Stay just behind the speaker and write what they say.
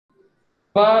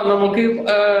അപ്പൊ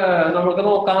നമുക്ക്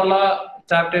നോക്കാനുള്ള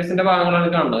ചാപ്റ്റേഴ്സിന്റെ ഭാഗങ്ങളാണ്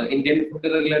കാണുന്നത്. Indian food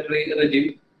regulatory regime,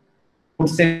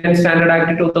 food safety and standard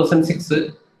act 2006,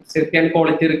 safety and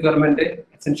quality requirement,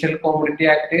 essential commodity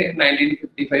act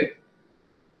 1955,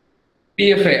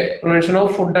 PFA prevention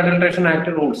of food adulteration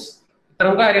act rules.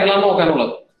 ഇത്തരം കാര്യങ്ങളാണ്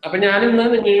നോക്കാനുള്ളത്. അപ്പൊ ഞാൻ ഇന്ന്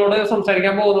നിങ്ങളോട്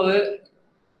സംസാരിക്കാൻ പോകുന്നത്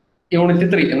യൂണിറ്റ്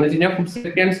 3 എന്ന് വെച്ച് കഴിഞ്ഞാൽ food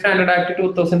safety and standard act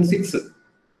 2006.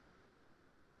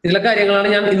 ഇതിലെ കാര്യങ്ങളാണ്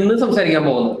ഞാൻ ഇന്ന് സംസാരിക്കാൻ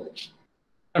പോകുന്നത്.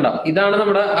 കണ്ടോ, ഇതാണ്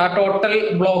നമ്മുടെ ആ total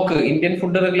block. Indian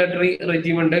food regulatory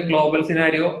regime ഉണ്ട്, global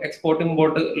scenario, export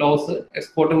import loss,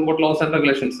 export import loss and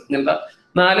regulations, ഇങ്ങനത്തെ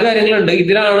 4 കാര്യങ്ങളുണ്ട്.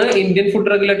 ഇതിലാണ് ഇന്ത്യൻ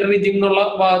ഫുഡ് റെഗുലേറ്ററി റെജിം എന്നുള്ള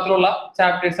ഭാഗത്തിലുള്ള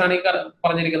ചാപ്റ്റേഴ്സ് ആണ് ഈ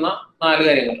പറഞ്ഞിരിക്കുന്ന 4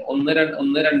 കാര്യങ്ങൾ. 1, 2,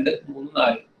 3,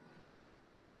 4.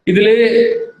 ഇതില്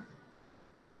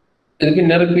ഇത്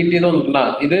പിന്നെ റിപ്പീറ്റ് ചെയ്ത് വന്നിട്ടുണ്ട.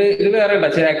 ഇത് വേറെ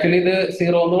ഉണ്ട്. ആക്ച്വലി ഇത്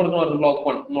 0 എന്ന് കൊടുക്കണം, ബ്ലോക്ക്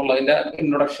 1 എന്നുള്ളതിന്റെ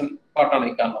ഇൻട്രൊഡക്ഷൻ പാർട്ടാണ്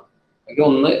ഈ കാണുന്നത്.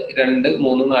 1, 2,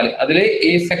 3, 4. അതില്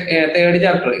ഈ 3rd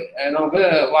ചാപ്റ്റർ നമുക്ക്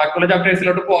ബാക്കിയുള്ള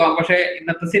ചാപ്റ്റേഴ്സിലോട്ട് പോകാം. പക്ഷെ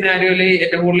ഇന്നത്തെ സിനാരിയോയില്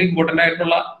ഏറ്റവും കൂടുതൽ ഇമ്പോർട്ടന്റ്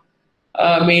ആയിട്ടുള്ള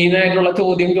മെയിൻ ആയിട്ടുള്ള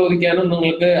ചോദ്യം ചോദിക്കാനും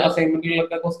നിങ്ങൾക്ക്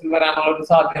അസൈൻമെന്റിലൊക്കെ ക്വസ്റ്റ്യൻ വരാനുള്ള ഒരു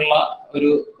സാധ്യതയുള്ള ഒരു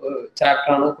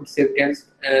ചാപ്റ്റർ ആണ് food safety and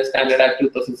standard act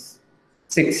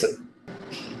 2006.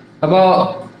 അപ്പോ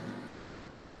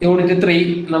യൂണിറ്റ്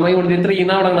 3 നമ്മൾ യൂണിറ്റ് 3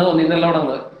 തുടങ്ങുന്നത്, 1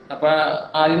 തുടങ്ങുന്നത്. അപ്പൊ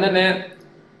ആദ്യം തന്നെ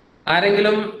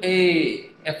ആരെങ്കിലും ഈ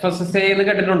FSSA എന്ന്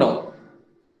കേട്ടിട്ടുണ്ടോ?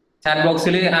 ചാറ്റ്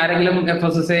ബോക്സിൽ ആരെങ്കിലും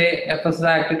FSS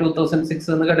ആക്ട്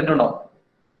 2006 എന്ന് കേട്ടിട്ടുണ്ടോ?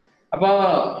 അപ്പൊ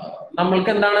നമ്മൾക്ക്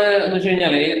എന്താണ് എന്ന് വെച്ച്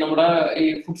കഴിഞ്ഞാല് നമ്മുടെ ഈ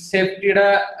ഫുഡ് സേഫ്റ്റിയുടെ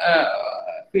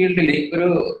ഫീൽഡിൽ ഒരു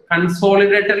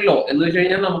കൺസോളിഡേറ്റഡ് ലോ എന്ന് വെച്ച്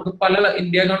കഴിഞ്ഞാൽ നമുക്ക്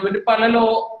ഇന്ത്യ ഗവൺമെന്റ്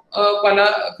പല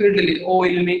ഫീൽഡിൽ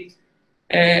ഓയിലിന്,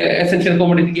 എസെൻഷ്യൽ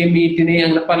കോമോഡിറ്റിക്ക്, മീറ്റിന്,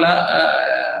 അങ്ങനെ പല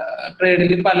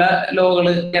ട്രേഡിൽ പല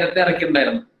ലോകള് നേരത്തെ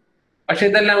ഇറക്കിയിട്ടുണ്ടായിരുന്നു. പക്ഷെ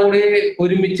ഇതെല്ലാം കൂടി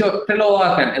ഒരുമിച്ച് ഒറ്റ ലോ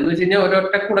ആക്കാൻ എന്ന് വെച്ച് കഴിഞ്ഞാൽ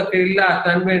ഒരൊറ്റ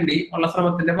കുടക്കീഴിലാക്കാൻ വേണ്ടി ഉള്ള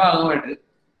ശ്രമത്തിന്റെ ഭാഗമായിട്ട്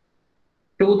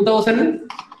 2000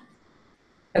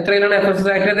 എത്രയിലാണ് FSS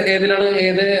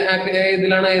ആക്ട്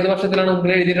ഏത് വർഷത്തിലാണ്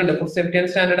നമുക്ക് എഴുതിയിട്ടുണ്ട്? Food safety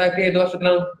and standard act ഏത്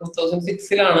വർഷത്തിലാണ്?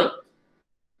 2006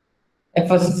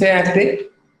 FSS ആക്ട്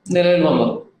നിലവിൽ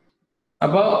വന്നത്.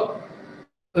 അപ്പോ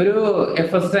ഒരു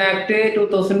FSS ആക്ട്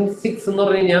 2006 എന്ന്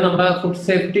പറഞ്ഞു കഴിഞ്ഞാൽ നമ്മുടെ ഫുഡ്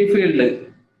സേഫ്റ്റി ഫീൽഡിൽ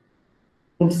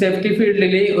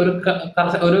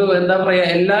ഒരു എന്താ പറയാ,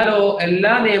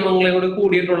 എല്ലാ നിയമങ്ങളെയും കൂടി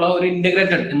കൂടിയിട്ടുള്ള ഒരു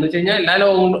ഇന്റഗ്രേറ്റഡ് എന്ന് വെച്ച് കഴിഞ്ഞാൽ എല്ലാ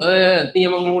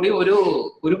നിയമങ്ങളും കൂടി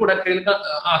ഒരു കുടക്കീഴിൽ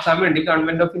ആക്കാൻ വേണ്ടി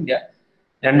ഗവൺമെന്റ് ഓഫ് ഇന്ത്യ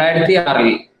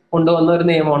 2006 കൊണ്ടുവന്ന ഒരു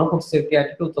നിയമമാണ് ഫുഡ് സേഫ്റ്റി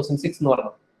ആക്ട് 2006 എന്ന്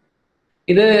പറയുന്നത്.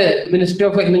 ഇത് മിനിസ്ട്രി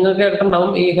ഓഫ്, നിങ്ങൾക്ക്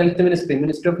കേട്ടിട്ടുണ്ടാവും, ഈ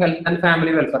ministry of health and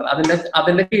family welfare,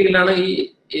 അതിന്റെ കീഴിലാണ് ഈ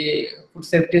food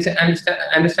safety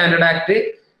and standard act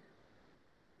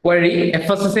വഴി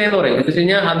FSSA എന്ന് പറയും. എന്ന് വെച്ച്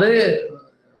കഴിഞ്ഞാൽ അത്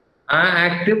ആ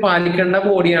ആക്ട് പാലിക്കേണ്ട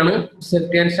ബോഡിയാണ്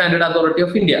safety and standard authority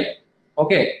of India.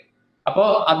 Okay, അപ്പോ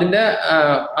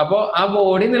ആ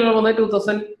ബോഡി നിലവിൽ വന്നത്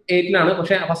 2008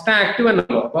 പക്ഷെ ഫസ്റ്റ് ആക്ട്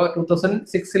വന്നല്ലോ. അപ്പൊ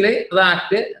 2006 അത്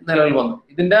ആക്ട് നിലവിൽ വന്നു.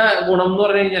 ഇതിന്റെ ഗുണം എന്ന്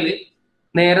പറഞ്ഞു കഴിഞ്ഞാല്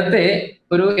നേരത്തെ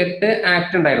ഒരു 8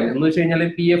 ആക്ട് ഉണ്ടായിരുന്നു. എന്ന് വെച്ച് കഴിഞ്ഞാൽ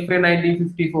PFA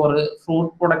 1954,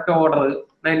 fruit product order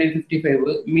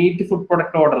 1955, meet food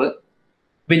product order,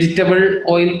 vegetable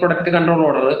oil product control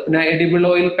order, പിന്നെ edible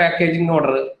oil packaging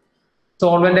order,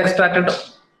 solvent extracted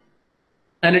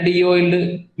and D-oiled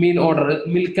meal order,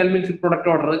 milk and milk product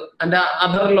order and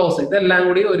other laws. ഇതെല്ലാം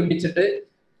കൂടി ഒരുമിച്ചിട്ട്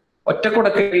ഒറ്റ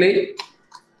കുടക്കീഴിൽ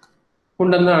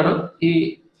കൊണ്ടുവന്നതാണ് ഈ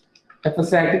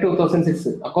FSS act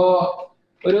 2006. അപ്പോ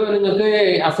നിങ്ങൾക്ക്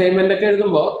assignment ഒക്കെ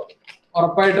എഴുതുമ്പോൾ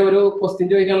ഉറപ്പായിട്ട് ഒരു ക്വസ്റ്റ്യൻ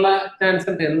ചോദിക്കാനുള്ള ചാൻസ്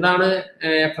ഉണ്ട്. എന്താണ്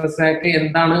FSS ആക്ട്,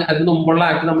 എന്താണ് അതിന് മുമ്പുള്ള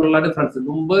ആക്ട് തമ്മിലുള്ള ഡിഫറൻസ്?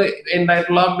 മുമ്പ്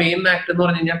ഉണ്ടായിട്ടുള്ള മെയിൻ ആക്ട് എന്ന്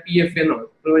പറഞ്ഞു കഴിഞ്ഞാൽ PFA എന്നാണ്,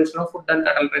 prevention of food and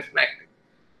adulteration act,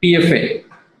 PFA.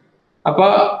 അപ്പൊ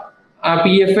ആ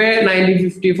PFA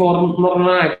 1954 എന്ന് പറഞ്ഞ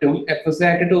ആക്ടും FSS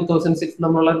ആക്ട് 2006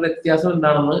 തമ്മിലുള്ള വ്യത്യാസം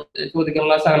എന്താണെന്ന്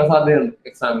ചോദിക്കാനുള്ള സകല സാധ്യതയുണ്ട്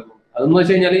എക്സാമിന്. അതെന്ന്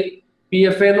വെച്ച് കഴിഞ്ഞാൽ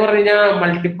PFA എന്ന് പറഞ്ഞു കഴിഞ്ഞാൽ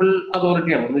മൾട്ടിപ്പിൾ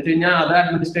അതോറിറ്റിയാണ്. എന്ന് വെച്ച് കഴിഞ്ഞാൽ അത്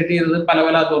അഡ്മിനിസ്ട്രേറ്റ് ചെയ്തത് പല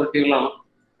അതോറിറ്റികളാണ്.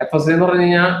 FSA എന്ന് പറഞ്ഞു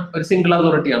കഴിഞ്ഞാൽ ഒരു സിംഗിൾ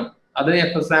അതോറിറ്റിയാണ്. അത്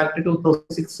FSS ആക്ട്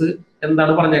 2006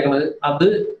 എന്താണ് പറഞ്ഞേക്കുന്നത് അത്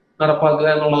നടപ്പാക്കുക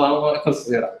എന്നുള്ളതാണ്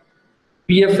FSA.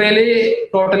 PFA-ല്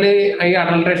ടോട്ടല് ഈ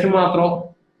അഡൾട്രേഷൻ മാത്രം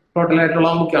ടോട്ടലായിട്ടുള്ള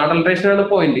അഡൾട്രേഷൻ ആണ്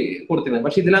പോയിന്റ് കൊടുത്തിരുന്നത്.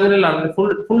 പക്ഷെ ഇതിലങ്ങനെയല്ല,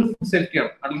 ഫുൾ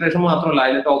സേഫ്റ്റിയാണ്. അഡൾട്രേഷൻ മാത്രമല്ല,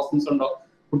 അതിൽ ടോക്സിൻസ് ഉണ്ടോ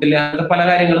ഫുഡിൽ, അങ്ങനത്തെ പല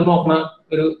കാര്യങ്ങളും നോക്കുന്ന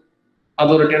ഒരു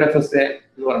അതോറിറ്റിയാണ് FSA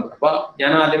എന്ന് പറയുന്നത്. അപ്പൊ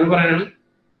ഞാൻ ആദ്യമേ പറയുന്നത്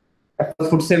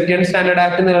food safety and standard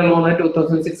act നിലവിൽ വന്നത്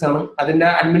 2006 ആണ്. അതിന്റെ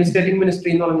അഡ്മിനിസ്ട്രേറ്റീവ് മിനിസ്ട്രി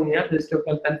എന്ന് പറഞ്ഞു കഴിഞ്ഞാൽ ministry of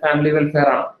health and family welfare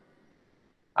ആണ്.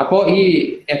 അപ്പോ ഈ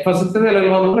FSS നിലവിൽ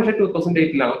വന്നത് പക്ഷെ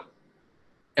 2008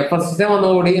 FSS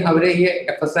വന്നതോടുകൂടി അവര് ഈ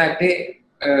FSS ആക്ട്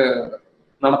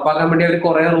നടപ്പാക്കാൻ വേണ്ടി അവർ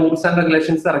കുറെ റൂൾസ് ആൻഡ്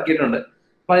റെഗുലേഷൻസ് ഇറക്കിയിട്ടുണ്ട്.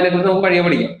 അപ്പൊ അതിനെക്കുറിച്ച് നമുക്ക് വഴിയെ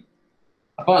പഠിക്കാം.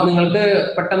 അപ്പൊ നിങ്ങൾക്ക്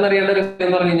പെട്ടെന്ന് അറിയേണ്ട ഒരു കാര്യം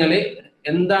എന്ന് പറഞ്ഞു കഴിഞ്ഞാല്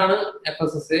എന്താണ്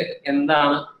FSS,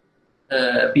 എന്താണ്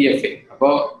PFA. അപ്പോ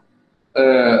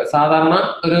സാധാരണ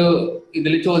ഒരു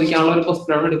ഇതിൽ ചോദിക്കാനുള്ള ഒരു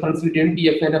ക്വസ്റ്റ്യൻ ആണ് difference between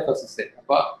PFA and FSSA.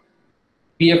 അപ്പൊ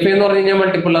PFA എന്ന് പറഞ്ഞു കഴിഞ്ഞാൽ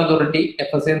മൾട്ടിപ്പിൾ അതോറിറ്റി,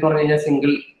 FSA എന്ന് പറഞ്ഞു കഴിഞ്ഞാൽ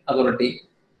സിംഗിൾ അതോറിറ്റി.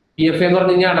 PFA എന്ന്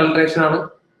പറഞ്ഞു കഴിഞ്ഞാൽ അഡൾട്രേഷൻ ആണ്,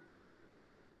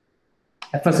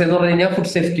 FSA എന്ന് പറഞ്ഞു കഴിഞ്ഞാൽ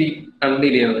ഫുഡ് സേഫ്റ്റി ആണ്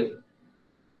ഡീൽ ചെയ്യുന്നത്.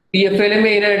 PFA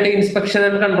മെയിൻ ആയിട്ട് ഇൻസ്പെക്ഷൻ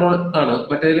ആൻഡ് കൺട്രോൾ ആണ്,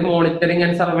 മറ്റേതിൽ മോണിറ്ററിംഗ്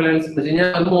ആൻഡ് സർവൈലൻസ് എന്ന് വെച്ച്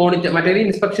കഴിഞ്ഞാൽ അത് മറ്റേതിൽ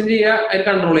ഇൻസ്പെക്ഷൻ ചെയ്യുക, അതിൽ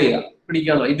കൺട്രോൾ ചെയ്യുക,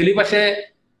 പിടിക്കാന്നോ. ഇതിൽ പക്ഷേ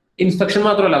ഇൻസ്പെക്ഷൻ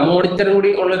മാത്രമല്ല, മോണിറ്ററിംഗ് കൂടി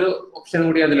ഉള്ളൊരു ഓപ്ഷൻ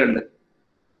കൂടി അതിലുണ്ട്.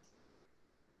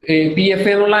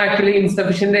 PFA എന്നുള്ള ആക്ച്വലി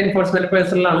ഇൻസഫിഷ്യന്റ് എൻഫോഴ്സ്മെന്റ്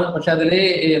പേഴ്സണലാണ്. പക്ഷെ അതില്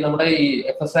നമ്മുടെ ഈ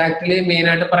FS ആക്ടില് മെയിൻ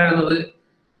ആയിട്ട് പറയുന്നത്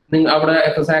അവിടെ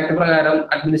FS ആക്ട് പ്രകാരം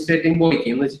അഡ്മിനിസ്ട്രേറ്റിംഗ് ബോഡിക്ക്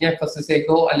എന്ന് വെച്ച് കഴിഞ്ഞാൽ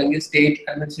FSSAക്കോ അല്ലെങ്കിൽ സ്റ്റേറ്റ്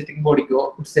അഡ്മിനിസ്ട്രേറ്റിംഗ് ബോഡിക്കോ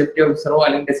ഫുഡ് സേഫ്റ്റി ഓഫീസറോ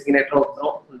അല്ലെങ്കിൽ ഡെസിഗ്നേറ്റർ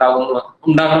ഓഫീസറോ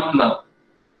ഉണ്ടാകണം എന്നാണ്.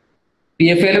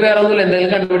 PFA വേറെ ഒന്നുമില്ല,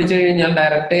 എന്തെങ്കിലും കണ്ടുപിടിച്ചു കഴിഞ്ഞാൽ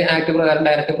ഡയറക്റ്റ് ആക്ട് പ്രകാരം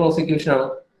ഡയറക്റ്റ് പ്രോസിക്യൂഷൻ ആണ്.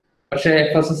 പക്ഷെ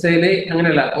FSSAയിൽ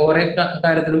അങ്ങനെയല്ല, ഓരോ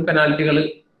കാര്യത്തിലും പെനാൽറ്റികൾ,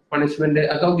 പണിഷ്മെന്റ്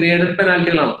ഒക്കെ ഗ്രേഡഡ്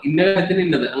പെനാൽറ്റികളാണ്. ഇന്ന കാര്യത്തിന്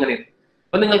ഇന്നത് അങ്ങനെയാണ്.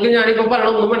 അപ്പൊ നിങ്ങൾക്ക് ഞാനിപ്പോ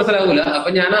പറയണൊന്നും മനസ്സിലാവില്ല. അപ്പൊ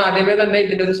ഞാൻ ആദ്യമേ തന്നെ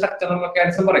ഇതിന്റെ ഒരു സ്ട്രക്ചർ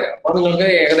മെക്കാനിസം പറയാം. അപ്പൊ നിങ്ങൾക്ക്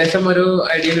ഏകദേശം ഒരു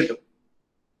ഐഡിയ കിട്ടും.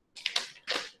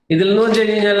 ഇതിൽ നിന്ന് വെച്ച്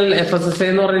കഴിഞ്ഞാൽ FSSA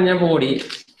എന്ന് പറഞ്ഞു കഴിഞ്ഞാൽ ബോഡി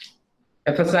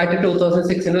FS ആക്ട്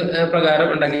 2006 പ്രകാരം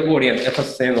ഉണ്ടാക്കിയ ബോഡിയാണ്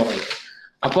FSSA എന്ന് പറയുന്നത്.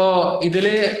 അപ്പോ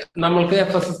ഇതില് നമ്മൾക്ക്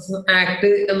FSS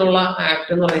ആക്ട് എന്നുള്ള ആക്ട്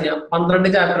എന്ന് പറഞ്ഞു കഴിഞ്ഞാൽ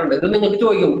 12 ചാപ്റ്റർ ഉണ്ട്. ഇത് നിങ്ങൾക്ക്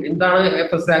ചോദിക്കും എന്താണ്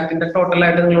FS ആക്ടിന്റെ ടോട്ടൽ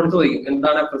ആയിട്ട് നിങ്ങളോട് ചോദിക്കും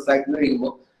എന്താണ് FS ആക്ട് എന്ന്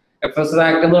ചോദിക്കുമ്പോൾ, FS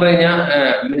ആക്ട് എന്ന് പറഞ്ഞു കഴിഞ്ഞാൽ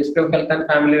ministry of health and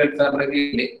family വെൽഫെയറിന്റെ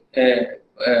കീഴിൽ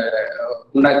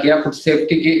ഉണ്ടാക്കിയ ഫുഡ്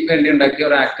സേഫ്റ്റിക്ക് വേണ്ടി ഉണ്ടാക്കിയ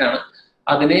ഒരു ആക്ട് ആണ്.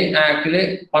 അതിന് ആക്ടില്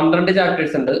 12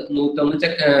 ചാപ്റ്റേഴ്സ് ഉണ്ട്, 101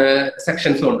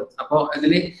 സെക്ഷൻസും ഉണ്ട്. അപ്പൊ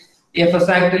അതില് FS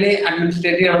ആക്ടില്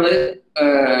അഡ്മിനിസ്ട്രേറ്റ് ചെയ്യുന്നത്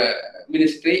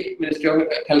ministry of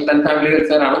health and family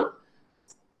welfare ആണ്.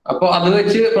 അപ്പൊ അത്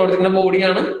വെച്ച് പ്രവർത്തിക്കുന്ന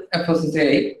ബോഡിയാണ്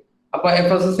FSSAI. അപ്പൊ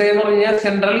FSSAI എന്ന് പറഞ്ഞാൽ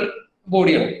സെൻട്രൽ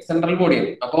ബോഡിയാണ്.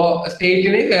 അപ്പോ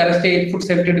സ്റ്റേറ്റിന് വേറെ സ്റ്റേറ്റ് ഫുഡ്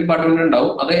സേഫ്റ്റി ഡിപ്പാർട്ട്മെന്റ്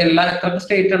ഉണ്ടാവും. അത് എത്ര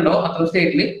സ്റ്റേറ്റ് ഉണ്ടോ അത്ര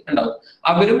സ്റ്റേറ്റിൽ ഉണ്ടാവും.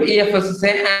 അവരും ഈ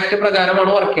FSSAI ആക്ട്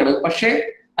പ്രകാരമാണ് വർക്ക് ചെയ്യുന്നത്. പക്ഷെ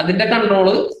അതിന്റെ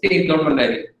കൺട്രോള് സ്റ്റേറ്റ് ഗവൺമെന്റ്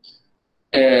ആയിരിക്കും.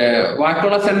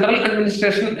 ബാക്കിയുള്ള സെൻട്രൽ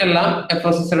അഡ്മിനിസ്ട്രേഷൻ എല്ലാം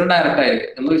FSSAIയുടെ ഡയറക്റ്റ്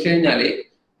ആയിരിക്കും. എന്ന് വെച്ച് കഴിഞ്ഞാല്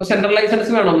ഇപ്പൊ സെൻട്രൽ ലൈസൻസ്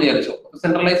വേണമെന്ന് വിചാരിച്ചോ,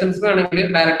 സെൻട്രൽ ലൈസൻസ് വേണമെങ്കിൽ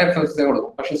ഡയറക്റ്റ് FSSAI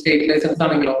കൊടുക്കും. പക്ഷെ സ്റ്റേറ്റ് ലൈസൻസ്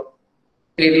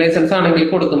ആണെങ്കിൽ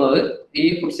കൊടുക്കുന്നത് ഈ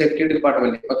ഫുഡ് സേഫ്റ്റി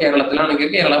ഡിപ്പാർട്ട്മെന്റ്. ഇപ്പൊ കേരളത്തിലാണെങ്കിൽ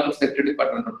കേരള ഫുഡ് സേഫ്റ്റി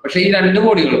ഡിപ്പാർട്ട്മെന്റ്. പക്ഷെ ഈ രണ്ട്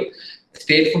ബോഡികളും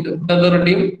സ്റ്റേറ്റ് ഫുഡ്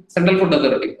അതോറിറ്റിയും സെൻട്രൽ ഫുഡ്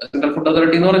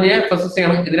അതോറിറ്റി എന്ന് പറഞ്ഞാൽ FSSAI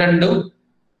ആണ്. ഇത് രണ്ടും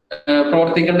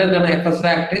പ്രവർത്തിക്കേണ്ടത് എന്താണ്? FS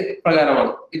ആക്ട്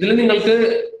പ്രകാരമാണ്. ഇതിൽ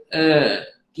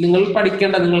നിങ്ങൾ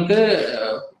പഠിക്കേണ്ട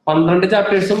 12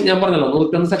 ചാപ്റ്റേഴ്സും ഞാൻ പറഞ്ഞല്ലോ,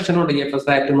 101 സെക്ഷനും ഉണ്ട് ഈ FS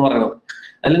ആക്ട് എന്ന് പറയുന്നത്.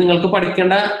 അതിൽ നിങ്ങൾക്ക്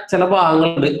പഠിക്കേണ്ട ചില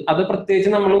ഭാഗങ്ങളുണ്ട്, അത് പ്രത്യേകിച്ച്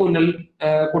നമ്മൾ മുന്നിൽ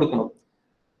കൊടുക്കണം.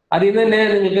 അതിൽ നിന്ന് തന്നെ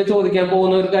നിങ്ങൾക്ക് ചോദിക്കാൻ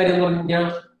പോകുന്ന ഒരു കാര്യം എന്ന് പറഞ്ഞു കഴിഞ്ഞാൽ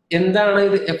എന്താണ്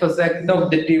ഇത് FS ആക്ടിന്റെ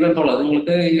ഒബ്ജക്റ്റീവ് എന്നുള്ളത്.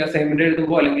 നിങ്ങൾക്ക് ഈ അസൈൻമെന്റ്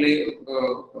എഴുതുമ്പോൾ അല്ലെങ്കിൽ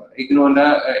ഇഗ്നോന്റെ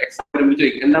എക്സാമിന്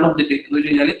ചോദിക്കും എന്താണ് ഒബ്ജക്റ്റീവ് എന്ന് വെച്ച്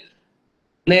കഴിഞ്ഞാൽ,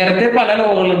 നേരത്തെ പല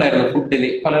ലോകങ്ങളുണ്ടായിരുന്നു, ഫുഡിന്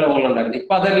പല ലോകങ്ങളുണ്ടായിരുന്നു.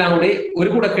 ഇപ്പൊ അതെല്ലാം കൂടി ഒരു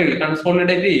കുടക്കീഴിൽ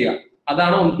കൺസോളിഡേറ്റ് ചെയ്യുക,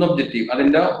 അതാണ് ഒന്ന് ഒബ്ജക്റ്റീവ്.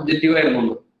 അതിന്റെ ഒബ്ജക്റ്റീവ് ആയിരുന്നു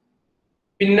ഒന്ന്.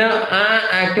 പിന്നെ ആ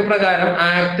ആക്ട് പ്രകാരം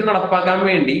ആക്ട് നടപ്പാക്കാൻ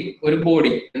വേണ്ടി ഒരു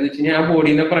ബോഡി എന്ന് വെച്ച് കഴിഞ്ഞാൽ ആ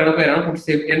ബോഡീനെ പറയുന്ന പേരാണ് food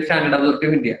safety and standard authority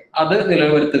of India. അത്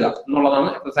നിലനിർത്തുക എന്നുള്ളതാണ്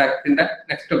FS ആക്ടിന്റെ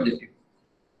നെക്സ്റ്റ് ഒബ്ജക്റ്റീവ്.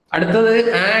 അടുത്തത്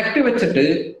ആക്ട് വെച്ചിട്ട്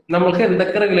നമ്മൾക്ക്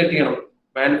എന്തൊക്കെ റെഗുലേറ്റ് ചെയ്യണം?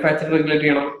 മാനുഫാക്ചർ റെഗുലേറ്റ്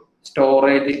ചെയ്യണം,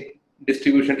 സ്റ്റോറേജ്,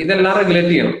 ഡിസ്ട്രിബ്യൂഷൻ, ഇതെല്ലാം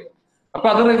റെഗുലേറ്റ് ചെയ്യണം. അപ്പൊ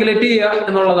അത് റെഗുലേറ്റ് ചെയ്യുക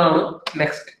എന്നുള്ളതാണ്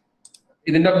നെക്സ്റ്റ്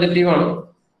ഇതിന്റെ ഒബ്ജക്റ്റീവ് ആണ്,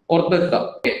 ഓർത്ത് വെക്കുക.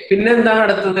 പിന്നെ എന്താണ്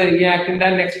അടുത്തത്? ഈ ആക്ടിന്റെ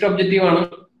നെക്സ്റ്റ് ഒബ്ജക്റ്റീവ് ആണ്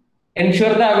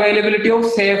ensure the availability of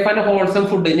safe and wholesome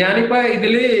food. ഞാനിപ്പോ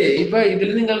ഇതില്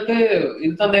നിങ്ങൾക്ക്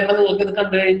ഇത് തന്നേക്കാൻ നിങ്ങൾക്ക് ഇത്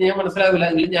കണ്ടു കഴിഞ്ഞാൽ മനസ്സിലാവില്ല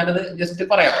എങ്കിൽ ഞാനത് ജസ്റ്റ്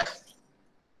പറയാം.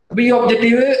 അപ്പൊ ഈ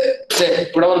ഒബ്ജക്റ്റീവ്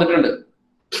ഇവിടെ വന്നിട്ടുണ്ട്.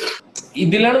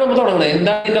 ഇതിലാണ് നമ്മൾ തുടങ്ങുന്നത്.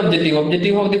 എന്താണ് ഇതിന്റെ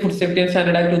objective of the food safety and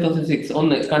standard act 2006.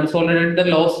 ഒന്ന്, consolidate the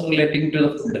loss relating to the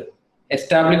food,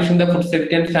 establishing the food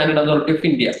safety and standard authority of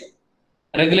India,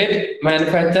 regulate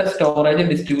manufacture, storage,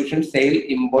 distribution, sale,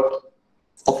 import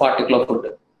of article of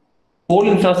food, full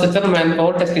infrastructure, man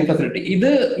power, testing facility. ഇത്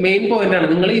main point ആണ്.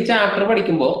 നിങ്ങൾ ഈ chapter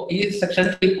പഠിക്കുമ്പോൾ ഈ section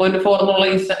 3.4 എന്നുള്ള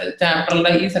ഈ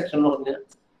ചാപ്റ്ററിന്റെ ഈ section എന്ന് പറഞ്ഞാൽ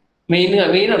മെയിൻ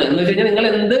ആണ്. എന്ന് വെച്ച് കഴിഞ്ഞാൽ നിങ്ങൾ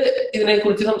എന്ത് ഇതിനെ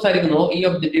കുറിച്ച് സംസാരിക്കുന്നോ ഈ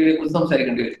ഒബ്ജക്റ്റീവിനെ കുറിച്ച്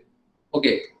സംസാരിക്കേണ്ടി വരും.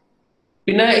 ഓക്കെ.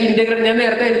 പിന്നെ ഇന്റഗ്രേറ്റ്, ഞാൻ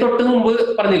നേരത്തെ അതിന് തൊട്ട് മുമ്പ്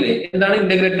പറഞ്ഞില്ലേ എന്താണ്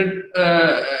ഇന്റഗ്രേറ്റഡ്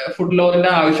ഫുഡ് ലോന്റെ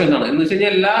ആവശ്യം എന്നാണ്. എന്ന് വെച്ച്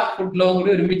കഴിഞ്ഞാൽ എല്ലാ ഫുഡ് ലോയും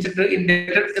കൂടി ഒരുമിച്ചിട്ട്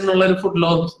ഇന്റഗ്രേറ്റഡ് എന്നുള്ള ഒരു ഫുഡ്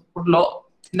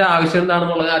ലോന്റെ ആവശ്യം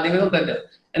എന്താണെന്നുള്ളത് ആദ്യമേ സംസാരിക്കാം.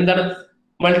 എന്താണ്?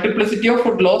 Multiplicity of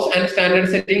food laws and standard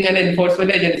setting and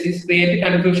enforcement agencies create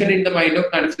confusion in the mind of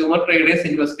consumer, traders,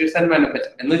 investors and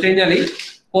manufacturers. എന്ന് വെച്ച് കഴിഞ്ഞാൽ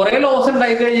കുറെ ലോസ്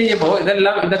ഉണ്ടായി കഴിഞ്ഞപ്പോൾ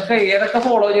ഇതൊക്കെ ഏതൊക്കെ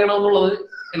ഫോളോ ചെയ്യണം എന്നുള്ളത്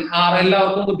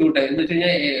എല്ലാവർക്കും ബുദ്ധിമുട്ടായി. എന്ന് വെച്ച്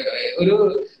കഴിഞ്ഞാൽ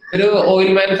ഒരു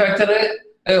ഓയിൽ മാനുഫാക്ചർ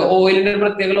ഓയിലിന്റെ ഒരു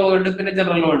പ്രത്യേക ലോ ഉണ്ട്, പിന്നെ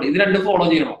ജനറൽ ലോ ഉണ്ട്. ഇത് രണ്ടും ഫോളോ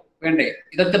ചെയ്യണോ വേണ്ടേ?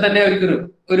 ഇതൊക്കെ തന്നെ അവർക്ക്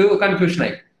ഒരു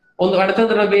കൺഫ്യൂഷനായി. അടുത്ത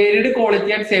varied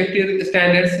quality and safety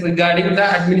standards regarding the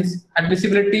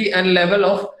admissibility and level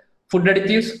of food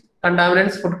additives,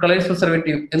 contaminants, food colours,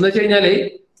 preservative എന്ന് വെച്ച് കഴിഞ്ഞാല്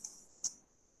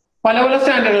പല പല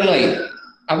സ്റ്റാൻഡേർഡുകളായി.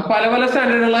 അപ്പൊ പല പല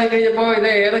സ്റ്റാൻഡേർഡുകളായി കഴിഞ്ഞപ്പോ ഇത്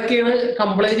ഏതൊക്കെയാണ്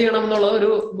കംപ്ലൈന്റ് ചെയ്യണം എന്നുള്ള ഒരു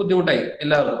ബുദ്ധിമുട്ടായി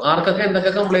എല്ലാവർക്കും. ആർക്കൊക്കെ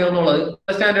എന്തൊക്കെ കംപ്ലൈന്റ് എന്നുള്ളത്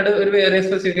സ്റ്റാൻഡേർഡ് ഒരു വേറെ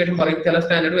സ്പെസിഫിക്കേഷൻ പറയും, ചില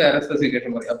സ്റ്റാൻഡേർഡ് വേറെ സ്പെസിഫിക്കേഷൻ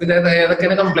പറയും. അപ്പൊ ഇത്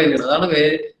ഏതൊക്കെയാണ് കംപ്ലൈന്റ് ചെയ്യുന്നത്, അതാണ്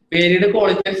varied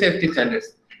quality and safety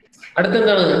standards.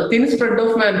 അടുത്തെന്താണ് thin spread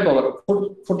of man power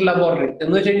food laboratory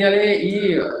എന്ന് വെച്ച് കഴിഞ്ഞാല് ഈ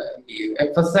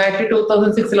FS Act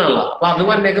 2006 അപ്പൊ അത്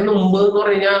വന്നേക്കുന്ന മുമ്പ് എന്ന്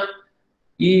പറഞ്ഞു കഴിഞ്ഞാൽ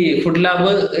ഈ ഫുഡ്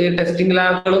ലാബ് ടെസ്റ്റിംഗ്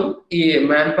ലാബുകളും ഈ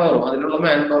മാൻ പവറും അതിനുള്ള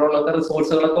മാൻ പവറുകളൊക്കെ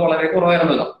റിസോഴ്സുകളൊക്കെ വളരെ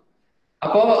കുറവായിരുന്നല്ലോ.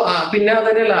 അപ്പോ പിന്നെ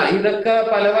അതന്നെയല്ല, ഇതൊക്കെ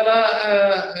പല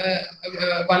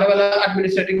പല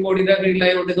അഡ്മിനിസ്ട്രേറ്റീവ് ബോഡിയുടെ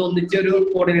കീഴിലായതുകൊണ്ട് ഇത് ഒന്നിച്ച് ഒരു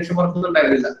കോർഡിനേഷൻ വർക്കൊന്നും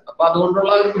ഉണ്ടായിരുന്നില്ല. അപ്പൊ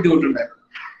അതുകൊണ്ടുള്ള ഒരു ബുദ്ധിമുട്ടുണ്ടായിരുന്നു.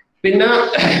 പിന്നെ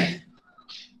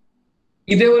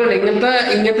ഇതേപോലെ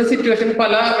ഇങ്ങനത്തെ സിറ്റുവേഷൻ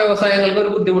പല വ്യവസായങ്ങൾക്കും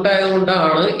ഒരു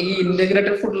ബുദ്ധിമുട്ടായതുകൊണ്ടാണ് ഈ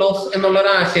ഇന്റഗ്രേറ്റഡ് ഫുഡ് ലോസ് എന്നുള്ള ഒരു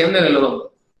ആശയം നിലവിൽ വന്നത്.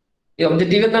 ഈ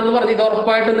ഒബ്ജക്റ്റീവ് എന്താണെന്ന് പറഞ്ഞത് ഇത്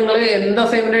ഉറപ്പായിട്ട് നിങ്ങൾ എന്ത്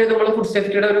അസൈൻമെന്റ് എഴുതുമ്പോൾ ഫുഡ്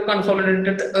സേഫ്റ്റിയുടെ ഒരു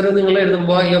കൺസോളിഡേറ്റഡ് ഒരു നിങ്ങൾ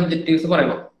എഴുതുമ്പോൾ ഈ ഒബ്ജക്റ്റീവ്സ്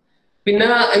പറയണം. പിന്നെ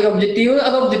ഈ ഒബ്ജക്റ്റീവ്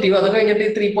അത് കഴിഞ്ഞിട്ട്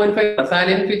 3.5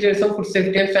 salient features of food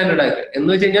safety and standard act എന്ന്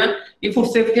വെച്ച് കഴിഞ്ഞാൽ ഈ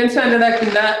ഫുഡ് സേഫ്റ്റി ആൻഡ് സ്റ്റാൻഡേർഡ്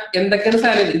ആക്ടിന്റെ എന്തൊക്കെയാണ്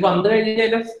സാലിയന്റ് ഇത് വന്നു കഴിഞ്ഞാൽ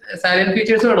അതിന്റെ സാലിയന്റ്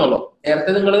ഫീച്ചേഴ്സ് വേണമല്ലോ.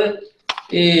 നേരത്തെ നിങ്ങൾ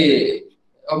ഈ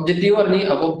ഒബ്ജക്റ്റീവ് പറഞ്ഞു,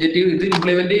 അപ്പൊ ഒബ്ജക്റ്റീവ് ഇത്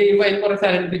ഇംപ്ലിമെന്റ് ചെയ്യുമ്പോൾ അതിന് കുറെ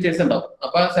സാലന്റ് ഫീച്ചേഴ്സ് ഉണ്ടാവും.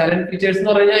 അപ്പൊ സാലന്റ് ഫീച്ചേഴ്സ്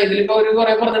എന്ന് പറഞ്ഞാൽ ഇതിലിപ്പോ ഒരു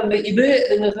കുറെ പറഞ്ഞിട്ടുണ്ട്. ഇത്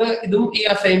നിങ്ങൾക്ക് ഇതും ഈ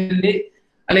അസൈൻമെന്റ്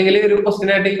അല്ലെങ്കിൽ ഒരു ക്വസ്റ്റ്യൻ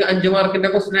ആയിട്ട് 5 മാർക്കിന്റെ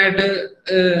ക്വസ്റ്റ്യൻ ആയിട്ട്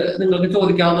നിങ്ങൾക്ക്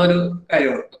ചോദിക്കാവുന്ന ഒരു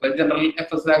കാര്യമാണ്. അപ്പൊ ജനറൽ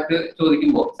FS Act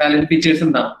ചോദിക്കുമ്പോൾ സാലന്റ് ഫീച്ചേഴ്സ്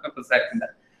ഉണ്ടാവും FS Actന്റെ.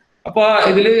 അപ്പൊ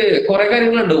ഇതില് കുറെ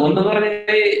കാര്യങ്ങളുണ്ട്. ഒന്നെന്ന്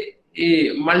പറഞ്ഞാൽ ഈ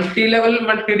multi level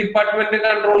multi department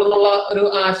control എന്നുള്ള ഒരു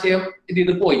ആശയം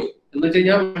ഇതിന് പോയി. എന്ന് വെച്ച്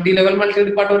കഴിഞ്ഞാൽ മൾട്ടി ലെവൽ മൾട്ടി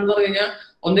ഡിപ്പാർട്ട്മെന്റ് എന്ന് പറഞ്ഞു കഴിഞ്ഞാൽ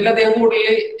ഒന്നിലധികം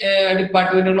കൂടുതൽ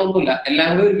ഡിപ്പാർട്ട്മെന്റുകളൊന്നുമില്ല, എല്ലാം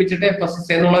കൂടി ഒരുമിച്ചിട്ട്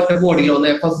FSSA എന്നുള്ള ഒറ്റ ബോഡിയിൽ വന്ന്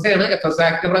FSSA ആണ്. FS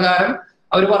Act പ്രകാരം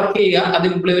അവർ വർക്ക് ചെയ്യുക, അത്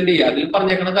ഇംപ്ലിമെന്റ് ചെയ്യുക, അതിൽ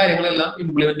പറഞ്ഞേക്കുന്ന കാര്യങ്ങളെല്ലാം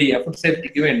ഇംപ്ലിമെന്റ് ചെയ്യുക ഫുഡ്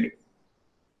സേഫ്റ്റിക്ക് വേണ്ടി.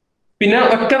 പിന്നെ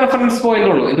ഒറ്റ റെഫറൻസ് പോയിന്റ്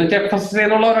ഉള്ളൂ എന്ന് വെച്ചാൽ FSSA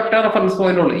എന്നുള്ള ഒരൊറ്റ റെഫറൻസ്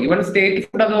പോയിന്റ് ഉള്ളൂ. ഈവൻ സ്റ്റേറ്റ്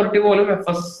ഫുഡ് അതോറിറ്റി പോലും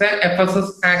FS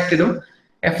Actനും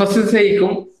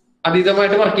FSSAയ്ക്കും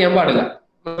അതീതമായിട്ട് വർക്ക് ചെയ്യാൻ പാടില്ല.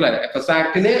 FS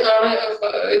Actന് ആണ്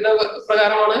ഇത്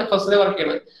പ്രകാരമാണ് FSSA വർക്ക്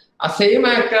ചെയ്യുന്നത്. സെയിം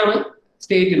ആക്ട് ആണ്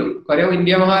സ്റ്റേറ്റിലും. കാര്യം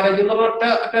ഇന്ത്യ മഹാരാജ്യം എന്നുള്ള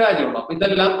ഒറ്റ രാജ്യമുള്ളൂ. അപ്പൊ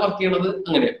ഇതെല്ലാം വർക്ക് ചെയ്യണത്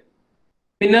അങ്ങനെയാണ്.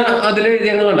 പിന്നെ അതിൽ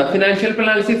എഴുതിയാണ് financial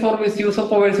penalty for misuse of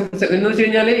powers എന്ന് വെച്ച്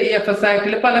കഴിഞ്ഞാൽ ഈ FS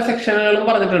Actൽ പല സെക്ഷനുകളും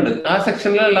പറഞ്ഞിട്ടുണ്ട്. ആ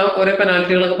സെക്ഷനിലെല്ലാം ഓരോ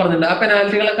പെനാൽറ്റികളൊക്കെ പറഞ്ഞിട്ടുണ്ട്. ആ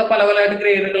പെനാൽറ്റികളൊക്കെ പല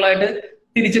ഗ്രേഡുകളായിട്ട്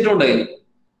തിരിച്ചിട്ടുണ്ട്.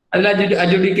 അതിൽ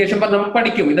അഡ്ജുഡിക്കേഷൻ നമ്മൾ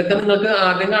പഠിക്കും. ഇതൊക്കെ നിങ്ങൾക്ക്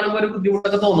ആദ്യം കാണുമ്പോൾ ഒരു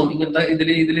ബുദ്ധിമുട്ടൊക്കെ തോന്നും ഇങ്ങനത്തെ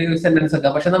ഇതില് സെന്റൻസ്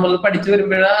ഒക്കെ. പക്ഷെ നമ്മൾ പഠിച്ചു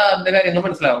വരുമ്പോഴാണ് അതിന്റെ കാര്യങ്ങൾ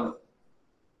മനസ്സിലാവുന്നത്.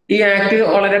 ഈ ആക്ട്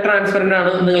വളരെ ട്രാൻസ്പെറന്റ്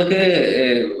ആണ്. നിങ്ങൾക്ക്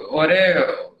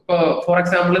ഇപ്പൊ ഫോർ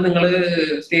എക്സാമ്പിൾ നിങ്ങൾ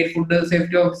സ്റ്റേറ്റ് ഫുഡ്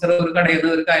സേഫ്റ്റി ഓഫീസർ ഒരു കടയിൽ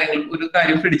നിന്ന് ഒരു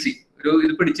കാര്യം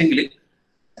പിടിച്ചെങ്കിൽ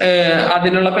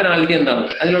അതിനുള്ള പെനാൽറ്റി എന്താണ്,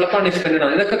 അതിനുള്ള പണിഷ്മെന്റ്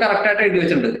എന്താണ്, ഇതൊക്കെ കറക്റ്റ് ആയിട്ട് എഴുതി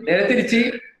വെച്ചിട്ടുണ്ട്. നേരെ തിരിച്ച്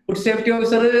ഫുഡ് സേഫ്റ്റി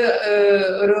ഓഫീസർ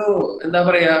ഒരു എന്താ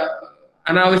പറയാ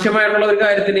അനാവശ്യമായിട്ടുള്ള ഒരു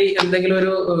കാര്യത്തിന് എന്തെങ്കിലും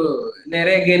ഒരു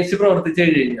നേരെ അഗേൻസ്റ്റ് പ്രവർത്തിച്ചു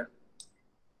കഴിഞ്ഞാൽ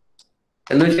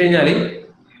എന്ന് വെച്ച് കഴിഞ്ഞാല്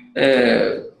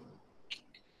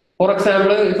ഫോർ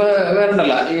എക്സാമ്പിൾ ഇപ്പൊ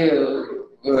വേറെണ്ടല്ല ഈ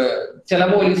ചില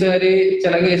പോലീസുകാര്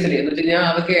ചില കേസിൽ എന്ന് വെച്ച് കഴിഞ്ഞാൽ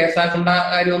അത് കേസാക്കേണ്ട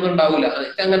കാര്യമൊന്നും ഉണ്ടാവില്ല.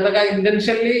 അങ്ങനത്തെ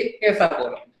ഇന്റൻഷനലി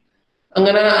കേസാക്കുമല്ലോ.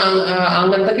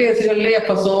 അങ്ങനത്തെ കേസുകളിൽ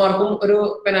FSOമാർക്കും ഒരു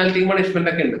പെനാൽറ്റി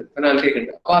പണിഷ്മെന്റ് ഒക്കെ ഉണ്ട്, പെനാൽറ്റി ഒക്കെ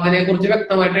ഉണ്ട്. അപ്പൊ അതിനെ കുറിച്ച്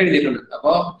വ്യക്തമായിട്ട് എഴുതിയിട്ടുണ്ട്.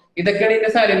 അപ്പൊ ഇതൊക്കെയാണ്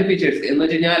ഇതിന്റെ സൈലന്റ് ഫീച്ചേഴ്സ് എന്ന്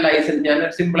വെച്ച് കഴിഞ്ഞാൽ ലൈസൻസ്. ഞാൻ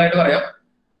സിമ്പിൾ ആയിട്ട് പറയാം.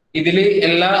 ഇതില്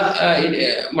എല്ലാ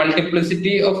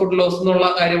മൾട്ടിപ്ലിസിറ്റി ഓഫ് ഫുഡ് ലോസ് എന്നുള്ള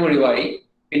കാര്യം ഒഴിവായി.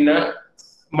 പിന്നെ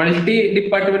മൾട്ടി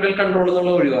ഡിപ്പാർട്ട്മെന്റൽ കൺട്രോൾ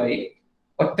എന്നുള്ള ഒഴിവായി.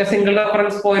 ഒറ്റ സിംഗിൾ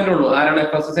റെഫറൻസ് പോയിന്റ് ഉള്ളൂ. ആരാണ്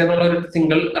FSSA എന്നുള്ള ഒരു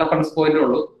സിംഗിൾ റെഫറൻസ് പോയിന്റ്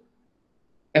ഉള്ളൂ.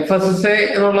 FSSA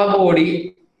എന്നുള്ള ബോഡി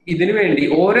ഇതിനു വേണ്ടി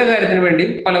ഓരോ കാര്യത്തിനു വേണ്ടി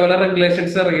പല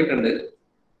റെഗുലേഷൻസ് ഇറങ്ങിയിട്ടുണ്ട്.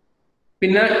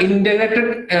 പിന്നെ ഇന്റഗ്രേറ്റഡ്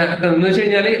എന്ന് വെച്ച്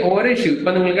കഴിഞ്ഞാൽ ഓരോ ഇഷ്യൂ ഇപ്പൊ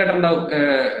നിങ്ങൾ കേട്ടിട്ടുണ്ടാവും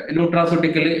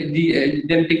ന്യൂട്രാസ്യൂട്ടിക്കല്,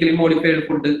 ജനറ്റിക്കലി മോഡിഫൈഡ്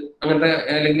ഫുഡ്, അങ്ങനത്തെ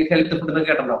അല്ലെങ്കിൽ ഹെൽത്ത് ഫുഡ് എന്നൊക്കെ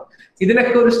കേട്ടിട്ടുണ്ടാവും.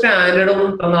 ഇതിനൊക്കെ ഒരു സ്റ്റാൻഡേർഡ് ഒന്നും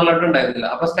ഇത്ര നാളായിട്ട് ഉണ്ടായിരുന്നില്ല.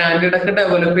 അപ്പൊ സ്റ്റാൻഡേർഡ് ഒക്കെ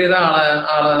ഡെവലപ്പ് ചെയ്ത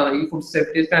ആളാണ് ഈ food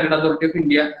safety standard authority of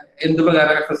India. എന്ത്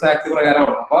പ്രകാരം FS Act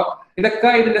പ്രകാരമാണ്. അപ്പൊ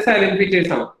ഇതൊക്കെ ഇതിന്റെ സൈലന്റ്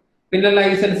ഫീച്ചേഴ്സ് ആണ്. പിന്നെ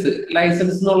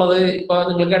ലൈസൻസ് എന്നുള്ളത് ഇപ്പൊ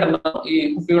നിങ്ങൾ കേട്ടിട്ടുണ്ടാവും. ഈ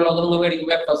കുപ്പികളൊക്കെ നിങ്ങൾ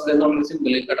മേടിക്കുമ്പോൾ FSSA എന്നുള്ള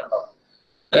സിമ്പിൾ കേട്ടിട്ടുണ്ടാവും.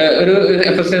 ഒരു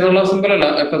FSSA എന്നുള്ള സിമ്പിൾ അല്ല,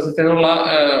 FSSA എന്നുള്ള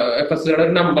FSSAയുടെ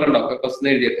ഒരു നമ്പർ ഉണ്ടാവും FS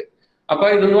എഴുതിയിട്ട്. അപ്പൊ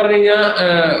ഇതെന്ന് പറഞ്ഞു കഴിഞ്ഞാൽ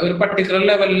ഒരു പർട്ടിക്കുലർ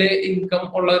ലെവലില് ഇൻകം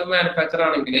ഉള്ള ഒരു മാനുഫാക്ചർ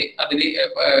ആണെങ്കിൽ അതിന്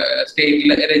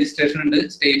സ്റ്റേറ്റ് രജിസ്ട്രേഷൻ ഉണ്ട്,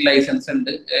 സ്റ്റേറ്റ് ലൈസൻസ്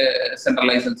ഉണ്ട്, സെൻട്രൽ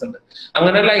ലൈസൻസ് ഉണ്ട്.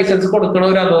 അങ്ങനെ ലൈസൻസ് കൊടുക്കുന്ന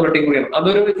ഒരു അതോറിറ്റി കൂടിയാണ്.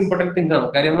 അതൊരു ഇമ്പോർട്ടന്റ് തിങ് ആണ്.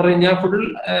 കാര്യം എന്ന് പറഞ്ഞു കഴിഞ്ഞാൽ ഫുൾ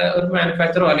ഒരു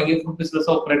മാനുഫാക്ചറോ അല്ലെങ്കിൽ ഫുഡ് ബിസിനസ്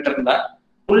ഓപ്പറേറ്ററിന്റെ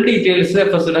ഫുൾ ഡീറ്റെയിൽസ്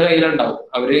FSയുടെ കയ്യിലുണ്ടാവും.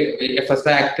 അവര് FS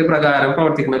Act പ്രകാരം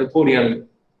പ്രവർത്തിക്കുന്ന ഒരു ബോഡിയാണ്.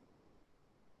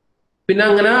 പിന്നെ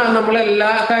അങ്ങനെ നമ്മളെല്ലാ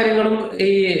കാര്യങ്ങളും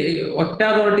ഈ ഒറ്റ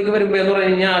അതോറിറ്റിക്ക് വരുമ്പോ എന്ന് പറഞ്ഞു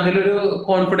കഴിഞ്ഞാൽ അതിലൊരു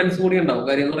കോൺഫിഡൻസ് കൂടി ഉണ്ടാവും.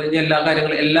 കാര്യം എന്ന് പറഞ്ഞു കഴിഞ്ഞാൽ എല്ലാ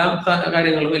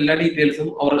കാര്യങ്ങളും എല്ലാ ഡീറ്റെയിൽസും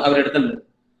അവരുടെ അടുത്തുണ്ട്.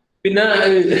 പിന്നെ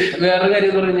വേറെ കാര്യം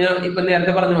എന്ന് പറഞ്ഞു കഴിഞ്ഞാൽ ഇപ്പൊ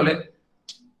നേരത്തെ പറഞ്ഞ പോലെ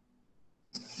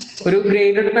ഒരു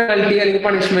ഗ്രേഡഡ് പെനാൽറ്റി അല്ലെങ്കിൽ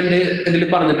പണിഷ്മെന്റ് ഇതിൽ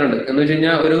പറഞ്ഞിട്ടുണ്ട്. എന്ന് വെച്ച്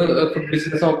കഴിഞ്ഞാൽ ഒരു ഫുഡ്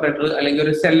ബിസിനസ് ഓപ്പറേറ്റർ അല്ലെങ്കിൽ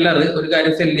ഒരു സെല്ലർ ഒരു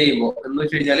കാര്യം സെല് ചെയ്യുമ്പോൾ എന്ന്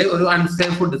വെച്ച് കഴിഞ്ഞാൽ ഒരു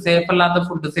അൺസേഫ് ഫുഡ്, സേഫ് അല്ലാത്ത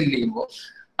ഫുഡ് സെല് ചെയ്യുമ്പോൾ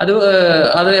അത്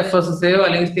FSSAയോ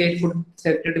അല്ലെങ്കിൽ സ്റ്റേറ്റ് ഫുഡ്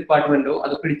സേഫ്റ്റി ഡിപ്പാർട്ട്മെന്റോ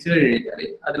അത് പിടിച്ചു കഴിഞ്ഞാൽ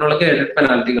അതിനുള്ള ഗ്രേഡഡ്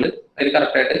പെനാൽറ്റികൾ അതിൽ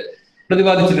കറക്റ്റായിട്ട്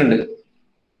പ്രതിപാദിച്ചിട്ടുണ്ട്.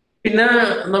 പിന്നെ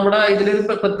നമ്മുടെ ഇതിലൊരു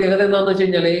പ്രത്യേകത എന്താണെന്ന് വെച്ച്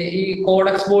കഴിഞ്ഞാല് ഈ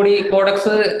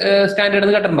കോഡക്സ്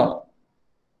സ്റ്റാൻഡേർഡ് കേട്ടിട്ടുണ്ടോ?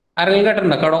 ആരെങ്കിലും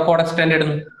കേട്ടിട്ടുണ്ടോ കോഡക്സ്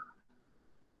സ്റ്റാൻഡേർഡ്?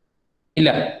 ഇല്ല.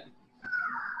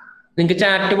 നിങ്ങൾക്ക്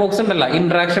ചാറ്റ് ബോക്സ് ഉണ്ടല്ലോ,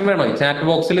 ഇന്ററാക്ഷൻ വേണോ? ചാറ്റ്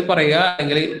ബോക്സിൽ പറയുക,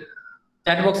 അല്ലെങ്കിൽ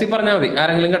ചാറ്റ് ബോക്സിൽ പറഞ്ഞാൽ മതി.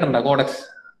 ആരെങ്കിലും കേട്ടിട്ടുണ്ടോ കോഡക്സ്?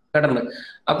 കേട്ടിട്ടുണ്ട്.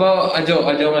 അപ്പൊ അജോ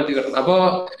മാറ്റി കേട്ടോ. അപ്പൊ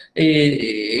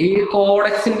ഈ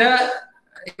കോഡക്സിന്റെ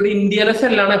ഇന്ത്യയിലെ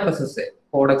സെല്ലാണ് FSSA.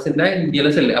 കോഡക്സിന്റെ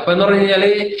ഇന്ത്യയിലെ സെല്ല്. അപ്പൊ എന്ന് പറഞ്ഞു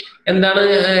കഴിഞ്ഞാല് എന്താണ്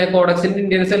കോഡക്സിന്റെ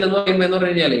ഇന്ത്യൻ സെല്ല് എന്ന് പറയുമ്പോ എന്ന്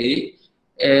പറഞ്ഞു കഴിഞ്ഞാല്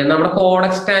നമ്മുടെ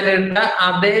കോഡക്സ് സ്റ്റാൻഡേർഡിന്റെ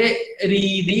അതേ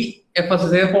രീതി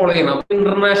FSSA ഫോളോ ചെയ്യണം. അപ്പൊ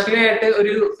ഇന്റർനാഷണൽ ആയിട്ട്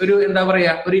ഒരു എന്താ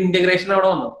പറയാ ഒരു ഇന്റഗ്രേഷൻ അവിടെ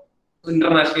വന്നു.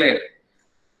 ഇന്റർനാഷണൽ ആയിട്ട്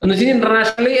എന്ന് വെച്ചാൽ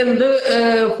ഇന്റർനാഷണലി എന്ത്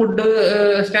ഫുഡ്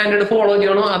സ്റ്റാൻഡേർഡ് ഫോളോ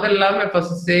ചെയ്യണോ അതെല്ലാം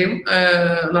FSSAയും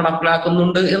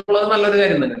നടപ്പിലാക്കുന്നുണ്ട് എന്നുള്ളത് നല്ലൊരു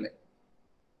കാര്യം തന്നെയല്ലേ.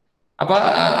 അപ്പൊ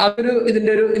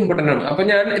ഇതിന്റെ ഒരു ഇമ്പോർട്ടന്റ് ആണ്. അപ്പൊ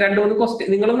ഞാൻ 2-3 ക്വസ്റ്റ്യൻ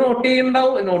നിങ്ങൾ നോട്ട്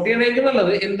ചെയ്യണമെങ്കിൽ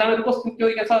നല്ലത്. എന്താണ് ഒരു ക്വസ്റ്റ്യൻ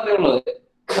ചോദിക്കാൻ സാധ്യതയുള്ളത്?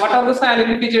 What are the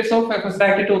salary features of FSSA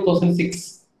Act 2006?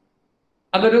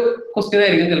 അതൊരു ക്വസ്റ്റ്യൻ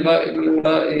ആയിരിക്കും. ചിലപ്പോ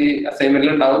നിങ്ങളുടെ ഈ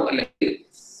അസൈൻമെന്റിൽ ഉണ്ടാവും, അല്ലെങ്കിൽ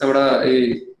നമ്മുടെ ഈ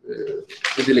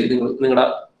ഇതില് നിങ്ങളുടെ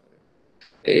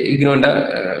ഇഗ്നോന്റെ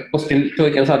ക്വസ്റ്റ്യൻ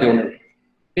ചോദിക്കാൻ സാധ്യതയുണ്ട്.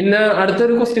 പിന്നെ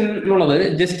അടുത്തൊരു ക്വസ്റ്റ്യൻ ഉള്ളത്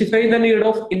justify the need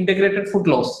of integrated food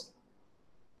loss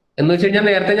എന്ന് വെച്ച് കഴിഞ്ഞാൽ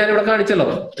നേരത്തെ ഞാൻ ഇവിടെ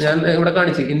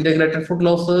കാണിച്ചു ഇന്റഗ്രേറ്റഡ് ഫുഡ്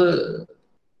ലോസ്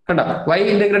കണ്ട. വൈ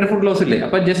ഇന്റഗ്രേറ്റഡ് ഫുഡ് ലോസ് ഇല്ലേ?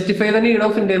 അപ്പൊ justify the need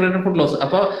of integrated food loss.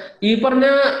 അപ്പൊ ഈ പറഞ്ഞ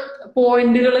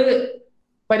പോയിന്റുകള്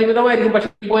പരിമിതമായിരിക്കും, പക്ഷെ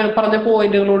പറഞ്ഞ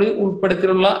പോയിന്റുകളോട്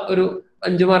ഉൾപ്പെടുത്തിയുള്ള ഒരു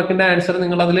 5 മാർക്കിന്റെ ആൻസർ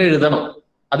നിങ്ങൾ അതിൽ എഴുതണം.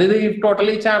 അത് ഈ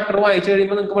ടോട്ടലി ചാപ്റ്റർ വായിച്ചു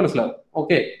കഴിയുമ്പോൾ നിങ്ങൾക്ക് മനസ്സിലാവും.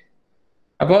 ഓക്കെ.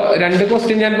 അപ്പൊ 2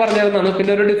 ക്വസ്റ്റ്യൻ ഞാൻ പറഞ്ഞിരുന്നതാണ്.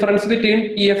 പിന്നെ ഒരു difference between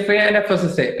PFA and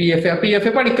FSSA.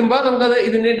 PFA പഠിക്കുമ്പോൾ നമുക്കത്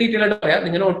ഇതിന്റെ ഡീറ്റെയിൽ ആയിട്ട് പറയാം.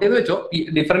 നിങ്ങൾ നോട്ട് ചെയ്ത് വെച്ചോ.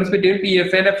 Difference between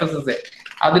PFA and FSSA,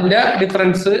 അതിന്റെ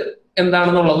ഡിഫറൻസ്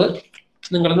എന്താണെന്നുള്ളത്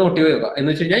നിങ്ങൾ നോട്ട് ചെയ്ത് വെക്കുക. എന്ന്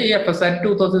വെച്ച് കഴിഞ്ഞാൽ ഈ FSSA Act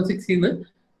 2006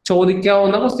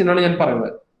 ചോദിക്കാവുന്ന ക്വസ്റ്റ്യൻ ആണ് ഞാൻ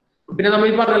പറയുന്നത്. പിന്നെ നമ്മൾ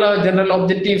ഈ പറഞ്ഞല്ലോ general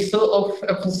objectives of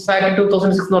FSSA Act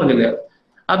 2006 എന്ന് പറഞ്ഞില്ലേ,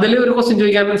 അതിൽ ഒരു ക്വസ്റ്റ്യൻ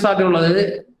ചോദിക്കാൻ സാധ്യതയുള്ളത്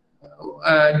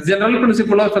general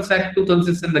principle of FSSA Act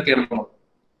 2006 എന്തൊക്കെയാണ്?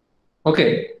 Okay.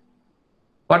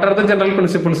 What are the general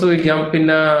principles ചോദിക്കാം.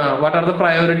 പിന്നെ what are the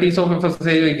priorities of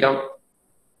FSSA ചോദിക്കാം.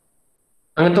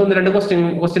 അങ്ങനത്തെ 1-2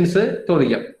 ക്വസ്റ്റ്യൻസ്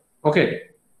ചോദിക്കാം. ഓക്കെ.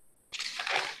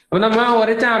 അപ്പൊ നമ്മ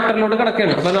ഒരേ ചാപ്റ്ററിലോട്ട്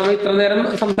കിടക്കുകയാണ്. അപ്പൊ നമ്മൾ ഇത്ര നേരം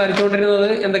സംസാരിച്ചുകൊണ്ടിരുന്നത്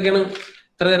എന്തൊക്കെയാണ്?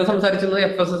 ഇത്ര നേരം സംസാരിച്ചത്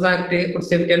FSSA Act, food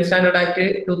safety and standard act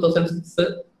 2006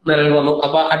 നിലവിൽ വന്നു.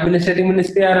 അപ്പൊ അഡ്മിനിസ്ട്രേറ്റീവ്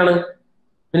മിനിസ്ട്രി ആരാണ്?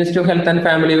 Ministry of health and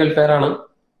family welfare ആണ്.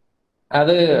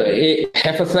 അത്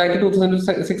FSSA Act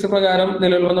 2006 പ്രകാരം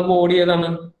നിലവിൽ വന്ന ബോഡി ഏതാണ്?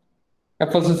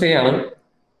 FSSA ആണ്.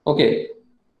 ഓക്കെ.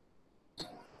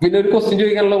 പിന്നെ ഒരു ക്വസ്റ്റ്യൻ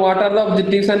ചോദിക്കാനുള്ളത് what are the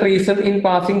objectives and reason in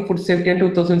passing food safety and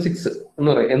 2006 എന്ന്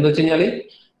പറയും. എന്ന് വെച്ച് കഴിഞ്ഞാൽ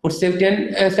food safety and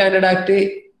standard act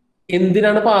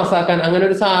എന്തിനാണ് പാസ്സാക്കാൻ അങ്ങനെ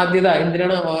ഒരു സാധ്യത,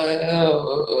 എന്തിനാണ്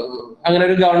അങ്ങനെ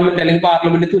ഒരു ഗവൺമെന്റ് അല്ലെങ്കിൽ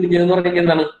പാർലമെന്റ് തുനിഞ്ഞതെന്ന് പറഞ്ഞു കഴിഞ്ഞാൽ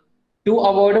എന്താണ്? To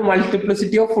avoid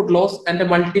multiplicity of food loss and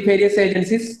മൾട്ടിഫേരിയസ്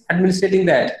agencies administrating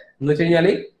that. എന്ന് വെച്ച് കഴിഞ്ഞാൽ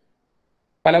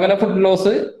പല ഫുഡ്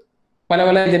ലോസ്, പല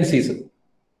ഏജൻസീസ്.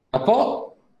 അപ്പോ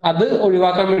അത്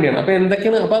ഒഴിവാക്കാൻ വേണ്ടിയാണ്. അപ്പൊ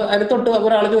എന്തൊക്കെയാണ്? അപ്പൊ അതിന് തൊട്ട്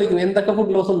ഒരാൾ ചോദിക്കും എന്തൊക്കെ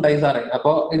ഫുഡ് ലോസ് ഉണ്ടായി സാറേ?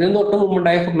 അപ്പൊ ഇതിന് തൊട്ട്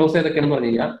മുമ്പുണ്ടായ ഫുഡ് ലോസ് ഏതൊക്കെയാണെന്ന്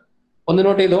പറഞ്ഞു കഴിഞ്ഞാൽ ഒന്ന്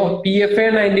നോട്ട് ചെയ്തോ. PFA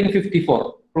 1954,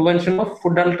 prevention of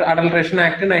food adulteration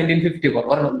act 1954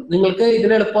 ഒരെണ്ണം. നിങ്ങൾക്ക്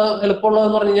ഇതിന്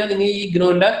എളുപ്പമുള്ളതെന്ന് പറഞ്ഞു കഴിഞ്ഞാൽ നിങ്ങൾ ഈ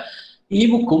ഇഗ്നോന്റെ ഈ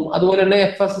ബുക്കും അതുപോലെ തന്നെ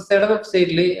FSSAയുടെ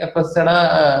വെബ്സൈറ്റിൽ FSSAയുടെ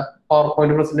പവർ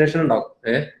പോയിന്റ് പ്രസന്റേഷൻ ഉണ്ടാവും.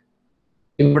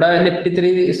 ഇവിടെ നെറ്റ് ഇത്തിരി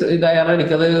ഇതായാണ്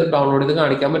എനിക്കത് ഡൗൺലോഡ് ചെയ്ത്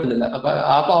കാണിക്കാൻ പറ്റുന്നില്ല. അപ്പൊ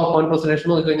ആ പവർ പോയിന്റ് പ്രസന്റേഷൻ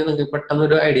നോക്കി കഴിഞ്ഞാൽ നിങ്ങൾക്ക് പെട്ടെന്ന്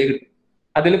ഒരു ഐഡിയ കിട്ടും.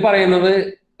 അതിൽ പറയുന്നത്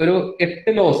ഒരു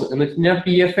 8 ലോസ് എന്ന് വെച്ച് കഴിഞ്ഞാൽ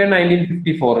PFA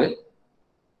 1954,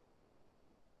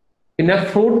 പിന്നെ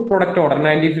ഫ്രൂട്ട് പ്രൊഡക്റ്റ് ഓർഡർ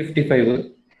 1955,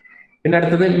 പിന്നെ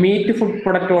അടുത്തത് meet food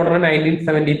product order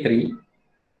 1973,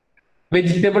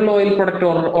 vegetable oil product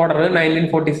order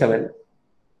 1947,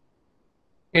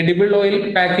 edible oil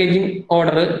packaging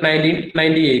order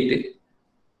 1998,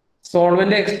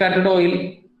 solvent extracted oil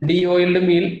D-oiled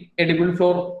meal edible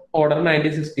floor order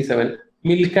 1967,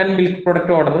 milk and milk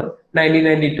product order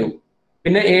 1992.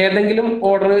 പിന്നെ ഏതെങ്കിലും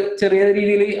ഓർഡർ ചെറിയ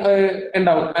രീതിയിൽ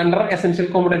ഉണ്ടാവും അണ്ടർ എസെൻഷ്യൽ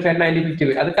കോമ്പറ്റൻസ് ആയിട്ട്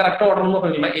 1955. അത് correct order എന്ന്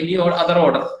പറഞ്ഞില്ല, any other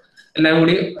order എല്ലാം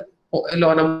കൂടി ലോ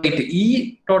നമ്പർ 8 ഈ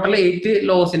ടോട്ടൽ 8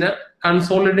 ലോസിനെ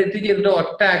കൺസോളിഡേറ്റ് ചെയ്തിട്ട്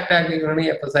ഒറ്റ ആക്ട് ആക്കിയാണ്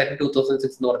FS Act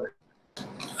 2006 എന്ന് പറഞ്ഞത്.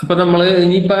 അപ്പൊ നമ്മള്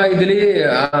ഇനിയിപ്പോ ഇതില്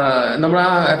നമ്മൾ ആ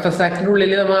FS Actന്റെ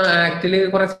ഉള്ളിൽ നമ്മ ആക്ടില്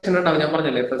കുറെ സെക്ഷൻ ഉണ്ടാവും. ഞാൻ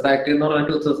പറഞ്ഞല്ലേ FS Act എന്ന് പറഞ്ഞ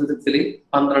 2006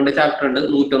 12 ചാപ്റ്റർ ഉണ്ട്,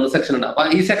 101 സെക്ഷൻ ഉണ്ട്. അപ്പൊ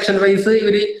ഈ സെക്ഷൻ വൈസ്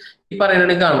ഇവര് ഈ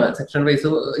പറയുകയാണെങ്കിൽ കാണുക സെക്ഷൻ വൈസ്.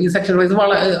 ഈ സെക്ഷൻ വൈസ്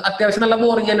വളരെ അത്യാവശ്യം നല്ല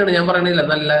ബോറിംഗ് തന്നെയാണ്, ഞാൻ പറയണില്ല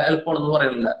നല്ല എളുപ്പമാണെന്ന്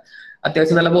പറയുന്നില്ല,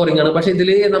 അത്യാവശ്യം നല്ല ബോറിംഗ് ആണ്. പക്ഷെ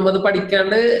ഇതില് നമ്മത്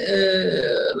പഠിക്കാണ്ട്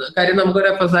കാര്യം നമുക്കൊരു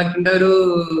FS Actന്റെ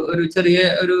ഒരു ചെറിയ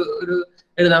ഒരു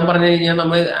എഴുതാൻ പറഞ്ഞു കഴിഞ്ഞാൽ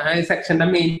നമ്മൾ ആ സെക്ഷന്റെ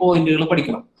മെയിൻ പോയിന്റുകൾ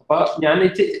പഠിക്കണം. അപ്പൊ ഞാൻ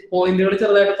പോയിന്റുകൾ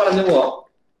ചെറുതായിട്ട് പറഞ്ഞു പോവാം.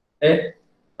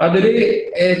 അതില്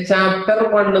ചാപ്റ്റർ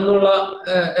 1 എന്നുള്ള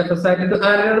FS Act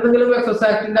ആരെങ്കിലും FS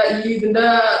Actന്റെ ഇതിന്റെ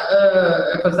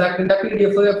FS Actന്റെ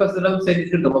PDF FSന്റെ വെബ്സൈറ്റിൽ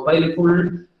കിട്ടും. അപ്പൊ അതിൽ ഫുൾ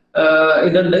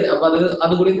ഇതുണ്ട്. അപ്പൊ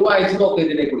അതുകൂടി വായിച്ചു നോക്കുക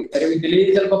ഇതിനെ കൂടി. കാര്യം ഇതില്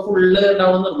ചിലപ്പോ ഫുള്ള്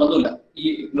ഉണ്ടാവുന്ന നിർബന്ധമില്ല ഈ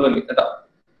നോവലിൽ കേട്ടോ.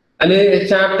 അതില്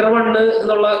ചാപ്റ്റർ 1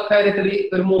 എന്നുള്ള കാര്യത്തിൽ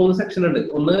ഒരു 3 സെക്ഷൻ ഉണ്ട്.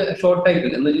 ഒന്ന് ഷോർട്ട്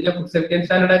ടൈറ്റിൽ എന്ന് വെച്ചാൽ food safety and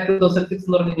standard act 2006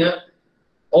 എന്ന് പറഞ്ഞു കഴിഞ്ഞാൽ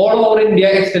ഓൾ ഓവർ ഇന്ത്യ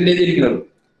എക്സ്റ്റെൻഡ് ചെയ്തിരിക്കുന്നത്.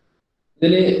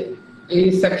 ഇതില് ഈ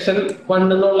സെക്ഷൻ 1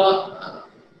 എന്നുള്ള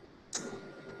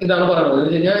ഇതാണ് പറയുന്നത് എന്ന്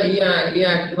വെച്ച് കഴിഞ്ഞാൽ ഈ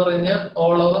ആക്ട് എന്ന് പറഞ്ഞു കഴിഞ്ഞാൽ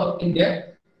ഓൾ ഓവർ ഇന്ത്യ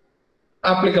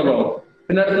ആപ്ലിക്കബിൾ ആണ്.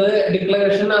 പിന്നെ അടുത്തത്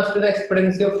declaration as to the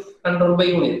എക്സ്പെഡൻസി of control by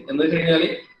union എന്ന് വെച്ച് കഴിഞ്ഞാൽ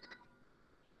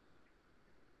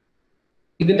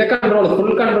ഇതിന്റെ കൺട്രോൾ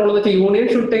ഫുൾ കൺട്രോൾ എന്ന് വെച്ചാൽ union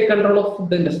should take control of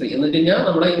food industry എന്ന് വെച്ച് കഴിഞ്ഞാൽ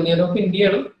നമ്മുടെ യൂണിയൻ ഓഫ്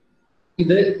ഇന്ത്യയാണ്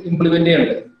ഇത് ഇംപ്ലിമെന്റ്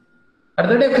ചെയ്യേണ്ടത്.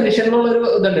 അടുത്ത ഡെഫിനിഷൻ എന്നുള്ളൊരു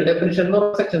ഇതുണ്ട്. ഡെഫിനിഷൻ എന്ന്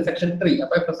പറഞ്ഞ സെക്ഷൻ 3.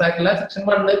 അപ്പൊ FS Actലെ സെക്ഷൻ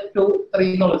 1, 2, 3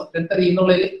 എന്നുള്ള സെക്ഷൻ 3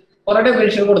 എന്നുള്ളതിൽ കുറെ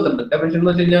ഡെഫിനിഷൻ കൊടുത്തിട്ടുണ്ട്. ഡെഫിനിഷൻ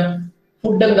എന്ന് വെച്ച് കഴിഞ്ഞാൽ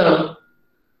ഫുഡ് എന്താണ്,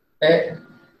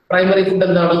 പ്രൈമറി ഫുഡ്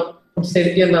എന്താണ്, ഫുഡ്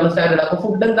സേഫ്റ്റി എന്താണ്, സ്റ്റാൻഡേർഡ്. അപ്പൊ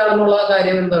ഫുഡ് എന്താണെന്നുള്ള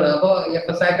കാര്യം എന്താണ്. അപ്പൊ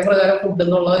FS Act പ്രകാരം ഫുഡ്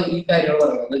എന്നുള്ള ഈ കാര്യങ്ങൾ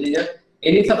പറയുന്നത് എന്ന് വെച്ച് കഴിഞ്ഞാൽ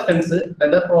any substance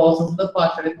whether processed,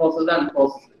 partially processed,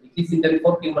 unprocessed, which is intended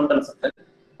for human consumption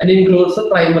and includes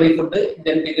primary food,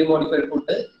 genetically modified food,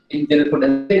 engineered food.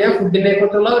 ഞാൻ ഫുഡിനെ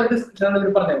കുറിച്ചുള്ള ഒരു ഡിസ്കഷൻ ആണ്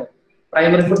ഇവർ പറഞ്ഞത്.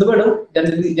 പ്രൈമറി ഫുഡ് വേണം,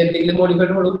 ജനറ്റിക്കലി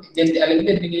മോഡിഫൈഡ് വേണം, അല്ലെങ്കിൽ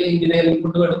ജനറ്റിക്കലി എഞ്ചിനീയറിംഗ്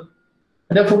ഫുഡ് വേണം.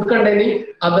 പിന്നെ food containing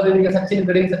other such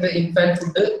ingredients, infant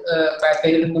food,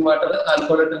 package drinking water,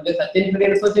 alcohol drink. Such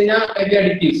ingredients വെച്ച് കഴിഞ്ഞാൽ heavy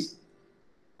additives,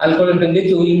 alcohol drink,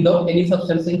 chewing gum, any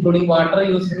substance including water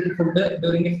used in food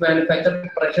during its manufacture,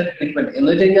 preparation, treatment. എന്ന്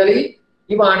വെച്ച് കഴിഞ്ഞാൽ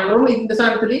ഈ വാട്ടറും ഇതിന്റെ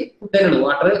സ്ഥാനത്തിൽ food തന്നെയാണ്.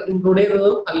 Water include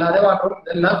ചെയ്യുന്നതും അല്ലാതെ വാട്ടറും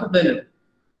എല്ലാം ഫുഡ് തന്നെയാണ്.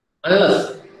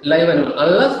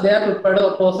 Unless they are prepared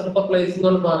or processed for placing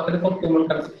on market for human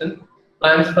consumption,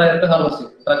 plants prior to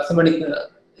harvesting, drugs, medical.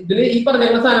 ഇതിൽ ഈ പറഞ്ഞ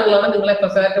സാധനങ്ങളാണ് നിങ്ങൾ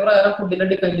FS Act പ്രകാരം ഫുഡിനെ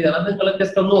ഡിഫൈൻ ചെയ്തത്. അത് നിങ്ങൾ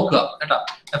ജസ്റ്റ് ഒന്ന് നോക്കുക കേട്ടോ.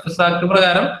 FS Act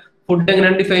പ്രകാരം ഫുഡ് എങ്ങനെ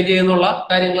ഡിഫൈൻ ചെയ്യുന്നുള്ള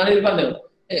കാര്യങ്ങളാണ് ഇത് പറഞ്ഞത്.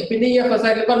 പിന്നെ ഈ FS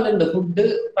Act പറഞ്ഞിട്ടുണ്ട് ഫുഡ്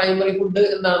പ്രൈമറി ഫുഡ്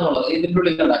എന്താണെന്നുള്ളത്. ഇതിന്റെ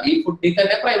ഉള്ളിലല്ല ഈ ഫുഡിൽ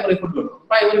തന്നെ പ്രൈമറി ഫുഡ് വേണം.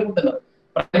 പ്രൈമറി ഫുഡ് എന്താണ്?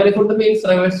 Primary food means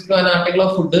refers to an article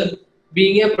of food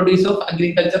being a produce of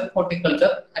agriculture,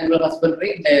 horticulture, animal husbandry,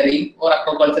 dairying or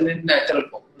aquaculture in natural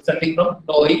form, resulting from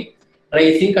growing,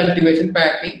 raising, cultivation,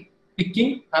 packing, picking,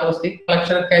 harvesting,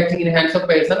 collection and catching in hands of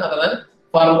person other than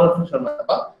farmer or fisherman.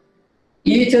 അപ്പൊ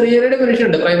ഈ ചെറിയ definition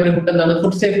ഉണ്ട്. Primary food എന്താണ്,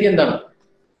 food safety എന്താണ്.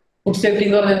 Food safety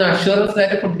എന്ന് പറഞ്ഞാൽ assurance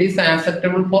that food is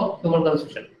acceptable for human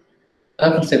consumption.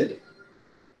 അതാണ് food safety.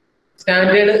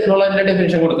 Standard എന്നുള്ള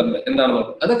ഡെഫിനിഷൻ കൊടുത്തിട്ടുണ്ട് എന്താണെന്നുള്ളത്.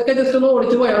 അതൊക്കെ ജസ്റ്റ് ഒന്ന്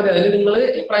ഓടിച്ചു പോയാൽ മതി. അതിൽ നിങ്ങൾ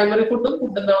പ്രൈമറി ഫുഡും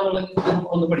ഫുഡ് എന്താണെന്നുള്ളത്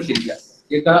ഒന്ന് പഠിച്ചിരിക്കുക.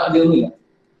 ഇതൊക്കെ അധികമൊന്നുമില്ല.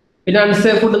 പിന്നെ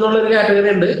അൺസേഫ് ഫുഡ് എന്നുള്ള ഒരു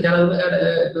കാറ്റഗറി ഉണ്ട്.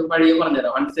 ഞാനത് വഴിയെ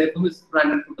പറഞ്ഞുതരാം. അൺസേഫ് മിസ്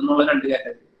ബ്രാൻഡഡ് ഫുഡ് എന്നുള്ള 2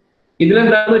 കാറ്റഗറി.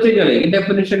 ഇതിലെന്താണെന്ന് വെച്ച് കഴിഞ്ഞാൽ ഈ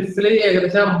ഡെഫിനിഷൻസിൽ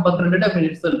ഏകദേശം 52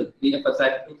 ഡെഫിനിഷൻസ് ഉണ്ട് ഈ FS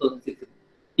Act 2006.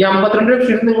 ഈ 52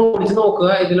 ഡെഫിനിഷൻ നിങ്ങൾ ഓടിച്ച് നോക്കുക.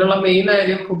 ഇതിലുള്ള മെയിൻ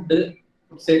കാര്യം food,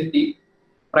 food safety,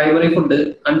 primary food,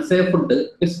 unsafe food,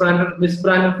 miss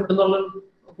branded food എന്നുള്ള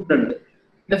ഫുഡ് ഉണ്ട്.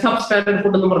 പിന്നെ സബ്സ്റ്റാൻഡേർഡ്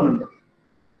ഫുഡ് എന്ന് പറഞ്ഞിട്ടുണ്ട്.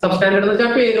 സബ്സ്റ്റാൻഡേർഡ് എന്ന്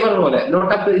വെച്ചാൽ പേര് പറഞ്ഞ പോലെ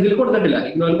നോട്ട് അപ്പ് ഇതിൽ കൊടുത്തിട്ടില്ല,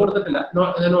 ഇഗ്നോയിൽ കൊടുത്തിട്ടില്ല,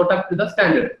 not up to the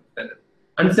standard.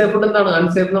 Unsafe food എന്താണ്?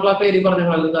 അൺസേഫ് എന്നുള്ള പേര് പറഞ്ഞ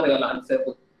നിങ്ങൾക്ക് അറിയാലോ. അൺസേഫ്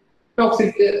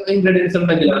ടോക്സിക് ഇൻഗ്രീഡിയൻസ്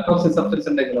ഉണ്ടെങ്കിലോ, ടോക്സിക് സബ്സ്റ്റൻസ്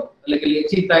ഉണ്ടെങ്കിലോ, അല്ലെങ്കിൽ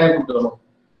ചീത്തായ ഫുഡുകളോ,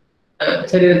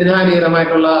 ശരീരത്തിന്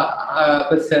ഹാനികരമായിട്ടുള്ള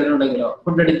പെസ്റ്റിസൈഡ് ഉണ്ടെങ്കിലോ,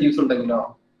 ഫുഡ് അഡിറ്റീവ്സ് ഉണ്ടെങ്കിലോ,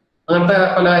 അങ്ങനത്തെ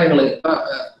പല കാര്യങ്ങള്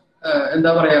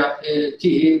എന്താ പറയാ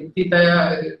ചീത്തായ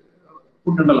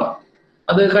ഫുഡ് ഉണ്ടല്ലോ,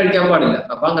 അത് കഴിക്കാൻ പാടില്ല.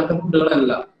 അപ്പൊ അങ്ങനത്തെ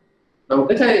ഫുഡുകളല്ല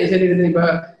നമുക്ക് ശരീരത്തിന് ഇപ്പൊ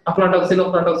അഫ്ലാടോക്സിൻ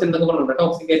എന്നൊക്കെ പറഞ്ഞിട്ടുണ്ട്.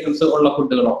 ടോക്സിക് ഐറ്റംസ് ഉള്ള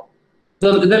ഫുഡുകളോ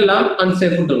ഇതെല്ലാം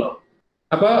അൺസേഫ് ഫുഡുകളാണ്.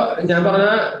 അപ്പൊ ഞാൻ പറഞ്ഞ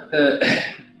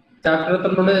ചാപ്റ്റർ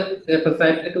FS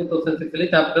Act 2006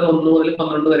 ചാപ്റ്റർ 1 മുതൽ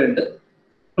 12 വരെ ഉണ്ട്.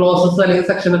 ക്ലോസസ് അല്ലെങ്കിൽ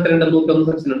സെക്ഷൻ എത്രയുണ്ട്? 101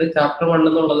 സെക്ഷൻ ഉണ്ട്. ചാപ്റ്റർ 1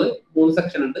 എന്നുള്ളത് 3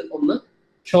 സെക്ഷൻ ഉണ്ട്. ഒന്ന്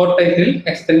ഷോർട്ട് ടൈറ്റിൽ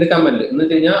എക്സ്റ്റെൻഡ് കമന്റ് എന്ന്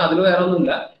വെച്ച് കഴിഞ്ഞാൽ അതിൽ വേറെ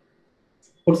ഒന്നുമില്ല.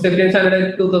 Food safety and standard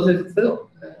 2006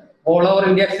 all over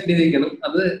India extend ചെയ്തിരിക്കണം.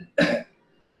 അത്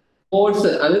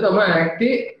ഫോഴ്സ് അത് നമ്മൾ ആക്ട്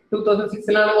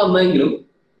 2006 വന്നെങ്കിലും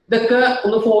ഇതൊക്കെ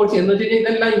ഒന്ന് ഫോഴ്സ് എന്ന് വെച്ച് കഴിഞ്ഞാൽ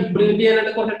ഇതെല്ലാം ഇംപ്ലിമെന്റ്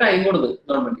ചെയ്യാനായിട്ട് കുറച്ച് ടൈം കൊടുത്തു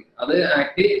ഗവൺമെന്റ്. അത്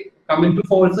act coming to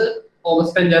force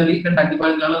August 5,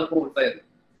 2014 കോഴ്സായിരുന്നു.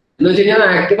 എന്ന് വെച്ച് കഴിഞ്ഞാൽ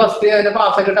ആക്ട് ഫസ്റ്റ് അതിന്റെ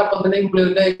പാസ്സാക്കിയിട്ട് അപ്പം തന്നെ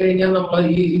ഇംപ്ലിമെന്റ് ആയി കഴിഞ്ഞാൽ നമ്മൾ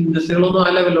ഈ ഇൻഡസ്ട്രികളൊന്നും ആ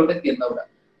ലെവലിലോട്ട് എത്തിയിട്ടുണ്ടാവില്ല.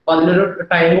 അപ്പൊ അതിനൊരു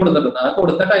ടൈം കൊടുത്തിട്ടുണ്ട്. ആ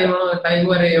കൊടുത്ത ടൈം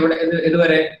വരെ എവിടെ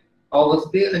ഇതുവരെ August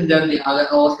 5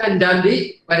 August 5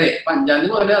 വരെ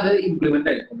 5 മുതൽ അത് ഇംപ്ലിമെന്റ്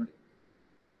ആയിരിക്കും.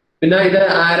 പിന്നെ ഇത്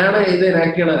ആരാണ് ഇത്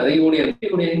എനാക്ട് ചെയ്യണത്?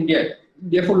 യൂണിയൻ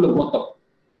ഇന്ത്യ ഫുള്ള് മൊത്തം.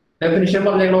 ഡെഫിനിഷൻ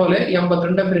പറഞ്ഞ പോലെ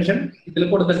 52 ഡെഫിനിഷൻ ഇതിൽ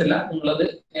കൊടുത്തിട്ടില്ല. നിങ്ങളത്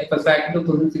FS Act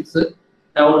 2006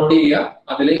 ഡൗൺലോഡ് ചെയ്യുക.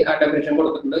 അതിൽ ആ ഡെഫിനിഷൻ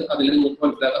കൊടുത്തിട്ടുണ്ട്. അതിൽ നിങ്ങൾക്ക്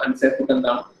മനസ്സിലാക്കാം അൺസേഫ് ഫുഡ്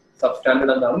എന്താണ്,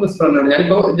 സബ്സ്റ്റാൻഡേർഡ് എന്താണ്, മിസ്ബ്രാൻഡ്.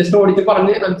 ഞാനിപ്പോ ജസ്റ്റ് ഓടിച്ച്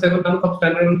പറഞ്ഞ് അൺസേഫ് എന്താണ്,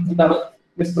 സബ്സ്റ്റാൻഡേർഡ് എന്താണ്,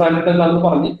 മിസ്ബ്രാൻഡ് എന്താണെന്ന്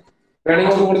പറഞ്ഞ്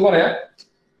വേണമെങ്കിൽ ഒന്നുകൂടി പറയാം.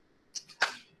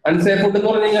 അൺസേഫ് ഫുഡ് എന്ന്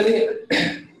പറഞ്ഞു കഴിഞ്ഞാൽ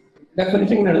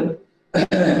ഡെഫിനിഷൻ ഇങ്ങനെയാണ്: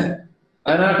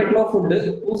 an article of food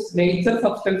whose nature,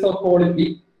 substance or quality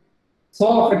so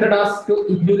affected as to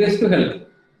injurious to health,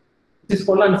 which is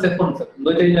called unsafe concept. എന്ന്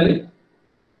വെച്ച് കഴിഞ്ഞാൽ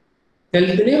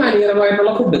ഹെൽത്തിന്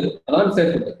ഹാനികരമായിട്ടുള്ള ഫുഡ്, അതാണ്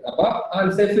അൺസേഫ് ഫുഡ്. അപ്പൊ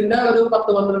അൺസേഫിന്റെ ഒരു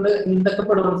 10-12 എന്തൊക്കെ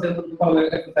പെടും അൺസേഫ് എന്ന് പറഞ്ഞ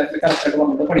കറക്റ്റായിട്ട്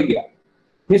വന്നിട്ട് പഠിക്കുക.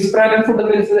 മിസ്ബ്രാൻഡഡ് ഫുഡ്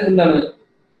മീൻസ് എന്താണ്?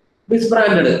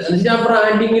 മിസ്ബ്രാൻഡഡ് എന്ന് വെച്ചാൽ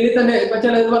ബ്രാൻഡിങ്ങിൽ തന്നെ ഇപ്പൊ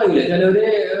ചിലത് പറയില്ലേ, ചിലവര്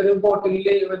ഒരു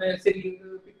ബോട്ടിലില്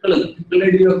പിക്കിള്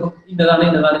എഴുതി വെക്കും, ഇന്നതാണ്.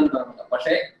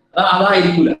 പക്ഷെ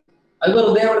അതായിരിക്കൂല. അത്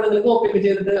വെറുതെ അവിടെ നിങ്ങൾ കോപ്പി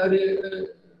ചെയ്തിട്ട് അവര്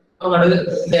അങ്ങോട്ട്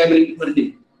ലേബിൾ വരുത്തി.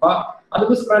 അപ്പൊ അത്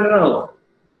മിസ്ബ്രാൻഡഡ് ആണോ?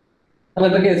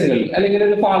 അങ്ങനത്തെ കേസുകളിൽ അല്ലെങ്കിൽ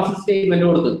ഒരു ഫാൾസ് സ്റ്റേറ്റ്മെന്റ്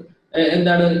കൊടുത്ത്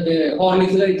എന്താണ്,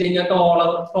 ഹോർലിക്സ് കഴിച്ചു കഴിഞ്ഞാൽ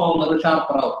ടോളർ സ്ട്രോങ്ങർ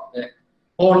ഷാർപ്പർ ആവും,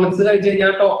 ഹോർലിക്സ് കഴിച്ചു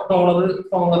കഴിഞ്ഞാൽ ടോളർ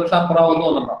സ്ട്രോങ്ങർ ഷാർപ്പർ ആവും എന്ന്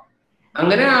തോന്നണ്ട.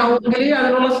 അങ്ങനെ ആവുമെങ്കിൽ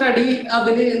അതിനുള്ള സ്റ്റഡി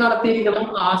അതിന് നടത്തിയിരിക്കണം.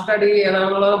 ആ സ്റ്റഡി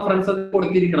ഏതാണെന്നുള്ള റെഫറൻസ് അത്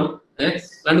കൊടുത്തിരിക്കണം.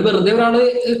 അല്ലാണ്ട് വെറുതെ ഒരാള്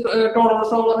ടോളർ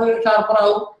സ്ട്രോങ്ങർ ഷാർപ്പർ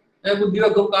ആവും, ബുദ്ധി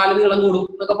വെക്കും, കാല് നീളം കൂടും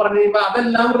എന്നൊക്കെ പറഞ്ഞു കഴിയുമ്പോ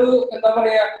അതെല്ലാം ഒരു എന്താ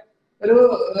പറയാ, ഒരു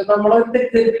നമ്മളെ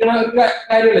തെറ്റിദ്ധരിപ്പിക്കുന്ന ഒരു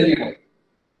കാര്യമല്ല ചെയ്യണം.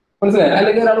 മനസ്സിലായി?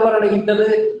 അല്ലെങ്കിൽ ഒരാൾ പറയണത്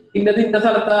ഇന്ന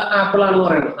സ്ഥലത്തെ ആപ്പിൾ ആണ്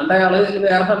പറയണം, എന്നിട്ട് അയാള്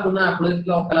വേറെ സ്ഥലത്തുനിന്ന് ആപ്പിള്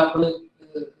ലോക്കൽ ആപ്പിള്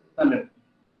തന്നെ.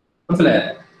 മനസ്സിലായോ?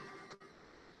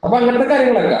 അപ്പൊ അങ്ങനത്തെ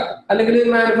കാര്യങ്ങളൊക്കെ. അല്ലെങ്കിൽ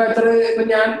മാനുഫാക്ചർ, ഇപ്പൊ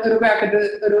ഞാൻ ഒരു പാക്കറ്റ്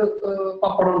ഒരു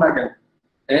പപ്പടം ഉണ്ടാക്കണം,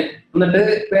 എന്നിട്ട്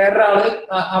വേറൊരാള്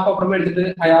ആ പപ്പടം മേടിച്ചിട്ട്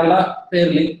അയാളുടെ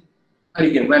പേരിൽ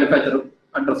അയക്കണം, മാനുഫാക്ചറും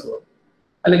അഡ്രസ്സും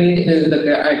അല്ലെങ്കിൽ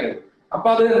ഇതൊക്കെ അയക്കണം. അപ്പൊ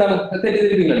അത് എന്താണ്,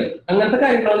 തെറ്റിദ്ധരിപ്പിക്കല്ലേ? അങ്ങനത്തെ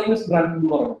കാര്യങ്ങളാണ് ഈ മിസ്ബ്രാൻഡ് എന്ന്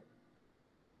പറയുന്നത്.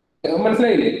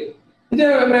 മനസ്സിലായില്ലേ? ഇത്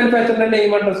മാനുഫാക്ചറിന്റെ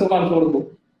നെയിം അഡ്രസ്സും കാണിച്ചു കൊടുക്കും.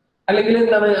 അല്ലെങ്കിൽ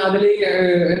എന്താണ് അതിൽ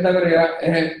എന്താ പറയാ,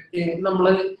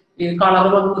 നമ്മള് ഈ കളർ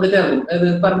വന്നത് ചേർക്കും, അത്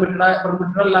പെർമിറ്റഡ്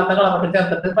അല്ലാത്ത കളറൊക്കെ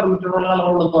ചേർത്തിട്ട് പെർമിറ്റഡ് ഉള്ള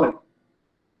കളറുള്ളതെന്ന് പറയും.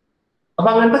 അപ്പൊ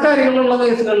അങ്ങനത്തെ കാര്യങ്ങളുള്ള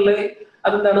കേസുകളിൽ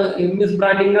അതെന്താണ്,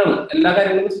 മിസ്ബ്രാൻഡിങ് ആണ്. എല്ലാ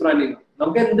കാര്യങ്ങളും മിസ്ബ്രാൻഡിങ് ആണ്.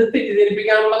 നമുക്ക് എന്ത്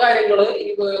തെറ്റിദ്ധരിപ്പിക്കാനുള്ള കാര്യങ്ങള് ഈ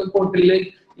ബോട്ടില്,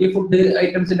 ഈ ഫുഡ്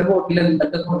ഐറ്റംസിന്റെ ബോട്ടിൽ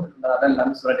എന്തൊക്കെ കൊടുത്തിട്ടുണ്ട് അതെല്ലാം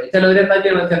മിസ്ബ്രാൻഡ്. ചിലവര് എന്താ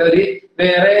ചെയ്യണം, ചിലവര്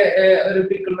വേറെ ഒരു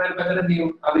പിക്കിൾ മാനുഫാക്ചർ എന്ത്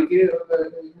ചെയ്യും, അവർക്ക്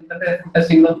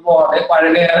ടെസ്റ്റിംഗ് പോവാതെ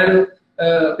പഴയ വേറെ ഒരു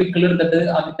പിക്കിൾ എടുത്തിട്ട്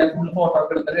അതിന്റെ ഫുൾ ഫോട്ടോ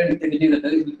ഒക്കെ എടുത്തിട്ട് എഡിറ്റ് ചെയ്തിട്ട്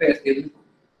ഇത് പേസ്റ്റ് ചെയ്ത്.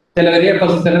 ചിലവര്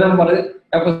FSSന്റെ നമ്പർ,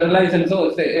 FSSന്റെ ലൈസൻസോ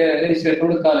രജിസ്ട്രേഷൻ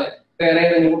കൊടുക്കാതെ വേറെ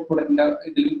ഏതെങ്കിലും പ്രൊഡക്റ്റിന്റെ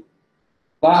ഇതിലും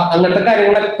അങ്ങനത്തെ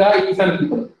കാര്യങ്ങളൊക്കെ ഈ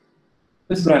സ്ഥലത്ത്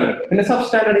മിസ്ബ്രാൻഡ്. പിന്നെ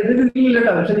സബ്സ്റ്റാൻഡേർഡ് ഇത്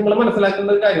ഇല്ലട്ടോ, പക്ഷെ നിങ്ങൾ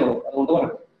മനസ്സിലാക്കേണ്ട ഒരു കാര്യമാണ്. അതുകൊണ്ട്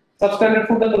പറഞ്ഞു സബ്സ്റ്റാൻഡേർഡ്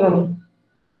ഫുഡ് എന്താണ്?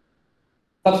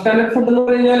 സബ്സ്റ്റാൻഡേർഡ് ഫുഡ് എന്ന്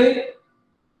പറഞ്ഞു കഴിഞ്ഞാല്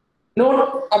not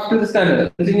up to the standard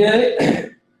എന്ന് വെച്ച് കഴിഞ്ഞാല്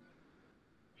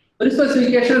ഒരു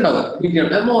സ്പെസിഫിക്കേഷൻ ഉണ്ടാവും.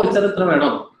 മോയിസ്ചർ ഇത്ര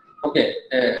വേണം, ഓക്കെ,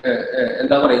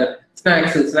 എന്താ പറയാ,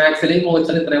 സ്നാക്സിൽ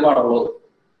മോയിസ്ചർ ഇത്രയും പാടുള്ളൂ,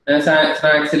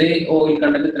 സ്നാക്സിൽ ഓയിൽ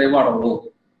കണ്ടന്റ് ഇത്രയും പാടുള്ളൂ,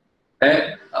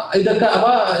 ഇതൊക്കെ.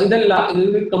 അപ്പൊ ഇതല്ല, ഇത്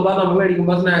വിൽക്കുമ്പോ നമ്മൾ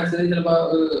മേടിക്കുമ്പോ സ്നാക്സ് ചിലപ്പോ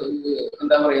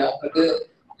എന്താ പറയാ അവർക്ക്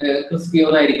ക്രിസ്പി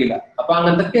ഒന്നും ആയിരിക്കില്ല. അപ്പൊ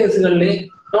അങ്ങനത്തെ കേസുകളിൽ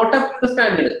not up to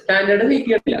standard meet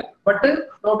ചെയ്യണില്ല, ബട്ട്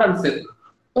നോട്ട് അൺസേഫ്.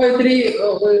 അപ്പൊ ഇത്തിരി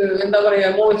എന്താ പറയാ,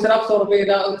 മോയിസ്ചർ അബ്സോർബ്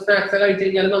ചെയ്ത ഒരു സ്നാക്സ് കഴിച്ചു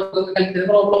കഴിഞ്ഞാൽ നമുക്ക് ഹെൽത്തിന്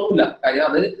പ്രോബ്ലം ഒന്നുമില്ല. കാര്യം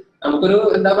അത് നമുക്കൊരു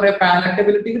എന്താ പറയാ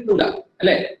പാലറ്റബിലിറ്റി കിട്ടൂല,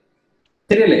 അല്ലെ?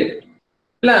 ശരിയല്ലേ?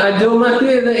 അല്ല, അജോമാറ്റ്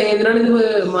ഏതിനാണ് ഇത്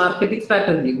marketing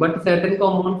strategy, but certain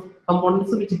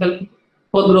components which help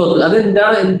for growth. അത്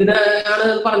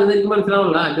എന്തിനാണ് പറഞ്ഞത് എനിക്ക്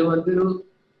മനസ്സിലാവില്ല. അജോമാറ്റ് ഒരു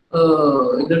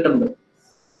ഇതിട്ടുണ്ട്,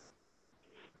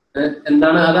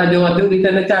 എന്താണ് അത്? അജോമാറ്റ് ഇതിൽ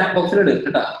തന്നെ ചാറ്റ് ബോക്സിൽ ഇടും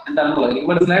കേട്ടാ, എന്താണെന്നുള്ളത് എനിക്ക്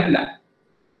മനസ്സിലായിട്ടില്ല.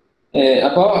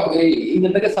 അപ്പൊ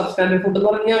ഇങ്ങനത്തെ സബ്സ്റ്റാൻഡേർഡ് ഫുഡ് എന്ന്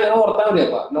പറഞ്ഞാൽ അങ്ങനെ ഓർത്താൽ മതി.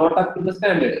 അപ്പൊ not up to the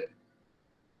standard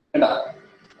കേട്ടാ.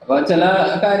 അപ്പൊ ചില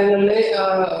കാര്യങ്ങളിൽ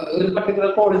ഒരു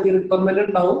പർട്ടിക്കുലർ ക്വാളിറ്റി റിക്വയർമെന്റ്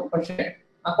ഉണ്ടാവും, പക്ഷെ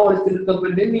ആ ക്വാളിറ്റി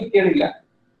റിക്വയർമെന്റ് മീറ്റ് ചെയ്യണില്ല,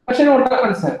 പക്ഷെ നോട്ട്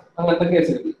മനസ്സിലാവും. അങ്ങനത്തെ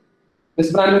കേസുകളിൽ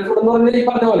മിസ്ബ്രാൻഡഡ് ഫുഡ് എന്ന് പറഞ്ഞാൽ ഈ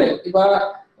പറഞ്ഞ പോലെ ഇപ്പൊ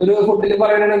ഒരു ഫുഡിൽ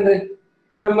പറയണത് എന്ത്,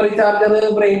 മെമ്മറി ചാർജർ,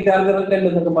 ബ്രെയിൻ ചാർജർ ഒക്കെ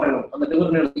എന്നൊക്കെ പറയണം. എന്നിട്ട്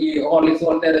പറഞ്ഞാണ് ഈ ഹോർലിക്സ്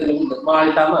പോലത്തെ ഏതെങ്കിലും ഉണ്ട്,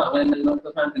 മാൾട്ടാന്ന അങ്ങനെ എന്തെങ്കിലും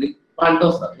സാധനത്തിൽ,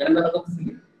 മാൾട്ടോസ് അങ്ങനെ എന്തൊക്കെ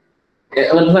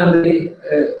അങ്ങനത്തെ സാധനത്തിൽ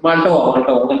മാൾട്ടോ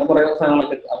അങ്ങനത്തെ കുറെ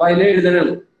സാധനങ്ങളൊക്കെ. അപ്പൊ അതിൽ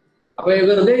എഴുതണാണ്. അപ്പൊ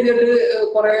വെറുതെ എഴുതിയിട്ട്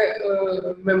കുറെ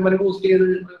മെമ്മറി ബൂസ്റ്റ് ചെയ്ത്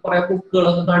കുറെ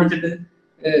ബുക്കുകളൊക്കെ കാണിച്ചിട്ട്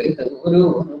ഒരു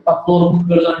 10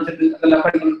 ബുക്കുകൾ കാണിച്ചിട്ട് അതെല്ലാം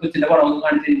പഠിക്കുന്ന കൊച്ചിന്റെ പടമൊന്നും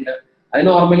കാണിച്ചു കഴിഞ്ഞാൽ അത്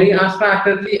നോർമലി ആ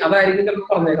സ്ട്രാറ്റജി അതായിരിക്കും ചിലപ്പോൾ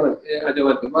പറഞ്ഞേക്കുന്നത്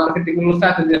അജോമാർക്ക് മാർക്കറ്റിംഗിലുള്ള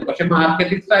സ്ട്രാറ്റജി. പക്ഷെ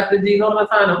മാർക്കറ്റിംഗ് സ്ട്രാറ്റജി എന്ന് പറഞ്ഞ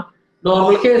സാധനം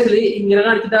നോർമൽ കേസിൽ ഇങ്ങനെ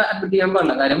കാണിച്ചിട്ട് അഡ്മിറ്റ് ചെയ്യാൻ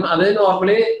പാടില്ല. കാര്യം അത്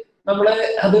നോർമലി നമ്മള്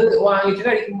അത് വാങ്ങിച്ച്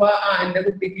കഴിക്കുമ്പോ എന്റെ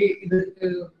കുട്ടിക്ക് ഇത്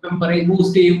മെമ്മറി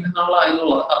ബൂസ്റ്റ് ചെയ്യും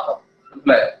എന്നുള്ളത് അർത്ഥം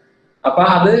മനസ്സിലായോ. അപ്പൊ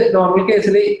അത് നോർമൽ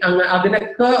കേസിൽ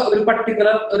അതിനൊക്കെ ഒരു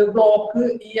പർട്ടിക്കുലർ ഒരു ബ്ലോക്ക്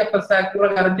ഈ FS ആക്ട്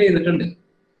പ്രകാരം ചെയ്തിട്ടുണ്ട്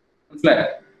മനസ്സിലായോ.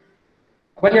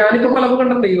 അപ്പൊ ഞാനിപ്പോ പലപ്പോൾ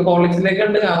കണ്ടിട്ടുണ്ട് ഈ ഹോളിക്സിനൊക്കെ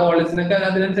ഉണ്ട്. ആ ഹോളിക്സിനൊക്കെ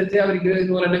അതിനനുസരിച്ച് അവർക്ക്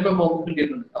ഇതുപോലെ തന്നെ മെമ്മോ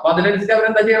കിട്ടിയിട്ടുണ്ട്. അപ്പൊ അതിനനുസരിച്ച്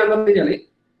അവരെന്താ ചെയ്യണമെന്ന് പറഞ്ഞു കഴിഞ്ഞാല്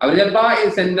അവർ ചിലപ്പോ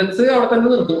സെന്റൻസ് അവിടെ തന്നെ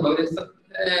നിർത്തും.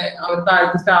 അവർ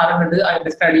താഴത്ത് സ്റ്റാർ കണ്ട്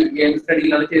അതിന്റെ ഏത്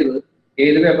സ്റ്റഡിയിലാണ് ചെയ്തത്,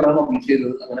 ഏത് പേപ്പറാണ് പബ്ലിഷ്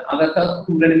ചെയ്തത്, അങ്ങനെ അതൊക്കെ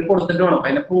സ്റ്റുഡന്റിന് കൊടുത്തിട്ട് വേണം,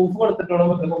 അതിന്റെ പ്രൂഫ് കൊടുത്തിട്ട് വേണം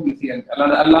പബ്ലിഷ് ചെയ്യാൻ.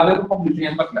 അല്ലാതെ പബ്ലിഷ്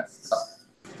ചെയ്യാൻ പറ്റില്ല.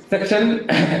 സെക്ഷൻ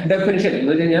ഡെഫിനിഷൻ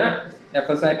എന്ന് വെച്ച് കഴിഞ്ഞാൽ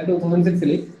FS act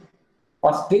 2006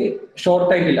 first short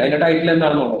title, അതിന്റെ ടൈറ്റിൽ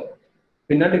എന്താണെന്നുള്ളത്,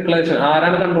 പിന്നെ ഡിക്ലറേഷൻ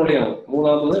ആരാണ് കൺട്രോൾ ചെയ്യണം,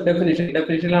 മൂന്നാമത്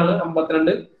ഡെഫിനിഷനിലാണ്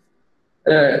 52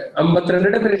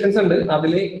 ഡെഫിനിഷൻസ് ഉണ്ട്.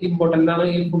 അതിൽ ഇമ്പോർട്ടന്റ് ആണ്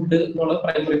ഈ ഫുഡ് എന്നുള്ള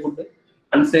primary food,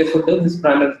 unsafe food,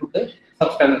 ഡിസ്ബ്രാൻഡഡ് food,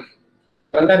 substandard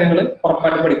ഇത്തരം കാര്യങ്ങൾ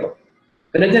ഉറപ്പായിട്ട് പഠിക്കണം.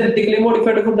 പിന്നെ ജനറ്റിക്കലി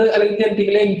മോഡിഫൈഡ് ഫുഡ് അല്ലെങ്കിൽ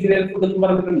ജനറ്റിക്കലി എഞ്ചിനീയർ ഫുഡ് എന്ന്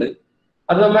പറഞ്ഞിട്ടുണ്ട്.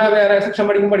 അത് നമ്മൾ വേറെ സെക്ഷൻ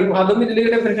പഠിക്കും. അതും ഇതിൽ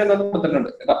ഡെഫിനിഷൻ എന്താണെന്ന് കൊടുത്തിട്ടുണ്ട്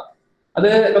കേട്ടോ. അത്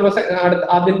നമ്മൾ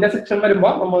അതിന്റെ സെക്ഷൻ വരുമ്പോ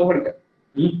നമ്മൾ പഠിക്കാം.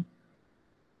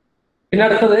 പിന്നെ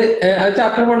അടുത്തത്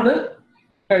ചാപ്റ്റർ 1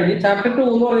 കഴിഞ്ഞ് ചാപ്റ്റർ 2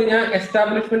 എന്ന് പറഞ്ഞു കഴിഞ്ഞാൽ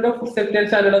establishment of food safety and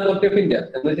standard authority of India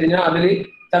എന്ന് വെച്ച് കഴിഞ്ഞാൽ അതിൽ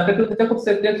chapter 2 food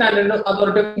safety and standard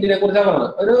authority of ഇന്ത്യയെ കുറിച്ചാണ്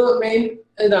പറഞ്ഞത്. ഒരു മെയിൻ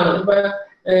ഇതാണ്. ഇപ്പൊ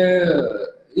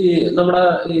ഈ നമ്മുടെ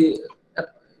ഈ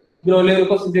ഗ്രോലിയർ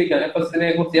ക്വസ്റ്റ്യൻ ചോദിക്കാം FSനെ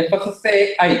കുറിച്ച്.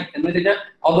 FSSAI എന്ന് വെച്ച് കഴിഞ്ഞാൽ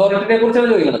അതോറിറ്റിനെ കുറിച്ചാണ്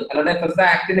ചോദിക്കുന്നത്, അല്ലാണ്ട് FS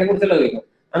ആക്ടിനെ കുറിച്ചല്ല ചോദിക്കുന്നത്.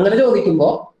 അങ്ങനെ ചോദിക്കുമ്പോ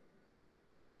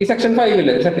ഈ സെക്ഷൻ 5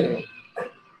 ഇല്ലേ,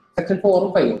 സെക്ഷൻ 4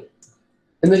 ഉം 5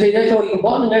 എന്ന് വെച്ച് കഴിഞ്ഞാൽ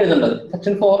ചോദിക്കുമ്പോൾ നിങ്ങൾ എഴുതേണ്ടത്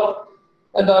സെക്ഷൻ 4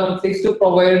 എന്താണ്, seeks to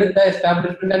provide the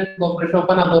establishment and cooperation of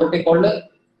an authority called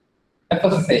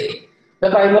FSSAI. The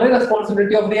primary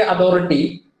responsibility of the authority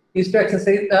is to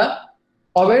exercise the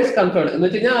powers conferred. എന്ന്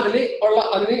വെച്ച് കഴിഞ്ഞാൽ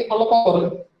അതിന് ഉള്ള പവർ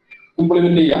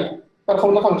ഇംപ്ലിമെന്റ് ചെയ്യാം,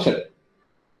 perform the function.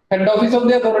 Head office of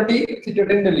the authority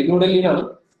situated in Delhi, ന്യൂഡൽഹിയിലാണ്.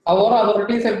 Our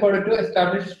authority is empowered to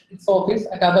establish its office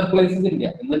at other places in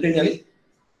India. എന്ന് വെച്ച് കഴിഞ്ഞാൽ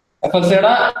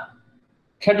FSAയുടെ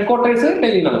head quarters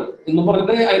ഡൽഹിയിലാണ് എന്ന്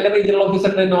പറഞ്ഞിട്ട് അതിന്റെ റീജിയണൽ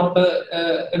ഓഫീസർ നോർത്ത്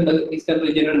ഉണ്ട്, ഈസ്റ്റേൺ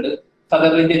റീജിയൻ ഉണ്ട്,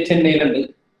 സദർ റീജിയൻ ചെന്നൈയിലുണ്ട്.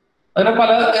 അങ്ങനെ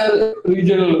പല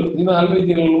റീജിയനുകളിലും ഈ 4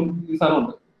 റീജിയനുകളിലും ഈ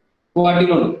സാധനമുണ്ട്.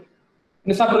 ഗുവാഹട്ടിയിലുണ്ട്.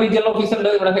 പിന്നെ സബ് റീജിയണൽ ഓഫീസർ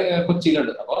ഉണ്ട് ഇവിടെ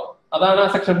കൊച്ചിയിലുണ്ട്. അപ്പൊ അതാണ് ആ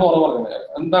സെക്ഷൻ 4 പറഞ്ഞത്.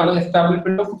 എന്താണ്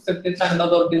establishment of food safety and standard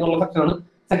authority എന്നുള്ള സെക്ഷനാണ്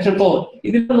സെക്ഷൻ 4.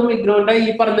 ഇതിലൊന്നും ഇഗ്നോറിന്റെ ഈ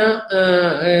പറഞ്ഞ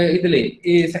ഇതിലെ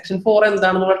ഈ സെക്ഷൻ 4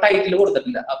 എന്താണെന്നുള്ള ടൈറ്റിൽ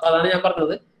കൊടുത്തിട്ടില്ല. അപ്പൊ അതാണ് ഞാൻ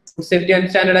പറഞ്ഞത്. Food safety and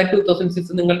standard act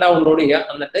 2006 നിങ്ങൾ ഡൗൺലോഡ് ചെയ്യുക.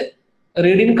 എന്നിട്ട്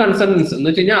റീഡിങ് കൺസേൺസ് എന്ന്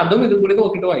വെച്ച് കഴിഞ്ഞാൽ അതും ഇതും കൂടി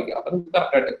നോക്കിയിട്ട് വായിക്കുക. അപ്പൊ നിങ്ങൾക്ക്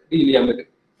കറക്റ്റ് ആയിട്ട് ഡീൽ ചെയ്യാൻ പറ്റും.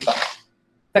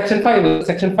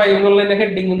 സെക്ഷൻ 5 എന്നുള്ളതിന്റെ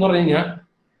ഹെഡിങ് എന്ന് പറഞ്ഞു കഴിഞ്ഞാൽ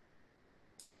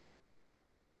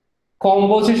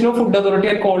composition of food authority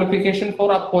and qualification four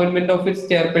appointment of its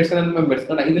chairperson and members.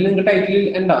 ഇതിൽ നിങ്ങൾക്ക് ടൈറ്റിൽ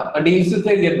എന്താ ഡീൽസ്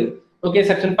വിത്ത് എഴുതിയത്. Okay,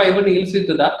 section 5 deals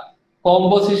with the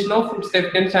composition of food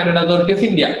safety and standard authority of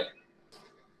India.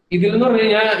 ഇതിൽ എന്ന് പറഞ്ഞു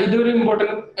കഴിഞ്ഞാൽ ഇതൊരു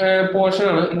ഇമ്പോർട്ടന്റ് പോർഷൻ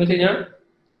ആണ്. എന്ന് വെച്ച് കഴിഞ്ഞാൽ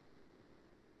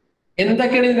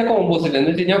എന്തൊക്കെയാണ് ഇതിന്റെ കോമ്പോസിറ്റ് എന്ന്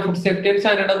വെച്ച് കഴിഞ്ഞാൽ food safety and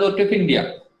standard authority of India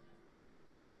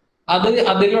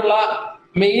അതിലുള്ള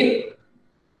മെയിൻ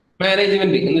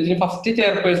മാനേജ്മെന്റ് എന്ന് വെച്ചാൽ ഫസ്റ്റ്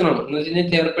ചെയർപേഴ്സൺ ആണ്. എന്ന് വെച്ച് കഴിഞ്ഞാൽ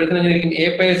ചെയർപേഴ്സൺ എങ്ങനെയായിരിക്കും, A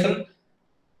person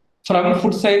from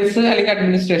food science അല്ലെങ്കിൽ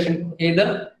administration either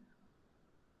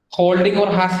holding or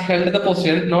has held the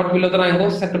position not below the rank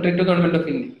of secretary to government of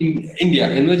India.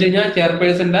 എന്ന് വെച്ച് കഴിഞ്ഞാൽ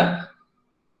ചെയർപേഴ്സൺ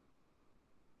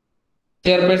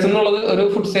എന്നുള്ളത് ഒരു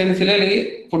ഫുഡ് സയൻസിൽ അല്ലെങ്കിൽ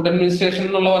ഫുഡ് അഡ്മിനിസ്ട്രേഷൻ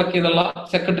എന്നുള്ള വർക്ക് ചെയ്തുള്ള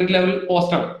സെക്രട്ടറി ലെവൽ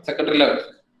പോസ്റ്റ് ആണ്. Secretary level.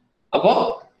 അപ്പോ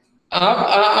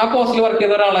ആ പോസ്റ്റിൽ വർക്ക്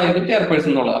ചെയ്ത ഒരാളായിരുന്നു ചെയർപേഴ്സൺ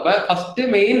എന്നുള്ളത്. അപ്പൊ ഫസ്റ്റ്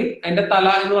മെയിൻ അതിന്റെ തല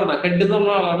എന്ന് പറഞ്ഞാൽ ഹെഡ് എന്ന്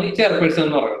പറഞ്ഞ ആളാണ് ഈ ചെയർപേഴ്സൺ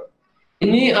എന്ന് പറയുന്നത്.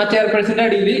 ഇനി ആ ചെയർപേഴ്സന്റെ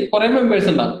അടിയിൽ കുറെ മെമ്പേഴ്സ്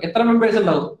ഉണ്ടാവും. എത്ര മെമ്പേഴ്സ്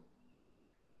ഉണ്ടാവും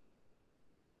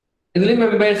ഇതിൽ?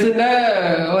 മെമ്പേഴ്സിന്റെ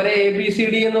ഒരു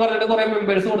ABCD എന്ന് പറഞ്ഞിട്ട് കുറെ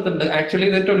മെമ്പേഴ്സ് കൊടുത്തിട്ടുണ്ട്. ആക്ച്വലി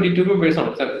ഇത് 22 മെമ്പേഴ്സ്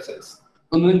ആണ്.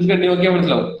 ഒന്ന് കണ്ടി നോക്കിയാൽ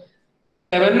മനസ്സിലാവും.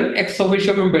 7 ex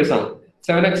officio മെമ്പേഴ്സ് ആണ്.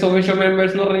 7 ex officio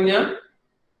മെമ്പേഴ്സ് എന്ന് പറഞ്ഞു കഴിഞ്ഞാൽ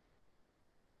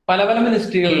പല പല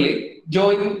മിനിസ്ട്രികളിൽ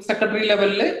ജോയിന്റ് സെക്രട്ടറി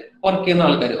ലെവലിൽ വർക്ക് ചെയ്യുന്ന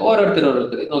ആൾക്കാർ ഓരോരുത്തർ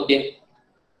നോക്കിയേ.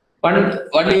 One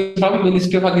from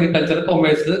ministry of agriculture,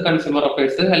 commerce, consumer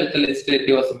affairs, health,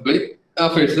 legislative assembly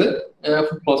affairs,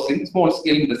 food processing, small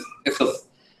scale industry.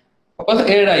 അപ്പൊ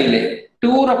 7 ആയില്ലേ.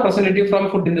 2 representative from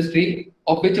food industry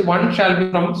of which 1 shall be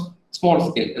from small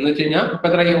scale. എന്ന് വെച്ച് കഴിഞ്ഞാൽ ഇപ്പൊ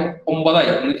എത്രയോ 9 ആയി.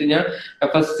 എന്ന് വെച്ച് കഴിഞ്ഞാൽ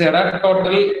FSAയുടെ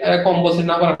ടോട്ടൽ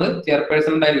കോമ്പോസിഷൻ പറഞ്ഞത്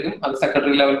ചെയർപേഴ്സൺ ഉണ്ടായിരിക്കും, അത്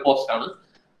സെക്രട്ടറി ലെവൽ പോസ്റ്റ് ആണ്.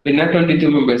 പിന്നെ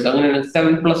 22 മെമ്പേഴ്സ്. അങ്ങനെയാണ്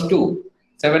 7 + 2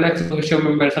 7 ex officio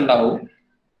മെമ്പേഴ്സ് ഉണ്ടാവും.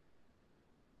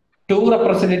 2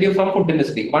 representative from food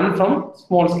industry, 1 from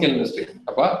small scale industry.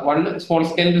 അപ്പൊ 1 small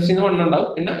scale industry 1 ഉണ്ടാവും,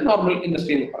 പിന്നെ നോർമൽ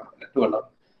ഇൻഡസ്ട്രി 2 ഉണ്ടാവും.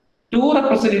 2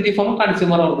 representative from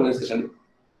consumer organization.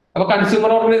 അപ്പൊ കൺസ്യൂമർ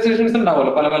ഓർഗനൈസേഷൻസ്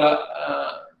ഉണ്ടാവുമല്ലോ, പല പല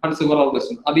കൺസ്യൂമർ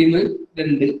ഓർഗനൈസേഷൻ, അതിൽ നിന്ന്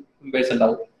 2 മെമ്പേഴ്സ്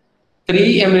ഉണ്ടാവും.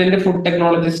 3 എമിനന്റ് ഫുഡ്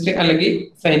ടെക്നോളജിസ്റ്റ് അല്ലെങ്കിൽ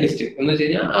സയന്റിസ്റ്റ് എന്ന് വെച്ച്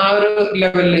കഴിഞ്ഞാൽ ആ ഒരു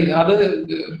ലെവലിൽ. അത്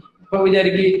ഇപ്പൊ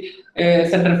വിചാരിക്ക്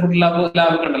സെൻട്രൽ ഫുഡ്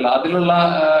ലാബ് ഉണ്ടല്ലോ, അതിലുള്ള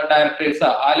ഡയറക്ടേഴ്സ്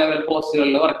ആ ലെവൽ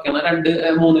പോസ്റ്റുകളിൽ വർക്ക് ചെയ്യുന്ന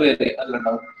 2-3 പേര്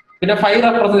അതിലുണ്ടാവും. പിന്നെ 5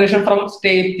 representation from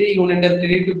state union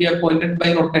territory to B appointed by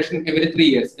rotation every 3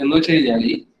 years. എന്ന് വെച്ച് കഴിഞ്ഞാൽ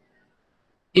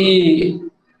ഈ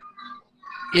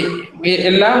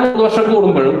എല്ലാ 3 വർഷം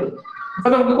കൂടുമ്പോഴും ഇപ്പൊ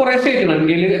നമുക്ക് കുറെ സ്റ്റേറ്റുകളുണ്ട്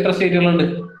ഇന്ത്യയിൽ. എത്ര സ്റ്റേറ്റുകളുണ്ട്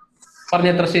പറഞ്ഞ?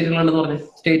 എത്ര സ്റ്റേറ്റുകളുണ്ടെന്ന് പറഞ്ഞ?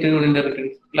 സ്റ്റേറ്റ് യൂണിയൻ ടെറിട്ടറി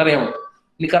അറിയാമോ?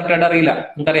 എനിക്ക് കറക്റ്റായിട്ട് അറിയില്ല,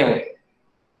 നിങ്ങൾക്കറിയാമോ?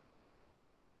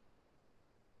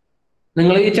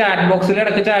 നിങ്ങൾ ഈ ചാറ്റ് ബോക്സിൽ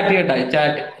ഇടയ്ക്ക് ചാറ്റ് ചെയ്യട്ടെ,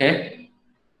 ചാറ്റ്.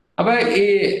 അപ്പൊ ഈ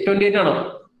 28 ആണോ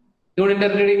യൂണിയൻ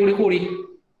ടെറിട്ടറി കൂടി?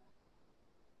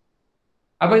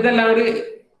 അപ്പൊ ഇതെല്ലാം ഒരു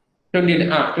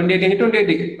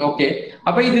 28 ഓക്കെ.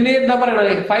 അപ്പൊ ഇതിന് എന്താ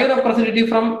പറയണത്? 5 റെപ്രസെന്റേറ്റീവ്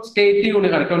ഫ്രം സ്റ്റേറ്റ്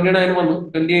യൂണിയൻ ആണ്. 29 വന്നു,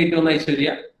 28 വന്നു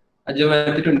ഐശ്വര്യ,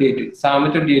 അജുമാനത്ത് 28, സാമ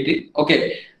 28. ഓക്കെ.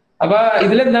 അപ്പൊ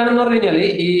ഇതിലെന്താണെന്ന് പറഞ്ഞു കഴിഞ്ഞാല്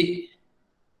ഈ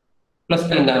plus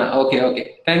Telangana. Okay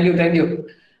thank you.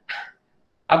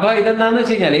 അപ്പൊ ഇതെന്താന്ന്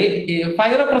വെച്ച് കഴിഞ്ഞാല് ഈ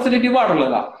 5 റെപ്രസെന്റേറ്റീവ്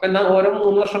പാടുള്ളതാ. അപ്പൊ എന്താ ഓരോ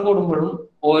 3 വർഷം കൂടുമ്പോഴും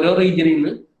ഓരോ റീജിയനിൽ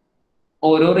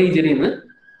നിന്ന്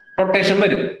റൊട്ടേഷൻ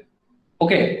വരും.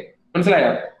 ഓക്കെ,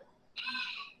 മനസ്സിലായോ?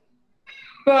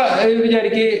 ഇപ്പൊ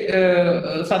വിചാരിക്ക്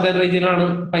സദേൺ റീജിയനിലാണ്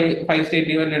 5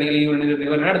 സ്റ്റേറ്റ് വരികയാണെങ്കിൽ യൂണിയൻ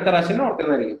ടെറിട്ടറി അടുത്ത പ്രാവശ്യം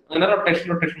നോർത്തിനായിരിക്കും. അങ്ങനെ റൊട്ടേഷൻ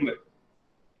വരും.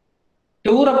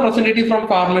 2 representative from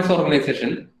farmers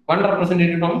organisation, 1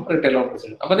 representative from retail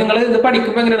organisation. അപ്പൊ നിങ്ങൾ ഇത്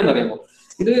പഠിക്കുമ്പോൾ എങ്ങനെയാണെന്ന് അറിയാമോ?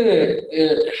 ഇത്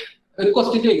ഒരു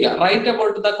ക്വസ്റ്റ്യൻ ചോദിക്കാം, write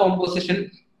about the composition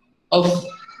of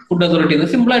food authority എന്ന്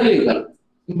സിമ്പിൾ ആയിട്ട് ചോദിക്കാം.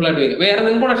 വേറെ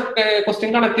നിങ്ങൾക്ക് ക്വസ്റ്റ്യൻ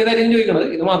കണക്ട് ചെയ്തായിരിക്കും ചോദിക്കുന്നത്.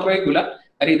 ഇത് മാത്രം ആയിരിക്കില്ല,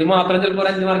 കാര്യം ഇത് മാത്രം ചിലപ്പോൾ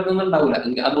 5 മാർക്കൊന്നും ഉണ്ടാവില്ല.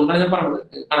 അതുകൊണ്ടാണ് ഞാൻ പറഞ്ഞത്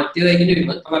കണക്ട് ചെയ്തായിരിക്കും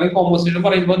ചോദിക്കുന്നത്. അതായത് കോമ്പോസിഷൻ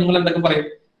പറയുമ്പോൾ നിങ്ങൾ എന്തൊക്കെ പറയും?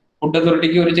 ഫുഡ്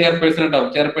അതോറിറ്റിക്ക് ഒരു ചെയർപേഴ്സൺ ഉണ്ടാവും.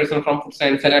 Chairperson from food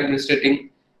science and administrating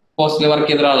പോസ്റ്റിൽ വർക്ക്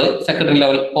ചെയ്ത ഒരാള് സെക്രട്ടറി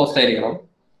ലെവൽ പോസ്റ്റ് ആയിരിക്കണം.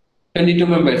 22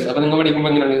 മെമ്പേഴ്സ്. അപ്പൊ നിങ്ങൾ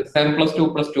പഠിക്കുമ്പോൾ എങ്ങനെയാണ്? 7 + 2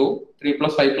 + 2, 3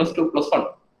 + 5 + 2 + 1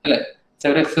 അല്ലെ?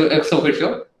 7 എക്സ് ഓഫീഷ്യോ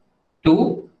 2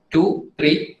 2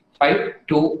 3 5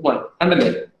 2 1 കണ്ടല്ലേ?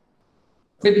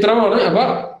 ഇത്രമാണ്. അപ്പൊ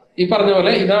ഈ പറഞ്ഞ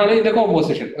പോലെ ഇതാണ് ഇതിന്റെ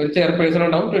കോമ്പോസിഷൻ. ഒരു ചെയർപേഴ്സൺ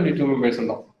ഉണ്ടാവും, 22 മെമ്പേഴ്സ്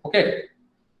ഉണ്ടാവും. ഓക്കെ.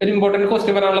 ഒരു ഇമ്പോർട്ടന്റ്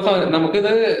ക്വസ്റ്റ്യൻ പറയാനുള്ള സാധനം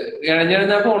നമുക്കിത്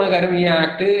ഇഴഞ്ഞിഴഞ്ഞാൽ പോണ കാര്യം ഈ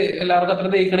ആക്ട് എല്ലാവർക്കും അത്ര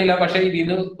ദഹിക്കണില്ല. പക്ഷെ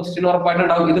ഇതിന് ക്വസ്റ്റ്യൻ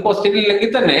ഉറപ്പായിട്ടുണ്ടാവും. ഇത് ക്വസ്റ്റ്യൻ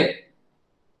ഇല്ലെങ്കിൽ തന്നെ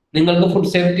നിങ്ങൾക്ക് ഫുഡ്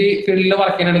സേഫ്റ്റി ഫീൽഡിൽ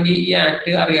വർക്ക് ചെയ്യണമെങ്കിൽ ഈ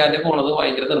ആക്ട് അറിയാതെ പോണത്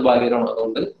ഭയങ്കര നിർഭാഗ്യകരമാണ്.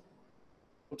 അതുകൊണ്ട്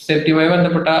ഫുഡ് സേഫ്റ്റിയുമായി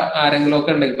ബന്ധപ്പെട്ട ആരെങ്കിലും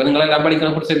ഒക്കെ ഉണ്ടെങ്കിൽ, ഇപ്പൊ നിങ്ങളെല്ലാം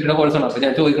പഠിക്കുന്ന ഫുഡ് സേഫ്റ്റിയുടെ കോഴ്സാണ്. അപ്പൊ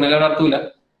ഞാൻ ചോദിക്കണതിൽ അർത്ഥമില്ല,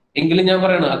 എങ്കിലും ഞാൻ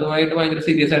പറയണം അതുമായിട്ട് ഭയങ്കര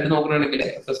സീരിയസ് ആയിട്ട് നോക്കണമെങ്കിൽ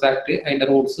എസ് ആക്ട് അതിന്റെ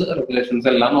റൂൾസ് റെഗുലേഷൻസ്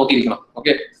എല്ലാം നോക്കിയിരിക്കണം.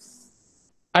 ഓക്കെ.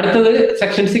 അടുത്തത്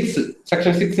സെക്ഷൻ 6.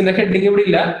 സെക്ഷൻ 6ന്റെ ഹെഡിങ് ഇവിടെ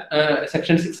ഇല്ല.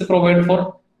 സെക്ഷൻ 6 പ്രൊവൈഡ് ഫോർ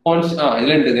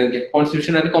ഇതിലുണ്ട്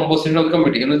constitution and composition of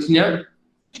committee. എന്ന് വെച്ച് കഴിഞ്ഞാൽ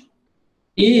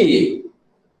ഈ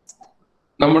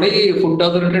നമ്മുടെ ഈ ഫുഡ്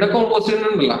അതോറിറ്റിയുടെ കോമ്പോസിഷൻ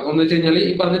ഉണ്ടല്ലോ, എന്ന് വെച്ച് കഴിഞ്ഞാൽ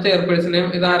ഈ പറഞ്ഞ ചെയർപേഴ്സണെയും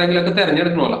ഇത് ആരെങ്കിലും ഒക്കെ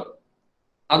തെരഞ്ഞെടുക്കണമല്ലോ,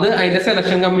 അത് അതിന്റെ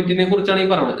സെലക്ഷൻ കമ്മിറ്റിനെ കുറിച്ചാണ് ഈ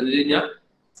പറഞ്ഞത്. എന്ന് വെച്ച് കഴിഞ്ഞാൽ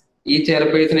ഈ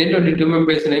ചെയർപേഴ്സണെയും 22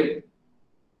 മെമ്പേഴ്സിനെയും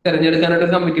തെരഞ്ഞെടുക്കാനായിട്ട്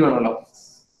ഒരു കമ്മിറ്റി വേണമല്ലോ.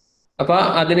 അപ്പൊ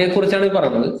അതിനെ കുറിച്ചാണ് ഈ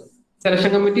പറഞ്ഞത്. Selection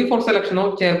committee for selection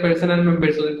of chairperson and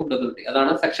members of food authority,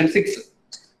 അതാണ് സെക്ഷൻ 6.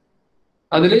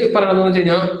 അതിൽ പറയണമെന്ന് വെച്ച്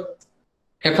കഴിഞ്ഞാൽ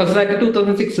FS Act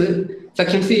 2006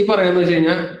 സെക്ഷൻ C പറയുന്നത് വെച്ച്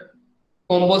കഴിഞ്ഞാൽ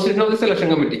composition of the selection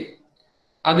committee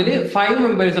അതിൽ 5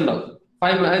 മെമ്പേഴ്സ് ഉണ്ടാവും.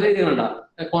 5 അതിലുണ്ടാ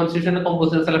constitution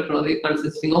composition selection of the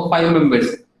consisting of 5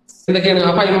 members. എന്തൊക്കെയാണ്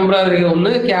ആ 5 മെമ്പർ?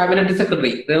 ഒന്ന് ക്യാബിനറ്റ്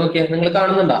സെക്രട്ടറി. നോക്കിയാൽ നിങ്ങൾ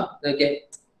കാണുന്നുണ്ടാ? ഓക്കെ,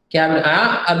 ക്യാബിനറ്റ്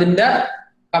അതിന്റെ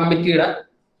കമ്മിറ്റിയുടെ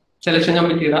സെലക്ഷൻ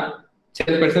കമ്മിറ്റിയുടെ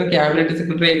ചെയർപേഴ്സൺ ക്യാബിനറ്റ്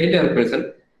സെക്രട്ടറി ആയിരിക്കും chairperson.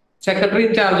 Secretary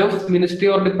in charge of ministry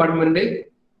or department.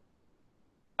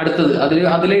 അടുത്തത്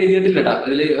അതിൽ എഴുതിയിട്ടില്ലട്ടാ,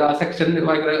 അതിൽ ആ സെക്ഷൻ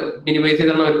ഭയങ്കര മിനിമൈസ്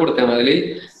ചെയ്താണ് അവർ കൊടുത്തത്. അതിൽ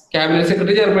ക്യാബിനറ്റ്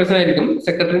സെക്രട്ടറി ചെയർപേഴ്സൺ ആയിരിക്കും.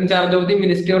 Secretary in charge of the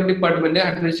ministry or department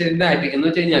administrative act. എന്ന്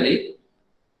വെച്ച് കഴിഞ്ഞാല്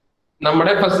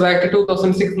നമ്മുടെ ഫസ്റ്റ് ആക്ട്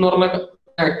 2006 എന്ന് പറഞ്ഞ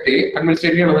ആക്ട്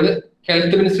അഡ്മിനിസ്ട്രേറ്റ് ചെയ്യണത്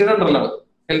ഹെൽത്ത് മിനിസ്ട്രിയുടെ അണ്ടറിലാണ്.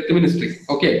 Health ministry.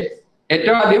 ഓക്കെ.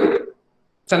 ഏറ്റവും ആദ്യം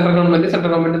സെൻട്രൽ ഗവൺമെന്റ്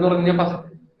എന്ന് പറഞ്ഞ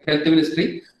ഹെൽത്ത്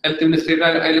മിനിസ്ട്രിയുടെ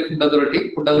അതിൽ ഫുഡ്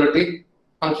അതോറിറ്റി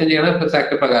ഫംഗ്ഷൻ ചെയ്യണ ഫസ്റ്റ്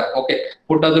ആക്ട് പ്രകാരം. ഓക്കെ.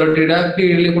 ഫുഡ് അതോറിറ്റിയുടെ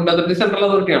കീഴിൽ ഫുഡ് അതോറിറ്റി സെൻട്രൽ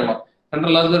അതോറിറ്റി ആണല്ലോ.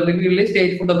 സെൻട്രൽ അതോറിറ്റി കീഴിൽ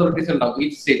സ്റ്റേറ്റ് ഫുഡ് അതോറിറ്റീസ് ഉണ്ടാവും. ഈ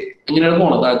സ്റ്റേറ്റ് ഇങ്ങനെയാണ്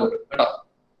പോണത് ആകോട്ട് കേട്ടോ.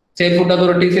 സ്റ്റേറ്റ് ഫുഡ്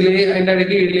അതോറിറ്റീസിൽ അതിന്റെ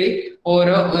കീഴിൽ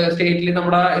ഓരോ സ്റ്റേറ്റിൽ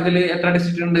നമ്മുടെ ഇതിൽ എത്ര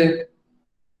ഡിസ്ട്രിക്ട് ഉണ്ട്?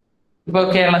 ഇപ്പൊ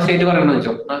കേരള സ്റ്റേറ്റ് പറയണെന്ന്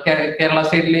വെച്ചോ, കേരള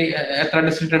സ്റ്റേറ്റിൽ എത്ര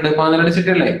ഡിസ്ട്രിക്ട് ഉണ്ട്? 14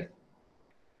 ഡിസ്ട്രിക്ട് അല്ലേ?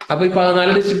 അപ്പൊ ഈ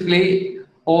 14 ഡിസ്ട്രിക്റ്റില്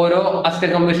ഓരോ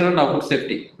അസിസ്റ്റന്റ് കമ്മീഷണർ ഉണ്ടാവും. ഫുഡ്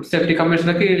സേഫ്റ്റി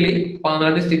കമ്മീഷണർ കീഴിൽ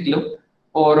 14 ഡിസ്ട്രിക്റ്റിലും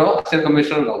ഓരോ അസിസ്റ്റന്റ്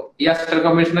കമ്മീഷണർ ഉണ്ടാവും. ഈ അസിസ്റ്റന്റ്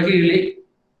കമ്മീഷണർ കീഴിൽ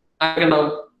ആരൊക്കെ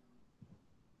ഉണ്ടാവും?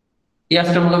 ഈ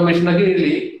കസ്റ്റമർ കമ്മീഷന്റെ കീഴിൽ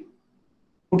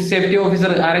ഫുഡ് സേഫ്റ്റി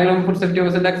ഓഫീസർ, ആരെങ്കിലും ഫുഡ് സേഫ്റ്റി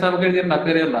ഓഫീസറിന്റെ എക്സാം ഒക്കെ എഴുതിയിട്ടുണ്ടോ?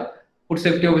 കയറിയുണ്ട ഫുഡ്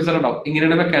സേഫ്റ്റി ഓഫീസർ ഉണ്ടാവും.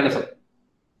 ഇങ്ങനെയാണ് മെക്കാനിസം.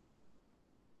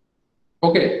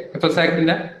 ഓക്കെ, FS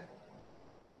ആക്ടിന്റെ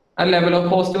ആ ലെവൽ ഓഫ്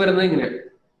പോസ്റ്റ് വരുന്നത് ഇങ്ങനെയാണ്.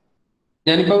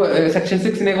 ഞാനിപ്പോ സെക്ഷൻ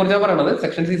 6നെ കുറിച്ചാണ് പറയണത്.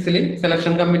 Section 6ൽ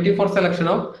selection committee for selection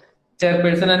of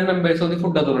chairperson and members of the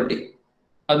food authority.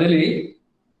 അതിൽ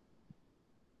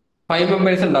 5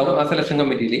 മെമ്പേഴ്സ് ഉണ്ടാവും ആ സെലക്ഷൻ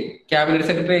കമ്മിറ്റിയിൽ. ക്യാബിനറ്റ്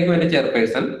സെക്രട്ടറി ആയിരിക്കും അതിന്റെ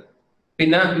ചെയർപേഴ്സൺ.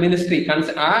 പിന്നെ മിനിസ്ട്രി,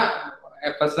 ആ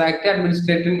FS ആക്ട്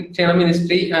അഡ്മിനിസ്ട്രേറ്റ് ചെയ്യണ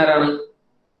മിനിസ്ട്രി ആരാണ്?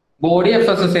 ബോഡി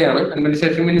FSSA ആണ്.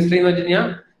 അഡ്മിനിസ്ട്രേഷൻ മിനിസ്ട്രി എന്ന് വെച്ച് കഴിഞ്ഞാൽ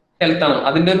ഹെൽത്ത് ആണ്.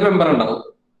 അതിന്റെ ഒരു മെമ്പർ ഉണ്ടാവും.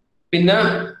 പിന്നെ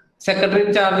secretary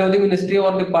in charge of the ministry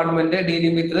or department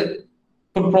dealing with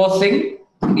food processing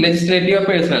legislative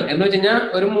personal എന്ന് വെച്ച് കഴിഞ്ഞാൽ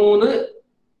ഒരു 3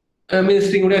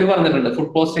 മിനിസ്ട്രി കൂടി അവർ പറഞ്ഞിട്ടുണ്ട്.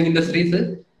 Food processing industries,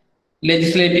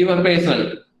 legislative and personal.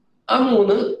 ആ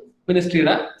 3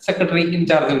 മിനിസ്ട്രിയുടെ സെക്രട്ടറി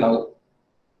ഇൻചാർജ് ഉണ്ടാവും.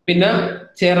 പിന്നെ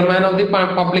chairman of the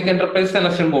public enterprise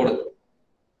selection board,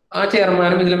 ആ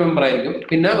ചെയർമാനും ഇതിലെ മെമ്പർ ആയിരിക്കും.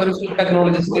 പിന്നെ ഒരു ഫുഡ്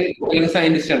ടെക്നോളജിസ്റ്റ് അല്ലെങ്കിൽ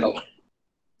സയന്റിസ്റ്റ് ഉണ്ടാവും.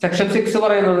 സെക്ഷൻ 6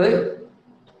 പറയുന്നത്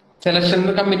സെലക്ഷൻ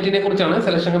കമ്മിറ്റിനെ കുറിച്ചാണ്.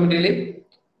 സെലക്ഷൻ കമ്മിറ്റിയിൽ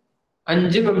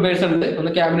 5 മെമ്പേഴ്സ് ഉണ്ട്.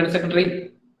 ഒന്ന് ക്യാബിനറ്റ് സെക്രട്ടറി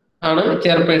ആണ്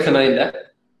ചെയർപേഴ്സൺ. അതിന്റെ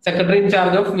secretary in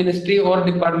charge of ministry or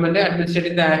department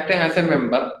administrating the act as A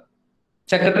member.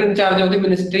 Secretary in charge of the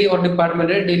ministry or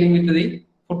department dealing with the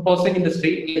food processing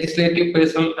industry legislative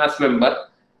person as member.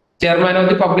 Chairman of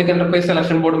the public enterprise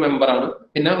selection board member ആണ്.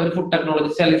 പിന്നെ ഒരു food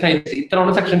technologist അല്ലെങ്കിൽ science.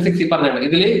 ഇത്രയാണ് section 6 പറഞ്ഞത്.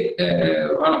 ഇതിൽ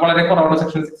വളരെ കുറവാണ്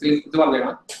section 6 ഇത് പറഞ്ഞത്.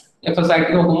 FS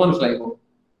ആക്ട് നോക്കുമ്പോൾ മനസ്സിലായിപ്പോ.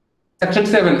 Section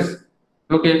 7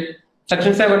 okay.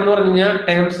 സെക്ഷൻ 7 എന്ന് പറഞ്ഞു കഴിഞ്ഞാൽ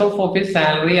terms of office,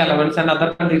 salary, allowance and other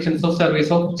conditions of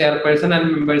service of chairperson and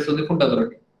members of the food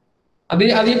authority. അത്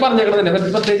ഈ പറഞ്ഞേക്കണതന്നെ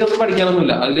പ്രത്യേകിച്ച് ഒന്നും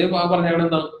പഠിക്കാനൊന്നുമില്ല. അതിൽ പറഞ്ഞേക്കണത്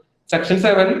എന്താണ്? സെക്ഷൻ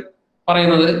 7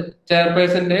 പറയുന്നത്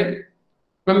ചെയർപേഴ്സന്റെ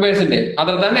മെമ്പേഴ്സിന്റെ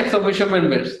other than X official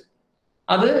members,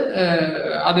 അത്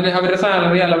അതിന് അവരുടെ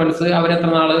സാലറി, അലവൻസ്, അവരെത്ര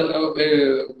നാള്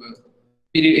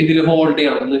ഇതിൽ ഹോൾഡ്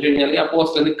ചെയ്യണം എന്ന് വെച്ച് കഴിഞ്ഞാൽ ആ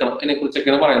പോസ്റ്റിൽ നിൽക്കണം, അതിനെ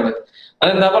കുറിച്ചൊക്കെയാണ് പറയുന്നത്.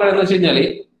 അതെന്താ പറയുന്നത് വെച്ച് കഴിഞ്ഞാല്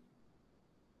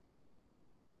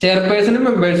chairperson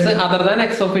members other than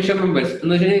X official members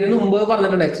എന്ന് വെച്ച് കഴിഞ്ഞാൽ ഇതിന് മുമ്പ്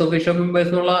പറഞ്ഞിട്ടുണ്ട്. എക്സ് ഒഫീഷ്യൽ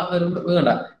മെമ്പേഴ്സ് എന്നുള്ള ഒരു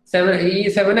ഇതുണ്ട. ഈ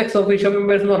 7 എക്സ് ഒഫീഷ്യൽ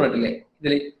മെമ്പേഴ്സ് എന്ന് പറഞ്ഞിട്ടില്ലേ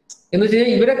ഇതില്? എന്ന് വെച്ച്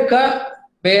കഴിഞ്ഞാൽ ഇവരൊക്കെ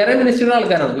വേറെ മിനിസ്ട്രിയുടെ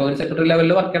ആൾക്കാരാണ്, ജോയിന്റ് സെക്രട്ടറി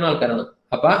ലെവലിൽ വർക്ക് ചെയ്യുന്ന ആൾക്കാരാണ്.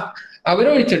 അപ്പൊ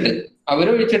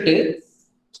അവരൊഴിച്ചിട്ട്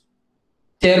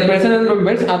chairperson and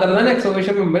members other than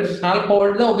ex-officio members shall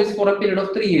hold the office for a period of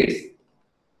 3 years.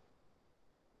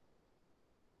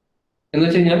 എന്ന്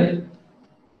വെച്ച് കഴിഞ്ഞാൽ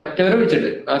മറ്റവരെ വിളിച്ചിട്ട്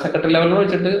ആ സെക്രട്ടറി ലെവലിൽ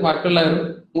വിളിച്ചിട്ട് ബാക്കിയുള്ളവരും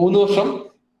 3 വർഷം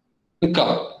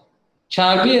നിൽക്കാം.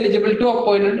 Shall be eligible to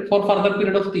appointment four further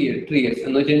period of 3 years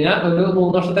എന്ന് വെച്ച് കഴിഞ്ഞാൽ ഒരു 3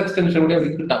 വർഷത്തെ എക്സ്റ്റൻഷൻ കൂടി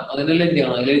അവർക്ക് കിട്ടാം. അതിനെല്ലാം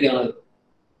എഴുതിയാണ്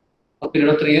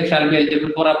period of 3 years shall be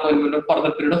eligible for appointment of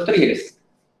further period of 3 years.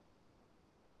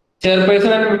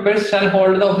 Chairperson and members shall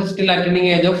hold the office till attaining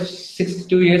age of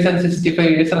 62 years and 65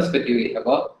 years respectively.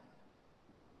 അപ്പോൾ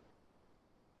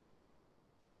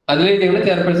അതിൽ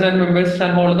chairperson and members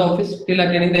shall hold the office till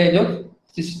attaining the age of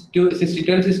 62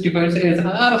 and 65 years.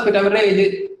 ആ respect അവരുടെ age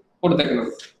കൊടുത്തേക്കണം,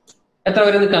 എത്ര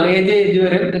വരെ നിൽക്കാം, age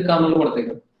വരെ നിൽക്കാമെന്ന്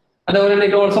കൊടുത്തേക്കണം. അതുപോലെ തന്നെ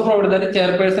it also provides that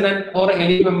chairperson and or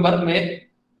any member may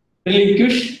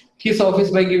relinquish his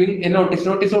office by giving a notice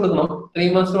കൊടുക്കണം, 3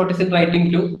 months notice in writing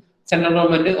to central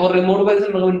government or remove by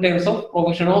central government in terms of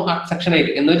provision of section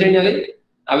 8. എന്ന് വെച്ച് കഴിഞ്ഞാൽ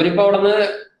അവരിപ്പോ അവിടെ നിന്ന്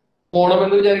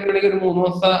പോകണമെന്ന് വിചാരിക്കണമെങ്കിൽ ഒരു 3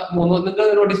 മാസം നിങ്ങൾക്ക്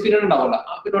നോട്ടീസ് പീരീഡ് ഉണ്ടാവില്ല.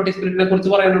 ആ നോട്ടീസ് പീരീഡിനെ കുറിച്ച്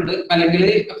പറയുന്നുണ്ട്. അല്ലെങ്കിൽ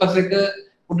FSക്ക്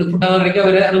ഫുഡ് അതോറിറ്റിക്ക്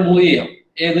അവരെ റിമൂവ് ചെയ്യാം.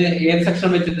 ഏത് സെക്ഷൻ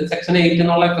വെച്ചിട്ട്, സെക്ഷൻ 8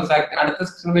 എന്നുള്ള FS ആക്ട് അടുത്ത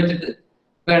സെക്ഷൻ വെച്ചിട്ട്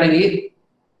വേണമെങ്കിൽ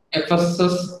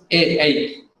FSS 8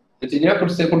 വെച്ച് കഴിഞ്ഞാൽ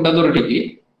ഫുഡ് അതോറിറ്റിക്ക്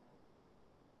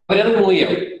അവരെ റിമൂവ്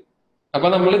ചെയ്യാം. അപ്പൊ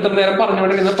നമ്മൾ ഇത്ര നേരം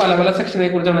പറഞ്ഞുകൊണ്ടിരിക്കുന്ന പല സെക്ഷനെ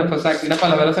കുറിച്ചാണ്, FS ആക്ടിന്റെ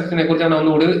പല സെക്ഷനെ കുറിച്ചാണ്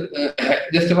ഒന്നുകൂടി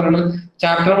ജസ്റ്റ് പറയുന്നത്.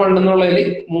 ചാപ്റ്റർ 1 എന്നുള്ളതിൽ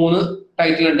 3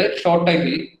 ടൈറ്റിൽ ഉണ്ട്, ഷോർട്ട്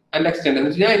ടൈറ്റിൽ ആൻഡ് എക്സ്റ്റെൻഡ്.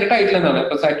 എന്ന് വെച്ചാൽ അതിന്റെ ടൈറ്റിൽ എന്താണ്?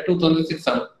 FS ആക്ട് 2006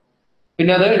 ആണ്.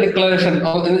 പിന്നെ അത് ഡിക്ലറേഷൻ,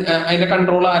 അതിന്റെ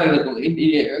കൺട്രോൾ ആരെടുക്കും?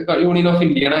 യൂണിയൻ ഓഫ്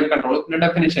ഇന്ത്യയാണ് അതിന്റെ കൺട്രോൾ. പിന്നെ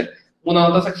ഡെഫിനിഷൻ,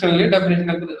 3ാമത്തെ സെക്ഷനിൽ ഡെഫിനിഷൻ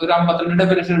ഒരു 52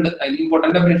 ഡെഫിനിഷൻ ഉണ്ട്. അതിൽ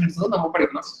ഇമ്പോർട്ടന്റ് ഡെഫിനിഷൻസ് നമ്മൾ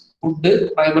പഠിക്കണം. Food,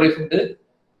 primary food,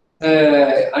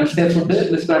 unsafe food,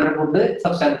 മിസ്മാനേഡ് food,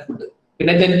 substandard food.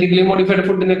 പിന്നെ ജനറ്റിക്കലി മോഡിഫൈഡ്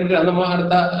ഫുഡിനെ കുറിച്ച് നമ്മൾ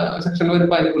അടുത്ത സെക്ഷനിൽ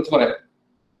വരുമ്പോൾ അതിനെ കുറിച്ച് പറയാം.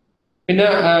 പിന്നെ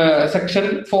സെക്ഷൻ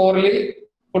 4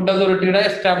 ഫുഡ് അതോറിറ്റിയുടെ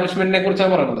എസ്റ്റാബ്ലിഷ്മെന്റിനെ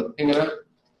കുറിച്ചാണ് പറയുന്നത്. ഇങ്ങനെ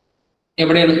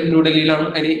എവിടെയാണ്? ന്യൂഡൽഹിയിലാണ്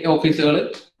അതിന് ഓഫീസുകൾ,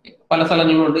 പല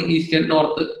സ്ഥലങ്ങളിലുണ്ട്. Eastern,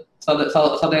 north,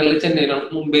 സദേണിൽ ചെന്നൈയിലാണ്,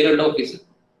 മുംബൈയിലുണ്ട് office,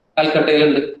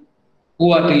 കൽക്കട്ടയിലുണ്ട്,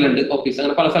 ഗുവാഹട്ടിയിലുണ്ട് office.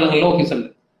 അങ്ങനെ പല സ്ഥലങ്ങളിലും ഓഫീസ് ഉണ്ട്.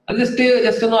 അത്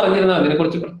ജസ്റ്റ് ഒന്ന് അറിഞ്ഞിരുന്നാൽ അതിനെ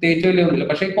കുറിച്ച് പ്രത്യേകിച്ച് വലിയ ഒന്നുമില്ല.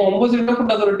 പക്ഷേ കോമ്പോസിറ്റ്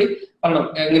ഫുഡ് അതോറിറ്റി പറയണം.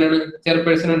 എങ്ങനെയാണ്?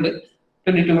 ചെയർപേഴ്സൺ ഉണ്ട്,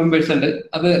 22 മെമ്പേഴ്സ് ഉണ്ട്.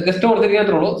 അത് ജസ്റ്റ് ഓർത്തിരിക്കാൻ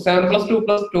ഉള്ളൂ.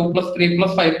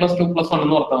 7+2+2+3+5+2+1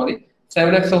 എന്ന് ഓർത്താൽ മതി.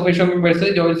 7 ex officio members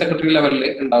joint secretary ലെവലിൽ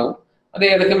ഉണ്ടാവും. അത്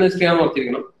ഏതൊക്കെ മിനിസ്ട്രി ആണെന്ന്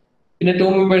ഓർത്തിരിക്കണം. പിന്നെ 2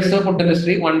 members food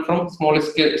industry, 1 from small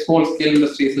scale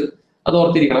industries, അത്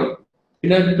ഓർത്തിരിക്കണം.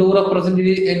 പിന്നെ 2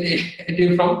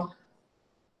 റെപ്രസെന്റേറ്റീവ് ഫ്രം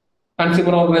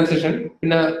കൺസ്യൂമർ ഓർഗനൈസേഷൻ,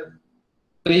 പിന്നെ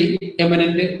 3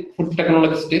 eminent food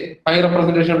technologist, 5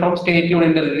 representation from state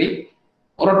union territory,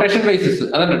 rotation basis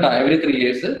അതല്ല കേട്ടോ, every 3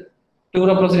 years, 2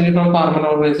 representative from farmer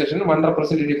organisation, 1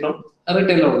 representative from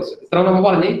retail organisation. ഇത്ര നമ്മൾ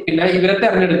പറഞ്ഞ് പിന്നെ ഇവരെ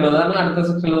തെരഞ്ഞെടുക്കുന്നത് അതാണ് അടുത്ത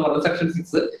സെക്ഷൻ എന്ന് പറയുന്നത്, സെക്ഷൻ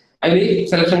 6. അതിൽ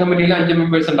സെലക്ഷൻ കമ്മിറ്റിയിൽ 5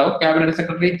 മെമ്പേഴ്സ് ഉണ്ടാവും. ക്യാബിനറ്റ്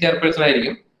സെക്രട്ടറി ചെയർപേഴ്സൺ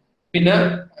ആയിരിക്കും. പിന്നെ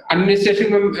അഡ്മിനിസ്ട്രേഷൻ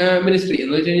മിനിസ്ട്രി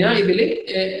എന്ന് വെച്ച് കഴിഞ്ഞാൽ ഇതിൽ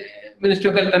ministry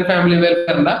of health and family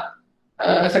വെൽഫെയറിന്റെ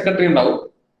secretary ഉണ്ടാവും.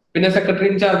 പിന്നെ secretary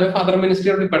in charge of other ministry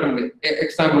of department.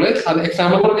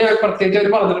 Example പറഞ്ഞാൽ പ്രത്യേകിച്ച് അവർ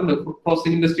പറഞ്ഞിട്ടുണ്ട്. Food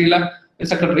processing ഇൻഡസ്ട്രിയിലെ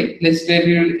secretary,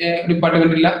 legislative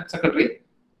ഡിപ്പാർട്ട്മെന്റിലെ secretary,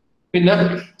 പിന്നെ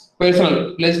പേഴ്സണൽ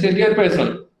ലെജിസ്ലേറ്റീവ് പേഴ്സണൽ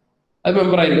അത്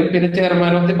മെമ്പർ ആയിരിക്കും. പിന്നെ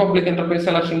chairman of the public enterprise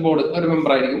selection board ഒരു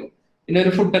മെമ്പർ ആയിരിക്കും. പിന്നെ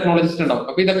ഒരു ഫുഡ് ടെക്നോളജിസ്റ്റ് ഉണ്ടാവും.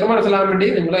 അപ്പൊ ഇതൊക്കെ മനസ്സിലാകാൻ വേണ്ടി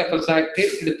നിങ്ങൾ FS ആക്ട്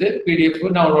എടുത്ത് PDF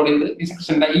ഡൗൺലോഡ് ചെയ്ത് ഈ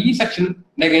സെക്ഷന്റെ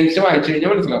അഗൈൻസ്റ്റ് വായിച്ചു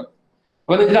കഴിഞ്ഞാൽ മനസ്സിലാവും.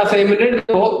 അപ്പൊ നിങ്ങൾക്ക് അസൈൻമെന്റ്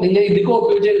എടുക്കുമ്പോൾ നിങ്ങൾ ഇത്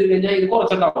കോപ്പി ചെയ്ത് കഴിഞ്ഞാൽ ഇത്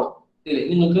കുറച്ചുണ്ടാവും.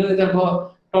 നിങ്ങൾക്ക് ചിലപ്പോ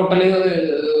ടോട്ടല്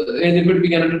എഴുതി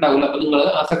പിടിപ്പിക്കാനായിട്ട് ഉണ്ടാവില്ല. അപ്പൊ നിങ്ങൾ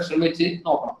ആ സെക്ഷൻ വെച്ച്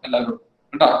നോക്കണം എല്ലാവരും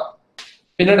കേട്ടോ.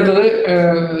 പിന്നെ അടുത്തത്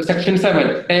section 7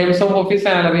 terms of office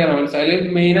salary allowance. അതിൽ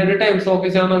മെയിൻ ആയിട്ട് ടേംസ് ഓഫ്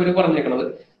ഓഫീസ് ആണ് അവർ പറഞ്ഞേക്കുന്നത്.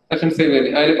 സെക്ഷൻ 7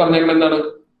 അതിൽ പറഞ്ഞേക്കുന്നത് എന്താണ്?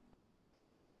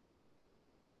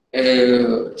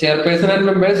 Chairperson and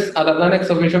members other than ex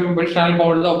officio members shall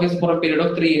hold the office for a period of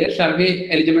 3 years, shall be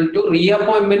eligible to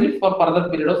reappointment for further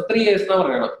period of 3 years എന്ന്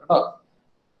പറയണം കേട്ടോ.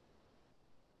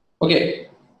 Okay,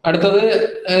 അടുത്തത്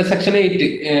section 8.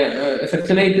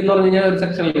 Section 8 എന്ന് പറഞ്ഞു കഴിഞ്ഞാൽ ഒരു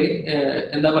സെക്ഷനിൽ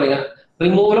എന്താ പറയാ,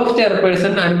 removal of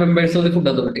chairperson and members of the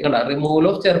food authority. കണ്ട, removal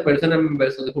of chairperson and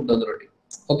members of the food authority.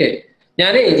 Okay,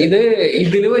 ഞാനേ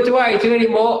ഇതിൽ വെച്ച് വായിച്ചു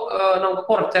കഴിയുമ്പോൾ നമുക്ക്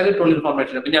കുറച്ചാൽ കിട്ടുള്ളൂ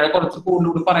ഇൻഫോർമേഷൻ. അപ്പൊ ഞാൻ കുറച്ച്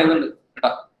കൂടുതൽ പറയുന്നുണ്ട്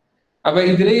കേട്ടോ. അപ്പൊ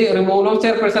ഇതില് removal of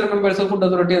chairperson members of food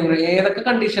authority ഏതൊക്കെ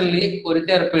കണ്ടീഷനിൽ ഒരു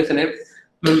ചെയർപേഴ്സനെ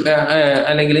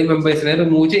അല്ലെങ്കിൽ മെമ്പേഴ്സിനെ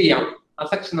റിമൂവ് ചെയ്യാം ആ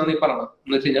സെക്ഷനാണ് ഈ പറഞ്ഞത്.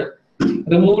 എന്ന് വെച്ച് കഴിഞ്ഞാൽ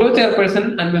removal of chairperson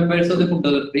and members of the food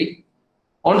authority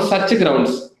on such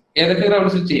grounds. ഏതൊക്കെ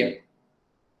ഗ്രൗണ്ട്സിൽ ചെയ്യാം?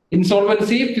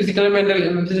 ഇൻസോൾവൻസി, ഫിസിക്കൽ മെന്റൽ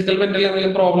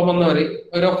എന്തെങ്കിലും പ്രോബ്ലം വന്നവര്,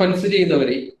 ഒരു ഒഫൻസ്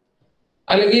ചെയ്തവര്,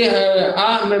 അല്ലെങ്കിൽ ആ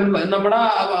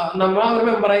നമ്മ ഒരു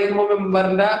മെമ്പർ ആയിരിക്കുമ്പോൾ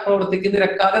മെമ്പറിന്റെ പ്രവൃത്തിക്ക്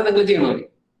നിരക്കാതെ എന്തെങ്കിലും ചെയ്യണവര്.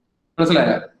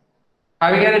 മനസ്സിലായോ?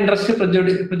 Having an interest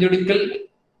prejudicial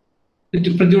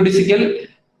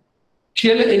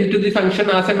into the function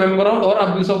as a member or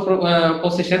abuse of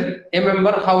position, a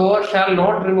member, however, shall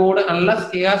not remove unless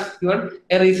he has given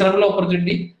a reasonable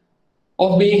opportunity of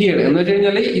being here. എന്ന് വെച്ച്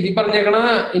കഴിഞ്ഞാല് ഇത് പറഞ്ഞേക്കണ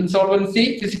insolvency,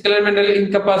 physical and mental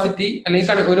incapacity,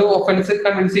 അല്ലെങ്കിൽ ഒരു offence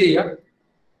convince ചെയ്യുക,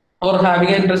 or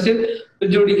having an interest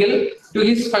prejudicial to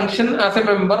his function as a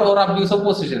member or abuse of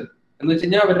position. എന്ന് വെച്ച്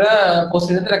കഴിഞ്ഞാൽ അവരുടെ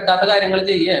പൊസിഷൻ തിരക്കാത്ത കാര്യങ്ങൾ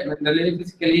ചെയ്യുകയോ മെന്റലി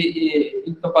ഫിസിക്കലി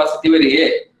ഇൻകപ്പാസിറ്റി വരികയോ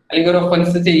അല്ലെങ്കിൽ ഒരു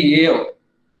ഒഫൻസ് ചെയ്യുകയോ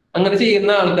അങ്ങനെ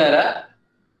ചെയ്യുന്ന ആൾക്കാരെ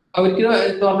അവർക്ക്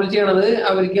നോർമൽ ചെയ്യണത്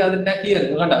അവർക്ക് അതിന്റെ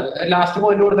ഹിയറിംഗ് കണ്ട ലാസ്റ്റ്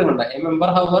പോയിന്റ് കൊടുത്തിട്ടുണ്ട്. A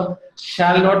member hour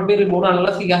shall not be remove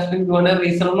unless he has been given A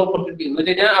reasonable opportunity. എന്ന്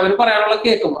വെച്ച് കഴിഞ്ഞാൽ അവർ പറയാനുള്ള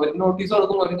കേൾക്കും, അവർക്ക് നോട്ടീസ്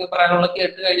കൊടുക്കും, അവർക്ക് പറയാനുള്ള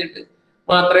കേട്ട് കഴിഞ്ഞിട്ട്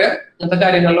മാത്രമേ ഇങ്ങനത്തെ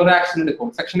കാര്യങ്ങളിൽ ഒരു ആക്ഷൻ എടുക്കും.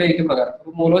 സെക്ഷൻ 8 പ്രകാരം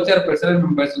removal of chairperson and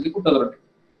members of the food authority.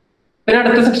 പിന്നെ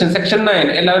അടുത്ത സെക്ഷൻ 9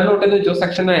 എല്ലാവരും നോട്ട് ചെയ്ത് വെച്ചോ.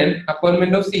 Section 9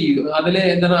 appointment of CEO. അതിൽ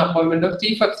എന്താണ്? Appointment of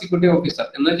chief executive officer.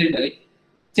 എന്ന് വെച്ച് കഴിഞ്ഞാൽ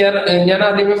ഞാൻ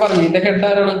ആദ്യമേ പറഞ്ഞു ഇതിന്റെ ഹെഡ്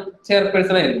ആരാണ്?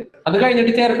 ചെയർപേഴ്സൺ ആയിരുന്നു. അത്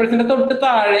കഴിഞ്ഞിട്ട് ചെയർപേഴ്സന്റെ തൊട്ട്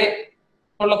താഴെ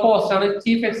ഉള്ള പോസ്റ്റാണ്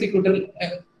ചീഫ് എക്സിക്യൂട്ടീവ്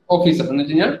ഓഫീസർ. എന്ന്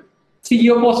വെച്ച് കഴിഞ്ഞാൽ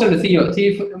CEO പോസ്റ്റ് ഉണ്ട്. CEO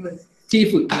ചീഫ് എന്ന്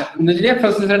വെച്ച് കഴിഞ്ഞാൽ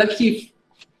FSSയുടെ ചീഫ്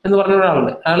എന്ന് പറഞ്ഞ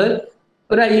ഒരാളുണ്ട്. ആള്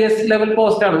ഒരു IAS ലെവൽ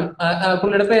പോസ്റ്റ് ആണ്.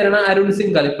 പുള്ളിയുടെ പേരാണ് അരുൺ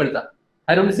സിംഗാൽ. ഇപ്പോഴത്തെ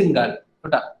അരുൺ സിംഗാൽ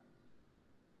കേട്ടാ.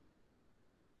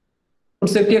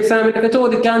 ഫുഡ് സേഫ്റ്റി എക്സാമിനൊക്കെ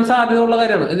ചോദിക്കാൻ സാധ്യതയുള്ള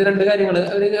കാര്യമാണ് ഇത്. 2 കാര്യങ്ങൾ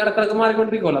അവർ ഇടക്കിടക്ക്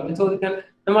മാറിക്കൊണ്ടിരിക്കുമല്ലോ. അപ്പൊ ചോദിക്കാൻ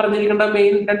പറഞ്ഞിരിക്കേണ്ട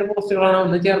മെയിൻ 2 പോസ്റ്റുകളാണ്.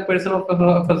 ഒന്ന് ചെയർപേഴ്സൺ ഓഫ്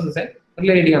FSS, ഒരു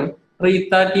ലേഡിയാണ്,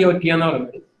 റീത്ത TOT എന്ന്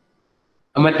പറയുന്നത്.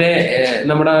 മറ്റേ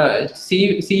നമ്മുടെ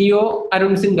CEO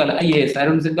Arun Singhal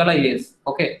IAS.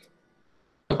 Okay,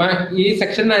 അപ്പൊ ഈ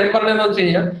സെക്ഷൻ 9 പറഞ്ഞതെന്ന് വെച്ച്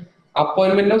കഴിഞ്ഞാൽ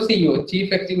appointment of CEO,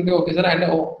 chief executive officer and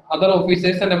other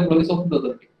officers and employees of food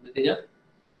authority. എന്ന് വെച്ച് കഴിഞ്ഞാൽ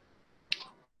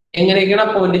എങ്ങനെയൊക്കെയാണ്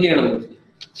അപ്പോയിന്റ് ചെയ്യണമെന്ന്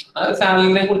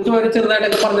സാലറിനെ കുറിച്ച് വളരെ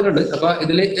ചെറുതായിട്ടൊക്കെ പറഞ്ഞിട്ടുണ്ട്. അപ്പൊ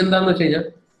ഇതില് എന്താന്ന് വെച്ച് കഴിഞ്ഞാൽ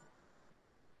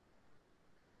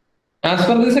ആസ്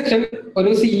പെർ ദി സെക്ഷൻ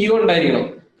ഒരു CEO ഉണ്ടായിരിക്കണം.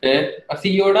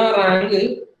 സിഇഒയുടെ റാങ്ക്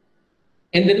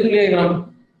എന്തിനു തുല്യമായിരിക്കണം?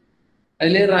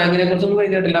 അതില് റാങ്കിനെ കുറിച്ചൊന്നും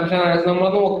എഴുതിയിട്ടില്ല. പക്ഷെ നമ്മൾ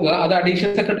നോക്കുക, അത്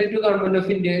additional secretary to government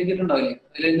of India എഴുതിയിട്ടുണ്ടാവില്ലേ?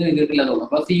 അതിലൊന്നും എഴുതിയിട്ടില്ല എന്നുള്ളത്.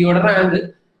 അപ്പൊ സിഇഒയുടെ rank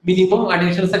minimum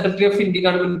additional secretary of India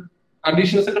എന്ന്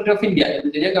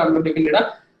വെച്ച് കഴിഞ്ഞാൽ ഗവൺമെന്റ് ഓഫ് ഇന്ത്യയുടെ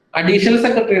അഡീഷണൽ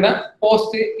സെക്രട്ടറിയുടെ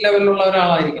പോസ്റ്റ് ലെവലിലുള്ള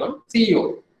ഒരാളായിരിക്കണം CEO.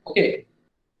 ഓക്കെ,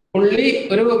 പുള്ളി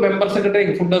ഒരു മെമ്പർ സെക്രട്ടറി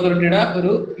ആയിരിക്കും, ഫുഡ് അതോറിറ്റിയുടെ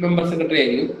ഒരു മെമ്പർ സെക്രട്ടറി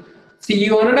ആയിരിക്കും.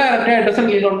 സിഇഒനെ ഡയറക്റ്റ് ആയിട്ട്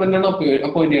സെൻട്രൽ ഗവൺമെന്റാണ്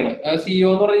അപ്പോയിന്റ് ചെയ്യണം. സിഇഒ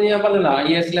എന്ന് പറഞ്ഞു ഞാൻ പറഞ്ഞില്ല,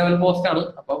 IAS ലെവൽ പോസ്റ്റ് ആണ്.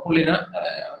 അപ്പൊ പുള്ളിനെ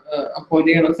അപ്പോയിന്റ്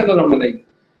ചെയ്യണം സെൻട്രൽ ഗവൺമെന്റ് ആയിരിക്കും.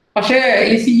 പക്ഷേ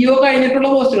ഈ സിഇഒ കഴിഞ്ഞിട്ടുള്ള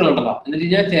പോസ്റ്റുകൾ ഉണ്ടല്ലോ, എന്ന് വെച്ച്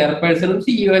കഴിഞ്ഞാൽ ചെയർപേഴ്സണും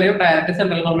സിഇഒനെയും ഡയറക്റ്റ്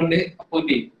സെൻട്രൽ ഗവൺമെന്റ്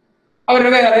അപ്പോയിന്റ് ചെയ്യും.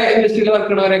 അവരുടെ വേറെ ഇൻഡസ്ട്രിയിൽ വർക്ക്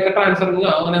ചെയ്യുന്നവരെയൊക്കെ ട്രാൻസ്ഫറിങ്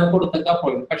അങ്ങനെ കൊടുത്തൊക്കെ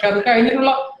അപ്പോയിന്റ്. പക്ഷെ അത്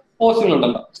കഴിഞ്ഞിട്ടുള്ള പോസ്റ്റുകൾ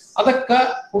ഉണ്ടല്ലോ, അതൊക്കെ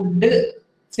food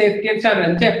safety and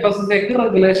standard FSSAക്ക്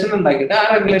regulation ഉണ്ടാക്കിയിട്ട് ആ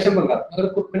റെഗുലേഷൻ പ്രകാരം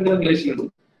റിക്രൂട്ട്മെന്റ് റെഗുലേഷൻ ഉണ്ട്,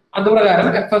 അത് പ്രകാരം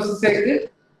FSSAക്ക്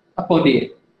അപ്പോയിന്റ് ചെയ്യും.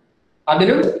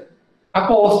 അതിനും ആ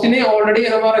പോസ്റ്റിന് ഓൾറെഡി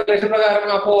റെഗുലേഷൻ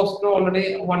പ്രകാരം ആ പോസ്റ്റിന് ഓൾറെഡി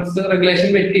വൺസ് റെഗുലേഷൻ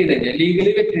വെറ്റ് ചെയ്ത് കഴിഞ്ഞാൽ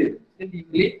ലീഗലി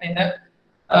അതിന്റെ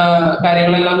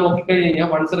കാര്യങ്ങളെല്ലാം നോക്കിക്കഴിഞ്ഞാൽ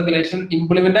വൺസ് റെഗുലേഷൻ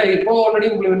ഇംപ്ലിമെന്റ് ആയി, ഇപ്പോൾ ഓൾറെഡി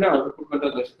ഇംപ്ലിമെന്റ് ആണ് റിക്രൂട്ട്മെന്റ്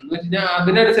റെഗുലേഷൻ എന്ന് വെച്ച് കഴിഞ്ഞാൽ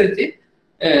അതിനനുസരിച്ച്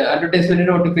അഡ്വർടൈസ്മെന്റ്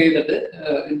നോട്ടിഫൈ ചെയ്തിട്ട്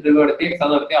ഇന്റർവ്യൂ നടത്തി എക്സാം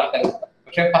നടത്തിയ ആൾക്കാർ.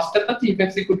 പക്ഷെ ഫസ്റ്റത്തെ chief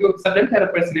executive ഓഫീസറിന്റെ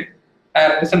chairperson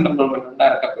direct central government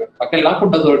direct appoint, ബാക്കി എല്ലാം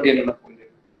ഫുഡ് അതോറിറ്റി തന്നെയാണ് അപ്പോയിന്റ്.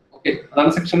 ഓക്കെ,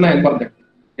 അതാണ് സെക്ഷൻ 9 പറഞ്ഞത്.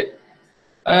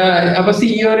 അപ്പൊ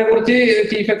സിഇഒനെ കുറിച്ച്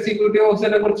ചീഫ് എക്സിക്യൂട്ടീവ്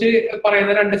ഓഫീസറിനെ കുറിച്ച്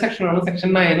പറയുന്ന 2 സെക്ഷനാണ്, section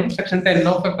 9ഉം section 10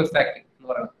 of FS act എന്ന്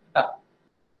പറയുന്നത്.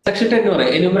 സെക്ഷൻ 10 എന്ന്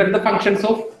പറയാം enumerate the functions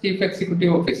of chief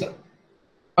executive officer.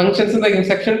 Functions എന്തായിരിക്കും?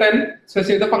 Section 10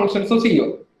 specify the functions of CEO.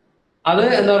 അത്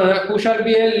എന്താ പറയുക, who shall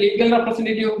be A legal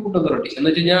representative of food authority എന്ന്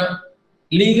വെച്ച് കഴിഞ്ഞാൽ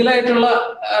ലീഗലായിട്ടുള്ള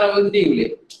ഇത് ചെയ്യൂലേ.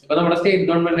 ഇപ്പൊ നമ്മുടെ സ്റ്റേറ്റ്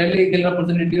ഗവൺമെന്റിന്റെ ലീഗൽ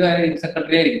റെപ്രസെന്റേറ്റീവ് ആയിരിക്കും,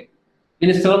 സെക്രട്ടറി ആയിരിക്കും,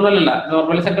 മിനിസ്റ്റർ ഒന്നല്ല,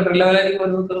 നോർമലി സെക്രട്ടറി ലെവലായിരിക്കും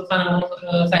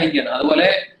സൈൻ ചെയ്യണം. അതുപോലെ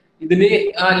ഇതിന്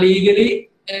ലീഗലി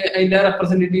അതിന്റെ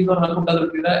റെപ്രസെന്റേറ്റീവ് എന്ന് പറഞ്ഞാൽ ഫുഡ്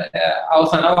അതോറിറ്റിയുടെ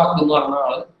അവസാന വാക്ക് എന്ന് പറഞ്ഞ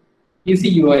ആള് ഈ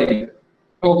സിഇഒ ആയിരിക്കും.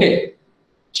 Okay,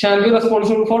 shall be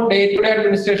responsible for day to day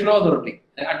administration of authority.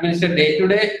 Day to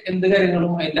day എന്ത്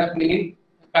കാര്യങ്ങളും അതിന്റെ മെയിൻ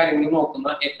കാര്യങ്ങൾ നോക്കുന്ന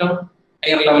ഏറ്റവും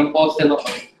ഹയർ ലെവൽ പോസ്റ്റ് എന്ന്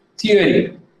പറയുന്നത് സിഇഒ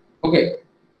ആയിരിക്കും. Okay,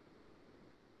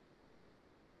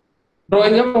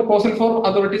 drawing a proposal for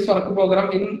authorities work program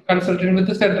in consultation with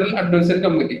the central advisory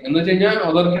committee എന്ന് വെച്ച് കഴിഞ്ഞാൽ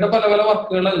അതോറിറ്റിയുടെ പല പല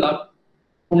വർക്കുകളെല്ലാം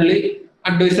പുള്ളി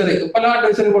പല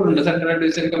അഡ്വൈസറി ബോർഡ് ഉണ്ട്, സെൻട്രൽ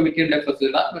അഡ്വൈസറി കമ്മിറ്റി ഉണ്ട്,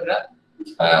 അവരുടെ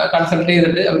കൺസൾട്ട്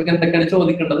ചെയ്തിട്ട് അവർക്ക് എന്തൊക്കെയാണ്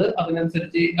ചോദിക്കേണ്ടത്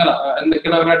അതിനനുസരിച്ച്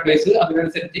എന്തൊക്കെയാണ് അവരുടെ അഡ്വൈസ്,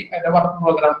 അതിനനുസരിച്ച് അതിന്റെ വർക്ക്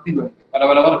പ്രോഗ്രാം തീരുമാനിക്കും. പല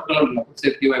പല വർക്കുകളുണ്ടല്ലോ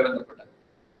സേഫ്റ്റിയുമായി ബന്ധപ്പെട്ട്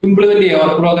ഇംപ്ലിമെന്റ് ചെയ്യുക.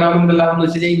 വർക്ക് പ്രോഗ്രാം എന്തെല്ലാം എന്ന്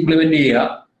വെച്ച് കഴിഞ്ഞാൽ ഇംപ്ലിമെന്റ് ചെയ്യുക.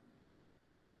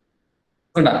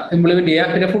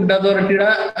 പിന്നെ ഫുഡ് അതോറിറ്റിയുടെ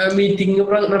മീറ്റിംഗ്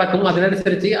നടക്കും,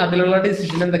 അതിനനുസരിച്ച് അതിലുള്ള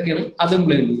ഡിസിഷൻ എന്തൊക്കെയാണ് അത്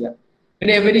ഇംപ്ലിമെന്റ് ചെയ്യുക.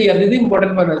 പിന്നെ എവരി ഇയർ, ഇത്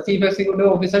ഇമ്പോർട്ടന്റ് പറഞ്ഞത്, chief executive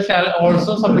officer shall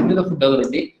also submit to the food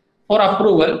authority four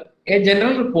approval A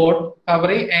general report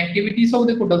covering activities of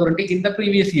the food authority in the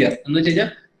previous year. എന്ന് വെച്ച് കഴിഞ്ഞാൽ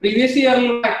പ്രീവിയസ്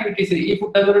ഇയറിലുള്ള ആക്ടിവിറ്റീസ് ഈ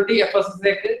food authority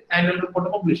FSSAക്ക് annual report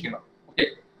publish ചെയ്യണം. Okay,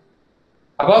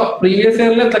 അപ്പൊ previous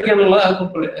ഇയറിൽ എന്തൊക്കെയാണുള്ളത്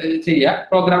ചെയ്യുക.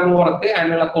 Programme work,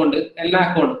 annual account, എല്ലാ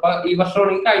account. അപ്പൊ ഈ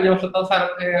വർഷമാണെങ്കിൽ കഴിഞ്ഞ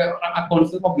വർഷത്തെ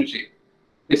അക്കൗണ്ട്സ് പബ്ലിഷ് ചെയ്യും.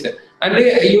 അതിന്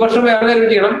ഈ വർഷം വേറെ കാര്യം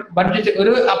ചെയ്യണം, ബഡ്ജറ്റ്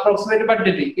ഒരു അപ്രോക്സിമേറ്റ്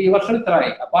ബഡ്ജറ്റ് ഈ വർഷം ഇത്ര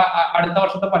ആയി, അപ്പൊ അടുത്ത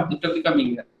വർഷത്തെ ബഡ്ജറ്റ് ഒക്കെ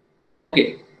കമ്മിങ്. ഓക്കെ,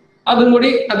 അതും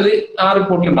കൂടി അതിൽ ആ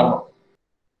റിപ്പോർട്ടിൽ ഉണ്ടാവും.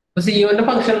 അപ്പൊ സിഇഒന്റെ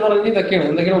ഫംഗ്ഷൻ എന്ന് പറഞ്ഞാൽ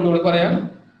എന്തൊക്കെയാണ് ഒന്നുകൂടി പറയാം.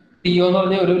 സിഇഒ എന്ന്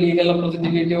പറഞ്ഞാൽ ഒരു ലീഗൽ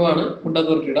റെപ്രസെന്റേറ്റീവ് ആണ് ഫുഡ്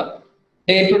അതോറിറ്റിയുടെ.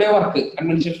 Day to day work,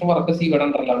 administration work സിഇഒയുടെ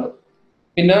അണ്ടറിലാണ്.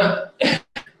 പിന്നെ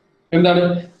എന്താണ്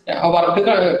work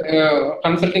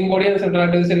consulting body, central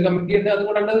advisory committee ഉണ്ട്,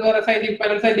 അതുകൊണ്ടുണ്ട് വേറെ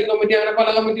സയന്റിഫിക് കമ്മിറ്റി, അങ്ങനെ പല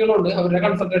കമ്മിറ്റികളുണ്ട്. അവരുടെ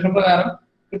കൺസൾട്ടേഷൻ പ്രകാരം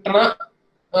കിട്ടണ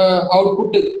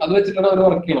ഔട്ട്പുട്ട് അത് വെച്ചിട്ടാണ് അവർ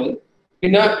വർക്ക് ചെയ്യുന്നത്.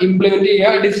 പിന്നെ ഇംപ്ലിമെന്റ്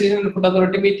ചെയ്യുക, ഡിസിഷൻ ഫുഡ്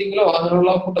അതോറിറ്റി മീറ്റിംഗിലോ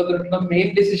അതിനുള്ള ഫുഡ് അതോറിറ്റിയുടെ മെയിൻ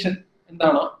ഡിസിഷൻ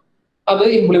എന്താണോ അത്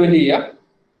ഇംപ്ലിമെന്റ് ചെയ്യുക.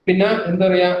 പിന്നെ എന്താ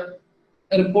പറയാ,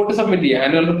 റിപ്പോർട്ട് സബ്മിറ്റ് ചെയ്യുക,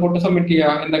 ആനുവൽ റിപ്പോർട്ട് സബ്മിറ്റ്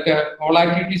ചെയ്യുക. എന്തൊക്കെ all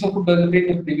activities of food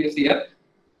authority previous year,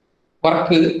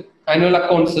 work, annual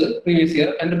accounts previous year,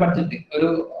 and budget. ഒരു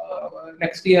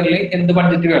നെക്സ്റ്റ് ഇയറിൽ എന്ത്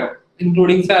ബഡ്ജറ്റ് വേണം,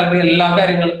 ഇൻക്ലൂഡിങ് സാലറി, എല്ലാ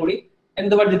കാര്യങ്ങളും കൂടി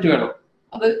എന്ത് ബഡ്ജറ്റ് വേണം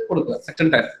അത് കൊടുക്കുക. സെക്ഷൻ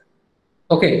 10.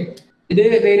 ഓക്കെ, ഇത്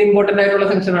വെരി ഇമ്പോർട്ടന്റ് ആയിട്ടുള്ള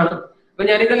സെക്ഷൻ ആണ്. അപ്പൊ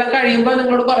ഞാൻ ഇതെല്ലാം കഴിയുമ്പോൾ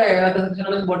നിങ്ങളോട് പറയാം ഏതൊക്കെ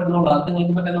സെക്ഷനാണ് ഇമ്പോർട്ടന്റ് എന്നുള്ളത്. അത്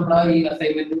നിങ്ങൾക്ക് മറ്റേ നമ്മുടെ ഈ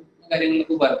അസൈൻമെന്റും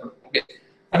കാര്യങ്ങളൊക്കെ ഉപകാരപ്പെടും. ഓക്കെ,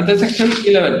 അടുത്ത സെക്ഷൻ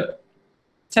 11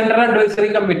 സെൻട്രൽ അഡ്വൈസറി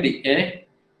കമ്മിറ്റി.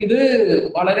 ഇത്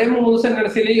വളരെ 3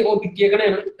 സെന്റൻസിൽ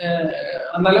ഒതുക്കിയേക്കണേണ്.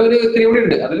 നല്ല ഒരു ഇത്തിരി കൂടി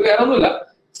ഉണ്ട്, അതിൽ വേറെ ഒന്നുമില്ല.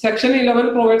 Section 11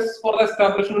 provides for the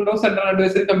establishment of Central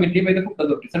Advisory Committee by the Food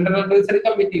Authority. Central Advisory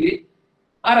Committee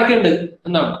ആരൊക്കെ ഉണ്ട്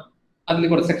എന്നാണ് അതിൽ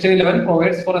കൂടെ. Section 11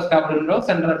 provides for establishment of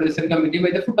Central Advisory Committee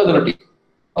by the Food Authority.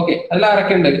 Okay, അതിൽ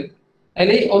ആരൊക്കെ ഉണ്ട്?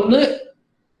 അതിൽ ഒന്ന്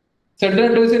സെൻട്രൽ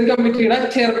അഡ്വൈസറി കമ്മിറ്റിയുടെ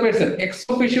ചെയർപേഴ്സൺ, എക്സ്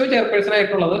ഒഫീഷ്യോ ചെയർപേഴ്സൺ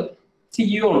ആയിട്ടുള്ളത്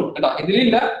സിഇഒ ആണ് കേട്ടോ.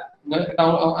 ഇതിലില്ല,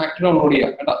 ആക്ട് ഡൗൺലോഡ്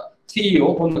ചെയ്യാം കേട്ടോ.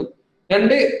 സിഇഒ ഒന്ന്.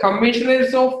 2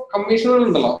 കമ്മീഷണേഴ്സ് ഓഫ് കമ്മീഷണർ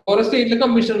ഉണ്ടല്ലോ, ഓരോ സ്റ്റേറ്റിലെ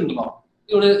കമ്മീഷൻ ഉണ്ടല്ലോ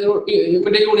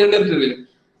യൂണിയൻ ടെറിട്ടറിയിൽ.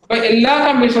 അപ്പൊ എല്ലാ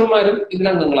കമ്മീഷണർമാരും ഇതിൽ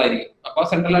അംഗങ്ങളായിരിക്കും. അപ്പൊ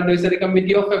central advisory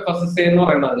committee of FSSA എന്ന്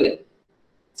പറയുന്നത്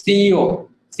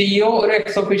സിഇഒ ഒരു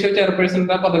എക്സ് ഒഫീഷ്യൽ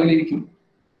ചെയർപേഴ്സന്റെ പദവിയിലിരിക്കും.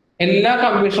 എല്ലാ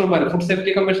കമ്മീഷണർമാരും ഫുഡ്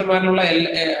സേഫ്റ്റി കമ്മീഷണർമാരിലുള്ള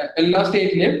എല്ലാ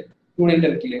സ്റ്റേറ്റിലെയും യൂണിയൻ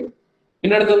ടെറിട്ടറിയിലെയും.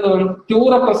 പിന്നെ അടുത്തത് 2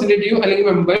 റെപ്രസെന്റേറ്റീവ് അല്ലെങ്കിൽ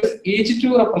members each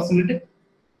 2 represent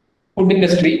food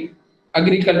industry,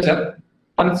 agriculture,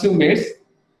 consumers,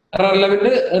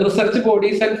 relevant research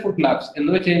bodies and food labs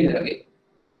എന്ന് വെച്ച് കഴിഞ്ഞാൽ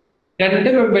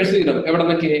 2 മെമ്പേഴ്സ് വീതം എവിടെ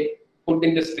നിന്നൊക്കെ? Food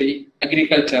industry,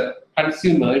 agriculture,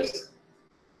 consumers,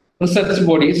 research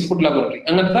bodies, food laboratory,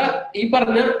 അങ്ങനത്തെ ഈ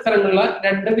പറഞ്ഞ സ്ഥലങ്ങളിലെ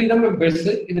 2 വീതം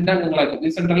മെമ്പേഴ്സ് ഇതിന്റെ അംഗങ്ങളായിരിക്കും. ഈ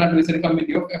സെൻട്രൽ അഡ്വൈസറി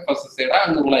കമ്മിറ്റി ഓഫ് FSSAയുടെ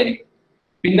അംഗങ്ങളായിരിക്കും.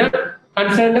 പിന്നെ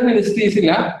കൺസേൺഡ്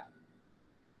മിനിസ്ട്രീസിലെ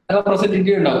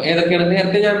റെപ്രസെന്റേറ്റീവ് ഉണ്ടാവും. ഏതൊക്കെയാണ്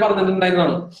നേരത്തെ ഞാൻ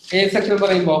പറഞ്ഞിട്ടുണ്ടായിരുന്നതാണ്. ഏത് സെക്ഷൻ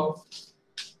പറയുമ്പോ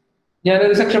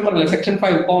ഞാനൊരു സെക്ഷൻ പറഞ്ഞില്ലേ, സെക്ഷൻ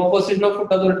 5 കോമ്പോസിഷൻ ഓഫ്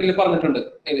ഫുഡ് അതോറിറ്റിയിൽ പറഞ്ഞിട്ടുണ്ട്.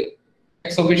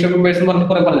 എക്സ് ഒഫീഷ്യൽ മെമ്പേഴ്സ് പറഞ്ഞ്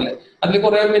കുറെ പറഞ്ഞില്ലേ, അതിൽ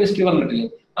കുറെ മിനിസ്ട്രി പറഞ്ഞിട്ടില്ലേ.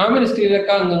 ആ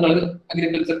മിനിസ്ട്രിയിലൊക്കെ അംഗങ്ങൾ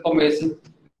agriculture, commerce,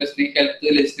 industry,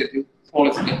 health, legislative,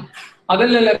 policy,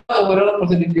 അതെല്ലാം ഓരോ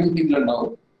റെപ്രസെന്റേറ്റീവ് ഇതിലുണ്ടാവും.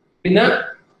 പിന്നെ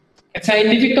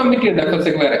സയന്റിഫിക് കമ്മിറ്റി ഉണ്ട്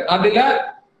FSA വേറെ, അതിലെ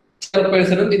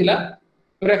ചെയർപേഴ്സണും ഇതിലെ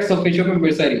ഒരു എക്സ് ഒഫീഷ്യൽ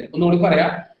മെമ്പേഴ്സ് ആയിരിക്കും. ഒന്നുകൂടി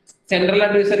പറയാം, central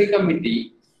advisory committee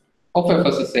of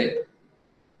FSSA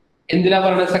എന്തിനാ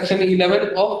പറയുന്നത്? Section 11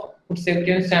 of food safety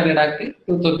and standard act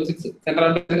 2006. Central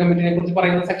advisory കമ്മിറ്റിനെ കുറിച്ച്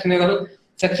പറയുന്ന സെക്ഷൻ ഏതാണ്?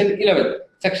 സെക്ഷൻ 11.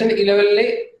 സെക്ഷൻ 11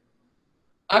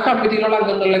 ആ കമ്മിറ്റിയിലുള്ള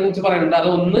അംഗങ്ങളെ കുറിച്ച് പറയുന്നുണ്ട്. അത്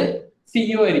ഒന്ന്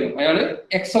CEO ആയിരിക്കും, അയാള്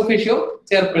എക്സ് ഒഫീഷ്യോ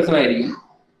ചെയർപേഴ്സൺ ആയിരിക്കും.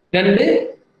 2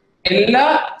 എല്ലാ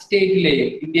സ്റ്റേറ്റിലെയും,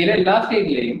 ഇന്ത്യയിലെ എല്ലാ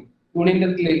സ്റ്റേറ്റിലെയും യൂണിയൻ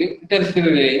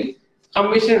ടെറിട്ടറിയിലെയും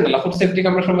കമ്മീഷൻ ഉണ്ടല്ലോ, ഫുഡ് സേഫ്റ്റി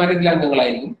കമ്മീഷണർമാർ ഇതിലെ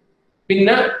അംഗങ്ങളായിരിക്കും.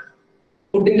 പിന്നെ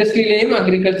food ഇൻഡസ്ട്രിയിലെയും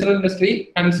agricultural industry,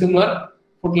 consumer,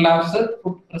 food labs,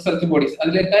 food research bodies,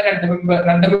 അതിലേക്ക്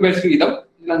 2 മെമ്പേഴ്സ് വീതം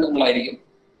ഇതിലെ അംഗങ്ങളായിരിക്കും.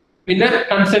 പിന്നെ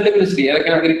കൺസേൺഡ് മിനിസ്ട്രി,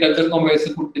 അതൊക്കെ agriculture, commerce,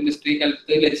 food industry,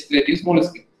 health, legislative,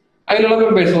 policy, അതിലുള്ള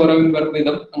മെമ്പേഴ്സ് ഓരോ മെമ്പർ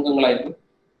വീതം അംഗങ്ങളായിരിക്കും.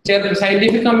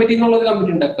 സയന്റിഫിക് കമ്മിറ്റി എന്നുള്ളൊരു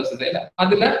കമ്മിറ്റി ഉണ്ട് FSSAയിൽ,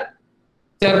 അതിലെ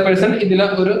ചെയർപേഴ്സൺ ഇതിലെ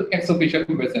ഒരു എക്സ് ഒഫീഷ്യൽ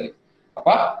മെമ്പേഴ്സ് ആയിരിക്കും.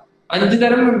 അപ്പൊ 5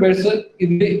 തരം മെമ്പേഴ്സ്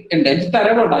ഇതിൽ ഉണ്ട്. 5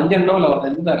 തരമുണ്ട്, 5 എണ്ണമല്ല പറഞ്ഞത്,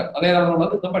 5 തരം.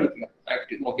 അതേതാണെന്നുള്ളത് നിങ്ങൾ പഠിക്കുക,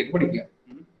 ആക്ട് നോക്കിയിട്ട് പഠിക്കുക.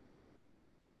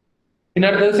 പിന്നെ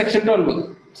അടുത്തത് സെക്ഷൻ 12.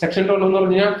 സെക്ഷൻ 12 എന്ന്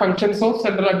പറഞ്ഞാൽ functions of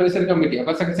central advisory committee.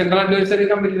 അപ്പൊ സെൻട്രൽ അഡ്വൈസറി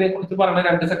കമ്മിറ്റിനെ കുറിച്ച് പറയുന്ന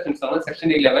 2 സെക്ഷൻസ് ആണ്, സെക്ഷൻ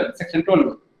 11, സെക്ഷൻ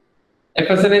 12.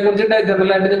 FSA കുറിച്ച് ജനറൽ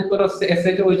ആയിട്ട് നിങ്ങൾക്ക് ഒരു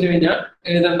essay ചോദിച്ചു കഴിഞ്ഞാൽ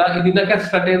എഴുതണ്ട, ഇതിനൊക്കെ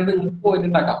എക്സ്ട്രാക്ട് ചെയ്ത് നിങ്ങൾക്ക് പോയിന്റ്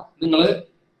ഉണ്ടാക്കാം. നിങ്ങൾ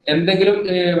എന്തെങ്കിലും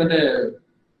മറ്റേ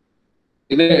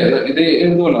ഇത്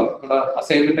എഴുതുമല്ലോ,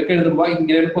 അസൈൻമെന്റ് ഒക്കെ എഴുതുമ്പോൾ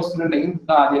ഇങ്ങനെ ഒരു ക്വസ്റ്റ്യൻ ഉണ്ടെങ്കിൽ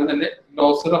ആദ്യം തന്നെ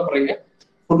ലോസ് റെഫർ ചെയ്യുക,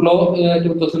 ഫുഡ് ലോ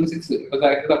 2006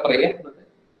 റെഫർ ചെയ്യുക,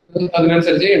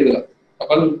 അതിനനുസരിച്ച് എഴുതുക.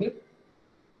 അപ്പൊ നിങ്ങൾക്ക്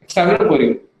എക്സാമിന്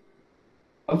പോരും.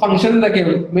 അപ്പൊ ഫംഗ്ഷൻ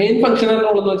എന്തൊക്കെയാണ്? മെയിൻ ഫംഗ്ഷൻ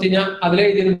എന്നുള്ളത് വെച്ച് കഴിഞ്ഞാൽ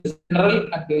അതിലെഴുതിയത് central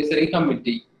advisory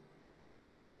committee.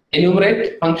 Enumerate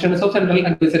functions of central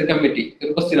advisory committee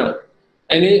ഒരു ക്വസ്റ്റ്യൻ ആണ്.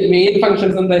 അതിന് മെയിൻ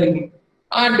ഫംഗ്ഷൻസ് എന്തായിരിക്കും?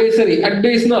 ആ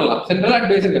അഡ്വൈസ് എന്നുള്ള സെൻട്രൽ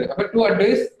അഡ്വൈസറി. അപ്പൊ to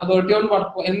advice authority on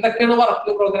work, എന്തൊക്കെയാണ്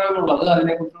വർക്ക് പ്രോഗ്രാം ഉള്ളത്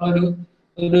അതിനെ കുറിച്ചുള്ള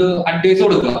ഒരു അഡ്വൈസ്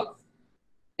കൊടുക്കുക.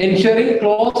 Ensuring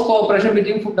close cooperation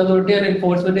between food authority and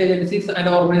enforcement agencies and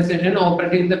organisation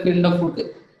operating in the field of food.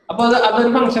 അപ്പൊ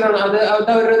അതൊരു ഫംഗ്ഷനാണ്, അത്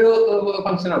അവരൊരു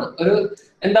ഫംഗ്ഷനാണ്. ഒരു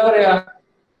എന്താ പറയാ,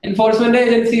 enforcement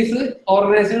agencies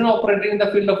organisation operating in the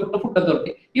field of food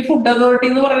authority. ഈ ഫുഡ് അതോറിറ്റി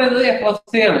എന്ന് പറയുന്നത്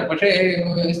FSA ആണ്. പക്ഷേ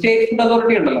സ്റ്റേറ്റ് ഫുഡ്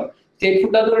അതോറിറ്റി ഉണ്ടല്ലോ, state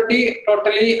food authority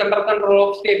totally under control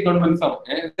of state governments ആണ്,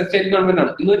 സ്റ്റേറ്റ് ഗവൺമെന്റ്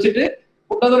ആണ്. എന്ന് വെച്ചിട്ട്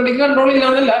ഫുഡ് അതോറിറ്റിക്ക് കൺട്രോൾ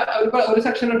ഇല്ലാന്നല്ല, ഒരു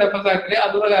സെക്ഷൻ ഉണ്ട് FSA ആക്ടില്,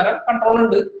 അത് പ്രകാരം കൺട്രോൾ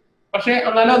ഉണ്ട്. പക്ഷെ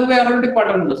എന്നാലും അത് വേറൊരു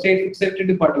ഡിപ്പാർട്ട്മെന്റ് ഉണ്ട്, സ്റ്റേറ്റ് ഫുഡ് സേഫ്റ്റി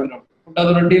ഡിപ്പാർട്ട്മെന്റ് ആണ്. ഫുഡ്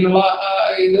അതോറിറ്റിയിലുള്ള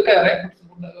ഇത് വേറെ,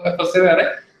 FSA വേറെ.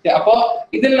 അപ്പൊ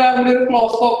ഇതെല്ലാം കൂടി ഒരു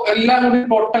ക്ലോസ്, എല്ലാം കൂടി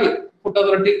ടോട്ടൽ ഫുഡ്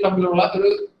അതോറിറ്റി തമ്മിലുള്ള ഒരു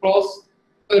ക്ലോസ്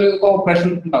ഒരു കോഓപ്പറേഷൻ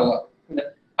ഉണ്ടാവുക. പിന്നെ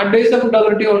advice food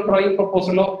authority on drawing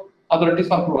proposal of authorities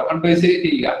work, advice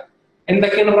ചെയ്യുക,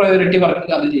 എന്തൊക്കെയാണ് പ്രയോറിറ്റി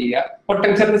വർക്ക് അത് ചെയ്യുക.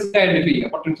 പൊട്ടൻഷ്യൽ റിസ്ക് ഐഡന്റിഫൈ ചെയ്യുക.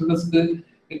 പൊട്ടൻഷ്യൽ റിസ്ക്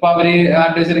ഇപ്പൊ അവര്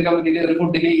അഡ്വൈസറി കമ്മിറ്റിയിൽ ഒരു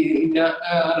ഫുഡിൽ ഇന്ന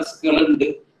റിസ്കുകൾ ഉണ്ട്,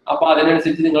 അപ്പൊ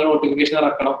അതിനനുസരിച്ച് നിങ്ങൾ നോട്ടിഫിക്കേഷൻ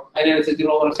ഇറക്കണം, അതിനനുസരിച്ച്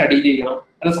സ്റ്റഡി ചെയ്യണം,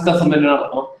 റിസ്ക് അസസ്മെന്റ്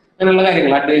നടത്തണം, അങ്ങനെയുള്ള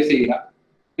കാര്യങ്ങൾ അഡ്വൈസ് ചെയ്യുക.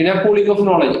 പിന്നെ pooling of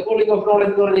knowledge. Pooling of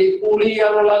knowledge എന്ന് പറഞ്ഞാൽ പൂള്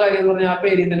ചെയ്യാനുള്ള കാര്യം എന്ന് പറഞ്ഞാൽ ആ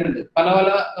പേരിൽ തന്നെ ഉണ്ട്. പല പല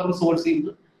റിസോഴ്സിൽ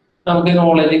നിന്ന് നമുക്ക്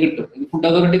നോളജ് കിട്ടും. ഫുഡ്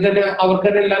അതോറിറ്റി തന്നെ അവർക്ക്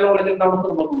തന്നെ എല്ലാ നോളജും ഉണ്ടാവണം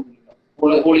നിർബന്ധമൊന്നുമില്ല.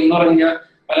 പൂളിംഗ് എന്ന് പറഞ്ഞു കഴിഞ്ഞാൽ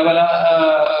പല പല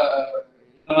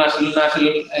ഇന്റർനാഷണൽ, നാഷണൽ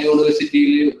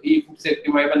യൂണിവേഴ്സിറ്റിയിൽ ഈ ഫുഡ്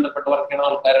സേഫ്റ്റിയുമായി ബന്ധപ്പെട്ട് വർക്ക് ചെയ്യുന്ന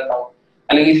ആൾക്കാരുണ്ടാവും,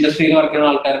 അല്ലെങ്കിൽ ഇൻഡസ്ട്രിയിൽ വർക്ക്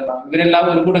ചെയ്യുന്ന ആൾക്കാരുണ്ടാവും. ഇവരെല്ലാം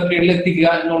ഒരു കുടക്കീഴിൽ എത്തിക്കുക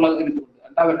എന്നുള്ള ഒരു ഇതുണ്ട്.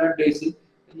 എന്നിട്ട് അവരുടെ അഡ്വൈസ്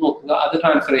നോക്കുക, അത്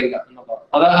ട്രാൻസ്ഫർ ചെയ്യുക എന്നുള്ളത്.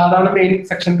 അതാണ് മെയിൻ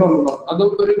സെക്ഷൻ 12.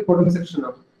 അതും ഒരു ഇമ്പോർട്ടന്റ്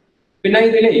സെക്ഷനാണ്. പിന്നെ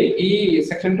ഇതില് ഈ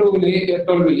സെക്ഷൻ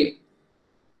 12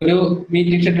 ഒരു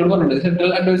മീറ്റിംഗ് ഷെഡ്യൂൾ പറഞ്ഞിട്ടുണ്ട്.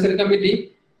 സെൻട്രൽ അഡ്വൈസറി കമ്മിറ്റി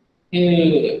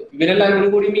ഇവരെല്ലാവരും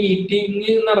കൂടി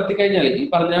മീറ്റിംഗ് നടത്തി കഴിഞ്ഞാൽ ഈ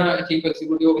പറഞ്ഞ ചീഫ്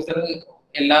എക്സിക്യൂട്ടീവ് ഓഫീസർ,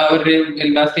 എല്ലാവരുടെയും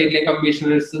എല്ലാ സ്റ്റേറ്റിലെ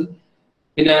കമ്മീഷണേഴ്സ്,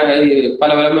 പിന്നെ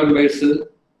പല പല മെമ്പേഴ്സ്,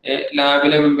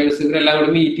 ലാബിലെ മെമ്പേഴ്സ്, ഇവരെല്ലാം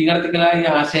കൂടി മീറ്റിംഗ്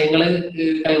നടത്തിക്കുന്ന ആശയങ്ങൾ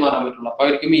കൈമാറാൻ പറ്റുള്ളൂ. അപ്പൊ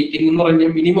അവർക്ക് മീറ്റിംഗ് എന്ന്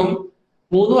പറഞ്ഞാൽ മിനിമം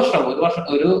 3 വർഷം,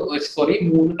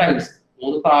 മൂന്ന് ടൈംസ്,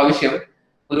 3 പ്രാവശ്യം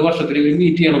ഒരു വർഷത്തിൽ ഇവർ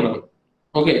മീറ്റ് ചെയ്യണമെന്നാണ്.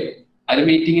 ഓക്കെ, അത്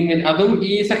മീറ്റിംഗിന് അതും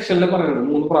ഈ സെക്ഷനിൽ പറയുന്നത്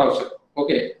 3 പ്രാവശ്യം.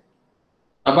 ഓക്കെ,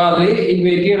 അപ്പൊ അത്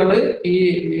ഇൻവൈറ്റ് ചെയ്യണത് ഈ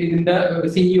ഇതിന്റെ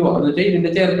സിഇഒ എന്ന് വെച്ചാൽ ഇതിന്റെ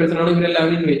ചെയർപേഴ്സൺ ആണ്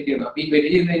ഇവരെല്ലാവരും ഇൻവൈറ്റ് ചെയ്യണം. അപ്പൊ ഇൻവൈറ്റ്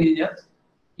ചെയ്ത് കഴിഞ്ഞാൽ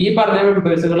ഈ പറഞ്ഞ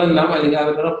മെമ്പേഴ്സുകളെല്ലാം അല്ലെങ്കിൽ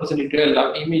അവരുടെ റെപ്രസെന്റേറ്റീവ് എല്ലാം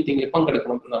ഈ മീറ്റിംഗിൽ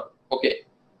പങ്കെടുക്കണം എന്നാണ്. ഓക്കെ,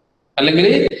 അല്ലെങ്കിൽ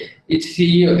ഈ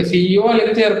സിഇഒ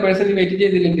അല്ലെങ്കിൽ ചെയർപേഴ്സൺ ഇൻവൈറ്റ്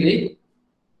ചെയ്തില്ലെങ്കിൽ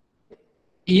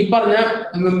ഈ പറഞ്ഞ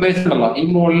മെമ്പേഴ്സ് ഉണ്ടല്ലോ, ഈ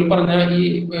മുകളിൽ പറഞ്ഞ ഈ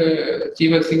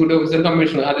ചീഫ് എക്സിക്യൂട്ടീവ് ഓഫീസർ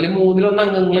കമ്മീഷണർ, അതിൽ 3-1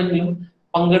 അംഗങ്ങളെങ്കിലും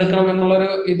പങ്കെടുക്കണം എന്നുള്ളൊരു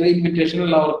ഇൻവിറ്റേഷൻ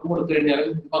എല്ലാവർക്കും കൊടുത്തു കഴിഞ്ഞാൽ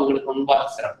പങ്കെടുക്കണം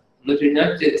ബാധ്യതയാണ്. എന്ന് വെച്ച് കഴിഞ്ഞാൽ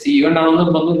സിഇഒ ഉണ്ടാവണമെന്ന്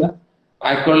നിർബന്ധമില്ല,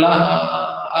 ബാക്കിയുള്ള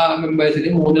മെമ്പേഴ്സിൽ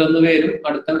 3-1 പേരും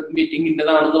അടുത്ത മീറ്റിംഗ്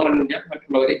ഇന്നതാണെന്ന് പറഞ്ഞു കഴിഞ്ഞാൽ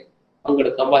മറ്റുള്ളവരെ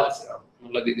പങ്കെടുക്കാൻ ബാധ്യതയാണ്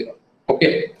എന്നുള്ള രീതിയിലാണ്. ഓക്കെ,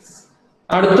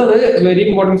 അടുത്തത് വെരി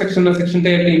ഇമ്പോർട്ടന്റ് സെക്ഷൻ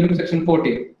 13 സെക്ഷൻ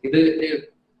 14.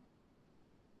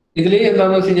 ഇതിൽ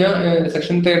എന്താണെന്ന് വെച്ച് കഴിഞ്ഞാൽ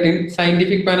സെക്ഷൻ 13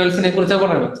 സയന്റിഫിക് പാനൽസിനെ കുറിച്ചാണ്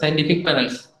പറയുന്നത്. Scientific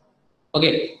panels. Okay,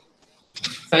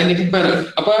 scientific panel.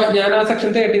 അപ്പൊ ഞാൻ ആ സെക്ഷൻ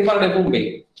 13 പറഞ്ഞതിന് മുമ്പേ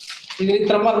ഇതിൽ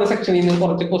ഇത്രയും പറഞ്ഞ സെക്ഷനിൽ നിന്ന്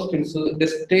കുറച്ച് ക്വസ്റ്റ്യൻസ്,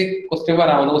 ജസ്റ്റ് ക്വസ്റ്റ്യൻ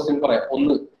വരാവുന്ന ക്വസ്റ്റ്യൻ പറയാം.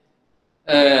 ഒന്ന്,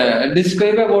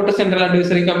 describe about central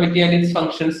advisory committee and it's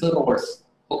functions, Rolls.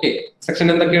 Okay, section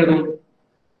എന്തൊക്കെ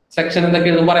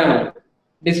എഴുതും പറയാമോ?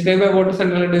 Describe about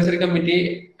central advisory committee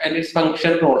and it's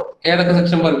function, role. ഏതൊക്കെ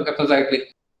സെക്ഷൻ പറയും എക്സാക്ട്ലി?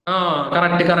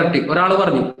 കറക്റ്റ്. ഒരാൾ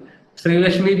പറഞ്ഞു,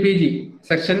 ശ്രീലക്ഷ്മി PG,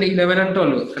 സെക്ഷൻ 11 and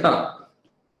 12 കേട്ടാ.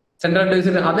 സെൻട്രൽ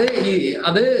അഡ്വൈസറി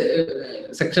അത്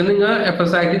സെക്ഷൻ നിങ്ങൾ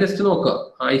എഫ്എസ്ആയിട്ട് ജസ്റ്റ് നോക്കുക.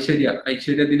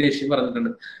 ഐശ്വര്യ ദിനേശ്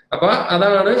പറഞ്ഞിട്ടുണ്ട്. അപ്പൊ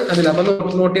അതാണ് അതിൽ. അപ്പൊ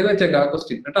നോട്ട് ചെയ്ത് വെച്ചേക്കാം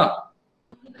ക്വസ്റ്റ്യൻ കേട്ടാ.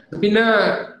 പിന്നെ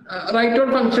right on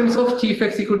functions of chief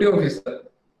executive officer,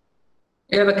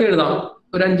 ഏതൊക്കെ എഴുതാം?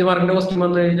 ഒരു 5 മാർക്കിന്റെ ക്വസ്റ്റ്യൻ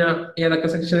വന്നു കഴിഞ്ഞാൽ ഏതൊക്കെ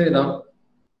സെക്ഷൻ എഴുതാം?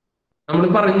 നമ്മൾ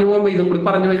പറഞ്ഞു പോകുമ്പോ ഇതും കൂടി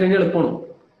പറഞ്ഞു പോയി കഴിഞ്ഞാൽ എളുപ്പമാണ്.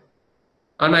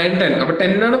 9, 10. അപ്പൊ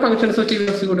 10 ആണ് functions of chief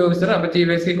executive officer. അപ്പൊ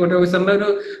ചീഫ് എക്സിക്യൂട്ടീവ് ഓഫീസറിന്റെ ഒരു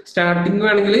സ്റ്റാർട്ടിംഗ്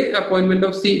വേണമെങ്കിൽ അപ്പോയിന്റ്മെന്റ്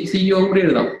ഓഫ് സിഇഒ കൂടി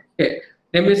എഴുതാം. ഓക്കെ,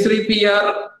 രമേശ്രീ പി ആർ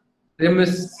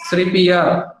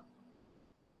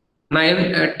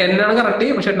 10 ആണ് കറക്റ്റ്.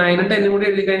 പക്ഷെ 9 10 കൂടി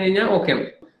എഴുതി കഴിഞ്ഞ് കഴിഞ്ഞാൽ ഓക്കെ ആണ്.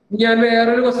 ഞാൻ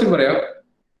വേറൊരു ക്വസ്റ്റ്യൻ പറയാം.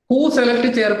 Who select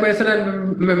chairperson and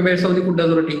members of the food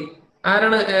authority?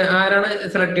 ആരാണ്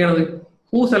സെലക്ട് ചെയ്യണത്?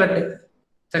 Who select?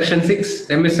 Section 6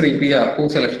 രമേശ്രീ PR, who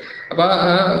select. അപ്പൊ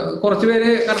കുറച്ച് പേര്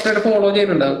കറക്റ്റായിട്ട് ഫോളോ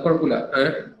ചെയ്യുന്നുണ്ട്, കുഴപ്പമില്ല.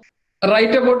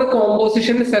 Write about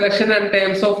composition, selection and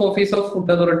terms of office of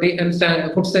food authority and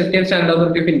food safety and standard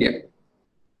authority of India.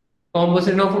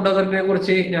 Composition of food അതോറിറ്റിനെ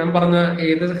കുറിച്ച് ഞാൻ പറഞ്ഞ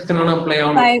ഏത് സെക്ഷനാണ് അപ്ലൈ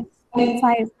ആവുന്നത്?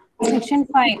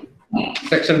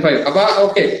 സെക്ഷൻ 5. അപ്പൊ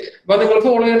ഓക്കെ, അപ്പൊ നിങ്ങൾ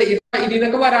ഫോളോ ചെയ്യേണ്ട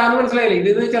ഇതിനൊക്കെ വരാന്ന് മനസ്സിലായില്ലേ?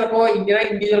 ഇത് ചിലപ്പോ ഇങ്ങനെ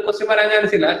ഇൻഡിവിജ്വൽ ക്വസ്റ്റ്യൻ വരാൻ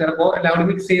ചാൻസ് ഇല്ല, ചിലപ്പോ എല്ലാവരും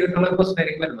മിക്സ് ചെയ്തിട്ടുള്ള ക്വസ്റ്റ്യൻ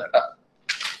ആയിരിക്കും വരുന്നത് കേട്ടോ.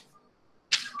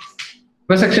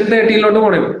 ഇപ്പൊ സെക്ഷൻ 13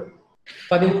 പോണേ.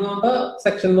 13ാമത്തെ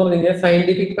സെക്ഷൻ എന്ന് പറഞ്ഞു കഴിഞ്ഞാൽ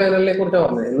സയന്റിഫിക് പാനലിനെ കുറിച്ചാണ്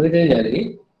പറഞ്ഞത്. എന്ന് വെച്ച് കഴിഞ്ഞാല്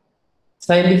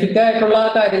സയന്റിഫിക് ആയിട്ടുള്ള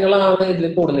കാര്യങ്ങളാണ് ഇതിൽ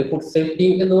കൂടുതൽ. ഫുഡ് സേഫ്റ്റി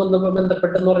എന്ന്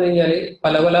ബന്ധപ്പെട്ടെന്ന് പറഞ്ഞു കഴിഞ്ഞാൽ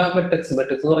പല മെട്രിക്സ്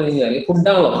എന്ന് പറഞ്ഞു കഴിഞ്ഞാൽ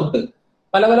ഫുഡാണല്ലോ.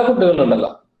 പല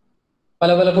ഫുഡുകളുണ്ടല്ലോ.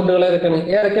 പല ഫുഡുകൾ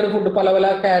ഏതൊക്കെയാണ് ഫുഡ്? പല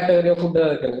കാറ്റഗറി ഓഫ് ഫുഡ്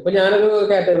ഏതൊക്കെയാണ്? ഇപ്പൊ ഞാനൊരു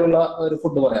കാറ്റഗറി ഉള്ള ഒരു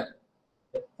ഫുഡ് പറയാം,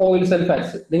 ഓയിൽസ് ആൻഡ്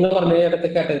ഫാറ്റ്സ്. നിങ്ങൾ പറഞ്ഞ ഏതൊക്കെ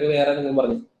കാറ്റഗറി? വേറെ നിങ്ങൾ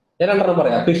പറഞ്ഞു. ഞാൻ 2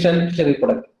 പറയാം, ഫിഷ് ആൻഡ് ഫിഷറി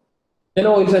പ്രൊഡക്റ്റ്. ഞാൻ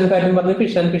ഓയിൽസ് ആൻഡ് ഫാറ്റും പറഞ്ഞു,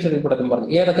 ഫിഷ് ആൻഡ് ഫിഷറി പ്രൊഡക്റ്റും പറഞ്ഞു.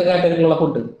 ഏതൊക്കെ കാറ്റഗറിയിലുള്ള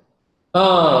ഫുഡ്?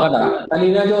 അതാ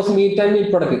Aleena Jose meet and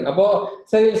meet product. അപ്പോ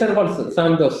sales and pulse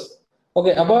San Jose.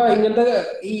 Okay, അപ്പൊ ഇങ്ങനത്തെ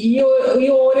ഈ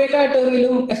ഓരോ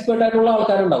കാറ്റഗറിയിലും എക്സ്പെർട്ട് ആയിട്ടുള്ള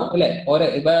ആൾക്കാരുണ്ടാവും അല്ലെ?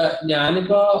 ഇപ്പൊ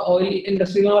ഞാനിപ്പോ ഓയിൽ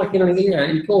ഇൻഡസ്ട്രിയിൽ വർക്ക് ചെയ്യണമെങ്കിൽ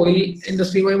എനിക്ക് ഓയിൽ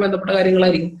ഇൻഡസ്ട്രിയുമായി ബന്ധപ്പെട്ട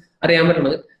കാര്യങ്ങളായിരിക്കും അറിയാൻ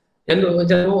പറ്റുന്നത്.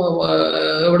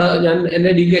 ഞാൻ എന്റെ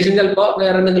എഡ്യൂക്കേഷൻ ചിലപ്പോ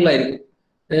വേറെ എന്തെങ്കിലുമായിരിക്കും.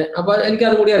 അപ്പൊ എനിക്ക്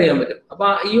അതും കൂടി അറിയാൻ പറ്റും. അപ്പൊ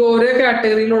ഈ ഓരോ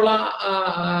കാറ്റഗറിയിലുള്ള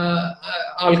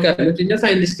ആൾക്കാർ എന്ന് വെച്ച് കഴിഞ്ഞാൽ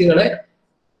സയന്റിസ്റ്റുകളെ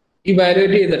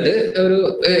ഇവാലുവേറ്റ് ചെയ്തിട്ട് ഒരു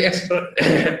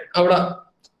അവിടെ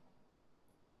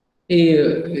ഈ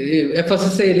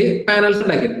FSSAയിൽ പാനൽസ്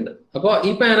ഉണ്ടാക്കിയിട്ടുണ്ട്. അപ്പൊ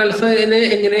ഈ പാനൽസിനെ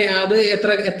എങ്ങനെ അത്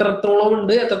എത്രത്തോളം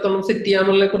ഉണ്ട്, എത്രത്തോളം സെറ്റ്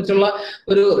ചെയ്യാന്നുള്ളതിനെ കുറിച്ചുള്ള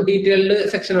ഒരു ഡീറ്റെയിൽഡ്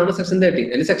സെക്ഷനാണ് സെക്ഷൻ 13.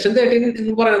 അതിൽ സെക്ഷൻ 13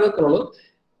 എന്ന് പറയുന്നത്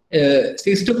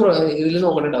ഇതിൽ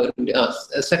നോക്കണ്ടാവും.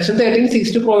 Section 13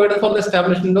 seeks to provide for the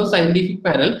establishment of scientific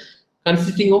panel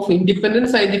consisting of independent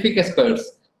scientific experts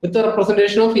with the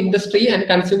representation of industry and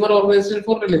consumer organization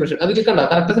for deliberation. അതിൽ കണ്ട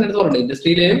കറക്റ്റ് സെൻറ്റൻസ് പറയുന്നത്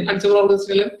ഇൻഡസ്ട്രിയിലെയും consumer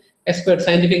ഓർഗനൈസേഷനിലെയും expert,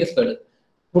 scientific expert.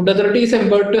 Food authority is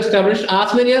empowered to establish as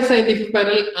many as scientific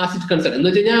panel as it concerned. എന്ന്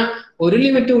വെച്ച് കഴിഞ്ഞാൽ ഒരു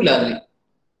ലിമിറ്റും ഇല്ല അതിൽ.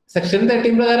 സെക്ഷൻ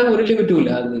 13 പ്രകാരം ഒരു ലിമിറ്റും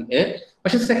ഇല്ല അതിന്.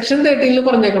 പക്ഷെ സെക്ഷൻ 13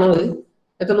 പറഞ്ഞേക്കണത്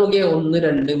എത്ര നോക്കിയാൽ 1,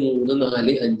 2, 3,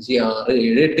 4, 5, 6,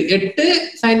 7, 8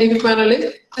 സയന്റിഫിക് പാനൽ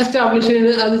എസ്റ്റാബ്ലിഷ്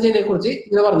ചെയ്യുന്ന അതിനെ കുറിച്ച്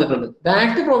ഇങ്ങനെ പറഞ്ഞിട്ടുണ്ട്. ദ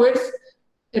ആക്ട് പ്രൊവൈഡ്സ്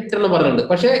 8 പറഞ്ഞിട്ടുണ്ട്.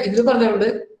 പക്ഷെ ഇതിൽ പറഞ്ഞിട്ടുണ്ട്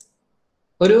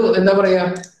ഒരു എന്താ പറയാ,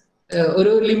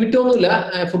 ഒരു ലിമിറ്റ് ഒന്നുമില്ല.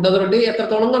 ഫുഡ് അതോറിറ്റി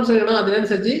എത്രത്തോളം കൺസിഡർ ചെയ്യണം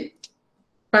അതിനനുസരിച്ച്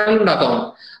പാനൽ ഉണ്ടാക്കാം.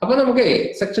 അപ്പൊ നമുക്ക്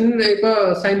സെക്ഷൻ ഇപ്പൊ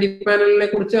സയന്റിഫിക് പാനലിനെ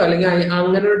കുറിച്ചോ അല്ലെങ്കിൽ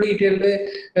അങ്ങനെ ഒരു ഡീറ്റെയിൽഡ്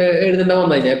എഴുതേണ്ട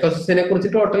വന്നു കഴിഞ്ഞാൽ FSSനെ കുറിച്ച്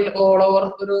ടോട്ടൽ ഓൾ ഓവർ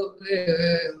ഒരു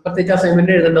പ്രത്യേകിച്ച്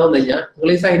അസൈൻമെന്റ് എഴുതേണ്ട വന്നു കഴിഞ്ഞാൽ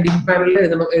നിങ്ങൾ ഈ സയന്റിഫിക് പാനലിൽ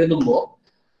എഴുതുമ്പോൾ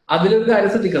അതിലൊരു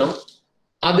കാര്യം ശ്രദ്ധിക്കണം.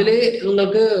 അതില്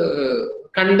നിങ്ങൾക്ക്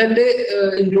കണ്ടന്റ്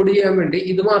ഇൻക്ലൂഡ് ചെയ്യാൻ വേണ്ടി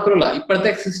ഇത് മാത്രമല്ല ഇപ്പോഴത്തെ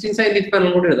എക്സിസ്റ്റിംഗ് സയന്റിഫിക് പാനൽ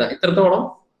കൂടി എഴുതാം. ഇത്രത്തോളം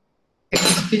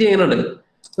എക്സിസ്റ്റ് ചെയ്യുന്നുണ്ട്.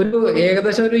 ഒരു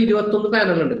ഏകദേശം ഒരു 21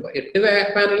 പാനലുണ്ട്. 8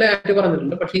 പാനൽ ആയിട്ട്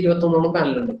പറഞ്ഞിട്ടുണ്ട്, പക്ഷെ 21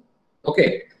 പാനലുണ്ട്. ഓക്കെ,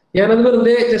 ഞാനത്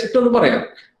വെറുതെ ജസ്റ്റ് ഒന്ന് പറയാം.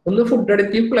 ഒന്ന് food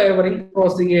additive, flavouring,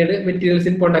 processing aid, materials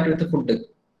in contact with food.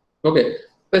 Okay,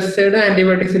 pesticide,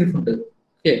 antibiotics in food.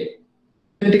 Okay,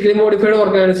 genetically modified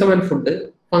organism and food,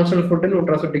 functional food,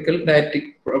 nutraceutical, dietetic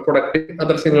product,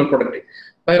 other similar product,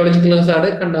 biological hazard,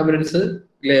 contaminants,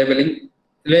 labeling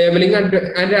and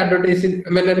advertising.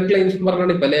 Claims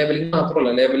പറഞ്ഞാൽ ഇപ്പൊ labelling മാത്രമല്ല,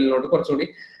 ലേബലിനോട് കുറച്ചുകൂടി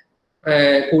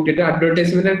കൂട്ടിയിട്ട്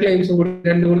advertisement and ക്ലെയിംസും കൂടി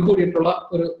രണ്ടും കൂടി കൂടിയിട്ടുള്ള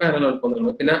ഒരു പാനലാണ് ഇപ്പോൾ നിങ്ങൾ.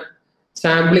 പിന്നെ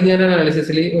സാമ്പിളിംഗ് ആൻഡ്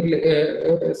അനാലിസിസിൽ ഒരു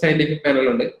scientific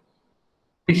പാനലുണ്ട്.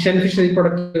 Fish and fishery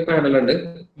product പാനലുണ്ട്.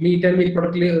 Meet and meet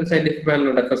പ്രൊഡക്റ്റിൽ scientific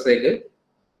പാനലുണ്ട്. FSAക്ക്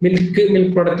milk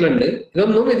പ്രൊഡക്റ്റിലുണ്ട്.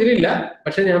 ഇതൊന്നും ഇതിലില്ല.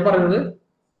 പക്ഷെ ഞാൻ പറഞ്ഞത്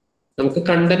നമുക്ക്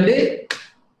കണ്ടന്റ്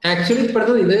ആക്ച്വലി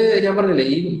ഇപ്പോഴത്തെ ഇത് ഞാൻ പറഞ്ഞില്ലേ,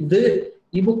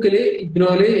 ഈ ബുക്കില്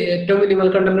ഇതിനോല് ഏറ്റവും മിനിമൽ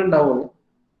കണ്ടന്റ് ഉണ്ടാവുള്ളൂ.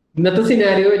 ഇന്നത്തെ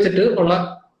സിനാരിയോ വെച്ചിട്ട് ഉള്ള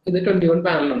ഇത് 21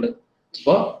 പാനലുണ്ട്.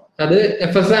 അപ്പൊ അത്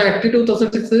FS ആക്ട്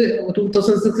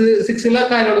 2006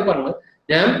 കാര്യമാണ് പറഞ്ഞത്.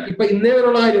 ഞാൻ ഇപ്പൊ ഇന്നേ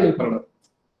വരെയുള്ള കാര്യമാണ് പറഞ്ഞത്.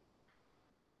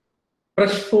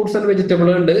 ഫ്രഷ് ഫ്രൂട്ട്സ് ആൻഡ് വെജിറ്റബിൾ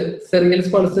ഉണ്ട്, cereals,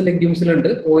 pulse, ലെഗ്യൂംസിലുണ്ട്,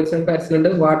 oils and ഫാറ്റ്സിലുണ്ട്,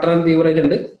 water and beverage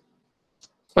ഉണ്ട്,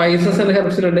 സ്പൈസസ് ആൻഡ്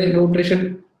ഹെർബ്സിലുണ്ട്, ന്യൂട്രീഷൻ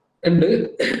ഉണ്ട്,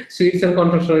 സ്വീറ്റ്സ് ആൻഡ്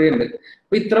കോൺഫെക്ഷണറി ഉണ്ട്.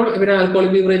 അപ്പൊ പിന്നെ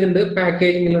ആൽക്കോളിക് ബീവറേജ് ഉണ്ട്,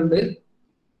 പാക്കേജിങ്ങിൽ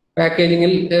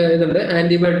ഇതുണ്ട്,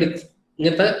 ആന്റിബയോട്ടിക്സ്,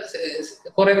 ഇങ്ങനത്തെ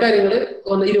കുറെ കാര്യങ്ങൾ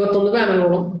 21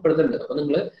 പാനലുകളും ഇപ്പോഴത്തുണ്ട്. അപ്പൊ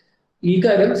നിങ്ങൾ ഈ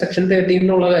കാര്യം സെക്ഷൻ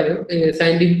 13 കാര്യം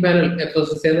സയന്റിഫിക് പാനൽ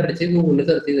FSS അടിച്ച് ഗൂഗിളിൽ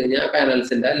സെർച്ച് ചെയ്ത് കഴിഞ്ഞാൽ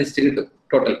പാനൽസിന്റെ ലിസ്റ്റ് കിട്ടും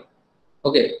ടോട്ടൽ.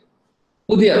 ഓക്കെ,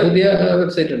 പുതിയ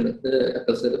വെബ്സൈറ്റ് ഉണ്ട്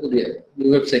FSS, പുതിയ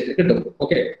വെബ്സൈറ്റ് കിട്ടും.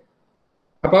 ഓക്കെ,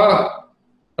 അപ്പൊ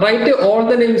right all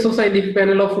the names of scientific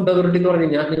panel of food authority എന്ന് പറഞ്ഞു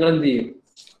കഴിഞ്ഞാൽ നിങ്ങൾ എന്ത് ചെയ്യും?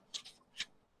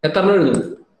 എത്ര എഴുതും?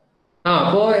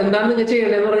 അപ്പോ എന്താണ് നിങ്ങൾ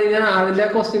ചെയ്യേണ്ടതെന്ന് പറഞ്ഞു കഴിഞ്ഞാൽ അതിന്റെ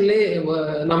ക്വസ്റ്റ്യനിൽ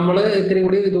നമ്മൾ ഇത്തിരി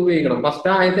കൂടി ഇത് ഉപയോഗിക്കണം. ഫസ്റ്റ്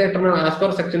ആദ്യത്തെ 8 as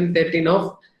per section 13 of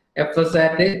FS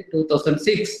act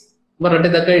 2006 പറഞ്ഞിട്ട്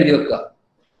ഇതൊക്കെ എഴുതി വെക്കുക.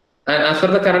 As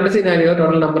per the current scenario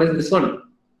total number is this one.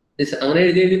 അങ്ങനെ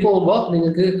എഴുതി പോകുമ്പോൾ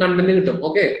നിങ്ങൾക്ക് കണ്ടന്റ് കിട്ടും.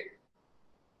 Okay,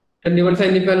 21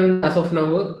 scientific panel as of now.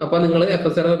 അപ്പൊ നിങ്ങൾ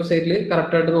FS വെബ്സൈറ്റിൽ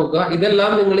കറക്റ്റ് ആയിട്ട് നോക്കുക.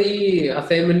 ഇതെല്ലാം നിങ്ങൾ ഈ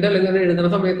അസൈൻമെന്റ് അല്ലെങ്കിൽ എഴുതുന്ന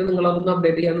സമയത്ത് നിങ്ങൾ അതൊന്ന്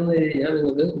അപ്ഡേറ്റ് ചെയ്യാന്ന് കഴിഞ്ഞാൽ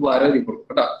നിങ്ങൾക്ക് ഉപകാരമായിരിക്കും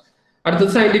കേട്ടോ.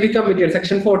 അടുത്തത് scientific committee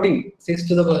section 14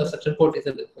 section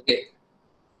 40. Okay,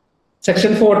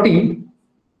 section 14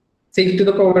 seeks to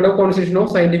the provide of constitution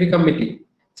of scientific committee.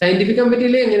 Scientific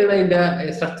കമ്മിറ്റിയിൽ എങ്ങനെയാണ് അതിന്റെ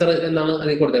സ്ട്രക്ചർ എന്നാണ്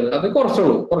അതിൽ കൊടുത്തത്. അത്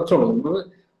കുറച്ചോളൂ.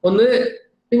 ഒന്ന്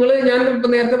ഞാൻ ഇപ്പൊ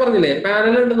നേരത്തെ പറഞ്ഞില്ലേ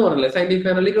പാനൽ ഉണ്ടെന്ന് പറഞ്ഞില്ലേ, സയന്റിഫിക്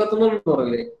പാനൽ 21 ഉണ്ടെന്ന്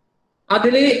പറഞ്ഞില്ലേ.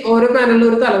 അതില് ഓരോ പാനലിലും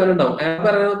ഒരു തലവൻ ഉണ്ടാവും. അയാൾ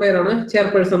പറയുന്ന പേരാണ്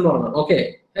ചെയർപേഴ്സൺ എന്ന് പറഞ്ഞത്. ഓക്കെ,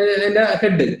 എന്റെ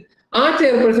ഹെഡ്. ആ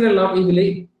ചെയർപേഴ്സൺ എല്ലാം ഇതില്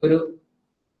ഒരു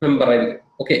മെമ്പർ ആയിരിക്കും.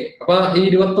 ഓക്കെ, അപ്പൊ ഈ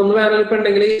 21 പാനൽ ഇപ്പൊ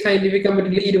ഉണ്ടെങ്കിൽ സയന്റിഫിക്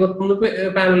കമ്മിറ്റിയിൽ 21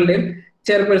 പാനലിന്റെയും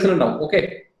ചെയർപേഴ്സൺ ഉണ്ടാവും. ഓക്കെ,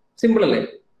 സിമ്പിൾ അല്ലേ?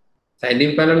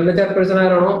 സയന്റിഫിക് പാനലിന്റെ ചെയർപേഴ്സൺ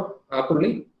ആരാണോ ആ പുള്ളി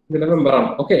ഇതിന്റെ മെമ്പറാണ്.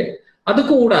 ഓക്കെ, അത്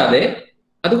കൂടാതെ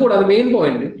മെയിൻ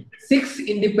പോയിന്റ് 6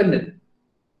 ഇൻഡിപെൻഡന്റ്.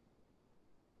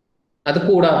 അത്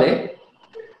കൂടാതെ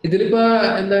ഇതിലിപ്പോ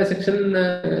എന്താ സെക്ഷൻ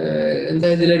എന്താ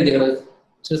ഇതിലെഴുതിയാണ്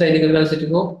scientific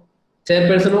അനാലിസിറ്റിക്കോ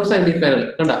chairperson of scientific panel.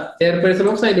 കണ്ട, ചെയർപേഴ്സൺ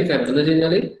ഓഫ് സയന്റിഫിക് പാനൽ എന്ന് വെച്ച്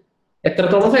കഴിഞ്ഞാൽ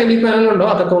എത്രത്തോളം സയന്റിഫിക് പാനൽ ഉണ്ടോ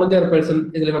അത്രത്തോളം ചെയർപേഴ്സൺ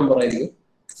ഇതിൽ മെമ്പർ ആയിരിക്കും.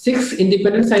 6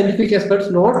 independent scientific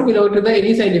experts not belong to the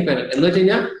any scientific panel. എന്ന് വെച്ച്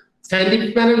കഴിഞ്ഞാൽ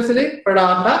സയന്റിഫിക് പാനൽസിൽ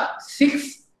പെടാത്ത 6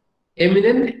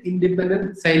 eminent independent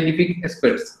scientific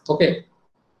experts. Okay,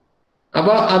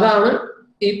 അപ്പൊ അതാണ്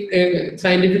ഈ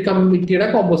സയന്റിഫിക് കമ്മിറ്റിയുടെ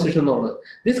കോമ്പോസിഷൻ എന്ന് പറയുന്നത്.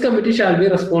 This committee shall be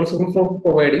responsible for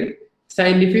providing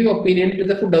scientific opinion to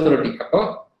the food authority. അപ്പൊ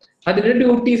അതിന്റെ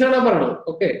ഡ്യൂട്ടീസ് ആണ് പറയുന്നത്.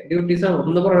 ഓക്കെ, ഡ്യൂട്ടീസ് ആണ്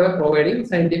ഒന്ന് പറയുന്നത് providing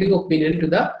scientific opinion to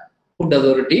the food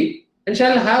authority and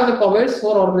shall have the powers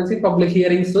for organizing public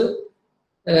hearings.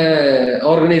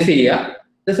 Organize ചെയ്യുക.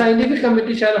 The scientific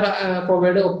committee shall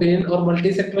provide opinion or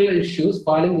multi-sectoral issues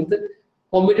falling with the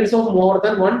competence of more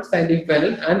than one scientific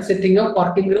panel and setting up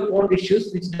working group on issues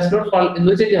which does not fall. എന്ന്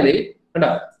വെച്ച് കഴിഞ്ഞാല്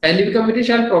scientific committee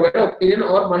shall provide opinion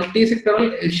or multi-sectoral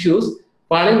issues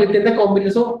falling within the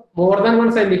competence of more than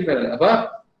one scientific panel. അപ്പൊ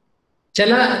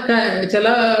ചില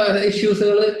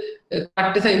ഇഷ്യൂസുകൾ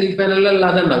correct scientific പാനലിൽ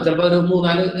അല്ലാതെ ഉണ്ടാവും. ചിലപ്പോൾ ഒരു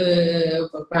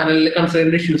 3-4 പാനലിൽ കൺസിഡർ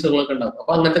ചെയ്യേണ്ട ഇഷ്യൂസുകളൊക്കെ ഉണ്ടാവും.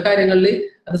 അപ്പൊ അങ്ങനത്തെ കാര്യങ്ങളിൽ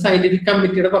അത് സയന്റിഫിക്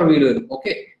കമ്മിറ്റിയുടെ പർവ്യൂവിൽ വരും.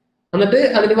 ഓക്കെ, എന്നിട്ട്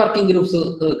അതിന് വർക്കിംഗ് ഗ്രൂപ്പ്സ്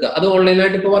വെക്കുക. അത്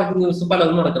ഓൺലൈനായിട്ട് ഇപ്പൊ വർക്കിംഗ് ഗ്രൂപ്പ്സ്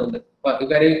പലതും നടക്കുന്നുണ്ട്.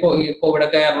 കാര്യം കോവിഡ്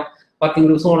ഒക്കെ കാരണം വർക്കിംഗ്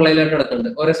ഗ്രൂപ്പ്സ് ഓൺലൈനായിട്ട്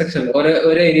നടക്കുന്നുണ്ട്. ഓരോ സെക്ഷനിൽ ഓരോ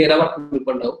ഏരിയയിലെ വർക്കിംഗ് ഗ്രൂപ്പ്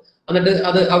ഉണ്ടാവും. എന്നിട്ട്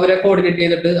അത് അവരെ കോർഡിനേറ്റ്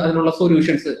ചെയ്തിട്ട് അതിനുള്ള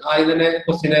സൊല്യൂഷൻസ് ആദ്യം തന്നെ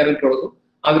ക്വസ്റ്റ്യൻ ഇട്ട് കൊടുക്കും.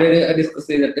 അവര് ഡിസ്കസ്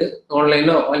ചെയ്തിട്ട്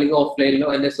ഓൺലൈനിലോ അല്ലെങ്കിൽ ഓഫ്ലൈനിലോ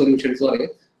അതിന്റെ സൊല്യൂഷൻസ്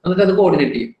പറയും. എന്നിട്ട് അത്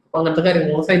കോർഡിനേറ്റ് ചെയ്യും. അപ്പൊ അങ്ങനത്തെ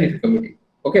കാര്യങ്ങളാണ് സയന്റിഫിക് കമ്മിറ്റി.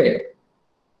 ഓക്കെ,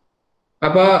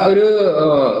 അപ്പൊ ഒരു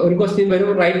ക്വസ്റ്റ്യൻ വരും,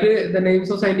 write the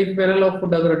names of scientific panel of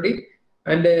food authority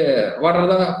and what are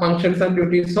the functions and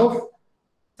duties of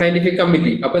scientific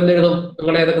committee. അപ്പൊ എന്തെഴുതും,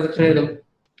 നിങ്ങൾ ഏതൊക്കെ സെക്ഷൻ എഴുതും?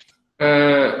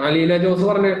 അലീന ജോസ്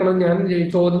പറഞ്ഞേക്കണം, ഞാൻ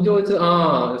ചോദ്യം ചോദിച്ചത്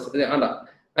ആണ്ട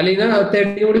അലീന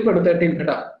 13 കൂടി പെടും, 13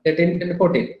 കേട്ടാ, 13 and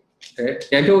 14.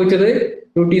 ഞാൻ ചോദിച്ചത്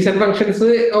duties and functions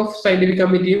of scientific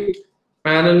കമ്മിറ്റിയും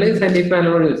പാനലിൽ സയന്റിഫിക്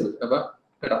പാനലോട് ചോദിച്ചത്. അപ്പൊ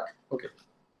കേട്ടാ, ഓക്കെ.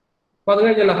 അപ്പൊ അത്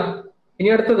കഴിഞ്ഞല്ല, ഇനി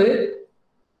അടുത്തത്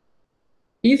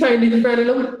ഈ സയന്റിഫിക്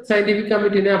പാനലും സയന്റിഫിക്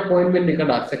കമ്മിറ്റിന്റെ അപ്പോയിന്റ്മെന്റ്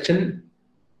കണ്ട സെക്ഷൻ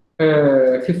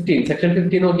 15. സെക്ഷൻ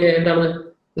 15 നോക്കിയാൽ എന്താണ്?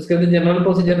 General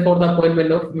procedure for the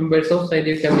appointment of members of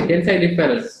scientific committee and scientific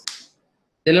panels.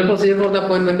 General procedure for the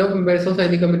appointment of members of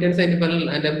scientific committee and scientific panel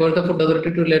and empowers the food authority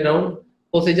to lay down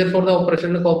procedure for the operation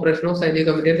and cooperation of scientific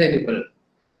committee and scientific panel.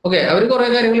 Okay, അവർ കുറെ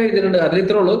കാര്യങ്ങൾ എഴുതിയിട്ടുണ്ട്. അതിൽ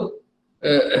ഇത്രേ ഉള്ളൂ,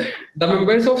 the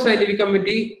members of scientific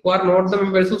committee who are not the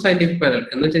members of scientific panel.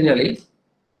 എന്ന് വെച്ച് കഴിഞ്ഞാൽ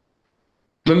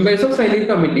members of scientific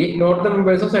committee not the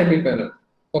members of scientific panel.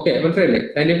 Okay, മനസ്സിലായില്ലേ?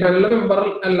 സയന്റിഫിക് പാനലിലെ മെമ്പർ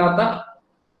അല്ലാത്ത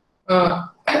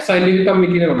സയന്റിഫിക്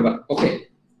കമ്മിറ്റിയിലെ മെമ്പർ. ഓക്കെ,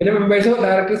 പിന്നെ members of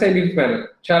director scientific panel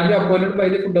shall be appointed by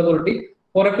the food authority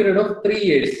for a period of 3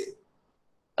 years.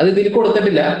 അത് ഇതിൽ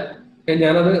കൊടുത്തിട്ടില്ല,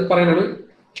 ഞാനത് പറയുന്നത്.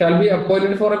 Shall be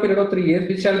appointed for a period of 3 years,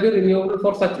 which shall be renewable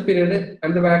for such a period,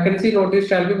 and the vacancy notice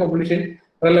shall be published in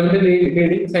relevant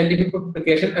leading scientific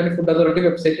publication and food authority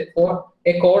website for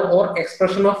a call or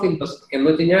expression of interest. എന്ന്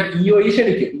വെച്ച് കഴിഞ്ഞാൽ EOI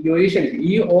ക്ഷണിക്കും,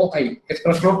 EOI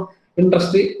expression of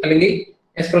interest അല്ലെങ്കിൽ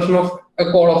expression of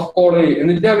call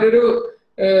എന്നിട്ട് അവരൊരു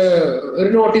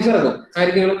notice ഇറങ്ങും,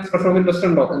 ആർക്കെങ്കിലും expression of interest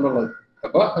ഉണ്ടോ എന്നുള്ളത്.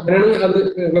 അപ്പൊ അങ്ങനെയാണ് അത്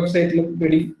വെബ്സൈറ്റിലും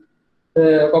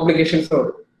പബ്ലിക്കേഷൻസ്.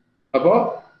 അപ്പോ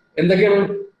എന്തൊക്കെയാണ്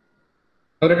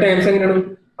അവരുടെ ടൈംസ്? എങ്ങനെയാണ്?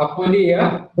 അപ്പോയിന്റ് ചെയ്യുക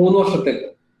 3 വർഷത്തേക്ക്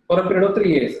four A period of 3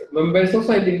 years. Members of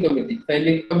scientific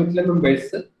കമ്മിറ്റിയിലെ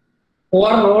members who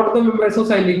are not the members of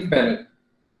scientific panel.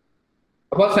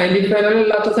 അപ്പൊ സയന്റിഫിക് പാനൽ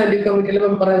അല്ലാത്ത സയന്റിഫിക് കമ്മിറ്റിയിലെ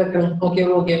മെമ്പർ ഏതൊക്കെയാണ്?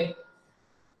 നോക്കിയേ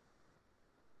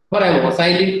പറയാമോ?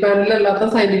 സയന്റിഫിക് പാനൽ അല്ലാത്ത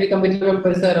സയന്റിഫിക് കമ്മിറ്റിയിലെ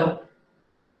മെമ്പേഴ്സ് ആരാണ്?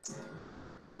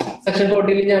 സെക്ഷൻ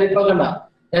 14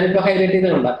 ഞാനിപ്പോ ഹൈലൈറ്റ് ചെയ്ത്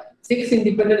കണ്ട 6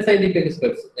 ഇൻഡിപെൻഡന്റ് സയന്റിഫിക്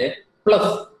എക്സ്പെർട്സ്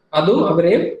പ്ലസ് അതും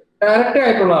അവരെയും ഡയറക്റ്റ്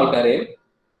ആയിട്ടുള്ള ആൾക്കാരെയും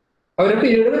അവരുടെ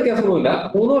പീരീഡ് വ്യത്യാസമൊന്നുമില്ല,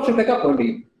 3 വർഷത്തേക്ക് അപ്പോയിന്റ്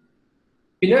ചെയ്യും.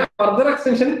 പിന്നെ ഫർദർ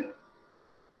എക്സ്റ്റൻഷൻ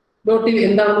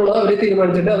എന്താണെന്നുള്ളത് അവർ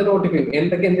തീരുമാനിച്ചിട്ട് അത് നോട്ടിഫൈ ചെയ്യും.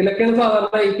 എന്തിലൊക്കെയാണ്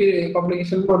സാധാരണ ഈ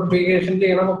പബ്ലിക്കേഷൻ നോട്ടിഫിക്കേഷൻ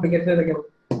ചെയ്യണം? പബ്ലിക്കേഷൻ ഏതൊക്കെയാണ്?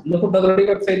 ഇന്ന് ഫുഡ് അതോറിറ്റി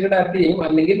വെബ്സൈറ്റിൽ ഡയറക്റ്റ് ചെയ്യും,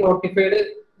 അല്ലെങ്കിൽ നോട്ടിഫൈഡ്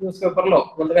ന്യൂസ് പേപ്പറിലോ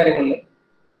അങ്ങനത്തെ കാര്യങ്ങളിൽ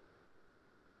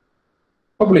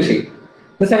പബ്ലിഷ് ചെയ്യും.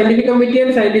 The scientific committee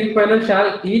and scientific panel shall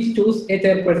each choose a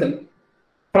chairperson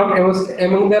from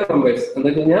among their members. എന്ന്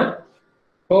വെച്ച് കഴിഞ്ഞാൽ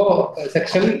ഇപ്പോ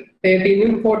സെക്ഷൻ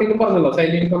 13 14 പറഞ്ഞല്ലോ,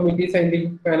 സയന്റിഫിക് കമ്മിറ്റി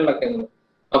സയന്റിഫിക് പാനലൊക്കെ.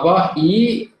 അപ്പൊ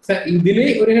ഇതില്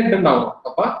ഒരു ഹെഡ് ഉണ്ടാവും.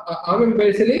 അപ്പൊ ആ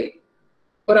മെമ്പേഴ്സിൽ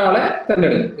ഒരാളെ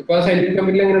തെരഞ്ഞെടുക്കും. ഇപ്പൊ സയന്റിഫിക്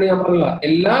കമ്മിറ്റിയിൽ എങ്ങനെയാണ് ഞാൻ പറഞ്ഞില്ല,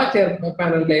 എല്ലാ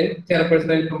പാനലിലെയും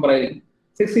ചെയർപേഴ്സണായി മെമ്പറായിരിക്കും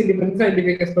 6 ഇൻഡിപെൻഡന്റ്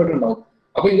സയന്റിഫിക് എക്സ്പേർട്ട് ഉണ്ടാവും.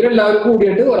 അപ്പൊ ഇവരെല്ലാവരും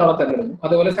കൂടിയിട്ട് ഒരാളെ തെരഞ്ഞെടുക്കും.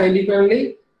 അതുപോലെ സയന്റിഫിക് പാനലിൽ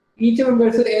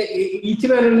ഈച്ച്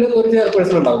പാനലിൽ ഒരു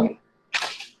ചെയർപേഴ്സൺ ഉണ്ടാവും.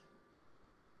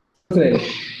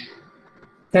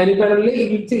 സയന്റിഫിക് പാനലിൽ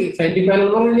സയന്റിഫിക് പാനൽ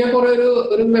എന്ന് പറഞ്ഞു കഴിഞ്ഞാൽ കുറെ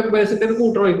ഒരു മെമ്പേഴ്സിന്റെ ഒരു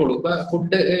കൂട്ടം ആയിക്കോളൂ. ഇപ്പൊ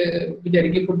ഫുഡ്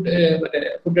വിചാരിക്കും,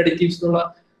 ഫുഡ് അഡിറ്റീവ്സ് എന്നുള്ള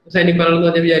സയന്റിഫിക് പാനൽ എന്ന്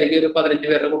പറഞ്ഞാൽ വിചാരിക്കും ഒരു 15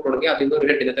 പേരുടെ കൂട്ടമാണെങ്കിൽ അതിൽ നിന്ന് ഒരു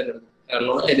ഹെഡിനെ തെരഞ്ഞെടുക്കും,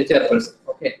 അയാളാണ് അതിന്റെ ചെയർപേഴ്സൺ.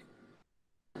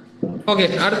 ഓക്കെ,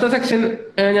 അടുത്ത സെക്ഷൻ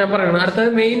ഞാൻ പറയണം. അടുത്ത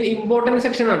മെയിൻ ഇമ്പോർട്ടന്റ്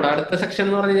സെക്ഷൻ ആണ്. അടുത്ത സെക്ഷൻ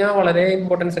എന്ന് പറഞ്ഞു കഴിഞ്ഞാൽ വളരെ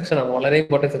ഇമ്പോർട്ടന്റ് സെക്ഷൻ ആണ്.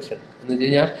 എന്ന് വെച്ച്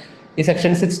കഴിഞ്ഞാൽ ഈ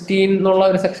സെക്ഷൻ 16 എന്നുള്ള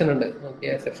ഒരു സെക്ഷൻ ഉണ്ട്.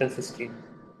 സെക്ഷൻ 16,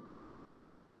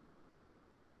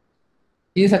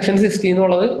 ഈ സെക്ഷൻ 16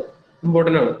 എന്നുള്ളത്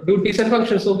ഇമ്പോർട്ടന്റ് ആണ്. Duties and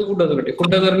functions of food authority.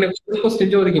 Food authority question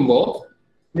ചോദിക്കുമ്പോൾ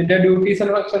ഇതിന്റെ ഡ്യൂട്ടീസ്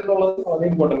ആൻഡ് ഫങ്ഷൻസ് എന്നുള്ളത് വളരെ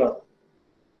ഇമ്പോർട്ടന്റ് ആണ്.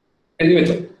 എഴുതി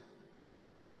വെച്ചോ.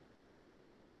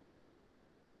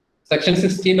 Section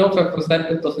 16 of FSR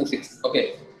 2006. ഓക്കെ,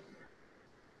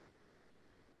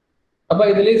 അപ്പൊ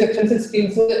ഇതില് സെക്ഷൻ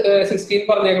 16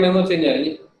 പറഞ്ഞേക്കണെന്ന് വെച്ച് കഴിഞ്ഞാൽ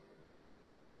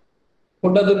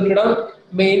ഫുഡ് അതോറിറ്റിയുടെ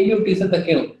മെയിൻ ഡ്യൂട്ടീസ്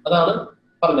എന്തൊക്കെയാണ് അതാണ്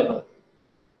പറഞ്ഞേക്കുന്നത്.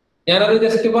 ഞാനത്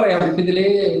ജസ്റ്റ് പറയാം.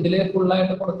 ഇതില്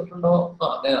ഫുള്ളായിട്ട് കൊടുത്തിട്ടുണ്ടോ?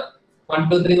 1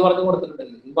 2 3 എന്ന് പറഞ്ഞ്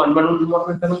കൊടുത്തിട്ടുണ്ടല്ലോ. 1 1 എന്ന്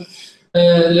പറഞ്ഞിട്ടാണ്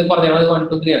ഇതിൽ പറഞ്ഞത്. 1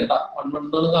 2 3 അല്ല, 1 1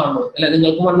 എന്നാണ് കാണുന്നത്. അല്ല,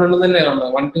 നിങ്ങൾക്ക് 1 1 എന്നല്ലേ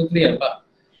കാണുന്നത്, 1 2 3 അല്ല.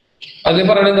 അതിൽ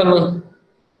പറയണത് എന്താണ്?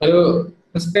 ഒരു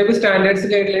prescribe standards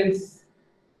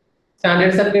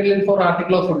and guidelines four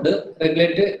article of food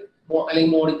regulate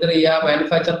അല്ലെങ്കിൽ മോണിറ്റർ ചെയ്യുക,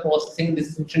 manufacture, processing,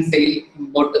 distribution, sale,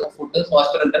 import of food,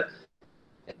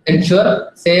 ensure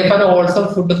safe and wholesome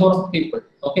food for people.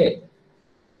 Okay,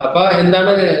 അപ്പൊ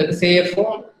എന്താണ്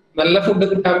സേഫും നല്ല ഫുഡ്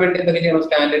കിട്ടാൻ വേണ്ടി എന്തൊക്കെ ചെയ്യണം?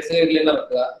 സ്റ്റാൻഡേർഡ്സ് ഗൈഡ്ലൈൻ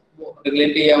നടക്കുക,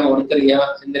 റെഗുലേറ്റ് ചെയ്യുക, മോണിറ്റർ ചെയ്യുക,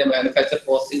 എന്തിനാ manufacture,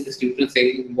 posting, distribution, sale,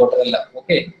 important അല്ല.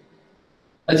 ഓക്കെ,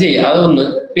 അത് ചെയ്യുക. അതൊന്ന്.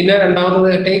 പിന്നെ രണ്ടാമത്,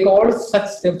 take all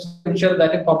such steps to ensure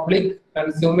that public,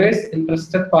 consumers,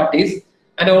 interested parties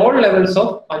and all levels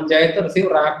of panchayat receive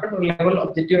rapid, reliable,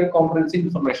 objective and comprehensive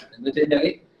information. എന്ന് വെച്ച് കഴിഞ്ഞാൽ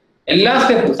എല്ലാ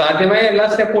സ്റ്റെപ്പും, സാധ്യമായ എല്ലാ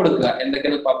സ്റ്റെപ്പും കൊടുക്കുക.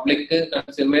 എന്തൊക്കെയാണ്? Public,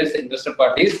 consumers, interested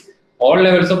parties, all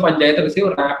levels of panchayat receive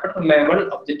rapid, reliable,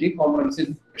 objective, comprehensive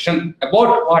information about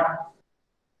what?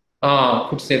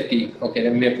 Food safety. Okay,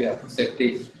 let me appear. Food safety.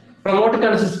 Promote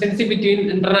consistency between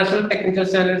international technical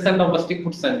standards and domestic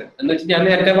food standards. എന്ന് വെച്ചാൽ ഞാൻ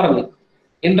നേരത്തെ പറഞ്ഞു,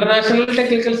 international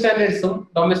technical സ്റ്റാൻഡേർഡ്സും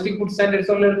domestic food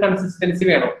സ്റ്റാൻഡേർഡ്സും ഉള്ള ഒരു consistency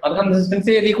വേണം. അത്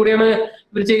consistency ഏതിൽ കൂടിയാണ്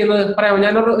ഇവർ ചെയ്യുന്നത്? പറയാം.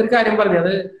 ഞാൻ ഒരു കാര്യം പറഞ്ഞു,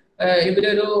 അത്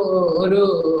ഇവരൊരു ഒരു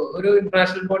ഒരു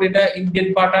ഇന്റർനാഷണൽ ബോഡിയുടെ ഇന്ത്യൻ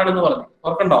പാർട്ടാണെന്ന് പറഞ്ഞു.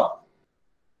 ഓർക്കണ്ടോ?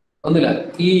 ഒന്നുമില്ല.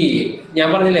 ഈ ഞാൻ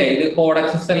പറഞ്ഞില്ലേ, ഇത്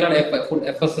കോഡക്സ് സെല്ലാണ്.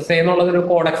 FSSAI എന്നുള്ളത് ഒരു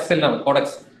കോഡക്സ് സെല്ലാണ്.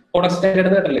 കോഡക്സ്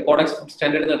സ്റ്റാൻഡേർഡ് കേട്ടില്ലേ? കോഡക്സ് ഫുഡ്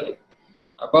സ്റ്റാൻഡേർഡ് കേട്ടില്ലേ?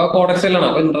 അപ്പൊ കോഡക്സ് സെല്ലാണ്.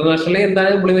 അപ്പൊ ഇന്റർനാഷണലി എന്താണ്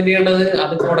ഇംപ്ലിമെന്റ് ചെയ്യേണ്ടത്?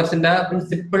 അത് കോഡക്സിന്റെ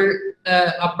പ്രിൻസിപ്പിൾ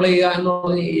അപ്ലൈ ചെയ്യുക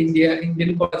എന്നുള്ളത്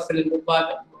ഇന്ത്യൻ കോഡക്സ് സെല്ലിന്റെ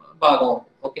ഭാഗമാണ്.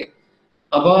 ഓക്കെ,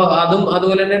 അപ്പൊ അതും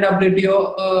അതുപോലെ തന്നെ WTO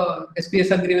SPS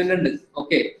അഗ്രിമെന്റ് ഉണ്ട്.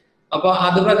 ഓക്കെ, അപ്പൊ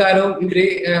അത് പ്രകാരം ഇവര്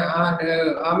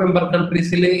ആ മെമ്പർ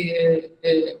കൺട്രീസിൽ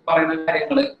പറയുന്ന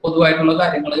കാര്യങ്ങള്, പൊതുവായിട്ടുള്ള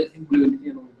കാര്യങ്ങൾ ഇംപ്ലിമെന്റ്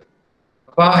ചെയ്യുന്നുണ്ട്.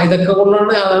 അപ്പൊ ഇതൊക്കെ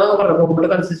കൊണ്ടാണ്, അതാണ് പറയുന്നത്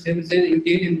consistency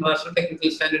Indian international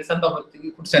technical standards and domestic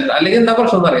food standard. അല്ലെങ്കിൽ എന്താ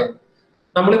പ്രശ്നം എന്ന് അറിയാം?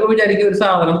 നമ്മളിപ്പോ വിചാരിക്കുന്ന ഒരു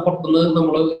സാധനം പുറത്തുനിന്ന്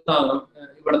സാധനം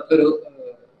ഇവിടുത്തെ ഒരു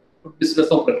food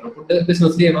business operator, food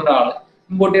business ചെയ്യുന്ന ഒരാള്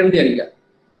ഇമ്പോർട്ട് ചെയ്യണം വിചാരിക്കുക.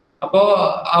 അപ്പൊ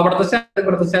അവിടുത്തെ സ്റ്റാൻഡേർഡ്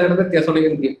ഇവിടുത്തെ സ്റ്റാൻഡേർഡ്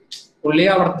വ്യത്യാസമുണ്ടെങ്കിൽ പുള്ളി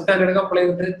അവിടുത്തെ സ്റ്റാൻഡേർഡ് അപ്ലൈ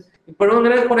ചെയ്തിട്ട് ഇപ്പോഴും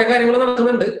അങ്ങനെ കുറെ കാര്യങ്ങൾ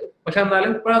നടക്കുന്നുണ്ട്. പക്ഷെ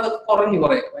എന്നാലും ഇപ്പോഴും അത്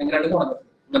ഭയങ്കരമായിട്ട് കുറഞ്ഞു.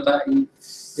 ഇങ്ങനത്തെ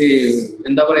ഈ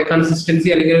എന്താ പറയാ, കൺസിസ്റ്റൻസി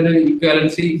അല്ലെങ്കിൽ ഒരു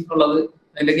ഇക്വാലൻസി ഉള്ളത്,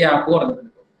 അതിന്റെ ഗ്യാപ്പ് കുറഞ്ഞിട്ടുണ്ട്.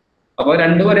 അപ്പൊ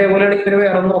രണ്ടും ഒരേപോലെയാണ്. ഇങ്ങനെ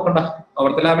വേറെ നോക്കണ്ട,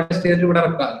 അവിടുത്തെ ലാബ് ടെസ്റ്റ് ചെയ്തിട്ട് ഇവിടെ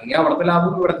ഇറക്കുക, അല്ലെങ്കിൽ അവിടുത്തെ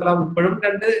ലാബും ഇവിടുത്തെ ലാബും. ഇപ്പോഴും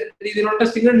രണ്ട് രീതിയിലുള്ള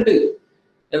ടെസ്റ്റിംഗ് ഉണ്ട്,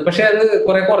 പക്ഷെ അത്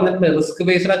കുറെ കുറഞ്ഞിട്ടുണ്ട്. റിസ്ക്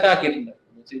ബേസ്ഡ് ഒക്കെ ആക്കിയിട്ടുണ്ട്.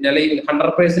 എന്ന് വെച്ച് കഴിഞ്ഞാൽ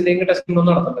 100% ടെസ്റ്റിംഗ്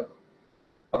ഒന്നും നടത്തുന്നുണ്ട്.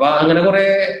 അപ്പൊ അങ്ങനെ കുറെ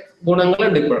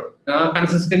ഗുണങ്ങളുണ്ട്. ഇപ്പോഴും ആ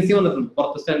കൺസിസ്റ്റൻസി വന്നിട്ടുണ്ട്,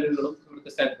 പുറത്തെ സ്റ്റാൻഡേർഡുകളും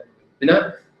ഇവിടുത്തെ സ്റ്റാൻഡേർഡും. പിന്നെ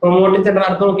പ്രൊമോട്ടിംഗ് ജനറൽ,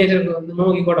 അടുത്ത്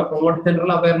നോക്കിക്കോട്ടെ, promoting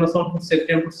general awareness on food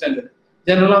safety and food standard,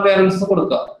 general awareness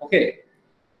കൊടുക്കുക. ഓക്കെ,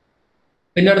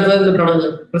 പിന്നെ അടുത്തത് എന്തിട്ടാണ്?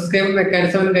 Prescribe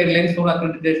mechanism and guide lines four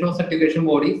accreditation of certification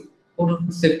body for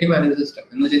safety management system.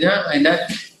 എന്ന് വെച്ച് കഴിഞ്ഞാൽ അതിന്റെ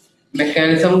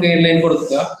മെക്കാനിസം, ഗൈഡ് ലൈൻ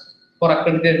കൊടുക്കുക four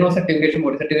accreditation of certification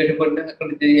body. Certification ബോഡിനെ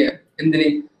accredit ചെയ്യുക എന്തിന്?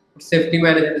 Safety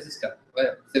management system.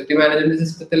 Safety management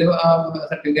സിസ്റ്റത്തിൽ ആ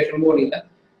സർട്ടിഫിക്കേഷൻ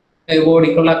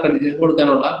ബോഡിക്കുള്ള അക്രഡിറ്റേഷൻ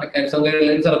കൊടുക്കാനുള്ള മെക്കാനിസം, ഗൈഡ്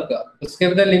ലൈൻസ് ഇറക്കുക.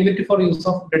 Prescribe the limit for use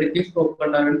of additives,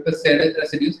 contaminant, pesticide,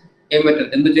 residues, metal.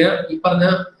 എന്ന് വെച്ചാൽ ഈ പറഞ്ഞ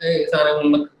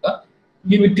സാധനങ്ങളിലൊക്കെ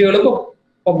ലിമിറ്റുകൾ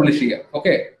പബ്ലിഷ് ചെയ്യാം.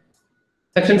 Okay,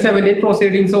 section 17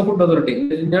 proceedings of food authority.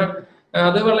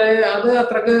 അത്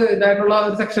അത്രക്ക് ഇതായിട്ടുള്ള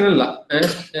ഒരു സെക്ഷൻ അല്ല.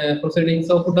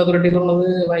 പ്രൊസീഡിങ്സ് ഓഫ് ഫുഡ് അതോറിറ്റി എന്നുള്ളത്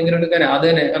ഭയങ്കര ഒരു കാര്യം. അത്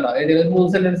തന്നെ അല്ല, 3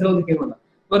 സെന്റൻസിൽ ഒതുക്കിയുന്നുണ്ട്.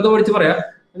 വെറുതെ പഠിച്ച് പറയാം.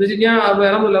 എന്ന് വെച്ച് കഴിഞ്ഞാൽ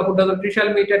വേറെ ഒന്നുമില്ല. Food authority shall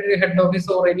meet at head office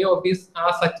or any office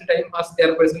ആ such time as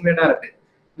chairperson may direct.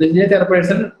 എന്ന് വെച്ച് കഴിഞ്ഞാൽ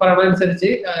ചെയർപേഴ്സൺ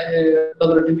പറയുന്നതനുസരിച്ച്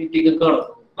അതോറിറ്റി മീറ്റിംഗ് ഒക്കെ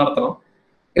നടത്തണം.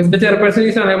 If the chairperson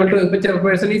is unable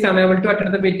to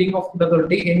attend the meeting of the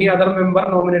authority, any other member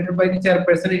nominated by the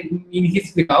chairperson in his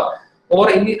behalf or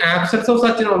in the absence of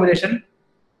such nomination.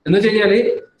 എന്ന് വെച്ച് കഴിഞ്ഞാല്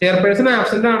chairperson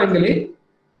absent ആണെങ്കിൽ,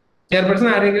 chairperson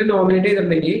ആരെങ്കിലും nominate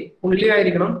ചെയ്തിട്ടുണ്ടെങ്കിൽ പുള്ളി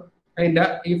ആയിരിക്കണം അതിന്റെ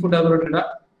ഈ ഫുഡ് അതോറിറ്റിയുടെ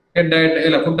ഹെഡായിട്ട്,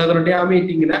 അല്ല ഫുഡ് അതോറിറ്റി ആ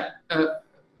മീറ്റിംഗിന്റെ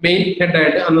മെയിൻ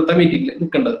ഹെഡായിട്ട് അന്നത്തെ മീറ്റിംഗിൽ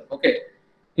നിൽക്കേണ്ടത്. ഓക്കെ,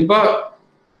 ഇപ്പൊ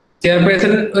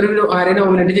ചെയർപേഴ്സൺ ആരെയും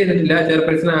നോമിനേറ്റ് ചെയ്തിട്ടില്ല,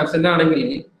 ചെയർപേഴ്സൺ ആബ്സെന്റ് ആണെങ്കിൽ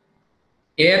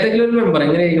ഏതെങ്കിലും ഒരു മെമ്പർ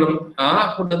എങ്ങനെയായിരിക്കണം? ആ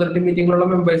ഫുഡ് അതോറിറ്റി മീറ്റിംഗിലുള്ള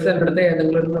മെമ്പേഴ്സ് അതിനടുത്ത്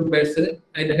ഏതെങ്കിലും ഒരു മെമ്പേഴ്സ്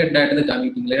അതിന്റെ ഹെഡായിട്ട് നിൽക്കാം,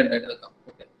 മീറ്റിംഗിൽ ഹെഡായിട്ട് നിൽക്കാം.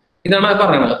 ഓക്കെ, ഇതാണ്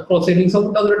പറയുന്നത്. പ്രൊസീഡിങ്സ് ഓഫ്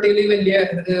ഫുഡ് അതോറിറ്റിയിൽ വലിയ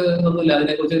ഒന്നുമില്ല,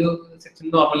 അതിനെക്കുറിച്ച് ഒരു സെക്ഷൻ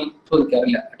നോർമൽ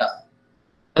ചോദിക്കാറില്ല കേട്ടാ.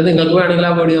 അത് നിങ്ങൾക്ക് വേണമെങ്കിൽ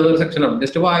അവോയ്ഡ് ചെയ്യാവുന്ന ഒരു സെക്ഷനാണ്.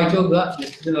 ജസ്റ്റ് വായിച്ചു നോക്കുക,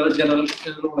 ജനറൽ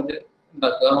നോളജ്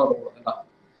ഉണ്ടാക്കുക കേട്ടോ.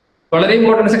 വളരെ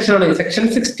ഇമ്പോർട്ടന്റ് സെക്ഷൻ ആണ്. സെക്ഷൻ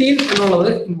 16 എന്നുള്ളത്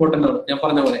ഇമ്പോർട്ടന്റ് ആണ്, ഞാൻ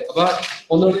പറഞ്ഞ പോലെ. അപ്പൊ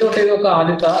ഒന്നുകൂടി നോട്ട് ചെയ്ത് നോക്കുക.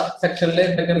 ആദ്യത്തെ സെക്ഷനിൽ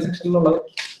എന്തൊക്കെയാണ് സെക്ഷനിലുള്ളത്?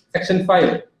 സെക്ഷൻ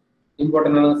 5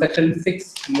 ഇമ്പോർട്ടന്റ് ആണ്. സെക്ഷൻ 6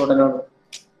 ഇമ്പോർട്ടന്റ് ആണ്.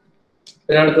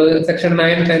 പിന്നെ അടുത്തത് സെക്ഷൻ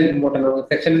 9, 10 ഇമ്പോർട്ടന്റ് ആണ്.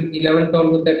 സെക്ഷൻ 11,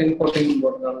 12, 13, 14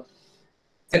 ഇമ്പോർട്ടന്റ് ആണ്.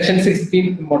 സെക്ഷൻ 16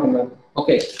 ഇമ്പോർട്ടന്റ് ആണ്.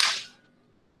 ഓക്കെ,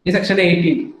 ഈ സെക്ഷൻ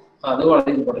 18 അത്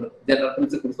വളരെ ഇമ്പോർട്ടന്റ് ആണ്. General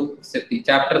principles of safety,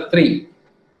 chapter 3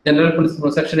 general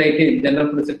principles, section 18 general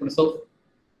principles of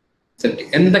safety.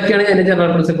 എന്തൊക്കെയാണ് അതിന്റെ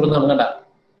ജനറൽ പ്രിൻസിപ്പിൾസ് എന്ന് കണ്ട?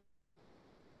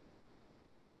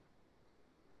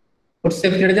 ഫുഡ്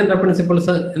സേഫ്റ്റിയുടെ ജനറൽ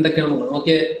പ്രിൻസിപ്പിൾസ് എന്തൊക്കെയാണെന്ന്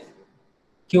ഓക്കെ.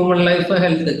 ഹ്യൂമൻ ലൈഫ്,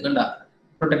 ഹെൽത്ത് കണ്ട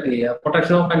പ്രൊട്ടക്ട് ചെയ്യുക.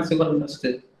 Protection of consumer interest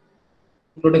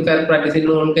including fair practice in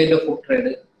all kind of food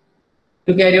trade.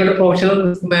 to carry out professional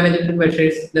risk management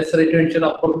measures necessary to ensure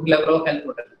appropriate level of health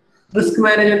protection. Risk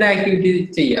management activity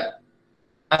ചെയ്യുക,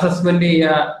 assessment ചെയ്യുക,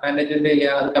 management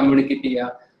ചെയ്യുക, അത് communicate ചെയ്യുക,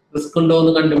 risk ഉണ്ടോ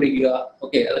എന്ന് കണ്ടുപിടിക്കുക,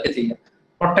 okay, അതൊക്കെ ചെയ്യുക.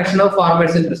 പ്രൊട്ടക്ഷൻ ഓഫ്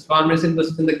ഫാർമേഴ്സ്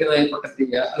ഇൻട്രസ്റ്റ് എന്തൊക്കെയാണ് പ്രൊട്ടക്ട്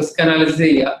ചെയ്യുക, റിസ്ക് അനാലിസിസ്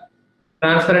ചെയ്യുക,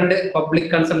 ട്രാൻസ്പെറന്റ് പബ്ലിക്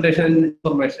കൺസൾട്ടേഷൻ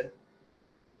ഇൻഫർമേഷൻ,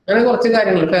 അങ്ങനെ കുറച്ച്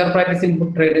കാര്യങ്ങൾ, fair practice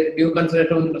input trade, due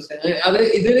consideration of interest. അത്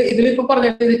ഇതിലിപ്പോ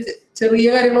പറഞ്ഞിട്ട് ചെറിയ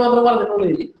കാര്യങ്ങൾ മാത്രമേ പറഞ്ഞിട്ടുള്ളൂ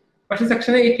ഇനി. പക്ഷെ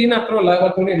സെക്ഷൻ 18 അത്രമല്ല,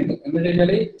 കുറച്ചുകൂടി ഉണ്ട്. എന്ന് വെച്ച്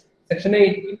കഴിഞ്ഞാല് സെക്ഷൻ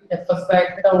 18 FS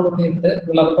ആക്ട് ഡൗൺലോഡ് ചെയ്തിട്ട്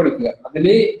നിങ്ങളത് പഠിക്കുക.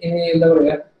 അതില് എന്താ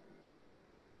പറയാ,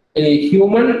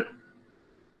 human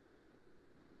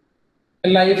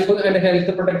life and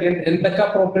health protect ചെയ്യാൻ എന്തൊക്കെ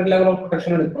അപ്രോപ്രിയറ്റ് ലെവൽ ഓഫ്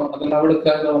പ്രൊട്ടക്ഷൻ എടുക്കണം അതെല്ലാം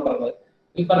എടുക്കുക എന്നാണ് പറഞ്ഞത്.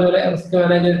 ഈ പറഞ്ഞ പോലെ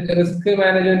റിസ്ക്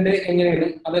മാനേജ്മെന്റ് എങ്ങനെയാണ്,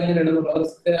 അതെങ്ങനെയാണ്,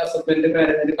 റിസ്ക് അസസ്മെന്റ്,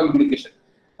 മാനേജ്മെന്റ്, കമ്മ്യൂണിക്കേഷൻ,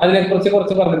 അതിനെക്കുറിച്ച്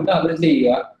കുറച്ച് പറഞ്ഞിട്ട് അത് ചെയ്യുക.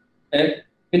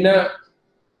 പിന്നെ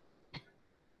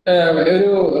ഒരു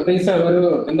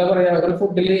എന്താ പറയാ, ഒരു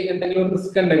ഫുഡിൽ എന്തെങ്കിലും ഒരു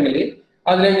റിസ്ക് ഉണ്ടെങ്കിൽ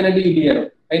അതിനെങ്ങനെ ഡീൽ ചെയ്യണം,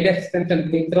 അതിന്റെ എക്സ്റ്റൻഷൻ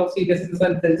നേച്ചർ ഓഫ് സീരിയസ്നെസ്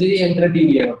അനുസരിച്ച് എങ്ങനെ ഡീൽ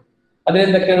ചെയ്യണം,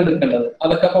 അതിനെന്തൊക്കെയാണ് എടുക്കേണ്ടത്,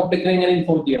 അതൊക്കെ പബ്ലിക്കിനെ എങ്ങനെ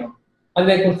ഇൻഫോം ചെയ്യണം,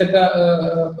 അതിനെ കുറിച്ചൊക്കെ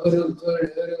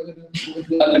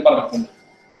അതിൽ പറഞ്ഞിട്ടുണ്ട്.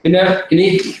 പിന്നെ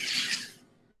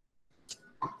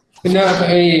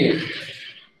ഈ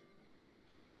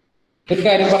ഒരു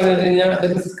കാര്യം പറഞ്ഞു കഴിഞ്ഞാൽ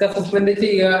റിസ്ക് അസസ്മെന്റ്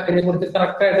ചെയ്യുക, അതിനെ കുറിച്ച്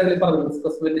കറക്റ്റ് ആയിട്ട് അതിൽ പറഞ്ഞു റിസ്ക്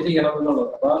അസസ്മെന്റ് ചെയ്യണം എന്നുള്ളത്.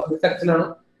 അപ്പൊ ഒരു സെക്ഷനാണ്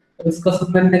റിസ്ക്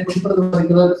അസസ്മെന്റിനെ കുറിച്ച്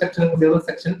പ്രതിപാദിക്കുന്ന ഒരു സെക്ഷൻ കൂടിയാണ്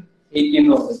സെക്ഷൻ 18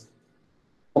 എന്ന് പറയുന്നത്.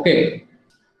 ഓക്കെ.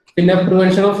 പിന്നെ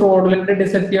prevention of fraudulent,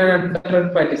 deceptive and unfair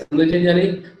practice എന്ന് വെച്ച് കഴിഞ്ഞാൽ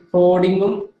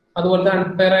ഫ്രോഡിങ്ങും അതുപോലത്തെ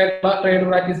അൺഫെയർ ആയിട്ടുള്ള ട്രേഡ്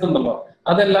പ്രാക്ടീസ് ഉണ്ടല്ലോ,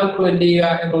 അതെല്ലാം പ്രിവെന്റ്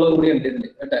ചെയ്യുക എന്നുള്ളത് കൂടി ഉണ്ട് ഇതിൽ.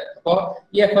 അപ്പൊ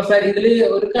ഈ FS ആക്ട് ഇതില്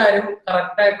ഒരു കാര്യം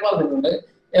കറക്റ്റ് ആയിട്ട് പറഞ്ഞിട്ടുണ്ട്.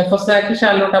 FS act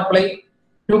shall not apply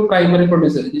to primary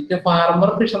producer. Farmer,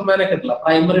 fisherman ഒക്കെ ഉണ്ടല്ലോ,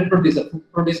 പ്രൈമറി പ്രൊഡ്യൂസർ, ഫുഡ്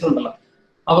പ്രൊഡ്യൂസർ ഉണ്ടല്ലോ,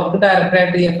 അവർക്ക് ഡയറക്റ്റ്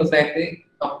ആയിട്ട് ഈ FS ആക്ട്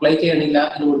അപ്ലൈ ചെയ്യണില്ല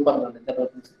എന്ന് കൂടി പറഞ്ഞിട്ടുണ്ട്.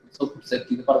 പറഞ്ഞിട്ടുണ്ട്.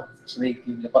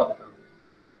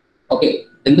 ഓക്കെ.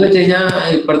 എന്ന് വെച്ച് കഴിഞ്ഞാൽ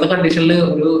ഇപ്പോഴത്തെ കണ്ടീഷനിൽ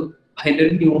അതിന്റെ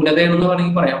ഒരു ന്യൂനതയാണെന്ന്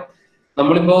വേണമെങ്കിൽ പറയാം.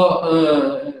 നമ്മളിപ്പോ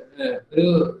ഒരു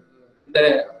എന്താ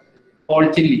ഹോൾ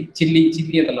ചില്ലി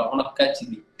ഉണ്ടല്ലോ, ഉണക്ക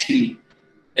ചില്ലി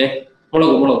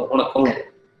മുളക് ഉണക്കമുളക്,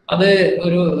 അത്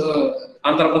ഒരു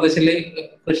ആന്ധ്രാപ്രദേശില്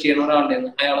കൃഷി ചെയ്യുന്ന ഒരാളുടെ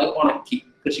അയാള്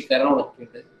കൃഷിക്കാരൻ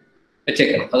ഉണക്കിയിട്ട്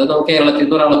വെച്ചേക്കണം. അത് നമുക്ക് കേരളത്തിൽ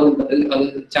നിന്ന് ഒരാൾ കൊണ്ടിട്ട് അത്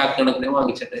ചാക്കണക്കിനെ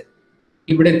വാങ്ങിച്ചിട്ട്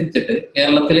ഇവിടെ എത്തിച്ചിട്ട്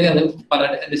കേരളത്തില് അത് പല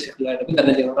ഡിസ്ട്രിക്റ്റുകളായിട്ട്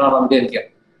വിതരണം ചെയ്യുന്ന ഒരാളാണ് വിചാരിക്കാം.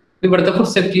 ഇവിടുത്തെ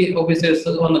ഫുഡ് സേഫ്റ്റി ഓഫീസേഴ്സ്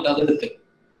വന്നിട്ട്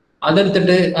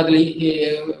അതെടുത്തിട്ട് അതിൽ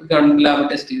ഗൺ ലാബ്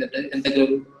ടെസ്റ്റ് ചെയ്തിട്ട് എന്തെങ്കിലും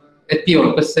ഒരു എത്തിയോൾ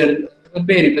പെസ്റ്റിസൈഡിന്റെ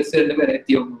പേര്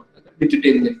എത്തിയോൾ ഡിറ്റക്ട്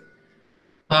ചെയ്തിട്ട്,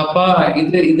 അപ്പൊ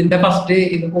ഇതിന്റെ ഫസ്റ്റ്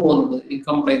പോകുന്നത്, ഈ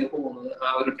കംപ്ലൈന്റ് പോകുന്നത് ആ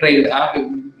ഒരു ട്രേഡ്, ആ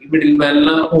മിഡിൽ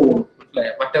മാനിലാണ് പോകുന്നത്,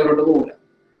 മനസ്സിലായോ, മറ്റവരോട് പോകില്ല.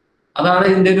 അതാണ്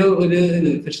ഇതിന്റെ ഒരു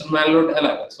ഫിഷർമാനിലോട്ട്, അല്ല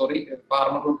സോറി,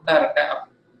 ഫാർമറിലോട്ട് ഡയറക്റ്റ്,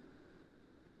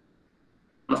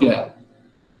 മനസ്സിലായോ.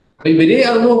 അപ്പൊ ഇവര്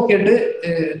അത് നോക്കിയിട്ട്,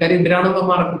 കാര്യം ഇവരാണ്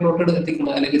മാർക്കറ്റിലോട്ട്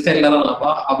എത്തിക്കുന്നത്, അല്ലെങ്കിൽ സെല്ലറാണ്. അപ്പൊ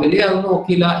അവര് അത്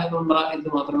നോക്കിയില്ല എന്നുള്ള ഇത്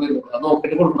മാത്രമേ വരുള്ളൂ, അത്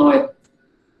നോക്കിയിട്ട് കൊടുക്കണമായിരുന്നു.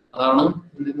 അതാണ്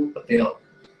ഇതിന്റെ പ്രത്യേകത,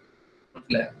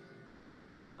 മനസ്സിലായോ.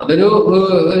 അതൊരു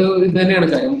ഇത് തന്നെയാണ്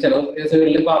കാര്യം. ചില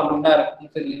കേസുകളിൽ ഫാർമർ ഡയറക്റ്റ്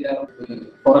സെല്ല് ചെയ്യാറുണ്ട്.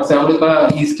 ഫോർ എക്സാമ്പിൾ ഇപ്പൊ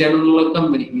ഈസ്റ്റേൺ എന്നുള്ള ഒരു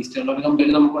കമ്പനി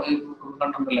നമുക്ക്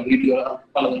കണ്ടിട്ടുണ്ടല്ലോ, വീഡിയോ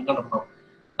പലതും കണ്ടിട്ടുണ്ടാവും.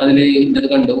 അതില് ഇന്നത്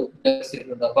കണ്ടു,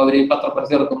 അപ്പൊ അവര്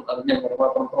പത്രപ്പരസ്യം ഇറക്കും, അത് ഞങ്ങളുടെ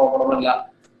മാത്രം പ്രോബ്ലം അല്ല,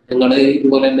 ഞങ്ങൾ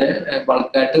ഇതുപോലെ തന്നെ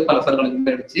ബൾക്കായിട്ട് പല സ്ഥലങ്ങളിൽ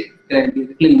മേടിച്ച് ഗ്രൈൻഡ്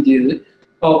ചെയ്ത് ക്ലീൻ ചെയ്ത്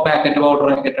പാക്കറ്റ് പൗഡർ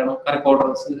പാക്കറ്റാണ്, കറി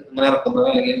പൗഡേഴ്സ് അങ്ങനെ ഇറക്കുന്നത്,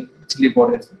 അല്ലെങ്കിൽ ചില്ലി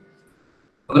പൗഡേഴ്സ്.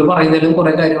 അവർ പറയുന്നതിലും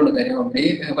കുറെ കാര്യമുണ്ട്. കാര്യം അവര്,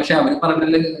 പക്ഷെ അവര്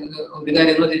പറഞ്ഞതിൽ ഒരു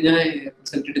കാര്യം എന്ന് വെച്ച് കഴിഞ്ഞാൽ,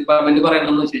 സെക്യൂരിറ്റി ഡിപ്പാർട്ട്മെന്റ്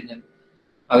പറയണമെന്ന് വെച്ച് കഴിഞ്ഞാൽ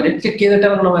അവര് ചെക്ക് ചെയ്തിട്ട്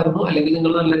ഇറങ്ങണമായിരുന്നു, അല്ലെങ്കിൽ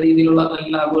നിങ്ങൾ നല്ല രീതിയിലുള്ള നല്ല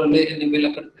ലാബുകളിൽ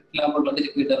എന്തെങ്കിലുമൊക്കെ ലാബുകളിൽ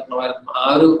ചെക്ക് ചെയ്ത് ഇറങ്ങണമായിരുന്നു. ആ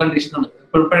ഒരു കണ്ടീഷനാണ്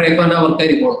ഇപ്പോഴേക്കും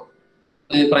അവർക്കായിരിക്കും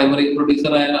പ്രൈമറി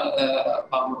പ്രൊഡ്യൂസറായ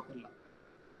ഫാർമർക്കല്ല.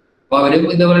 അപ്പൊ അവരും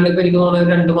ഇതേപോലെ ഇപ്പൊ എനിക്ക്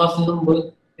തോന്നുന്നത് 2 മാസം മുമ്പ്,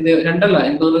 ഇത് രണ്ടല്ല,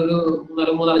 എനിക്ക് തോന്നുന്നത്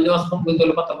ഒരു 3-4 മാസം മുമ്പ്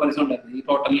ഇതുപോലെ പത്രപ്പരസ്യം ഉണ്ടായിരുന്നു. ഈ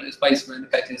ടോട്ടൽ സ്പൈസ്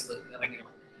മാനുഫാക്ചേഴ്സ് ഇറങ്ങിയാണ്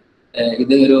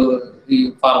ഇത് ഈ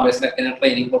ഫാർമേഴ്സിനൊക്കെ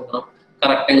ട്രെയിനിങ് കൊടുക്കണം,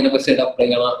 കറക്റ്റ് എങ്ങനെ പെസ്റ്റിസൈഡ് അപ്ലൈ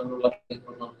ചെയ്യണം എന്നുള്ള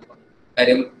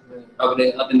കാര്യം.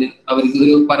 അവർക്ക്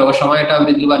ഒരു പരോക്ഷമായിട്ട്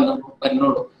അവരിൽ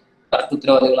വരുന്നുള്ളൂ. കറക്റ്റ്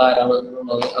ഉത്തരവാദികൾ ആരാണ്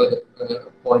എന്നുള്ളത് അവര്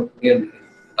പോയിന്റ് ചെയ്യുന്നുണ്ട്.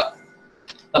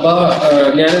 അപ്പൊ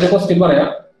ഞാനൊരു ക്വസ്റ്റ്യൻ പറയാം.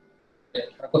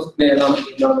 ക്വസ്റ്റ്യൻ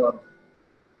ഏതാണെന്ന് പറഞ്ഞു,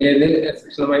 ഏത്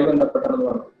സെക്ഷനുമായി ബന്ധപ്പെട്ടാണെന്ന്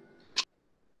പറഞ്ഞു.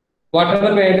 What are the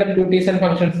major duties and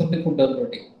functions of the food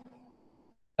authority,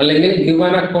 അല്ലെങ്കിൽ give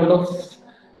an account of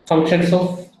functions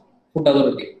of food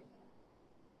authority.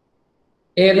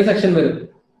 ഏത് സെക്ഷൻ വരും?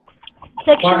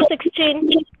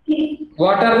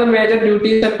 What are the major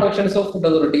duties and functions of food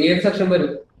authority, ഏത് section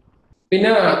വരും?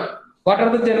 പിന്നെ what are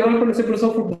the general principles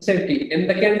of food safety,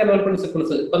 എന്തൊക്കെയാണ് general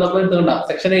principles? ഇപ്പൊ നമ്മൾ എടുത്തുകൊണ്ട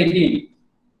section 18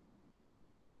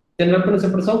 general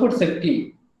principles of food safety.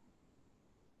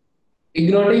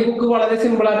 ഇഗ്നോയുടെ ഈ book വളരെ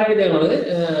സിമ്പിൾ ആയിട്ട് എഴുതിയാണ്.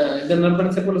 ജനറൽ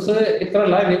പ്രിൻസിപ്പിൾസ്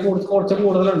ഇത്രയല്ല, ഇതിനെ കുറിച്ച് കുറച്ച്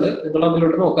കൂടുതലുണ്ട്. നിങ്ങൾ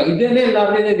അതിലോട്ട് നോക്കാം. ഇത് തന്നെ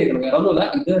എല്ലാവരുടെയും എഴുതിയിരിക്കണം, വേറെ ഒന്നുമില്ല,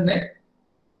 ഇത് തന്നെ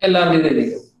എല്ലാവരുടെയും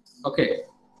എഴുതിയിരിക്കണം. ഓക്കെ,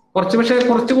 പക്ഷേ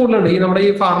കുറച്ച് കൂടുതലുണ്ട്. ഈ നമ്മുടെ ഈ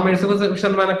ഫാർമേഴ്സ്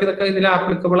ഫിഷർമാനൊക്കെ ഇതൊക്കെ ഇതിൽ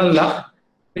ആപ്ലിക്കബിൾ അല്ല.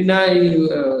 പിന്നെ ഈ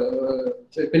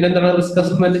പിന്നെന്താണ് റിസ്ക്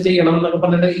അസസ്മെന്റ് ചെയ്യണം എന്നൊക്കെ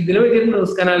പറഞ്ഞിട്ട് ഇതിൽ എഴുതിയിട്ടുണ്ട്,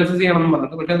 റിസ്ക് അനാലിസിസ് ചെയ്യണം എന്ന്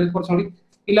പറഞ്ഞിട്ട്. പക്ഷെ അത് കുറച്ചും കൂടി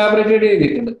ഇലാബറേറ്റ് ആയിട്ട്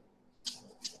എഴുതിയിട്ടുണ്ട്.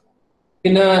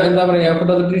 പിന്നെ എന്താ പറയാ,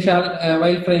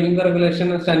 while framing the regulation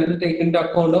standard take in to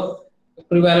account of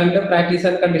പ്രിവാലന്റ് practice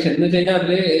and condition എന്ന് വെച്ച് കഴിഞ്ഞാൽ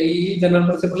അതിൽ ഈ ജനറൽ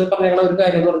പ്രിൻസിപ്പിളിൽ പറഞ്ഞ ഒരു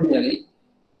കാര്യം എന്ന് പറഞ്ഞു കഴിഞ്ഞാൽ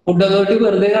ഫുഡ് അതോറിറ്റി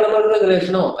വെറുതെ കാണുന്ന ഒരു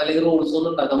റെഗുലേഷനോ അല്ലെങ്കിൽ റൂൾസോ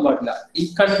ഒന്നും ഉണ്ടാക്കാൻ പാടില്ല.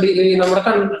 ഈ നമ്മുടെ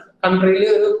കൺട്രിയിൽ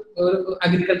ഒരു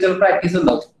അഗ്രികൾച്ചറൽ പ്രാക്ടീസ്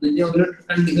ഉണ്ടാവും,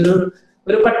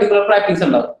 ഒരു പർട്ടിക്കുലർ പ്രാക്ടീസ്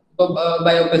ഉണ്ടാവും. ഇപ്പൊ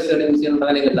ബയോ പെസ്റ്റിസൈഡ് യൂസ് ചെയ്യുന്നുണ്ട്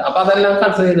അല്ലെങ്കിൽ അപ്പൊ അതെല്ലാം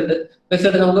കൺസിഡർ ചെയ്തിട്ട്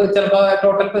പെസ്റ്റിസൈഡ് നമുക്ക് ചിലപ്പോൾ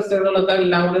ടോട്ടൽ പെസ്റ്റിസൈഡുകളൊക്കെ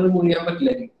എല്ലാം കൂടി റിമൂവ് ചെയ്യാൻ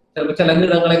പറ്റില്ലായിരിക്കും. ചിലപ്പോൾ ചില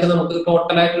ഘടകങ്ങളൊക്കെ നമുക്ക്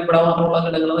ടോട്ടലായിട്ട് ഇവിടെ മാത്രമുള്ള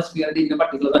ഘടകങ്ങൾ നശിപ്പിക്കാൻ ഇതിന്റെ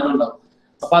പർട്ടിക്കുലർ തന്നെ ഉണ്ടാവും.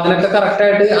 അപ്പൊ അതിനൊക്കെ കറക്റ്റ്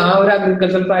ആയിട്ട് ആ ഒരു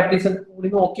അഗ്രികൾച്ചറൽ പ്രാക്ടീസ് കൂടി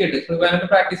നോക്കിയിട്ട് പ്രിവാലന്റ്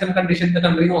പ്രാക്ടീസ് ആൻഡ് കണ്ടീഷൻസ്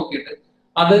കൺട്രി നോക്കിയിട്ട്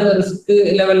അത് റിസ്ക്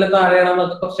ലെവലിന്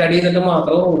താഴെയാണെന്നൊക്കെ സ്റ്റഡി ചെയ്തിട്ട്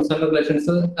മാത്രം റൂൾസ് ആൻഡ്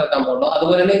റെഗുലേഷൻസ് ഇറക്കാൻ പാടുള്ളൂ.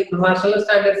 അതുപോലെ തന്നെ ഇന്റർനാഷണൽ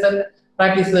സ്റ്റാൻഡേർഡ്സ് ആൻഡ്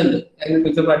പ്രാക്ടീസസ് ഉണ്ട്,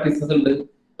 അഗ്രികൾച്ചർ പ്രാക്ടീസസ് ഉണ്ട്.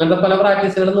 അങ്ങനത്തെ പല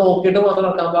പ്രാക്ടീസുകൾ നോക്കിയിട്ട് മാത്രം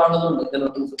ഇറക്കാൻ പാടുന്നുണ്ട് ജനറൽ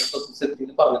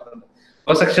പ്രിൻസിപ്പിൾസ് പറഞ്ഞിട്ടുണ്ട്.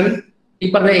 അപ്പൊ സെക്ഷൻ ഈ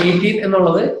പറഞ്ഞ 18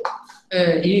 എന്നുള്ളത്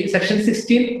ഈ സെക്ഷൻ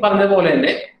 16 പറഞ്ഞ പോലെ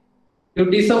തന്നെ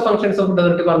duties of functions of food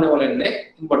authority പറഞ്ഞ പോലെ തന്നെ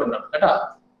ഇമ്പോർട്ടന്റ് ആണ് കേട്ടോ.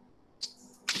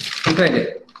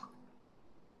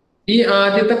 ഈ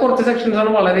ആദ്യത്തെ കുറച്ച് സെക്ഷൻസ് ആണ്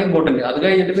വളരെ ഇമ്പോർട്ടന്റ്. അത്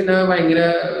കഴിഞ്ഞിട്ട് പിന്നെ ഭയങ്കര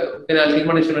പെനാൽറ്റി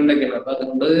പണിഷ്മെന്റ് ഒക്കെയാണ്. അപ്പൊ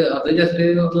അതുകൊണ്ട് അത് ജസ്റ്റ്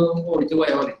ഒന്ന് ഓടിച്ചു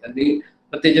പോയാൽ മതി. അതിന്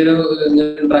പ്രത്യേകിച്ച് ഒരു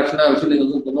ഇന്ററാക്ഷൻ ആവശ്യമില്ല,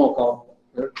 നമുക്ക് നോക്കാം.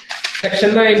 സെക്ഷൻ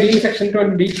 19, സെക്ഷൻ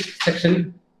 20, സെക്ഷൻ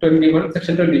 21,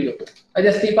 സെക്ഷൻ 22 അത്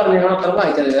ജസ്റ്റ് ഈ പറഞ്ഞ അത്ര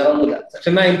വായിച്ചത്, വേറെ ഒന്നുമില്ല.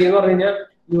 സെക്ഷൻ 19 എന്ന് പറഞ്ഞു കഴിഞ്ഞാൽ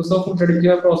use of food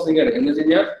additive processing ആണ്. എന്ന് വെച്ച്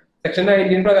കഴിഞ്ഞാൽ സെക്ഷൻ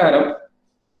 19 പ്രകാരം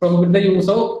prohibit the use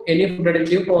of any food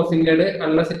additive processing aid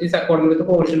unless it is according with the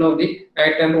provision of the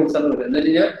Act and rules and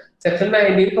regulations. Section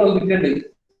 19 prohibited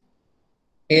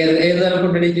ഏതൊരു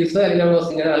food additives അല്ലെങ്കിൽ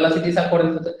processing unless it is according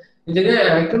with the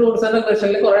Act rules and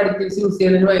regulations കുറെ additives use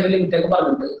ചെയ്യുന്നതിന് അതിന്റെ limit ഒക്കെ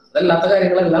പറഞ്ഞിട്ടുണ്ട്. അതല്ലാത്ത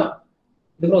കാര്യങ്ങളെല്ലാം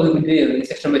ഇത് പ്രോഹിബിറ്റ് ചെയ്യുന്നത് ഈ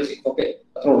സെക്ഷൻ വെച്ച്. ഓക്കെ,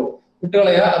 അത്രേ ഉള്ളൂ.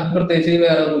 കുട്ടികളെ അത് പ്രത്യേകിച്ച്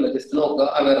വേറെ ഒന്നുമില്ല, ജസ്റ്റ് നോക്കുക,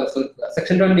 അവയർനെസ് വെക്കുക.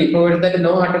 Section 20 provides that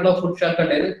no article of food shall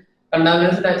contain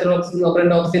contaminants, natural oxygen,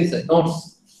 operant toxins, notes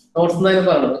or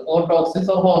toxins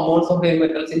or hormones or heavy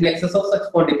metals in excess of such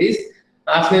quantities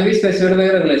as may be specified by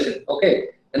regulation. Okay,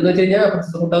 എന്ന് വെച്ച് കഴിഞ്ഞാൽ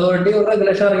food authority ഒരു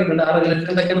regulation ഇറങ്ങിയിട്ടുണ്ട്. ആ regulation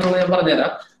എന്തൊക്കെയാണെന്ന് ഞാൻ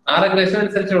പറഞ്ഞുതരാം. ആ റെഗുലേഷൻ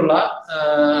അനുസരിച്ചുള്ള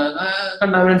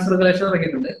കണ്ടാമിനൻസ് റെഗുലേഷൻ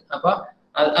ഇറങ്ങിയിട്ടുണ്ട്. അപ്പൊ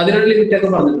അതിനൊരു ലിമിറ്റ്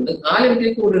ഒക്കെ പറഞ്ഞിട്ടുണ്ട്. ആ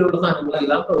ലിമിറ്റിൽ കൂടുതലുള്ള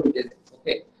സാധനങ്ങളെല്ലാം പ്രൊഹിബിറ്റ് ചെയ്തു.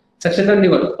 Okay, section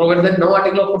 21 provides that no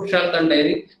article of food shall contain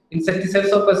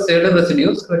insecticides or pesticide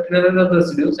residues, veterinary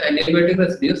residues, antibiotic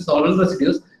residues, solvent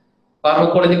residues,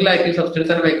 pharmacological active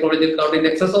substance and microbiological count in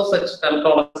excess of such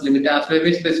tolerance limit as may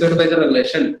be specified by the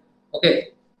regulation. Okay,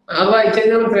 അത് വായിച്ചു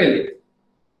കഴിഞ്ഞാൽ മനസ്സിലായില്ലേ?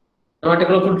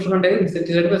 article of food should contain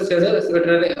insecticide, pesticide,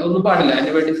 veterinary ഒന്നും പാടില്ല,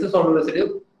 antibiotics, solvent residue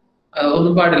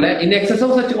ഒന്നും പാടില്ല. in excess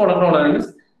of such tolerance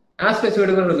as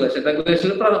specified by regulation.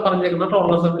 റെഗുലേഷനിൽ പറഞ്ഞേക്കുന്ന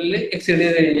tolerance ലെവലിൽ എക്സീഡ്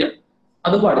ചെയ്ത് കഴിഞ്ഞാൽ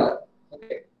അത് പാടില്ല.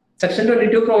 Okay, section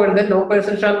 22 provides that no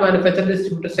person shall manufacture,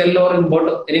 distribute, sell or import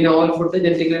any novel food,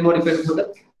 genetically modified food,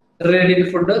 irradiated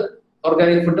food,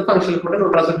 organic food, functional food,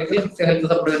 nutraceutical, health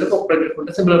supplement, cooperative food,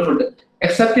 similar food,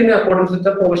 except in accordance with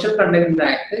the provision contained in the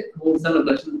Act, rules and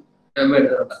regulations. എന്ന്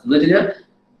വെച്ച് കഴിഞ്ഞാൽ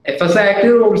FS Act,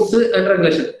 rules and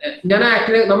regulation. ഞാൻ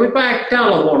act നമ്മളിപ്പോ act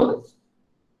ആണല്ലോ പോണത്,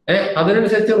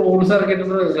 അതിനനുസരിച്ച് rules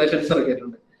ഇറക്കിയിട്ടുണ്ട്, regulations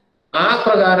ഇറക്കിയിട്ടുണ്ട്. ആ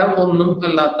പ്രകാരം ഒന്നും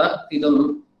അല്ലാത്ത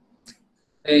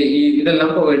ഇതെല്ലാം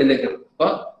പ്രൊവൈഡ് ചെയ്തേക്കണം. അപ്പൊ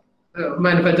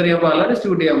മാനുഫാക്ചർ ചെയ്യാൻ പാടില്ല,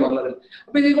 ഡിസ്ട്രിബ്യൂട്ട് ചെയ്യാൻ പാടില്ല.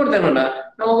 അപ്പൊ ഇതിൽ കൊടുത്തേണ്ട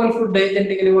novel food,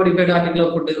 genetically modified article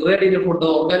food, radiated food,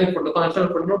 organic food, functional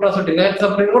food, nutraceutical, health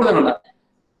supplement കൊടുത്തേണ്ട.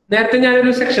 നേരത്തെ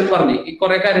ഞാനൊരു സെക്ഷൻ പറഞ്ഞു ഈ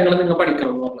കുറെ കാര്യങ്ങൾ നിങ്ങൾ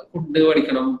പഠിക്കണം എന്ന് പറഞ്ഞു. ഫുഡ്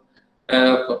പഠിക്കണം,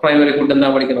 പ്രൈമറി ഫുഡ് എന്താ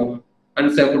പഠിക്കണം,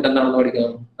 അൺസേഫ് ഫുഡ് എന്താണെന്ന്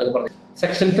പഠിക്കണം എന്നൊക്കെ പറഞ്ഞു.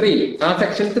 സെക്ഷൻ 3, ആ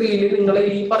സെക്ഷൻ 3യിൽ നിങ്ങൾ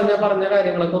ഈ പറഞ്ഞ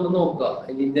കാര്യങ്ങളൊക്കെ ഒന്ന് നോക്കുക.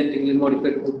 ജെനറ്റിക്കലി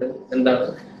മോഡിഫൈഡ് ഫുഡ് എന്താണ്,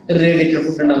 റേഡിയേറ്റഡ്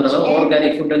ഫുഡ് എന്താണ്,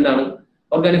 ഓർഗാനിക് ഫുഡ് എന്താണ്.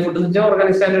 ഓർഗാനിക് ഫുഡ് എന്ന് വെച്ചാൽ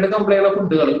ഓർഗാനിക് സ്റ്റാൻഡേർഡ് കംപ്ലൈ ഉള്ള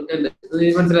ഫുഡുകൾ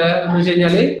മനസ്സിലായെന്ന് വെച്ച്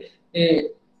കഴിഞ്ഞാല്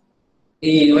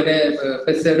ഈ മറ്റേ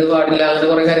പെസ്റ്റിസൈഡ് പാടില്ല, അങ്ങനെ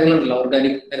കുറെ കാര്യങ്ങളുണ്ടല്ലോ.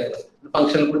 ഓർഗാനിക്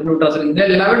ഫങ്ഷണൽ ഫുഡ്, ന്യൂട്രാസ്യൂട്ടിക്കൽ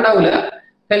ഇതെല്ലാം ഉണ്ടാവില്ല.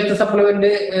 ഹെൽത്ത്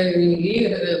സപ്ലിമെന്റ്, ഈ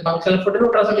functional food,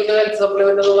 nutraceutical, health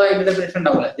supplement ഒന്നും അതിന്റെ ഡെഫിനേഷൻ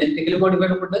ഉണ്ടാവില്ല. Genetically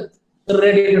modified food,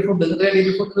 radiated food എന്ന്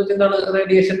വെച്ചാൽ എന്താണ്,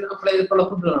 റേഡിയേഷൻ അപ്ലൈ ചെയ്തിട്ടുള്ള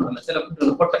ഫുഡുകളാണല്ലോ. ചില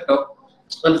ഫുഡുകൾ പൊട്ടറ്റോ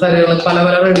മനസ്സിലായ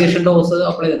പല റേഡിയേഷൻ ഡോസ്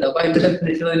അപ്ലൈ ചെയ്തിട്ടുണ്ട്. അപ്പൊ അതിന്റെ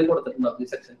ഡെഫിനേഷൻ അതിൽ കൊടുത്തിട്ടുണ്ടാവും ഈ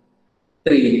സെക്ഷൻ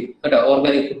 3 കേട്ടോ.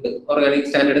 Organic food, organic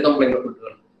standard complaint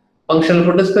ഫുഡുകൾ. ഫങ്ഷണൽ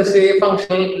ഫുഡ് സ്പെസിഫിക്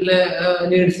ഫങ്ഷണൽ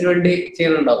നീഡ്സിന് വേണ്ടി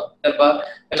ചെയ്യുന്നുണ്ടാവും. ചിലപ്പോ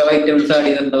വല്ല വൈറ്റമിൻസ് ആഡ്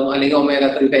ചെയ്തിട്ടുണ്ടാവും, അല്ലെങ്കിൽ ഒമേഗ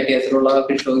 3 ഫാറ്റി ആസിഡുള്ള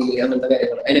ഫിഷ് ഓയിൽ, അങ്ങനത്തെ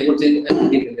കാര്യങ്ങൾ അതിനെ കുറിച്ച്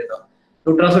കേട്ടോ.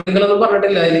 ന്യൂട്രാസ്യൂട്ടിക്കൽ ഒന്നും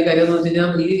പറഞ്ഞിട്ടില്ല. അതിന് കാര്യം എന്ന് വെച്ച് കഴിഞ്ഞാൽ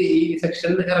ഈ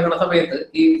സെക്ഷൻ ഇറങ്ങുന്ന സമയത്ത്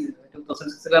ഈ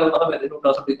 2006 ഇറങ്ങുന്ന സമയത്ത്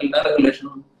ന്യൂട്രാസ്യൂട്ടിക്കലിന്റെ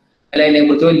റെഗുലേഷനും അല്ല അതിനെ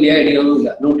കുറിച്ച് വലിയ ഐഡിയ ഒന്നുമില്ല.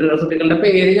 ന്യൂട്രാസ്യൂട്ടിക്കലിന്റെ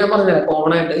പേര് ഞാൻ പറഞ്ഞില്ല,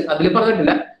 കോമൺ ആയിട്ട് അതിൽ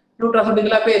പറഞ്ഞിട്ടില്ല.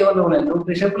 ന്യൂട്രാസ്യൂട്ടിക്കൽ ആ പേര് പറഞ്ഞ പോലെ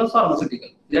ന്യൂട്രീഷൻ പ്ലസ്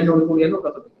ഫാർമസ്യൂട്ടിക്കൽ രണ്ടും കൂടിയാണ്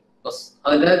ന്യൂട്രാസ്യൂട്ടിക്കൽ.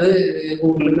 അതിന്റെ അത്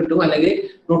ഗൂഗിളിൽ കിട്ടും. അല്ലെങ്കിൽ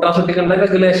ന്യൂട്രാസ്യൂട്ടിക്കലിന്റെ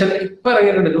റെഗുലേഷൻ ഇപ്പൊ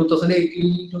ഇറങ്ങിയിട്ടുണ്ട്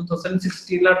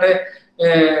 2016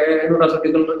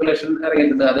 ന്യൂട്രാസ്യൂട്ടിക്കൽ റെഗുലേഷൻ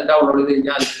ഇറങ്ങിയിട്ടുണ്ട്. അത് ഡൗൺലോഡ് ചെയ്ത്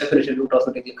കഴിഞ്ഞാൽ അതിന്റെ definition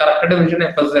nutraceutical correct definition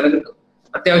FSA കിട്ടും.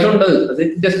 അത്യാവശ്യം ഉണ്ട്, അത്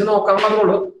ജസ്റ്റ് നോക്കാൻ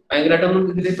മാത്രമേ. ഭയങ്കരമായിട്ടൊന്നും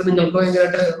ഇതിലിപ്പോ നിങ്ങൾക്ക്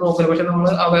ഭയങ്കരമായിട്ട് നോക്കില്ല, പക്ഷെ നമ്മൾ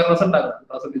അവയർനെസ് ഉണ്ടാക്കണം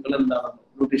ന്യൂട്രാസ്യൂട്ടിക്കൽ എന്താണ്,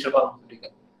 ന്യൂട്രീഷൻ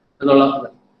ഫാർമസ്യൂട്ടിക്കൽ എന്നുള്ള.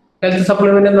 ഹെൽത്ത്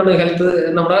സപ്ലിമെന്റ് എന്താണ്?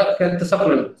 നമ്മുടെ ഹെൽത്ത്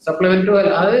സപ്ലിമെന്റ്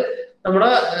അത് നമ്മുടെ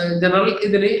ജനറൽ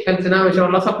ഇതിന് ഹെൽത്തിന്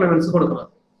ആവശ്യമുള്ള സപ്ലിമെന്റ്സ് കൊടുക്കണം.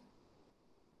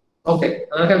 ഓക്കെ,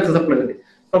 അതാണ് ഹെൽത്ത് സപ്ലിമെന്റ്.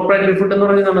 പ്രൊപ്രൈറ്ററി ഫുഡ് എന്ന്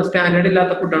പറഞ്ഞാൽ നമ്മുടെ സ്റ്റാൻഡേർഡ്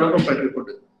ഇല്ലാത്ത ഫുഡാണ് പ്രൊപ്രൈറ്ററി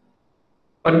ഫുഡ്.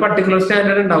 ഒരു പർട്ടിക്കുലർ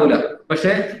സ്റ്റാൻഡേർഡ് ഉണ്ടാവില്ല,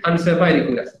 പക്ഷെ അൺസേഫ്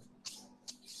ആയിരിക്കില്ല.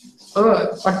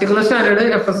 പർട്ടിക്കുലർ സ്റ്റാൻഡേർഡ്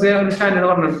FSA ഒരു സ്റ്റാൻഡേർഡ്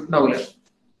പറഞ്ഞിട്ടുണ്ടാവില്ല,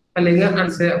 അല്ലെങ്കിൽ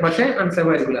പക്ഷെ അൺസേഫ്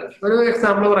ആയിരിക്കില്ല. ഒരു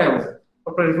എക്സാമ്പിൾ പറയാമോ?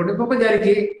 പ്രൊപ്രൈറ്ററി ഫുഡ് ഇപ്പൊ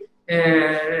വിചാരിക്ക്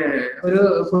ഒരു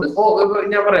ഫുഡ്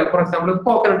ഞാൻ പറയാം. ഫോർ എക്സാമ്പിൾ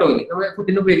കോക്കനട്ട് ഓയിൽ നമ്മൾ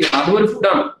ഫുഡിന് ഉപയോഗിക്കാം, അതും ഒരു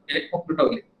ഫുഡാണ്. കോക്കനട്ട്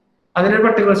ഓയിൽ അതിനൊരു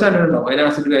പർട്ടിക്കുലർ സ്റ്റാൻഡേർഡ് ഉണ്ടാവും. അതിന്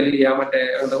ആസിഡ് വാല്യൂ ചെയ്യാം, മറ്റേ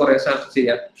അങ്ങനത്തെ കുറെ സ്റ്റാൻഡേർഡ്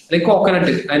ചെയ്യാം. അല്ലെങ്കിൽ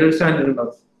കോക്കനട്ട് അതിനൊരു സ്റ്റാൻഡേർഡ്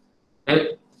ഉണ്ടാവും.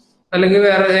 അല്ലെങ്കിൽ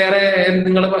വേറെ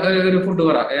നിങ്ങൾ ഒരു ഫുഡ്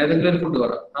പറ, ഏതെങ്കിലും ഒരു ഫുഡ്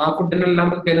പറ, ആ ഫുഡിനെല്ലാം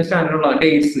സ്റ്റാൻഡേർഡ് ഉള്ള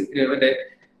ഡേറ്റ്സ്, മറ്റേ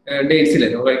ഡേറ്റ്സില്ലേ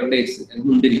കഴിക്കുന്ന ഡേറ്റ്സ്,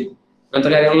 മുന്തിരി,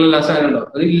 അങ്ങനത്തെ കാര്യങ്ങളെല്ലാം സ്റ്റാൻഡേർഡ് ഉണ്ടാവും.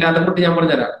 അത് ഇല്ലാത്ത ഫുഡ് ഞാൻ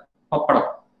പറഞ്ഞുതരാം.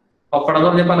 പപ്പടം എന്ന്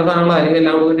പറഞ്ഞാൽ പല സാധനങ്ങളായിരിക്കും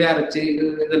എല്ലാം കൂടി അരച്ച്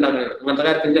ഇതുണ്ടാക്കുന്നത്. അങ്ങനത്തെ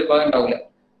കാര്യത്തിൽ ചിലപ്പോൾ ഉണ്ടാവില്ല.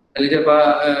 അല്ലെങ്കിൽ ചിലപ്പോ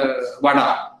വട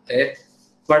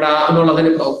എന്നുള്ളതിന്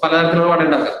പലതരത്തിലുള്ള വട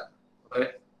ഉണ്ടാക്കാം.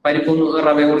 പരിപ്പും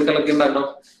റവയും കൂടി കലക്കി ഉണ്ടാക്കണം,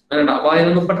 അങ്ങനെ ഉണ്ടാവും. അപ്പൊ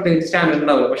അതിനൊന്നും പ്രത്യേകിച്ച് സ്റ്റാൻഡേർഡ്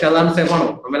ഉണ്ടാവില്ല, പക്ഷെ അത് അൺസേഫ് ആണോ?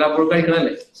 നമ്മൾ അപ്പോഴും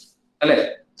കഴിക്കണല്ലേ, അല്ലെ?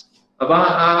 അപ്പൊ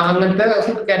അങ്ങനത്തെ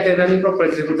ഫുഡ് കാറ്റഗറിയാണ് ഈ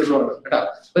പ്രൊപ്രൈറ്ററി ഫുഡ് എന്ന് പറയുന്നത് കേട്ടോ.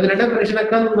 അപ്പൊ ഇതിന്റെ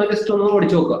ഡെഫിനേഷനൊക്കെ നിങ്ങൾ ജസ്റ്റ് ഒന്ന്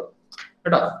ഓടിച്ചു നോക്കുക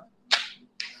കേട്ടോ.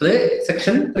 അത്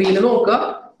സെക്ഷൻ 3 നോക്കുക,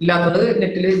 ഇല്ലാത്തത്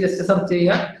നെറ്റിൽ ജസ്റ്റ് സെർച്ച്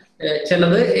ചെയ്യുക.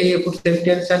 ചിലത് ഈ food safety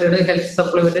and standard health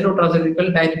supplement nutraceutical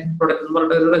dietary product എന്ന്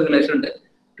പറഞ്ഞിട്ട് ഒരു റെഗുലേഷൻ ഉണ്ട്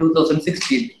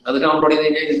 2016. അത് ഡൗൺലോഡ് ചെയ്ത്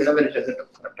കഴിഞ്ഞാൽ ഇതിന്റെ ബെനിഫിറ്റ് കിട്ടും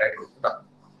കറക്റ്റ് ആയിട്ട്.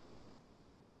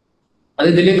 അത്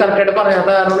ഇതിൽ കറക്റ്റ് ആയിട്ട് പറയാത്ത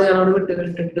കാരണം ഞാനവിടെ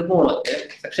വിട്ടിട്ട് പോകണം.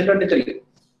 Section 23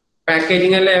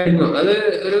 packaging and labelling.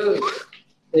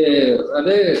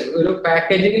 അത് ഒരു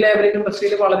പാക്കേജിംഗ് ലേബലിംഗ്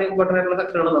ഇൻഡസ്ട്രിയിൽ വളരെ ഇമ്പോർട്ടന്റ് ആയിട്ടുള്ള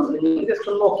സെക്ഷനാണ്. നിങ്ങൾ ജസ്റ്റ്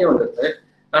ഒന്ന് നോക്കിയാൽ മതി.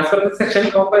 As per this section,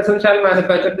 no person shall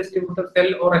manufacture, distribute, sell,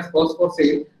 or expose for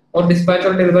sale, or dispatch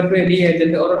or deliver to any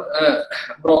agent or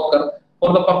broker for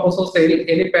the purpose of sale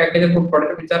any package of food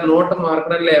product which are not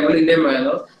marked and labeled in a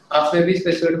manner as may be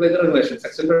specified by the regulation.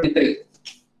 Section 23.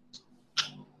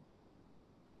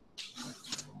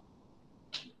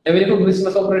 Every food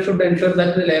business operator should ensure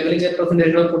that the labeling and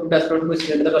presentation of food does not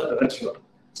mislead the customer.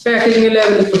 Packaging and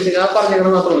labeling കുറിച്ച് ആ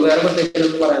പറഞ്ഞത് മാത്രമേ വേറെ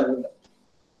പ്രത്യേകിച്ച് പറയാനില്ല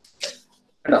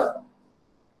കേട്ടോ.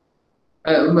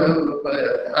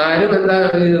 ആരും എന്താ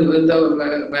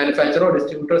മാനുഫാക്ചറോ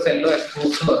ഡിസ്ട്രിബ്യൂട്ടറോ സെല്ലോ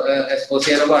എക്സ്പോസ്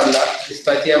ചെയ്യാനോ പാടില്ല,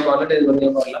 ഡിസ്പാച്ച് ചെയ്യാൻ പാടില്ല, ഡെലിവർ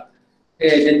ചെയ്യാൻ പാടില്ല.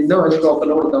 ഏജന്റിനോ അല്ലെങ്കിൽ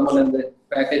ബ്രോക്കറിനോ കൊടുക്കാൻ പാടില്ല. എന്ത്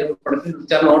package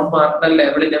product not marked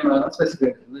ലേബിളിന്റെ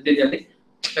specified എന്ന് വെച്ച് കഴിഞ്ഞാൽ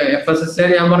FSA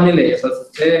ഞാൻ പറഞ്ഞില്ലേ,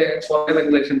 FSA കുറെ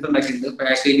റെഗുലേഷൻസ് ഉണ്ടാക്കിയിട്ടുണ്ട്.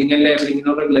 പാക്കേജിംഗ് ആൻഡ്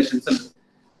ലേബലിംഗിനുള്ള റെഗുലേഷൻസ് ഉണ്ട്.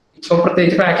 ഇപ്പൊ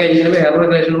പ്രത്യേകിച്ച് പാക്കേജിങ്ങിന് വേറെ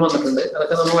റെഗുലേഷൻ വന്നിട്ടുണ്ട്,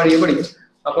 അതൊക്കെ നമ്മൾ വഴിയെ പഠിക്കും.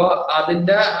 അപ്പൊ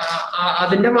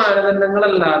അതിന്റെ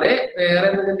മാനദണ്ഡങ്ങളല്ലാതെ വേറെ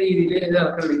എന്തെങ്കിലും രീതിയിൽ ഇത്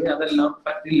ഇറക്കണമെങ്കിൽ അതെല്ലാം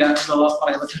പറ്റില്ല എന്നുള്ള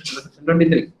പറയുന്ന സെക്ഷൻ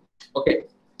 23. ഓക്കെ,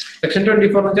 സെക്ഷൻ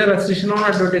 24 എന്ന് വെച്ചാൽ restriction on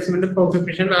advertisement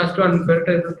prohibition as to unfair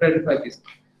trade practice.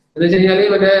 എന്ന് വെച്ച് കഴിഞ്ഞാൽ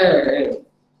മറ്റേ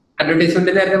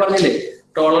അഡ്വർടൈസ്മെന്റ് നേരത്തെ പറഞ്ഞില്ലേ,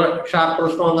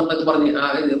 ഷാർപ്പ് സ്ട്രോങ് എന്നൊക്കെ പറഞ്ഞ്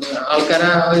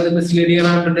ആൾക്കാരെ ഇത് മിസ്ലീഡ് ചെയ്യണ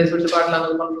അഡ്വർടൈസ്മെന്റ് പാടില്ല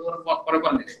എന്നൊക്കെ കുറെ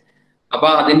പറഞ്ഞില്ലേ. അപ്പൊ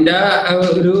അതിന്റെ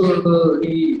ഒരു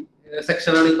ഈ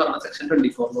സെക്ഷനാണ് ഈ പറഞ്ഞ സെക്ഷൻ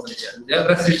 24 എന്ന് പറഞ്ഞാൽ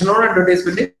restriction on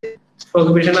advertisement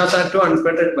prohibition as to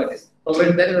unfair trade practice.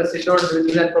 Provide that restriction on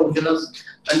and provision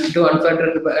to unfair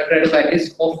trade practice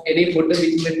of any food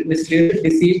which mislead,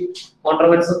 deceive,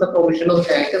 contravenes the provision of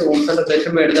the Act, rules and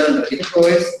regulation made under. It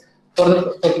provides for the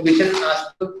prohibition as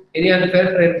to any unfair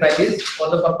trade practice for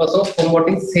the purpose of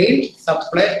promoting sale,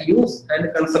 supply, use, and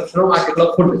consumption of article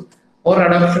of food, or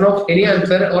adoption of any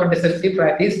unfair or deceptive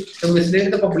practice to mislead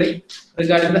the public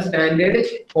regarding the standard,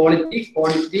 quality,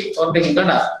 quantity, or the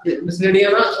misleading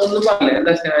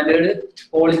the standard,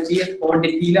 quality,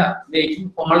 quantity, making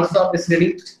false or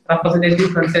misleading representative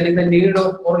concerning the need of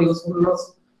or usefulness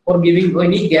or giving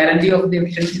any guarantee of the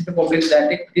efficiency to the public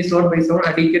that it is not based on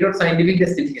adequate or scientific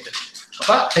justification.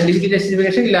 Scientific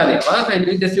justification illade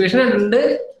scientific justification and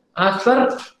as per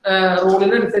rule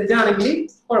in അനുസരിച്ചാണെങ്കിൽ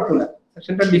കുഴപ്പമില്ല.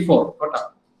 Section 24 കേട്ടോ.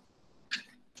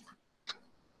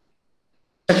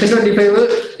 Section 25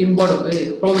 import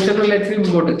provision related to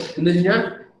import എന്ന് വെച്ചാൽ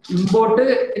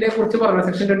ഇമ്പോർട്ടിനെ കുറിച്ച് പറഞ്ഞ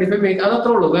section 25 make അത്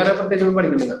അത്രേ ഉള്ളൂ, വേറെ പ്രത്യേകിച്ച്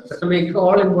പഠിക്കുന്നില്ല. Section make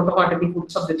all import article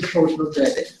food subject provision of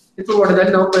that it what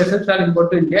that no person shall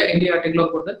import to India any article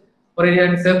of food or any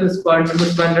unsafe,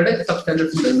 misbranded substances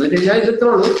food. എന്ന് വെച്ച് കഴിഞ്ഞാൽ ഇത് ഇത്രേ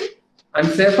ഉള്ളൂ.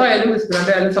 അൺസേഫ് ആയാലും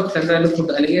മിസ്ബ്രാൻഡ് ആയാലും സബ്സ്റ്റൻസ് ആയാലും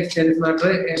food അല്ലെങ്കിൽ എക്സ്റ്റേൻസ് മാറ്റർ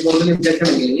കൂടുതൽ ഇൻജക്ഷൻ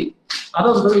ഉണ്ടെങ്കിൽ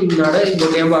അതൊന്നും ഇങ്ങോട്ട്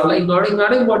ഇമ്പോർട്ട് ചെയ്യാൻ പാടില്ല.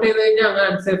 ഇങ്ങോട്ട് ഇമ്പോർട്ട് ചെയ്ത് കഴിഞ്ഞാൽ അങ്ങനെ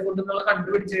അൺസേഫ് ഫുഡ് എന്നുള്ള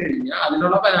കണ്ടുപിടിച്ച് കഴിഞ്ഞാൽ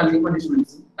അതിനുള്ള പെനാൽറ്റി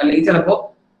പണിഷ്മെന്റ്സും അല്ലെങ്കിൽ ചിലപ്പോൾ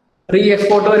റീ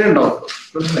എക്സ്പോർട്ട് വരെ ഉണ്ടാവും.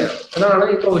 മനസ്സിലായോ? അതാണ്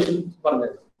ഈ പ്രൊവിഷൻ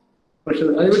പറഞ്ഞത്. പക്ഷെ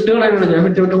അത് വിട്ട് കളയാനാണ്, ഞാൻ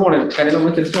വിട്ട് പോണേ. കാര്യം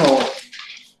നമ്മൾ തിരിച്ചു പോവാം.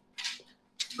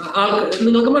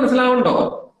 നിങ്ങൾക്ക് മനസ്സിലാവുന്നുണ്ടോ?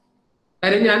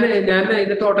 കാര്യം ഞാൻ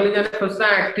ഇത് ടോട്ടലി ഞാൻ ഫസ്റ്റ്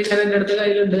ആക്ട് ഞാൻ എൻ്റെ അടുത്ത്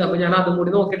കയ്യിലുണ്ട്. അപ്പൊ ഞാൻ അതും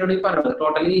കൂടി നോക്കിയിട്ടാണ് ഈ പറഞ്ഞത്.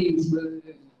 ടോട്ടലി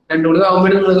രണ്ടും കൂടി ആവുമ്പോൾ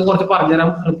നിങ്ങൾക്ക് കുറച്ച് പറഞ്ഞുതരാൻ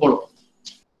എളുപ്പമുള്ളൂ.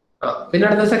 പിന്നെ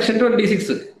അടുത്ത section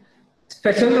 26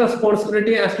 special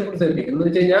responsibility as to food safety എന്ന്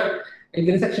വെച്ച് കഴിഞ്ഞാൽ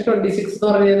ഇതിന് സെക്ഷൻ 26 എന്ന്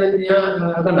പറഞ്ഞു കഴിഞ്ഞാൽ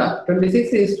അതല്ല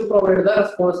 26 is to provide the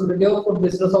responsibility of food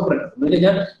business operator എന്ന് വെച്ച്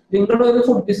കഴിഞ്ഞാൽ നിങ്ങളുടെ ഒരു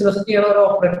ഫുഡ് ബിസിനസ് ചെയ്യണ ഒരു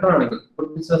ഓപ്പറേറ്റർ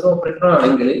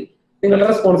ആണെങ്കിൽ നിങ്ങളുടെ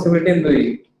റെസ്പോൺസിബിലിറ്റി എന്ത്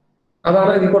ചെയ്യും?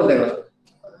 അതാണ് ഇതിൽ കൊടുത്തേക്കുന്നത്.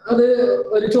 അത്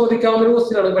ഒരു ചോദിക്കാവുന്ന ഒരു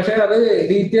ക്വസ്റ്റ്യൻ ആണ്. പക്ഷെ അത്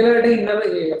ഡീറ്റെയിൽ ആയിട്ട്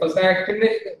FS ആക്ടിന്റെ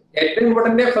ഏറ്റവും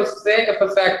important FS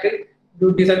act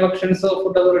duties and functions of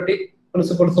food authority,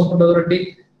 principles of food authority,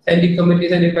 scientific committee,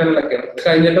 scientific panel ഒക്കെയാണ്.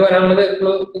 കഴിഞ്ഞിട്ട് വരാനുള്ളത്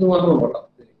ഇത് മാത്രം നോക്കാം.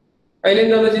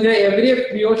 അതിലെന്താന്ന് വെച്ച് കഴിഞ്ഞാൽ every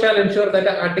FBO shall ensure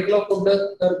that article of food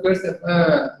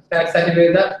satisfy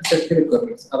the safety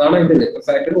requirements. അതാണ് ഇതിന്റെ FS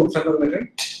act rules and regulation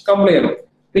complete ചെയ്യണം.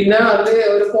 പിന്നെ അതിൽ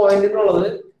ഒരു പോയിന്റ് ഉള്ളത്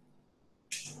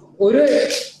ഒരു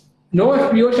no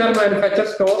FBO shall manufacture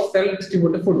store cell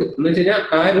distribute food എന്ന് വെച്ച് കഴിഞ്ഞാൽ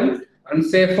ആരും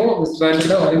അൺസേഫോ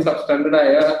മിസ്ബ്രാൻഡോ അല്ലെങ്കിൽ സബ്സ്റ്റാൻഡേർഡ്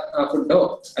ആയ ഫുഡോ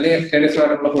അല്ലെങ്കിൽ എക്സ്റ്റേൻസ്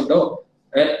ആയിട്ടുള്ള ഫുഡോ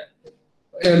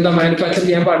എന്താ മാനുഫാക്ചർ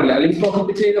ചെയ്യാൻ പാടില്ല. അല്ലെങ്കിൽ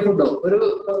പ്രോഹിബിറ്റ് ചെയ്ത ഫുഡോ ഒരു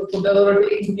ഫുഡ് അതോറിറ്റി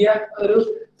ഇന്ത്യ ഒരു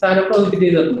സാധനം പ്രോഹിബിറ്റ്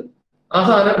ചെയ്തിട്ടുണ്ട്, ആ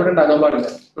സാധനം ഇവിടെ ഉണ്ടാക്കാൻ പാടില്ല.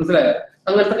 മനസ്സിലായോ?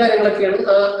 അങ്ങനത്തെ കാര്യങ്ങളൊക്കെയാണ്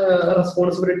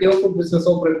റെസ്പോൺസിബിലിറ്റി ഓഫ് ഫുഡ് ബിസിനസ്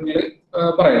ഓപ്പറേറ്ററിൽ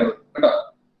പറയുന്നത് കേട്ടോ.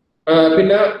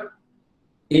 പിന്നെ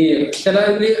ഈ ചില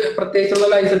പ്രത്യേകിച്ചുള്ള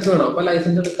ലൈസൻസ് വേണം. അപ്പൊ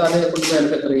ലൈസൻസ് എടുക്കാതെ ഫുഡ്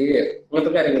മാനുഫാക്ചർ ചെയ്യുക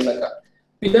അങ്ങനത്തെ കാര്യങ്ങളിലൊക്കെ.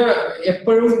 പിന്നെ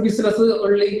എപ്പോഴും ബിസിനസ്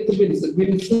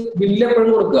ബില്ല്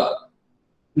എപ്പോഴും കൊടുക്കുക.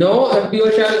 No FBO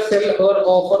shall sell or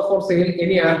offer for sale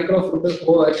any article of food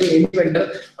to any vendor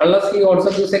unless he also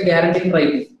gives a guarantee in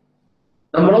writing.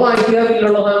 നമ്മൾ വാങ്ങിക്കുക,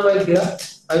 ബില്ലുള്ള സാധനം വാങ്ങിക്കുക,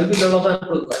 അതിൽ ബില്ലുള്ള സാധനം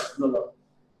കൊടുക്കുക എന്നുള്ളത്.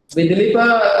 ഇതിലിപ്പോ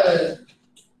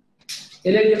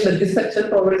this section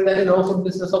provides that no food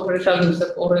business operator shall use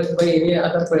or by any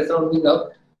other person on the gov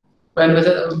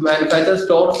manufacture,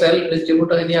 store, sell,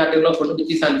 distribute any article of food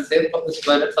which is unsafe for this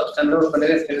planet, substandard or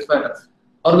extended matter,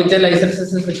 or which a license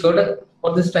is required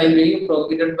for this time being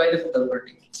prohibited by the food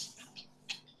authority.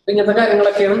 ഇങ്ങനത്തെ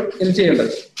കാര്യങ്ങളൊക്കെയാണ് ഇത്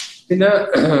ചെയ്യേണ്ടത്. പിന്നെ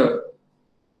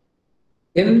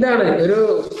എന്താണ് ഒരു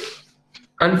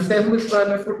unsafe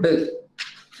misbranded food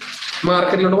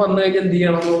മാർക്കറ്റിലോട്ട് വന്നു കഴിഞ്ഞാൽ എന്ത്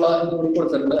ചെയ്യണം എന്നുള്ള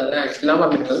കൊടുത്തിട്ടുണ്ട്. അത് ആക്ച്വലാ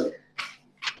പറഞ്ഞിട്ട്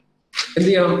എന്ത്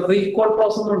ചെയ്യണം, റീകോൾ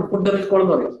പ്രോസസ് ഉണ്ട്. ഫുഡ് റീകോൾ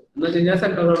എന്ന് പറയും. എന്ന് വെച്ച് കഴിഞ്ഞാൽ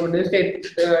സെൻട്രൽ ഗവൺമെന്റ്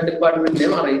സ്റ്റേറ്റ്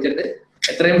ഡിപ്പാർട്ട്മെന്റിനെയും അറിയിച്ചിട്ട്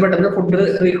എത്രയും പെട്ടെന്ന് ഫുഡ്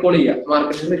റീകോൾ ചെയ്യുക,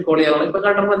 മാർക്കറ്റിൽ റീകോൾ ചെയ്യാനുള്ള. ഇപ്പൊ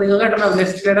കണ്ടോ, നിങ്ങൾ കണ്ടോ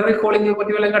നെസ്ലയുടെ റീകോളിങ്ങിനെ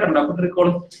പറ്റി വല്ലതും കണ്ടോ? Food recall,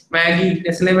 Maggi,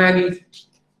 Nestle Maggi.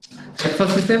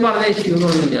 FSSA പറഞ്ഞ ഇഷ്യൂ എന്ന്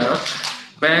പറഞ്ഞു കഴിഞ്ഞാൽ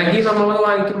മാഗി നമ്മൾ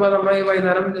വാങ്ങിക്കുമ്പോൾ നമ്മൾ ഈ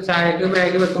വൈകുന്നേരം ചായക്ക്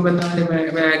മാഗി വെക്കുമ്പോൾ എന്താണ്,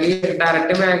 മാഗി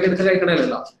ഡയറക്റ്റ് മാഗി എടുത്ത്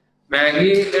കഴിക്കണമല്ലോ.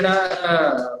 മാഗിയുടെ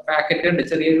പാക്കറ്റ് ഉണ്ട്,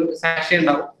 ചെറിയൊരു സാഷേ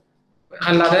ഉണ്ടാവും.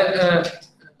 അല്ലാതെ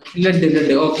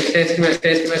ലഡ് ഓക്കെ ടേസ്റ്റ്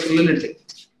മേക്കറിൽ ലഡ്.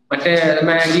 മറ്റേ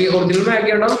മാഗി ഒറിജിനൽ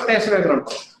മാഗി ഉണ്ടോ, ടേസ്റ്റ് മേക്കർ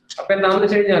ഉണ്ടോ? അപ്പൊ എന്താണെന്ന്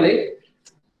വെച്ച് കഴിഞ്ഞാല്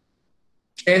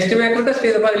ടേസ്റ്റ് മേക്കർ ടെസ്റ്റ്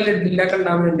ചെയ്തപ്പോൾ അതിൽ ലഡിലൊക്കെ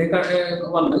ഉണ്ടാകാൻ വേണ്ടി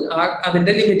വന്ന്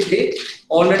അതിന്റെ ലിമിറ്റ്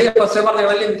ഓൾറെഡി ഫസ്റ്റ് പറഞ്ഞ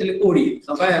ലിമിറ്റിൽ കൂടി.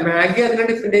 അപ്പൊ മാഗി അതിനെ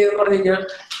ഡിഫെൻഡ് ചെയ്തെന്ന് പറഞ്ഞു കഴിഞ്ഞാൽ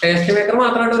ടേസ്റ്റ് മേക്കർ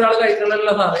മാത്രമായിട്ട് ഒരാൾ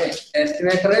കഴിക്കണമല്ലോ സാറേ. ടേസ്റ്റ്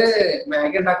മേക്കർ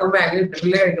മാഗി ഉണ്ടാക്കുമ്പോൾ മാഗി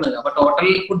ഇട്ടിട്ടില്ലേ കഴിക്കണത്. അപ്പൊ ടോട്ടൽ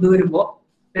ഫുഡ് വരുമ്പോ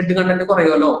ലഡ് കണ്ടന്റ്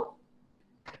കുറയുമല്ലോ.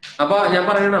 അപ്പൊ ഞാൻ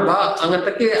പറയണ അപ്പൊ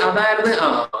അങ്ങനത്തെ അതായിരുന്നു.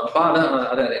 അപ്പൊ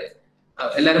അതെ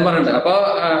എല്ലാരും പറഞ്ഞിട്ടുണ്ട്. അപ്പൊ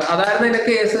അതായിരുന്നു അതിന്റെ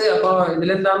കേസ്. അപ്പൊ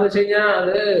ഇതിലെന്താന്ന് വെച്ച് കഴിഞ്ഞാൽ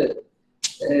അത്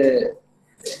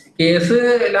കേസ്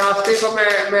ലാസ്റ്റ് ഇപ്പൊ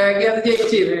മാഗി അത്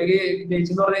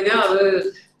ജയിച്ചെന്ന് പറഞ്ഞു കഴിഞ്ഞാൽ അത്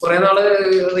കുറെ നാള്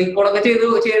റീകോളൊക്കെ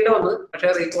ചെയ്യേണ്ട വന്നു. പക്ഷെ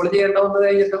റീകോൾ ചെയ്യേണ്ട വന്നു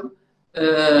കഴിഞ്ഞിട്ടും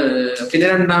പിന്നെ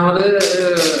രണ്ടാമത്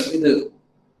ഇത്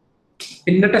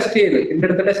പിന്നെ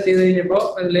അടുത്ത് ടെസ്റ്റ് ചെയ്ത് കഴിഞ്ഞപ്പോ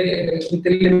അതില്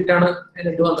വിത്തിൽ ലിമിറ്റാണ്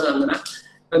അതിലിട്ട് വന്നത്. അങ്ങനെ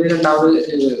അത് രണ്ടാമത്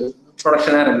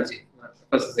പ്രൊഡക്ഷൻ ആരംഭിച്ച്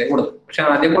കൊടുത്തു. പക്ഷെ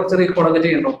ആദ്യം കുറച്ച് റീകോളൊക്കെ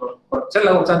ചെയ്യേണ്ട വന്നു,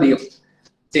 കുറച്ചധികം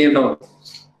ചെയ്യേണ്ട വന്നു.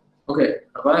 ഓക്കെ,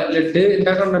 അപ്പൊ ലഡ്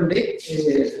എല്ലാ കണ്ടന്റ്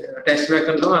ടേസ്റ്റ്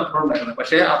മേക്കറിൽ മാത്രം ഉണ്ടായിരുന്നു.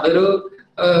 പക്ഷെ അതൊരു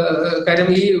കാര്യം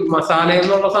ഈ മസാല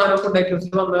എന്നുള്ള സാധനം ഫുഡ്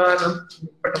ഐറ്റംസിൽ വന്ന കാരണം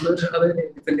പെട്ടെന്ന് അത്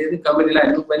ഡിഫെൻഡ് ചെയ്ത് നിൽക്കാൻ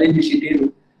പറ്റില്ലായിരുന്നു. പിന്നെ ഇനിഷ്യേറ്റ് ചെയ്തു,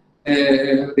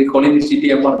 റീകോൾ ഇനിഷ്യേറ്റ്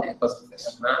ചെയ്യാൻ പറഞ്ഞു.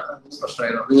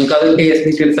 പ്രശ്നമായിരുന്നു. നിങ്ങൾക്ക് അത് കേസ്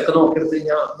ഡീറ്റെയിൽസ് ഒക്കെ നോക്കിയെടുത്ത്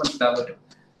കഴിഞ്ഞാൽ മനസ്സിലാക്കാൻ പറ്റും.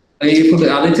 ഈ ഫുഡ്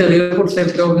അത് ചെറിയൊരു ഫുഡ്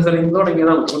സേഫ്റ്റി ഓഫീസറിൽ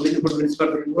തുടങ്ങിയതാണ്. ഫുഡ്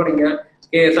ഇൻസ്പെക്ടറിൽ തുടങ്ങിയ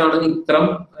കേസാണ് ഇത്തരം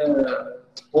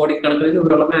കോടിക്കണക്കിന്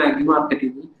രൂപയുള്ള മാഗി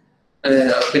മാർക്കറ്റിംഗ്.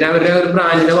 പിന്നെ അവരുടെ ഒരു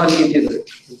ബ്രാൻഡിനെ വർഗീയം ചെയ്തത്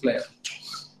മനസ്സിലായോ.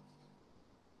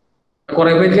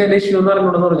 കുറെ പേർക്ക് അതിന്റെ ഇഷ്യൂ എന്ന്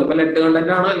അറിഞ്ഞുകൊണ്ടെന്ന് പറഞ്ഞു. അപ്പൊ ലെഡ്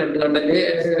കണ്ടന്റ് ആണ്, ലെഡ് കണ്ടന്റ്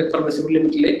പെർമിസിബിൾ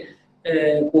ലിമിറ്റില്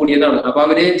കൂടിയതാണ്. അപ്പൊ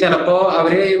അവര് ചിലപ്പോ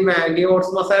അവര് മാഗി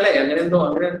ഓട്സ് മസാല അങ്ങനെ എന്തോ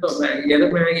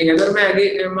ഏതൊരു മാഗി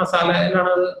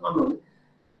മസാലയിലാണ് അത് വന്നത്.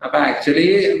 അപ്പൊ ആക്ച്വലി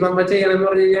നമ്മൾ ചെയ്യണമെന്ന്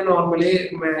പറഞ്ഞു കഴിഞ്ഞാൽ നോർമലി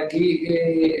മാഗി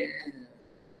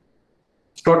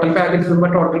ടോട്ടൽ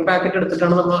പാക്കറ്റ്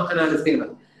എടുത്തിട്ടാണ് നമ്മൾ അനാലിസ്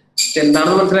ചെയ്യുന്നത്.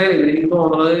 എന്താണെന്ന് മനസ്സിലായില്ല. എനിക്ക്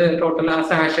തോന്നുന്നത് ടോട്ടൽ ആ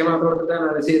സാഷെ മാത്രം എടുത്തിട്ട്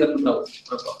അനാലിസ് ചെയ്തിട്ടുണ്ടാവും.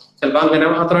 അപ്പൊ ചിലപ്പോ അങ്ങനെ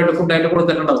മാത്രമായിട്ട് ഫുഡായിട്ട്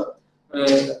കൊടുത്തിട്ടുണ്ടാവും,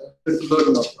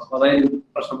 എടുത്തിട്ടുണ്ടാവും. അപ്പൊ അതായത്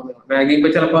പ്രശ്നം. മാഗി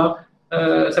ഇപ്പൊ ചിലപ്പോ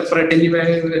സെപ്പറേറ്റ്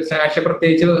സാഷെ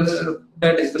പ്രത്യേകിച്ച്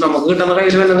നമുക്ക് കിട്ടുന്ന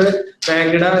കയ്യിൽ വരുന്നത്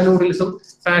മാഗിയുടെ നൂഡിൽസും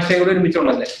സാഷയും കൂടെ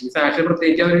ഒരുമിച്ചുള്ളതല്ലേ. ഈ സാഷെ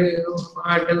പ്രത്യേകിച്ച് അവര്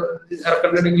ആയിട്ട്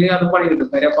ഇറക്കണ്ടെങ്കിൽ അത് പണി കിട്ടും.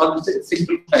 കാര്യം അപ്പൊ അത്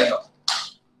സിമ്പിൾ ആയല്ലോ.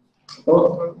 അപ്പോ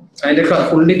അതിന്റെ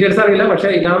ഫുൾ ഡീറ്റെയിൽസ് അറിയില്ല. പക്ഷെ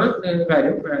ഇതാണ്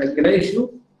കാര്യം. മാഗിയുടെ ഇഷ്യൂ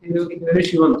ഇങ്ങനെ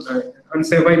ഇഷ്യൂ വന്നു,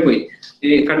 അൺസേഫ് ആയി പോയി, ഈ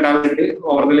കണ്ടാമിനേറ്റ്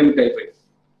ഓവർ ദ ലിമിറ്റ് ആയി പോയി.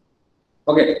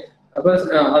 ഓക്കെ, അപ്പൊ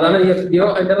അതാണ് ഈ FDO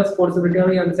അതിന്റെ റെസ്പോൺസിബിലിറ്റി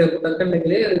ആണ്. ഈ അൺസേഫ് ഒക്കെ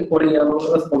ഉണ്ടെങ്കിൽ റിപ്പോർട്ട് ചെയ്യാനുള്ള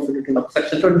റെസ്പോൺസിബിലിറ്റി ഉണ്ട്.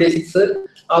 സെക്ഷൻ 26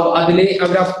 അതില്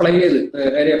അവർ അപ്ലൈ ചെയ്ത്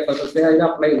അതിൽ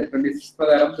അപ്ലൈ ചെയ്ത് 26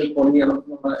 പ്രകാരം റിപ്പോർട്ട് ചെയ്യണം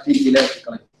എന്നുള്ള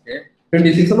രീതിയിലായിരിക്കണം.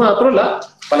 26 മാത്രമല്ല,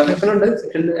 പല സെക്ഷൻ ഉണ്ട്.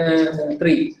 സെക്ഷൻ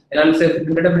 3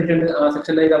 അൺസേഫ്റ്റിന്റെ ഡെഫിനിഷൻ ഉണ്ട്. ആ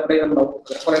സെക്ഷനിൽ ഇത് അപ്ലൈ ചെയ്യുന്നുണ്ടാവും.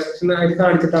 കുറെ സെക്ഷൻ ആയിട്ട്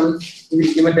കാണിച്ചിട്ടാണ്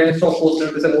ഇതിലേക്ക് മറ്റേ സ്റ്റോപ്പ്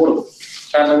കൊടുക്കും,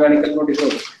 കാരണം കാണിക്കൽ നോട്ടീസ്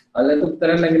കൊടുക്കും. അതിലേക്ക്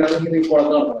ഉത്തരം ഉണ്ടെങ്കിലാണ് ഈ റിപ്പോർട്ട്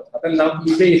നടക്കുന്നത്. അതെല്ലാം ഈ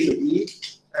ബേസ്, ഈ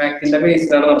ആക്ടിന്റെ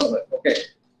ബേസിലാണ് നടന്നത്. ഓക്കെ,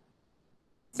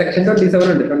 സെക്ഷൻ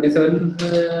 27 ഉണ്ട്. 27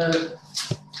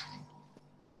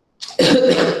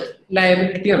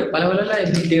 ലയബിലിറ്റി ആണ്. പല പല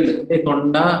ലയബിലിറ്റി ഉണ്ട്.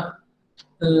 കൊണ്ട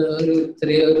ഒരു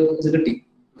ചെറിയ ഒരു ഇത് കിട്ടി.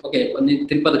 ഓക്കെ,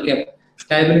 ഇത്തിരി പതുക്കെ.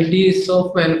 Liabilities of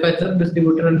manufacturer,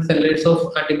 distributor and sellers of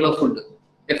article of food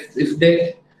if they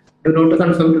do not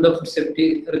conform to the food safety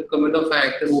requirement of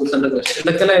act, rules and regulations.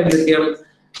 ഇതൊക്കെ ലയബിലിറ്റി ആണ്.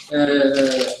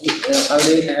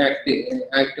 അവര്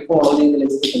ആക്ട് ഫോളോ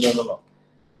ചെയ്തില്ലെങ്കിൽ കിട്ടുന്നതെന്നുള്ളൂ.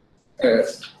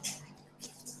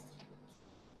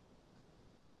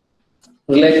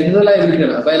 റിലേറ്റഡ് ടു ലയബിലിറ്റി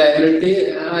ആണ്. അപ്പൊ liability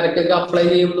ആരൊക്കെ apply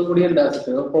ചെയ്യുന്നതും കൂടി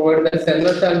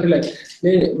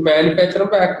മാനുഫാക്ചറും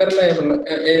പാക്കറും liable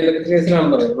ഏതൊക്കെ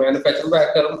കേസിലാണെന്ന് പറയുന്നത്. മാനുഫാക്ചറും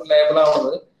പാക്കറും ലയബിൾ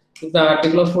ആവുന്നത് the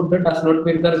article of food does not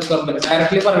meet the requirement.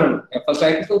 Directly പറയണം. FS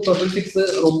Act 2006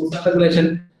 rules and regulation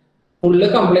full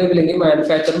complaint ചെയ്തില്ലെങ്കിൽ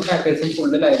മാനുഫാക്ചറും പാക്കേഴ്സും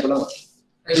ഫുള്ള് ലയബിൾ ആണ്.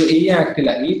 ഈ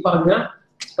ആക്ടില്ല ഈ പറഞ്ഞ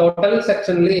ടോട്ടൽ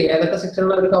സെക്ഷനിൽ ഏതൊക്കെ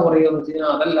സെക്ഷനിൽ അവർ കവർ ചെയ്യുക വെച്ച് കഴിഞ്ഞാൽ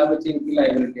അതെല്ലാം വെച്ച് എനിക്ക്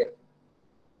ലയബിലിറ്റി ആണ്.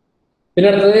 പിന്നെ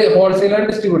അടുത്തത് ഹോൾസെയിലർ ആൻഡ്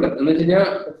ഡിസ്ട്രിബ്യൂട്ടർ എന്ന് വെച്ച് കഴിഞ്ഞാൽ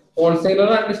ഹോൾസെയിലർ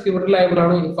ആൻഡ് ഡിസ്ട്രിബ്യൂട്ടർ ലയബിൾ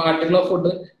ആണ്. ഇപ്പൊ ആർട്ടിക്കിൾ ഓഫ്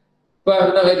ഫുഡ് ഇപ്പൊ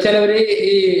ചിലവര്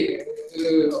ഈ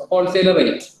ഹോൾസെയിലർ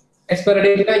എക്സ്പയറി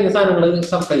ഡേറ്റ് കഴിഞ്ഞ സാധനങ്ങൾ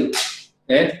സപ്ലൈ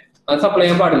ചെയ്യും. അത് സപ്ലൈ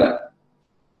ചെയ്യാൻ പാടില്ല.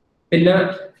 പിന്നെ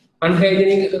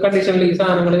അൺഹൈജീനിക് കണ്ടീഷനിൽ ഈ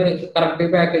സാധനങ്ങൾ കറക്റ്റ്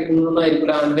പാക്കേജിംഗ് ഒന്നും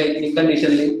ആയിരിക്കില്ല. അൺഹൈജീനിക്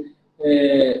കണ്ടീഷനിൽ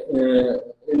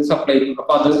സപ്ലൈ ചെയ്യും.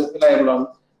 അപ്പൊ അത് ലയബിൾ ആണ്.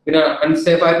 പിന്നെ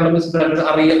അൺസേഫ് ആയിട്ടുള്ള മിസ് ബ്രാൻഡ്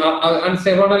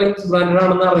അൺസേഫ് ആണ് അല്ലെങ്കിൽ മിസ് ബ്രാൻഡഡ്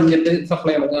ആണെന്ന് അറിഞ്ഞിട്ട്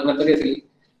സപ്ലൈ ചെയ്യണം അങ്ങനത്തെ കേസിൽ.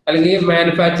 അല്ലെങ്കിൽ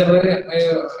മാനുഫാക്ചർ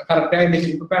കറക്റ്റ്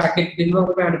ഐഡന്റിഫൈ പാക്കേജിംഗ്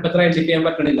നമുക്ക് മാനുഫാക്ചർ ഐഡന്റിഫൈ ചെയ്യാൻ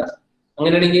പറ്റണില്ല,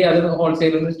 അങ്ങനെയാണെങ്കിൽ അത്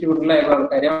ഹോൾസെയിലർ ഡിസ്ട്രിബ്യൂട്ടർ ലയബിൾ ആണ്.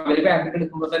 കാര്യം അവര് പാക്കറ്റ്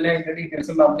എടുക്കുമ്പോൾ തന്നെ അതിന്റെ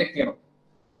ഡീറ്റെയിൽസ് ഉണ്ടാവും, ചെക്ക് ചെയ്യണം.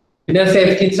 പിന്നെ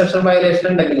സേഫ്റ്റി ഇൻസ്ട്രക്ഷൻ വയലേഷൻ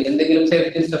ഉണ്ടെങ്കിൽ എന്തെങ്കിലും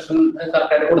സേഫ്റ്റി ഇൻസ്ട്രക്ഷൻ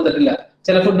കറക്റ്റായിട്ട് കൊടുത്തിട്ടില്ല,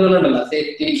 ചില ഫുഡുകൾ ഉണ്ടല്ലോ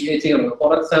സേഫ്റ്റി ചെയ്യണം.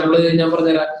 ഫോർ എക്സാമ്പിൾ ഞാൻ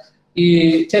പറഞ്ഞുതരാം. ഈ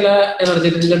ചില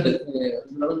എനർജി ഡ്രിങ്ക് ഉണ്ട്,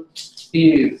 ഈ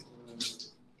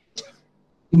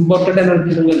ഇമ്പോർട്ടഡ്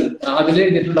എനർജി ഡ്രിങ്ക് ഉണ്ട്, അതിൽ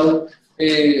എഴുതിയിട്ടുണ്ടാവും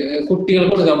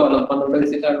കുട്ടികൾക്ക് കൊടുക്കാൻ പാടില്ല, 12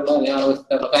 വയസ്സിലുള്ള 6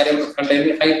 വയസ്സിലുള്ള കാര്യം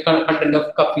ഹൈ കണ്ടന്റ്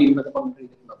ഓഫ് കഫീൻ എന്നൊക്കെ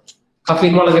പറഞ്ഞിട്ടുണ്ടാവും.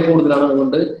 കഫീൻ വളരെ കൂടുതലാണ്,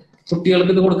 അതുകൊണ്ട്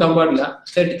കുട്ടികൾക്ക് ഇത് കൊടുക്കാൻ പാടില്ല.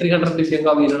 3300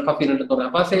 ppm കഫീൻ ഉണ്ടെന്ന് പറയാം.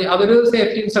 അപ്പൊ അതൊരു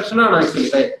സേഫ്റ്റി ഇൻസ്ട്രക്ഷൻ ആണ്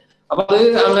ആക്ച്വലി. അപ്പൊ അത്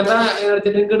അങ്ങനത്തെ എനർജി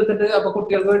ഡ്രിങ്ക് എടുത്തിട്ട് അപ്പൊ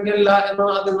കുട്ടികൾക്ക് വേണ്ടിയല്ല എന്ന്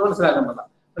അതിന്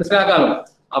മനസ്സിലാക്കാമല്ലോ.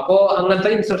 അപ്പോ അങ്ങനത്തെ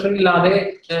ഇൻസ്ട്രക്ഷൻ ഇല്ലാതെ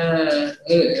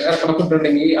ഇറക്കണ ഫുഡ്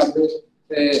ഉണ്ടെങ്കിൽ അത്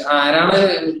ആരാണ്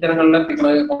ജനങ്ങളിൽ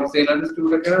എത്തിക്കണത്? Wholesaler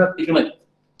distributor എത്തിക്കണത്.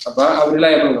 അപ്പൊ അവര്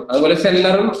ലയബിൾ. അതുപോലെ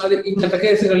സെല്ലറും അത് ഇങ്ങനത്തെ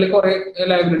കേസുകളിൽ കുറെ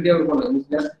ലയബിലിറ്റി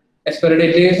അവർക്കുണ്ട്. എക്സ്പയറി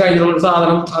ഡേറ്റ് കഴിഞ്ഞുള്ള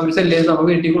സാധനം അവർ സെല്ല് ചെയ്ത് നമ്മൾ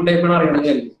വീട്ടിൽ കൊണ്ടുപോയപ്പോഴാണ്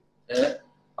അറിയണമെങ്കിൽ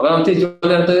അപ്പൊ നമ്മൾ തിരിച്ചു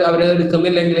അവര്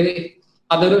എടുക്കുന്നില്ലെങ്കിൽ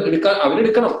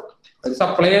അവരെടുക്കണം. അത്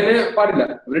സപ്ലൈ ചെയ്യാൻ പാടില്ല,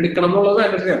 അവരെടുക്കണം എന്നുള്ളത്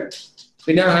മാൻഡറ്ററിയാണ്.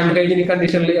 പിന്നെ അൺഹൈജീനിക്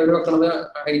കണ്ടീഷനിൽ അവർ വെക്കണത്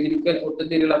ഹൈജീനിക് ഒട്ടും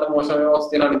തീരില്ലാത്ത മോശമായ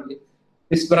അവസ്ഥയിലാണെങ്കിൽ,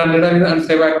 ഡിസ്ബ്രാൻഡഡ് അല്ലെങ്കിൽ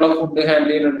അൺസേഫ് ആയിട്ടുള്ള ഫുഡ് ഹാൻഡിൽ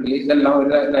ചെയ്യുന്നുണ്ടെങ്കിൽ ഇതെല്ലാം ഒരു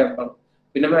ലയബിളാണ്.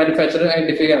 പിന്നെ മാനുഫാക്ചർ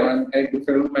ഐഡന്റിഫൈ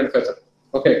മാനുഫാക്ചർ.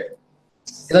 ഓക്കെ,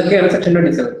 ഇതൊക്കെയാണ് സെക്ഷൻ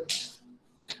 27.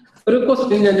 ഒരു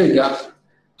ക്വസ്റ്റ്യൻ ഞാൻ ചോദിക്കാം.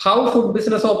 ഹൗ ഫുഡ്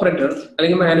ബിസിനസ് ഓപ്പറേറ്റർ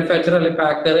അല്ലെങ്കിൽ മാനുഫാക്ചർ അല്ലെങ്കിൽ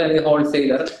പാക്കർ അല്ലെങ്കിൽ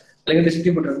ഹോൾസെയിലർ അല്ലെങ്കിൽ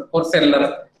distributor or seller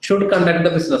should conduct the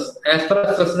business as per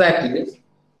FS ആക്ടിൽ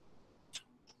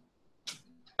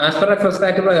as per FS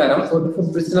act പ്രകാരം ഒരു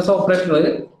ഫുഡ് ബിസിനസ് ഓപ്പറേറ്റർ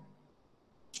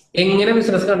എങ്ങനെ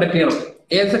ബിസിനസ് കണ്ടക്ട് ചെയ്യണം?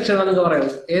 ഏത് സെക്ഷനാണ് നിങ്ങൾക്ക്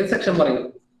പറയുന്നത്? ഏത് സെക്ഷൻ പറയും?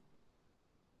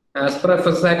 ആസ് പെർ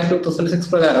എഫ്എസ് ആക്ട് 2006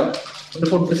 പ്രകാരം ഒരു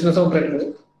food business operator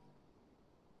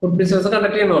food business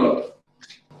conduct ചെയ്യണമല്ലോ.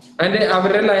 അതിന്റെ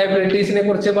അവരുടെ ലയബിലിറ്റീസിനെ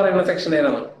കുറിച്ച് പറയുന്ന സെക്ഷൻ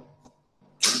ഏതാണ്?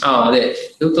 അതെ,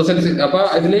 2006. അപ്പൊ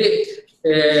അതില്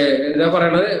എന്താ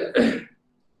പറയണത്?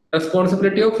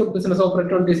 Responsibility of food business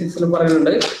operator 26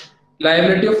 പറയുന്നുണ്ട്.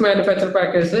 ലയബിലിറ്റി ഓഫ് മാനുഫാക്ചർ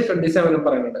പാക്കേഴ്സ് 27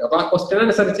 പറയുന്നുണ്ട്. അപ്പൊ ആ ക്വസ്റ്റ്യൻ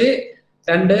അനുസരിച്ച്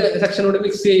രണ്ട് സെക്ഷനോട്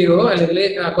മിക്സ് ചെയ്യുകയോ അല്ലെങ്കിൽ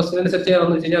ആ ക്വസ്റ്റ്യൻ അനുസരിച്ച്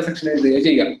ചെയ്യാമെന്ന് വെച്ച് കഴിഞ്ഞാൽ സെക്ഷൻ എഴുതുകയോ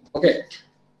ചെയ്യാം. ഓക്കെ.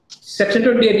 സെക്ഷൻ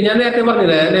 28 ഞാൻ നേരത്തെ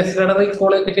പറഞ്ഞില്ലേ, നെസ്ലയുടെ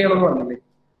റീകോൾ ഒക്കെ ചെയ്യണമെന്ന് പറഞ്ഞില്ലേ?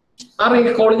 ആ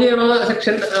റീകോൾ ചെയ്യണ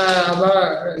സെക്ഷൻ അപ്പൊ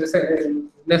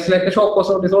നെസ്ലേക്ക് ഷോക്കോസ്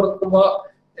നോട്ടീസ് കൊടുക്കുമ്പോ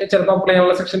ചിലപ്പോൾ അപ്ലൈ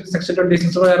ചെയ്യാനുള്ള സെക്ഷൻ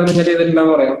 26 പ്രകാരം നിങ്ങൾ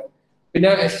ചെയ്തിട്ടില്ലെന്ന് പറയാം.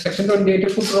 പിന്നെ സെക്ഷൻ 28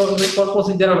 ഫുഡ് റീകോൾ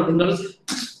പ്രൊസീജിയർ ആണ്. നിങ്ങൾ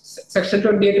സെക്ഷൻ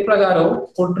 28 പ്രകാരവും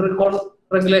ഫുഡ് റീകോൾ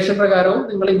റെഗുലേഷൻ പ്രകാരവും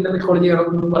നിങ്ങൾ ഇന്ന റീകോൾ ചെയ്യണം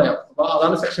എന്ന് പറയാം. അപ്പൊ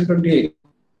അതാണ് സെക്ഷൻ 28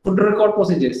 ഫുഡ് റീകോൾ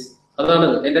പ്രൊസീജിയേഴ്സ്. അതാണ്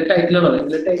എന്റെ ടൈറ്റിലാണ്.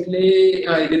 എന്റെ ടൈറ്റില്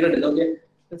ഇതിലുണ്ട്. Okay.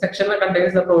 Section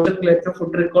contains the provision related to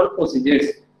food recall procedures.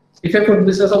 If a food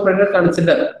business operator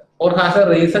consider or has a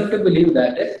reason to believe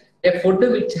that a food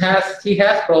which he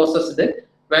has processed,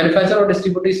 manufactured or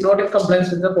distributed is not in compliance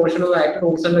with the portion of the Act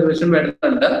rules and regulations made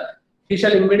under, he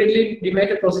shall immediately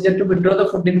intimate a procedure to withdraw the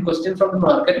food in question from the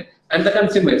market and the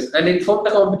consumers and inform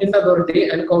the competent authority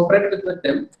and cooperate with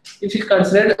them if he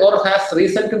considered or has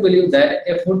reason to believe that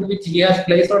a food which he has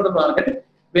placed on the market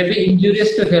may be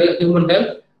injurious to human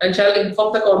health and shall inform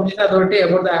the competent authority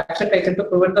about the action taken to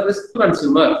prevent the risk to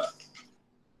consumer.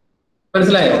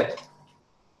 മനസ്സിലായോ?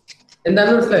 എന്താണ്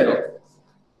മനസ്സിലായോ?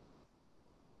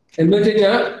 എന്ന് വെച്ച്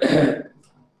കഴിഞ്ഞാൽ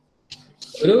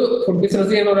ഒരു food business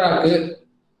ചെയ്യുന്ന ഒരാൾക്ക്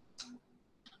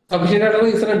sufficient ആയിട്ടുള്ള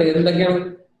റീസൺ ഉണ്ട്. എന്തൊക്കെയാണ്?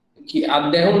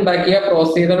 അദ്ദേഹം ഉണ്ടാക്കിയ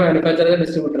പ്രോസസ് ചെയ്ത manufacture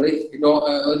distributor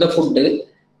the food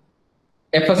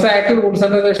FS act rules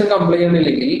and regulation comply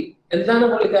ചെയ്യുന്നില്ലെങ്കിൽ എന്താണ്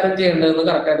പുള്ളിക്കാരൻ ചെയ്യേണ്ടതെന്ന്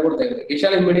കറക്റ്റ് ആയിട്ട് കൊടുത്തേക്കുന്നത്. He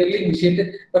shall immediately initiate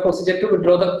the procedure to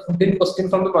withdraw the food in question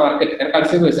from the market and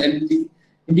consumers and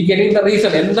indicating the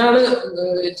reason. എന്താണ്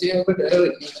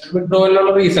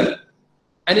വിഡ്രോവലിനുള്ള reason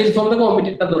and inform the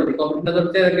competent authority. Competent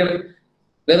authority ഏതൊക്കെയാണ്?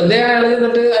 വെറുതെ അയാൾ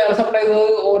ചെന്നിട്ട് അയാൾ സപ്ലൈ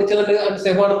ചെയ്ത് ഓടിച്ചെന്നിട്ട്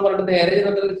unsafe ആണെന്ന് പറഞ്ഞിട്ട് നേരെ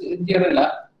ചെന്നിട്ട് ചെയ്യണില്ല.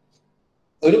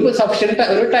 ഒരു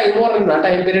സഫിഷ്യന്റ് ഒരു ടൈം പറയുന്നത് ആ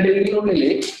ടൈം പീരീഡിനുള്ളിൽ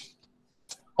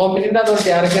കോമ്പറ്റന്റ് അതോറിറ്റി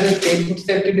ആരൊക്കെയാണ്? സ്റ്റേറ്റ് ഫുഡ്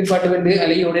സേഫ്റ്റി ഡിപ്പാർട്ട്മെന്റ്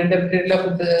അല്ലെങ്കിൽ യൂണിയൻ ടെറിട്ടറിയിലെ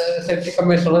ഫുഡ് സേഫ്റ്റി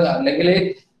കമ്മീഷണർ അല്ലെങ്കിൽ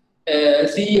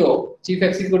സിഇഒ ചീഫ്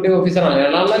എക്സിക്യൂട്ടീവ് ഓഫീസർ ആണ്,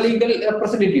 അയാളാണ് ലീഗൽ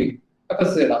റെപ്രസെന്റേറ്റീവ്.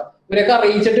 ഇവരൊക്കെ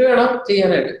അറിയിച്ചിട്ട് വേണം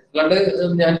ചെയ്യാനായിട്ട്. അല്ലാണ്ട്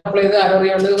ഞാൻ അപ്ലൈ ചെയ്ത്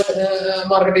ആരറിയാണ്ട്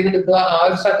മാർക്കറ്റിംഗ് എടുക്കുക ആ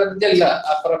ഒരു സ്ട്രാറ്റജി അല്ല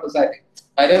ആഫ്റ്റർ എഫ്എസ് ആക്ട്.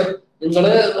 കാര്യം നിങ്ങൾ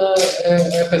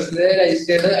എഫ്എസ്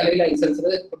രജിസ്റ്റേർഡ് അല്ലെങ്കിൽ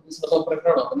ലൈസൻസ്ഡ് ഫുഡ് ബിസിനസ് ഓപ്പറേറ്റർ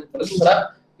ആണോ? അപ്പൊ നിങ്ങൾ നിങ്ങളുടെ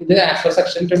ഇത് ആഫ്റ്റർ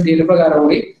സെക്ഷൻ 20 പ്രകാരം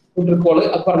കൂടി ഫുഡ് റിക്കോൾ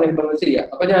അത് പറഞ്ഞിട്ടുണ്ടെന്ന് ചെയ്യാം.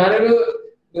 അപ്പൊ ഞാനൊരു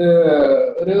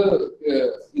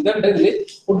ഇതുണ്ട് ഇതില്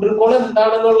ഫുഡ് റിക്കോൾ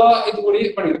എന്താണെന്നുള്ള ഇത് കൂടി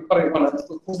പറയുന്നത്.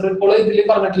 ഫുഡ് റിക്കോൾ ഇതിൽ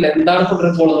പറഞ്ഞിട്ടില്ല എന്താണ് ഫുഡ്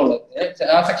റിക്കോൾ എന്നുള്ളത്.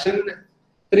 ആ സെക്ഷൻ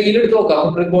 3 എടുത്ത് നോക്കാം.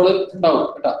 ഫുഡ് റിക്കോൾ ഉണ്ടാവും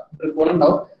കേട്ടോ, ഫുഡ് റിക്കോൾ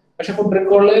ഉണ്ടാവും. പക്ഷെ ഫുഡ്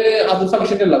റിക്കോള് അത്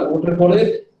സഫീഷ്യന്റ് അല്ല. ഫുഡ് റിക്കോള്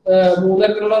 3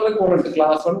 തരത്തിലുള്ള റിക്കോൾ ഉണ്ട്.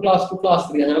 ക്ലാസ് 1, ക്ലാസ് 2, ക്ലാസ്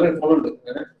 3 അങ്ങനെ റിക്കോൾ ഉണ്ട്.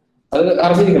 അത്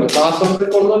അറിഞ്ഞിരിക്കണം. ക്ലാസ് 1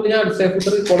 റിക്കോൾ എന്ന് പറഞ്ഞാൽ അൺസേഫ്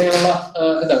ഫുഡ് റിക്കോൾ ചെയ്യാനുള്ള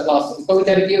ഇതാണ് ക്ലാസ്. ഇപ്പൊ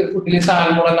വിചാരിക്കും ഫുഡിൽ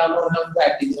സാൽമോണല്ല എന്ന് പറഞ്ഞാൽ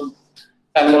ബാക്ടീരിയ,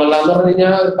 സാൽമോണല്ല എന്ന് പറഞ്ഞു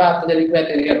കഴിഞ്ഞാൽ ഒരു പാത്തജനിക്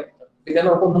ബാക്ടീരിയയാണ്. പിന്നെ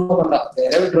നമുക്കൊന്നും നോക്കണ്ട,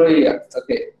 നേരെ വിഡ്രോ ചെയ്യാം.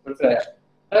 ഓക്കെ, മനസ്സിലായ?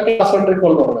 ക്ലാസ് 1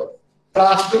 റിക്കോൾ എന്ന് പറഞ്ഞത്.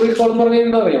 ക്ലാസ് 2 റിക്കോൾ എന്ന് പറഞ്ഞാൽ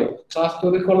എന്താ അറിയാമോ? ക്ലാസ് 2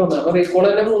 റിക്കോൾ എന്ന് പറഞ്ഞാൽ റീകോൾ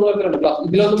തന്നെ 3 തരത്തിലുണ്ട്.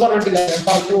 ഇതിലൊന്നും പറഞ്ഞിട്ടില്ല, ഞാൻ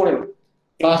പറഞ്ഞു പോണേ.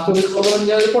 ക്ലാസ് 2 റിക്കോൾ എന്ന്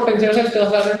പറഞ്ഞാൽ പൊട്ടൻഷ്യൽ ഹെൽത്ത്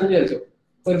ഹാസാർഡ് വിചാരിച്ചു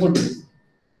ഒരു ഫുഡിൽ.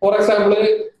 ഫോർ എക്സാമ്പിൾ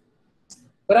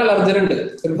ഒരു അലർജി ഉണ്ട്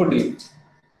ഒരു ഫുഡിൽ,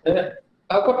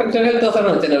 ആ പൊട്ടൻഷ്യൽ ഹെൽത്ത്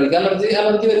ഹാസാർഡാണ്. ചിലർക്ക് അലർജി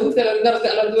വരും, ചിലർക്ക്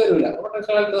അലർജി വരില്ല.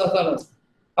 Potential health ഹാസാർഡാണ്.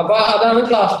 അപ്പൊ അതാണ്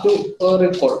ക്ലാസ് 2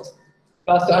 റിക്കോൾ.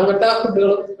 ക്ലാസ് അങ്ങനത്തെ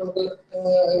ഫുഡുകൾ നമുക്ക്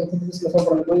ബിസിനസ്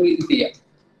ഓപ്പറേറ്റർ ചെയ്യാം.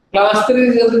 ക്ലാസ്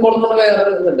 3 റിക്കോൾ എന്ന് പറഞ്ഞാൽ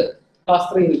വേറെ ഇതുണ്ട്, class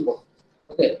 3 recall.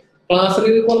 Okay, class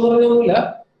 3 recall എന്ന് പറഞ്ഞൊന്നുമില്ല,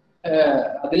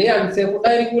 അതിൽ അൺസേഫ് ഫുഡ്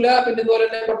ആയിരിക്കൂല, പിന്നെ ഇതുപോലെ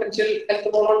തന്നെ പൊട്ടൻഷ്യൽ ഹെൽത്ത്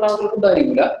പ്രോബ്ലം ഉണ്ടാകുന്ന ഫുഡ്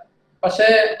ആയിരിക്കൂല. പക്ഷെ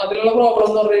അതിലുള്ള പ്രോബ്ലം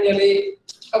എന്ന് പറഞ്ഞു കഴിഞ്ഞാൽ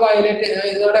വയലേറ്റ്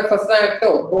ഇതോടെ എഫ്എസ് ആക്ടോ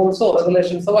റൂൾസോ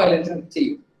റെഗുലേഷൻസോ വയലേറ്റ്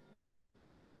ചെയ്യും.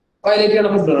 വയലേറ്റ് ചെയ്യണ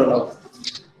ഫുഡുകളുണ്ടാവും.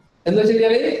 എന്ന് വെച്ച്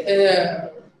കഴിഞ്ഞാല്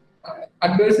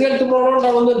അഡ്വേഴ്സ് ഹെൽത്ത് പ്രോബ്ലം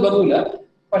ഉണ്ടാവുന്ന നിർബന്ധമില്ല,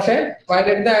 പക്ഷെ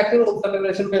violate act rules and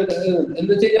regulation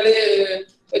എന്ന് വെച്ച് കഴിഞ്ഞാല്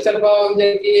ചിലപ്പോ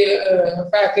എനിക്ക്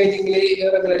പാക്കേജിംഗില്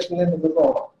റെഗുലേഷനിൽ എന്തെങ്കിലും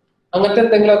പ്രോബ്ലം അങ്ങനത്തെ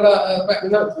എന്തെങ്കിലുമൊക്കെ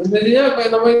എന്ന് വെച്ച് കഴിഞ്ഞാൽ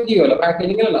നമ്മൾ ചെയ്യുമല്ലോ,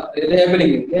 പാക്കേജിങ്ങിലല്ല,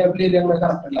 ലേബലിംഗ് അങ്ങനെ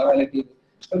കറക്റ്റ് അല്ല, വയലേറ്റ്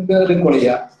ചെയ്ത് റിക്കോൾ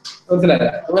ചെയ്യുക. മനസ്സിലായില്ല?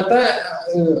 അങ്ങനത്തെ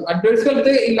അഡ്വേഴ്സ്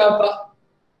ഹെൽത്ത് ഇല്ലാത്ത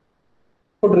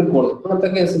ഫുഡ് റിക്കോൾ അങ്ങനത്തെ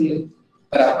കേസിൽ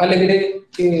വരാം. അല്ലെങ്കിൽ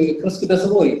ഈ ക്രിസ്പിനെസ്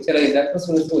പോയി, ചില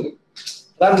ക്രിസ്പിനെസ് പോയി,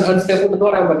 അത് അൺസേഫ് ഫുഡ് എന്ന്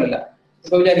പറയാൻ പറ്റില്ല.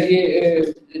 ഇപ്പൊ വിചാരിക്ക്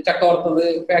ചക്ക വറുത്തത്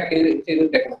പാക്ക്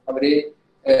ചെയ്തിട്ടേക്കണം, അവര്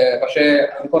പക്ഷെ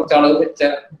അത് കുറച്ചാളുകൾ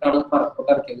വെച്ചാണ് മാർക്ക്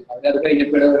ഇറക്കിയത്. അത്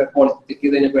കഴിഞ്ഞപ്പോഴും ക്വാളിറ്റി ചെക്ക്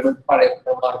ചെയ്ത് കഴിഞ്ഞപ്പോഴും പഴയ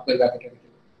മാർക്ക് ഇതാക്കി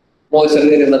മോയ്സ്ചർ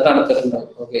വരുന്ന തണുത്തിട്ടുണ്ടാവും.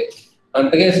 ഓക്കെ,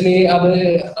 അങ്ങനത്തെ കേസിൽ അത്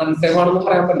അൺസേഫ് ആണെന്ന്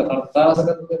പറയാൻ പറ്റില്ല.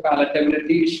 തണുത്ത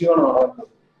കാലറ്റബിലിറ്റി ഇഷ്യൂ ആണ് അവിടെ.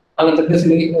 അങ്ങനത്തെ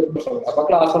കേസിൽ ഒരു പ്രശ്നമുണ്ട്. അപ്പൊ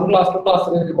ക്ലാസ് 1 ക്ലാസ് 2 ക്ലാസ്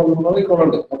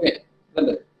കൊണ്ടുണ്ട്. ഓക്കെ,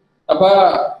 അപ്പൊ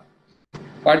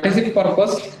what is it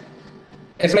purpose?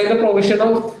 explain the provision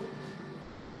of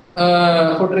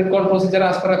food recall procedure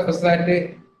as per FS Act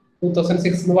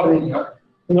 2006 എന്ന് പറഞ്ഞു കഴിഞ്ഞാൽ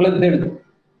നിങ്ങൾ എന്ത് എഴുതും?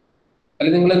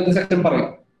 അല്ലെങ്കിൽ നിങ്ങൾ എന്ത് സെക്ഷൻ പറയും?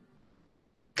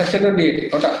 സെക്ഷൻ 28.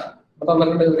 ഓക്കെ, അപ്പൊ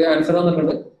തന്നിട്ടുണ്ട് ഒരു ആൻസർ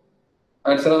തന്നിട്ടുണ്ട്.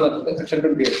 സെക്ഷൻ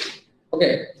 28. ഓക്കെ,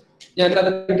 ഞാൻ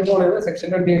അതിലേക്ക് പോകുന്നത് സെക്ഷൻ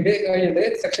 28 കഴിഞ്ഞിട്ട്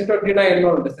സെക്ഷൻ 29 എന്ന്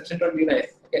പറഞ്ഞിട്ട് section 29.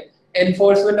 Okay,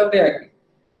 enforcement of the act.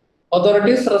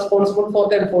 Authorities responsible for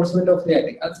the enforcement of the act.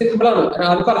 അത് സിമ്പിൾ ആണ്,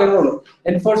 അത് പറഞ്ഞോളൂ.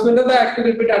 Enforcement of the act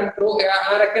will be done through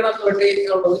ആരൊക്കെയാണ് അതോറിറ്റി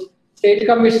ഉള്ളത്? State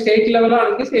commission. State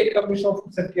ലെവലാണെങ്കിൽ state commission of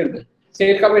food safety ഉണ്ട്.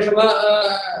 State commission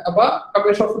അപ്പൊ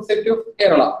commission of food safety of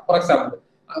Kerala for example.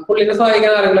 പുള്ളിനെ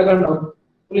സഹായിക്കാൻ ആരെങ്കിലൊക്കെ ഉണ്ടാവും.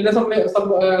 പുള്ളിനെ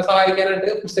സഹായിക്കാനായിട്ട്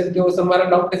ഫുഡ് സേഫ്റ്റി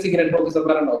ഓഫീസർമാരുണ്ടാവും, ഡെസിഗ്നേറ്റർ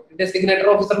ഓഫീസർമാരുണ്ടാവും. ഡെസിഗ്നേറ്റർ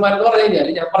ഓഫീസർമാരെന്ന് പറഞ്ഞു കഴിഞ്ഞാൽ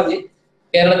ഞാൻ പറഞ്ഞു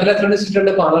കേരളത്തിൽ എത്ര ഡിസ്ട്രിക്ട്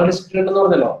ഉണ്ട്? 14 ഡിസ്ട്രിക്ട് ഉണ്ടെന്ന്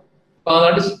പറഞ്ഞല്ലോ.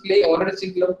 14 ഡിസ്ട്രിക്റ്റിൽ ഓരോ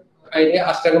ഡിസ്ട്രിക്റ്റിലും അതിന്റെ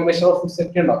assistant commissioner of food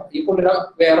safety ഉണ്ടാവും. ഈ പുള്ളിയുടെ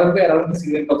വേറൊരു പേരാണ്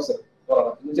ഡെസിഗ്നേറ്റഡ് ഓഫീസർ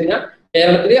എന്ന് വെച്ച് കഴിഞ്ഞാൽ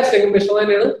കേരളത്തിലെ അസിസ്റ്റന്റ് കമ്മീഷണർ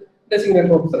തന്നെയാണ്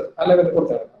ഡെസിഗ്നേറ്റഡ് ഓഫീസർ ആ ലെവലിൽ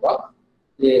കൊടുത്തത്. അപ്പൊ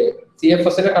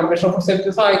CFSന്റെ കമ്മീഷൻ ഓഫ് ഫുഡ് സേഫ്റ്റി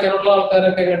സഹായിക്കാനുള്ള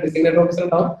ആൾക്കാരൊക്കെ ഡെസിഗ്നേറ്റഡ് ഓഫീസർ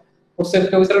ഉണ്ടാവും, ഫുഡ്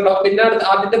സേഫ്റ്റി ഓഫീസർ ഉണ്ടാവും. പിന്നെ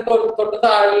അതിന്റെ തൊട്ട്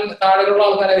താഴെയുള്ള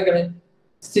ആൾക്കാരായിരിക്കണം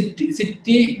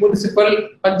സിറ്റി മുനിസിപ്പൽ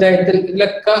പഞ്ചായത്തിൽ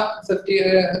ഇതിലൊക്കെ സേഫ്റ്റി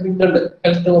ഉണ്ട്,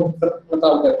 ഹെൽത്ത് ഓഫീസർ അങ്ങനത്തെ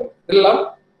ആൾക്കാരുണ്ട്. ഇതെല്ലാം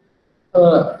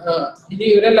ഇനി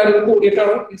ഇവരെല്ലാവരും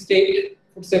കൂടിയിട്ടാണ് ഈ state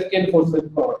food safety enforcement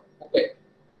okay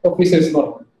officers എന്ന്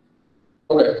പറഞ്ഞു.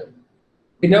 ഓക്കെ,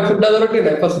 പിന്നെ ഫുഡ് അതോറിറ്റി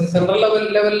ഉണ്ട്. First central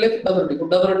ലെവലില്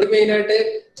food authority main ആയിട്ട്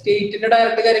സ്റ്റേറ്റിന്റെ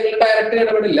ഡയറക്റ്റ്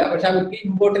ഇടപെടില്ല. പക്ഷെ അവർക്ക്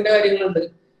ഇമ്പോർട്ടിന്റെ കാര്യങ്ങളുണ്ട്,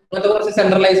 അങ്ങനത്തെ കുറച്ച്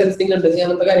സെൻട്രൽ ലൈസൻസിങ് ഉണ്ട്,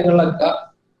 അങ്ങനത്തെ കാര്യങ്ങളിലൊക്കെ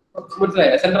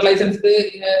മനസ്സിലായ. Central licensed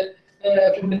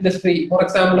food industry for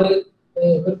example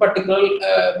ഒരു പർട്ടിക്കുലർ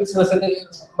ബിസിനസ്സിന്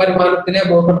വരുമാനത്തിന്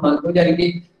അബോവ്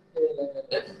വിചാരിക്കും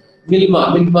മിൽമ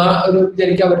ഒരു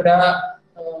വിചാരിക്കും അവരുടെ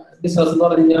ബിസിനസ് എന്ന്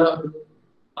പറഞ്ഞു കഴിഞ്ഞാൽ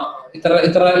ഇത്ര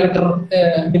ലിറ്റർ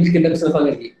മിൽക്കിന്റെ ബിസിനസ്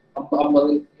ആയിരിക്കും.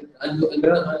 50,000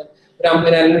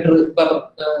 ലിറ്റർ പെർ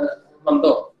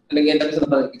മന്തോ അല്ലെങ്കിൽ എന്റെ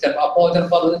ബിസിനസ് ആയിരിക്കും. ചിലപ്പോ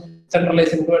അത് സെൻട്രൽ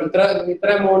ലൈസൻസ് ഇത്ര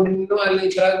എമൗണ്ടിനും അല്ലെങ്കിൽ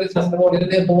ഇത്ര ബിസിനസിന്റെ മോഡിൽ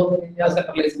പോകുന്ന കഴിഞ്ഞാൽ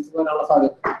സെൻട്രൽ ലൈസൻസ് വരാനുള്ള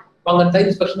സാധ്യത. അപ്പൊ അങ്ങനത്തെ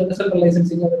ഇൻസ്പെക്ഷനൊക്കെ സെൻട്രൽ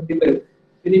ലൈസൻസിങ് വരും.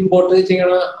 പിന്നെ ഇമ്പോർട്ട്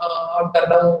ചെയ്യണ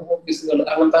ആൾക്കാരുടെ ഓഫീസുകൾ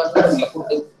അങ്ങനത്തെ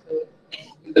ഫുഡ്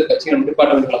ഇതൊക്കെ ചെയ്യണം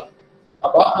ഡിപ്പാർട്ട്മെന്റുകളാണ്.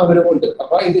 അപ്പൊ അവരും ഉണ്ട്.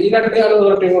 അപ്പൊ ഈ രണ്ട്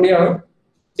അതോറിറ്റിയും കൂടിയാണ്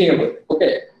ചെയ്യുന്നത്. ഓക്കെ,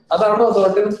 അതാണ്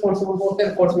authority responsible for the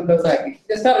enforcement of the act.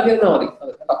 Just അറിഞ്ഞിരുന്നാൽ മതി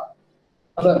അത് കേട്ടോ.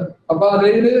 അത് അപ്പൊ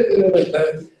അതിൽ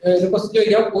ക്വസ്റ്റ്യൻ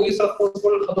ചോദിക്കാം, who is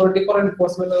responsible authority four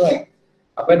enforcement of the act.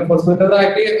 അപ്പൊ enforcement of the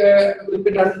act will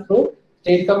be done through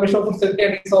state commission of food safety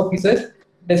and it's officers,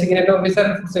 designated officer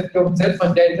and food safety officer,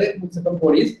 panchayat, municipal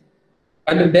bodies,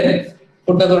 and then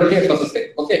food authority FSSA.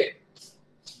 Okay,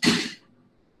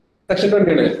 section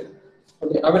 29.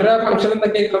 Okay, അവരുടെ function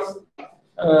എന്തൊക്കെയായിരിക്കും?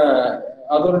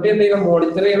 Authority എന്തെങ്കിലും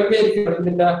monitor ചെയ്യണം, verify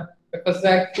ഇതിന്റെ FS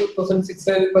Act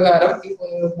 2006 പ്രകാരം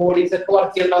bodies ഒക്കെ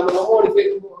work ചെയ്യണമെന്നുള്ള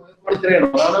monitor ചെയ്യണം.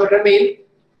 അതാണ് അവരുടെ മെയിൻ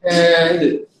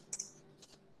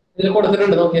ഇതിൽ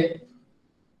കൊടുത്തിട്ടുണ്ട്. നോക്കിയേ,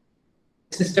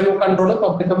 system of control,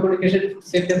 public communication, food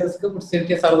safety risk, food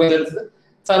safety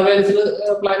സർവൈലൻസിൽ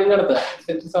planning നടത്തുക,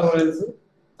 സേഫ്റ്റി സർവൈലൻസ്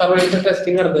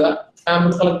ടെസ്റ്റിംഗ് നടത്തുക,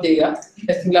 സാമ്പിൾ കളക്ട് ചെയ്യുക,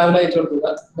 ടെസ്റ്റിംഗ് ലാബിൽ അയച്ചു കൊടുക്കുക,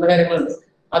 അങ്ങനെ കാര്യങ്ങളുണ്ട്.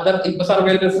 അതർ ഇപ്പൊ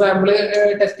സർവൈലൻസ് സാമ്പിൾ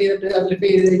ടെസ്റ്റ് ചെയ്തിട്ട് അതിൽ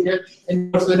ഫെയിൽ ചെയ്ത് കഴിഞ്ഞാൽ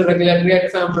എൻഫോഴ്സ്മെന്റ് റെഗുലേറ്ററി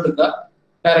ആയിട്ട് സാമ്പിൾ എടുക്കുക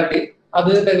ഡയറക്റ്റ്.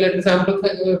 അത് റെഗുലേറ്ററി സാമ്പിൾ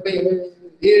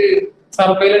ഈ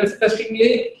സർവൈലൻസ്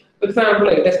ടെസ്റ്റിംഗിൽ ഒരു സാമ്പിൾ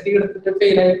ടെസ്റ്റിംഗ് എടുത്തിട്ട്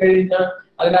ഫെയിൽ ആയി കഴിഞ്ഞാൽ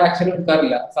അതിൽ ആക്ഷൻ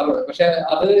എടുക്കാറില്ല. പക്ഷെ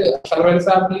അത് സർവൈലൻസ്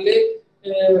സാമ്പിളില്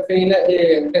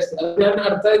ഞാൻ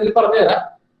അടുത്ത ഇതിൽ പറഞ്ഞുതരാം.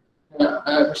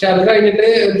 പക്ഷെ അത് കഴിഞ്ഞിട്ട്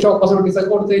ഷോക്കോസ് നോട്ടീസ് ഒക്കെ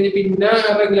കൊടുത്തു കഴിഞ്ഞാൽ പിന്നെ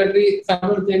റെഗുലേറ്ററി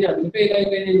സാമ്പിൾ എടുത്തു കഴിഞ്ഞാൽ അതിൽ ഫെയിൽ ആയി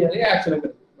കഴിഞ്ഞാൽ ആക്ഷൻ ഒക്കെ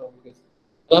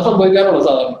അതാണ് സംഭവിക്കാറുള്ളത്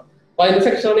സാധാരണ. അപ്പൊ അതിന്റെ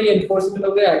സെക്ഷനാണ് ഈ എൻഫോഴ്സ്മെന്റ്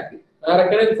ഓഫ് ദി ആക്ട്.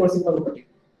 ആരൊക്കെയാണ് എൻഫോഴ്സിംഗ് അതോറിറ്റി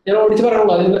ഞാൻ ഓടിച്ച്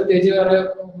പറയുള്ളൂ, അതിന് പ്രത്യേകിച്ച് വേറെ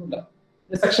ഒന്നുമില്ല.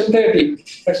 സെക്ഷൻ 30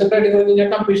 എന്ന് പറഞ്ഞാൽ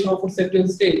commission of food safety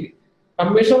state.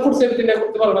 Commission of food സേഫ്റ്റിനെ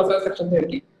കുറിച്ച് പറഞ്ഞ section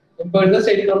 30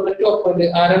 state government to appoint.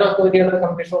 ആരാണ് അപ്പോയിന്റ് ചെയ്യുന്നത്?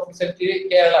 Commission of food safety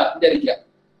Kerala വിചാരിക്കുക.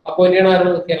 അപ്പോയിന്റ് ചെയ്യണ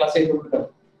ആരാണ്? Kerala state government.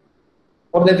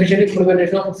 For the efficient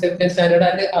implementation of food safety standard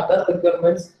and other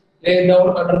requirements laid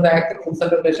down under the Act, rules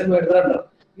and regulations made under.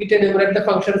 It enumerates the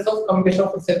functions of Commission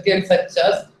of Food Safety and such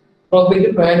as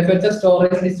prohibited manufacture,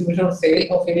 storage, distribution, or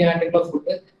sale of any article of food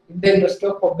in the interest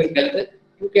of public health,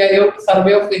 to carry out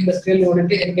survey of industrial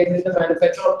unit engaged in the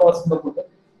manufacture or processing of food,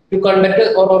 to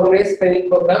conduct or organize training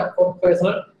program for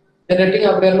personnel generating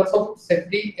awareness of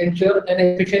safety, ensure an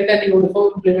efficient and uniform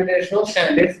implementation of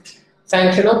standards,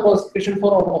 sanction of prosecution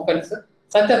for offense.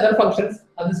 Such other functions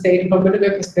as the state government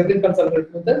may prescribe in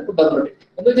consultation with the food authority.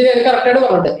 എന്ന് വെച്ചാൽ ഞാൻ കറക്റ്റായിട്ട്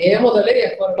പറഞ്ഞിട്ട് A മുതൽ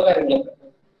F വരെയുള്ള കാര്യങ്ങളൊക്കെ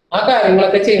ആ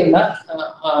കാര്യങ്ങളൊക്കെ ചെയ്യേണ്ട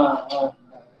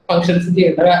ഫങ്ഷൻസ്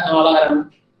ചെയ്യേണ്ട ആളാരാണ്?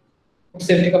 Food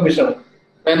safety commissioner.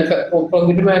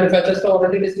 Manufacture,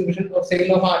 storage, distribution or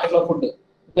sale of article of food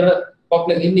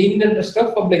in interest of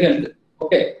public health.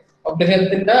 Okay, public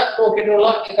health in the നോക്കിയിട്ടുള്ള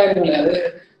കാര്യങ്ങൾ അത്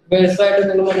വ്യവസായമായിട്ട്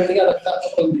നിങ്ങൾ പറഞ്ഞിട്ടുണ്ടെങ്കിൽ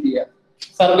അതൊക്കെ ചെയ്യുക,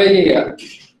 സർവേ ചെയ്യുക,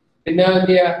 പിന്നെ എന്ത്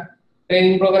ചെയ്യുക,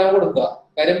 ട്രെയിനിങ് പ്രോഗ്രാം കൊടുക്കുക.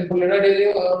 കാര്യം പുള്ളിയുടെ ഇടയിൽ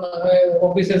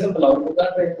ഓഫീസേഴ്സ് ഉണ്ടല്ലോ, അവർക്ക്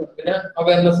ട്രെയിനിങ്, പിന്നെ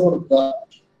അവയർനെസ് കൊടുക്കുക,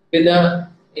 പിന്നെ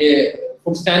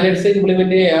ഫുഡ് സ്റ്റാൻഡേർഡ്സ്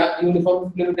ഇംപ്ലിമെന്റ് ചെയ്യുക, യൂണിഫോം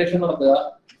ഇംപ്ലിമെന്റേഷൻ നടത്തുക,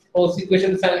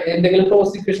 പ്രോസിക്യൂഷൻ എന്തെങ്കിലും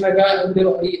പ്രോസിക്യൂഷൻ ഒക്കെ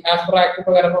ഈ ആഫ്റ്റർ ആക്ട്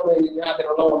പ്രകാരം വന്നു കഴിഞ്ഞാൽ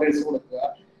അതിനുള്ള ഓർഡേഴ്സ് കൊടുക്കുക.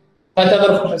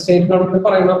 സ്റ്റേറ്റ് ഗവൺമെന്റ്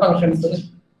പറയുന്ന ഫങ്ഷൻസ്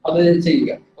അത്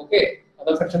ചെയ്യുക. ഓക്കെ,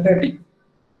 അതാണ് സെക്ഷൻ 30.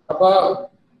 അപ്പൊ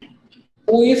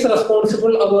who is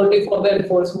responsible authority for the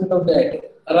enforcement of the act?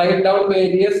 Write down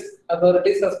various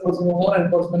authorities responsible for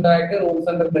enforcement act, rules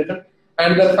and regulations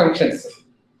and their functions.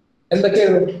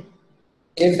 എന്തൊക്കെയാണ്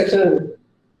ഈ സെക്ഷൻ?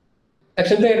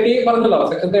 സെക്ഷൻ 30 പറഞ്ഞല്ലോ.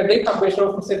 Section 30 commission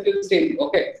of safety state.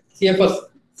 Okay, CFS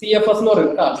എന്ന്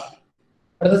പറയും.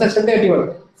 അടുത്ത section 31.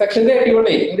 Section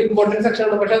 31 ഒരു important section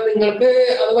ആണ്. പക്ഷെ നിങ്ങൾക്ക്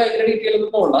അത് ഭയങ്കര ഡീറ്റെയിൽ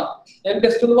ഒന്നും പോകണ്ട, ഞാൻ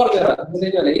ജസ്റ്റ് ഒന്ന് പറഞ്ഞുതരാം. എന്ന്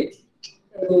വെച്ചാല്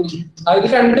അതിൽ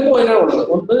 2 പോയിന്റാണ് ഉള്ളത്.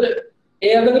 ഒന്ന്,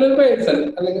 ഏതെങ്കിലും ഒരു പേഴ്സൺ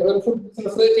അല്ലെങ്കിൽ ഒരു ഫുഡ്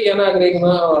ബിസിനസ് ചെയ്യാൻ ആഗ്രഹിക്കുന്ന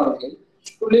ആളാണെങ്കിൽ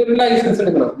പുള്ളി ഒരു ലൈസൻസ്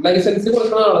എടുക്കണം. ലൈസൻസ്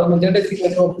കൊടുക്കുന്ന ആള്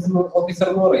ഡെസിഗ്നേറ്റഡ് ഓഫീസർ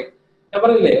എന്ന് പറയും. ഞാൻ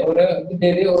പറഞ്ഞില്ലേ, ഓരോ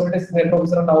ജില്ലയിൽ ഓരോ ഡെസിഗ്നേറ്റഡ്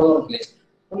ഓഫീസർ ഉണ്ടാവുന്ന പറഞ്ഞില്ലേ,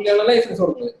 പുള്ളിയാണ് ലൈസൻസ്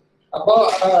കൊടുക്കുന്നത്. അപ്പൊ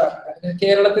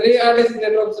കേരളത്തില് ആ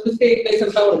ഡെസിഗ്നേറ്റഡ് ഓഫീസർ സ്റ്റേറ്റ്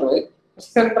ലൈസൻസ് ആണ് കൊടുക്കുന്നത്.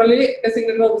 സെൻട്രലി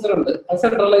ഡെസിഗ്നേറ്റഡ് ഓഫീസർ ഉണ്ട്, അത്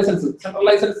സെൻട്രൽ ലൈസൻസ്. സെൻട്രൽ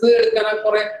ലൈസൻസ് എടുക്കാൻ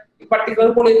കുറെ പർട്ടിക്കുലർ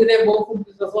കോളേജിന് ഫുഡ്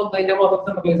ബിസിനസ് വന്നു കഴിഞ്ഞാൽ മാത്രം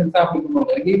സെൻട്രൽ ലൈസൻസ് ആപ്ലിക്കുന്നുണ്ട്.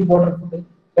 അല്ലെങ്കിൽ ഇമ്പോർട്ടൻറ്റ് ഫുഡ്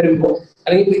വരുമ്പോ,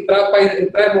 അല്ലെങ്കിൽ ഇത്ര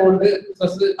എമൗണ്ട്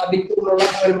ബിസിനസ് അതിലുള്ള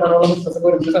വരുമാനമുള്ള ബിസിനസ്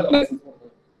വരുമ്പോൾ സെൻട്രൽ ലൈസൻസ്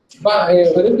കൊടുക്കുന്നത്. അപ്പൊ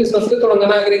ഒരു ബിസിനസ്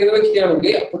തുടങ്ങാൻ ആഗ്രഹിക്കുന്ന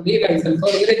വ്യക്തിയാണെങ്കിൽ പുള്ളി ലൈസൻസ്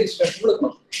അല്ലെങ്കിൽ രജിസ്ട്രേഷൻ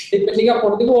കൊടുക്കണം. Depending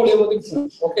upon the volume of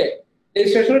business. Okay,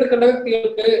 registration എടുക്കേണ്ട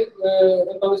വ്യക്തികൾക്ക്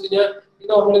എന്താണെന്ന് വെച്ച് കഴിഞ്ഞാൽ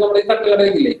നോർമലി നമ്മുടെ ഈ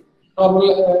തട്ടുകടയില്ലേ, നോർമൽ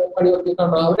പണിയൊക്കെ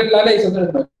കാണാം, അവരെല്ലാം ലൈസൻസ്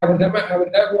എടുക്കണം.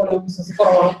 അവരുടെ വോളിയം ബിസിനസ്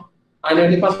കുറവാണ്,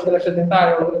 അതിനുവേണ്ടി 12 ലക്ഷത്തിന്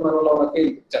താഴെയുള്ള വരുമാനമുള്ളവരൊക്കെ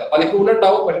ചിലപ്പോൾ അതിൽ കൂടെ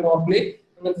ഉണ്ടാവും. പക്ഷെ നോർമലി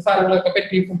അങ്ങനത്തെ സാധനങ്ങളൊക്കെ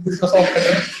പറ്റി ഫുഡ് ബിസിനസ്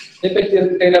ഓപ്പറേറ്റർ പറ്റി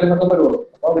ടൈലറിനൊക്കെ വരുള്ളൂ.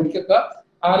 അപ്പൊ അവർക്കൊക്കെ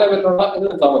ആ ലെവലിലുള്ള ഇത്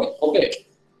എടുത്താൽ മതി. ഓക്കെ,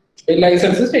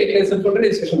 ലൈസൻസ് സ്റ്റേറ്റ് ലൈസൻസ് കൊണ്ട്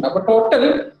രജിസ്ട്രേഷൻ. അപ്പൊ ടോട്ടൽ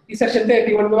ഈ സെക്ഷൻ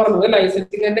 31 എന്ന് പറയുന്നത്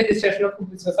licensing and registration of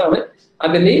food business ആണ്.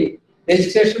 അതിൽ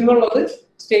രജിസ്ട്രേഷൻ എന്നുള്ളത്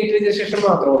സ്റ്റേറ്റ് രജിസ്ട്രേഷൻ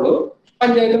മാത്രമേ ഉള്ളൂ.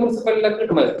 പഞ്ചായത്ത് മുനിസിപ്പാലിറ്റിയിലൊക്കെ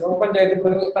കിട്ടുന്നത് നമുക്ക് പഞ്ചായത്തിൽ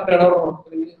തട്ടുകട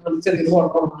ചെറിയൊരു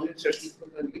ഓർഡർ രജിസ്ട്രേഷൻ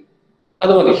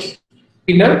അത് മതി.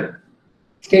 പിന്നെ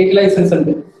സ്റ്റേറ്റ് ലൈസൻസ്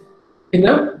ഉണ്ട്,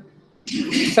 പിന്നെ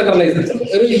സെൻട്രൽ ലൈസൻസ് ഉണ്ട്.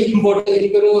 ഒരു ഇമ്പോർട്ട്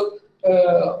എനിക്കൊരു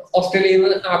ഓസ്ട്രേലിയയിൽ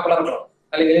നിന്ന് ആപ്പിൾ ഇറക്കണം,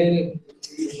 അല്ലെങ്കിൽ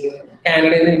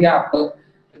കാനഡയിൽ നിന്ന് എനിക്ക് ആപ്പിൾ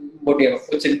ഇമ്പോർട്ട് ചെയ്യണം,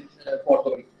 കൊച്ചിൻ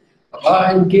ഫോട്ടോയിൽ. അപ്പൊ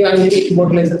എനിക്ക് അതിന്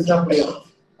ഇമ്പോർട്ട് ലൈസൻസിന് അപ്ലൈ ചെയ്യണം.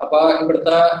 അപ്പൊ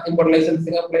ഇവിടുത്തെ ഇമ്പോർട്ട്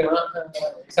ലൈസൻസിന് അപ്ലൈ ചെയ്യണം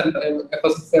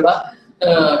FSSAയുടെ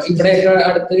ഇവിടെ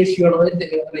അടുത്ത് ഇഷ്യൂ ആണ്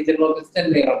റീജിയണൽ ഓഫീസ്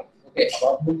ചെന്നൈയിലാണ്. ഓക്കെ, അപ്പൊ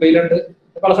മുംബൈയിലുണ്ട്,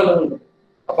 പല സ്ഥലങ്ങളുണ്ട്.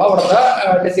 അപ്പൊ അവിടുത്തെ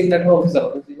ഡെസിഗ്നേറ്റഡ് ഓഫീസർ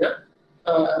എന്ന് വെച്ച് കഴിഞ്ഞാൽ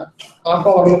ആ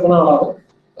പവർ നിൽക്കുന്ന ആളാണ്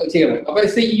ചെയ്യണം. അപ്പൊ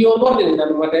CEO എന്ന് പറഞ്ഞില്ല,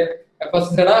 മറ്റേ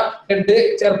FSSAയുടെ head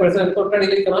chairperson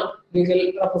തൊട്ടടിയിലിരിക്കുന്ന legal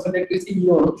representative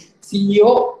CEO ആണ്. CEO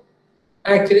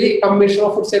actually commission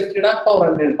of food സേഫ്റ്റിയുടെ power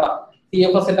തന്നെയാണ് കേട്ടോ.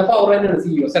 CFSന്റെ പവർ തന്നെയാണ്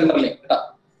CEO സെൻട്രലിൽ കേട്ടോ.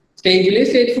 സ്റ്റേറ്റില്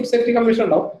സ്റ്റേറ്റ് ഫുഡ് സേഫ്റ്റി കമ്മീഷൻ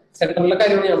ഉണ്ടാവും, സെൻട്രലിലെ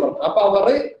കാര്യമാണ് ഞാൻ പറഞ്ഞത്. ആ പവർ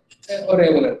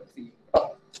ഒരേപോലെ.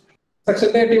 സെക്ഷൻ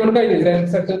 31 കഴിഞ്ഞു.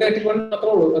 സെക്ഷൻ 31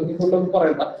 മാത്രമേ ഉള്ളൂ, അതിൽ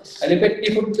പറയണ്ട. അതിൽ petty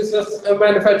food business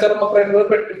manufacture operator,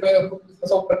 food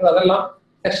business operator, അതെല്ലാം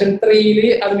സെക്ഷൻ 3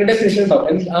 അതിന്റെ ഡെഫിനിഷൻ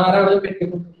ഉണ്ടാവും. ആരാണ് പെറ്റി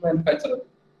ഫുഡ് മാനുഫാക്ചർ,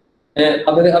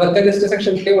 അതൊക്കെ ജസ്റ്റ്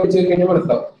സെക്ഷൻ 3 ഓടിച്ചു കഴിഞ്ഞാൽ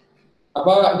മനസ്സിലാവും.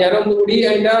 അപ്പൊ ഞാൻ ഒന്നുകൂടി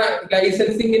അതിന്റെ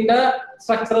ലൈസൻസിങ്ങിന്റെ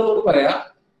സ്ട്രക്ചർ ഒന്നുകൂടി പറയാം.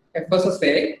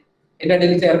 FSSA അതിന്റെ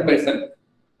അടിയിൽ ചെയർപേഴ്സൺ,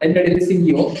 അതിന്റെ അടിയിൽ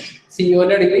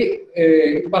സിഇഒന്റെ അടിയിൽ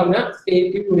പറഞ്ഞ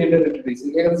സ്റ്റേറ്റ് യൂണിയൻ ടെറിട്ടറീസ്.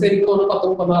 ഏകദേശം എനിക്ക് തോന്നുന്നു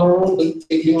 10-14 ഉണ്ട്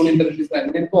സ്റ്റേറ്റ് യൂണിയൻ ടെറിട്ടറീസ്.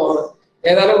 അതിന് എനിക്ക് തോന്നുന്നത്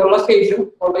ഏതായാലും ഉള്ള സ്റ്റേറ്റും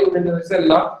ഉള്ള യൂണിയൻ ടെറിട്ടറീസ്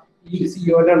എല്ലാം ഈ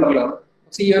സിഇഒന്റെ അണ്ടറിലാണ്.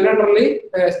 സിഇഒന്റെ അണ്ടറിൽ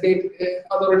സ്റ്റേറ്റ്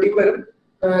അതോറിറ്റിയും വരും,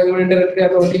 യൂണിയൻ ടെറിട്ടറി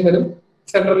അതോറിറ്റിയും വരും,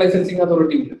 സെൻട്രൽ ലൈസൻസിങ്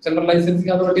അതോറിറ്റിയും വരും. Central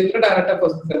licensing അതോറിറ്റിയിൽ direct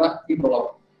FSSA കീഴിലുള്ളതാണ്.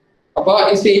 അപ്പൊ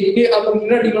ഈ സ്റ്റേറ്റ്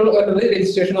അതോറിറ്റിയുടെ അടിയിലുള്ള വരുന്നത്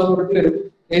രജിസ്ട്രേഷൻ അതോറിറ്റി വരും.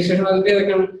 രജിസ്ട്രേഷൻ അതോറിറ്റി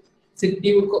ഏതൊക്കെയാണ്?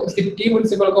 City,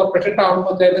 municipal corporation, town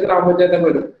panchayat, ഗ്രാമപഞ്ചായത്ത്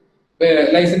വരും.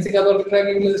 Licensing authority,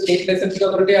 state licensing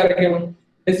authority ആരൊക്കെയാണ്?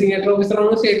 ഡെസിഗ്നേറ്റഡ്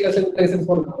ഓഫീസറാണ് സ്റ്റേറ്റ് ലൈസൻസ്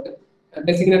കൊടുക്കുന്നത്.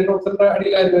 ഡെസിഗ്നേറ്റഡ് ഓഫീസറുടെ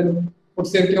അടിയിൽ ആര് വരും?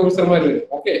 ഫുഡ് സേഫ്റ്റി ഓഫീസർമാർ വരും.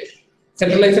 ഓക്കെ,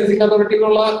 സെൻട്രൽ ലൈസൻസിങ് അതോറിറ്റി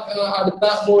എന്നുള്ള അടുത്ത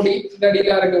ബോഡിയുടെ അടിയിൽ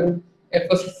ആരൊക്കെ വരും?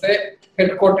 FSSA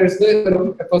headquarters വരും,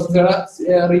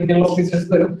 regional officers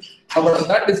വരും,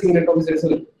 അവിടുത്തെ designated officers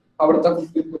വരും, അവിടുത്തെ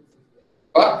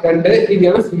രണ്ട്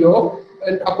രീതിയാണ് സിഒ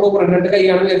അപ്രൂവർ. രണ്ട്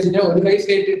കൈയാണ് വെച്ചാൽ ഒരു കൈ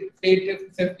സ്റ്റേറ്റ്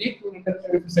സേഫ്റ്റി,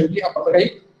 സേഫ്റ്റി, അപ്പുറത്തെ കൈ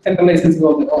central licensing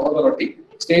authority.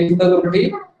 State authority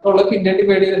എന്നുള്ള പിന്നെ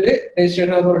ഡിവൈഡ് ചെയ്തിട്ട്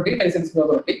registration authority, licensing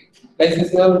authority.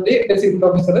 Licensing authority designated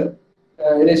officer,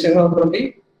 registration authority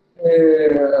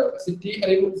city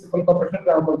അല്ലെങ്കിൽ മുനിസിപ്പൽ കോർപ്പറേഷൻ,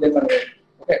 ഗ്രാമപഞ്ചായത്ത്.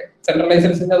 ഓക്കെ, സെൻട്രൽ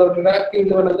ലൈസൻസിംഗ് അതോറിറ്റിയുടെ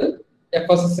കീഴിൽ വരുന്നത്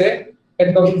FSSA,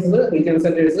 head officers, regional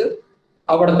centres,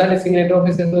 അവിടുത്തെ ഡെസിഗ്നേറ്റഡ്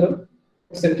ഓഫീസേഴ്സ് വരും,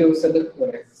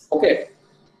 ഓക്കെ.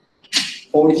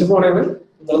 ഓടിച്ചു പോണേന്ന്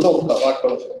നിങ്ങൾ നോക്കുക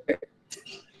വാക്കുകൾ. ഓക്കെ,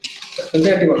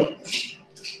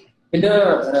 പിന്നെ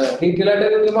ഡീറ്റെയിൽ ആയിട്ട്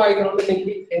നിങ്ങൾ വായിക്കണമെന്നുണ്ടെങ്കിൽ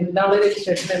എന്താണ്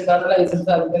രജിസ്ട്രേഷൻ, എന്താണ് ലൈസൻസ്,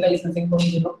 അതിന്റെ ലൈസൻസിങ്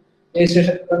പ്രൊസീജിയറും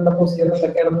രജിസ്ട്രേഷൻ പ്രൊസീജിയർ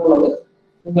എന്തൊക്കെയാണെന്നുള്ളത്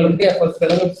നിങ്ങൾക്ക്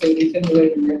FSSAയുടെ വെബ്സൈറ്റിൽ ചെന്ന്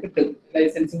കഴിഞ്ഞാൽ കിട്ടും.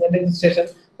 Licensing and registration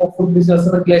of food business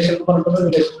regulation എന്ന് പറഞ്ഞിട്ട്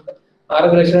റെഗുലേഷൻ ഉണ്ട്. ആ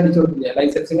റെഗുലേഷൻ അടിച്ചു കൊടുക്കുക.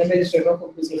 Licensing and registration of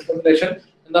food business regulation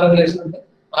എന്ന റെഗുലേഷൻ ഉണ്ട്.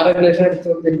 ആ റെഗുലേഷൻ അടിച്ചു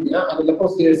കൊടുത്തിരിക്കുക. അതിന്റെ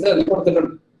പ്രൊസീജിയേഴ്സ് അതിൽ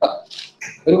കൊടുത്തിട്ടുണ്ട്.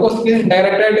 ഒരു ക്വസ്റ്റ്യൻ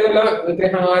ഡയറക്റ്റ് ആയിട്ട് വല്ല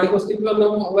ഹാർഡ് ക്വസ്റ്റ്യൻ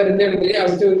ഒന്നും വരുന്നതാണെങ്കിൽ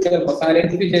അവർ ചോദിക്കാൻ ചിലപ്പോൾ salary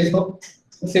ഫീച്ചേഴ്സോ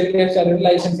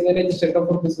licensing registration of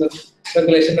food business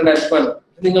regulation direct.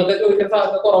 നിങ്ങൾക്ക് ചോദിക്കാൻ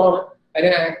സാധ്യത കുറവാണ്.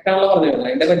 അതിന് ആക്ട് ആണല്ലോ പറഞ്ഞത്,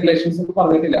 അതിന്റെ റെഗുലേഷൻസ് ഒന്നും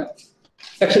പറഞ്ഞിട്ടില്ല.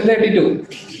 സെക്ഷൻ 32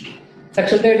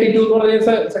 എന്ന് പറഞ്ഞ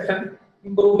സെക്ഷൻ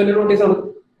ഇംപ്രൂവ്മെന്റ് നോട്ടീസ് ആണ്.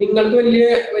 നിങ്ങൾക്ക് വലിയ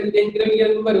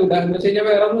ഒന്നും വരൂല എന്ന് വെച്ച് കഴിഞ്ഞാൽ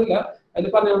വേറെ ഒന്നുമില്ല. അതിൽ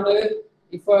പറഞ്ഞുകൊണ്ട്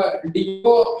if a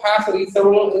DO has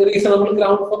reasonable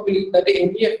ground for belief that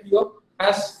any FBO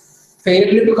has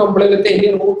failed to comply with any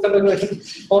rules and regulations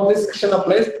for this section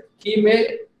applies, he may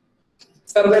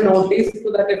serve a notice to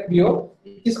that FBO.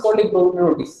 It is called improvement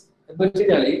notice.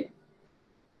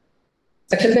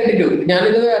 Section 32.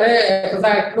 ഞാനിത് വേറെ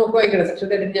act നോക്കി വായിക്കണം. Section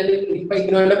 32 ഞാൻ ഇപ്പൊ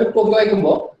ഇഗ്നോയുടെ book നോക്കി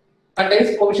വായിക്കുമ്പോൾ contains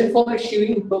provision for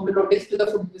issuing improvement notice to the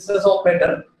food business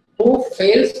operator who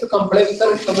fails to comply with the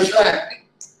requirement of act.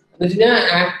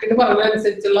 ആക്ടിന് പറഞ്ഞ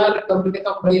അനുസരിച്ചുള്ള റിക്കവറിന്റെ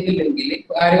കംപ്ലൈന്റ് ചെയ്തില്ലെങ്കിൽ,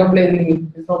 ആര് കംപ്ലൈന്റ്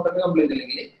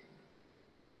ചെയ്തില്ലെങ്കിൽ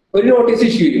ഒരു നോട്ടീസ്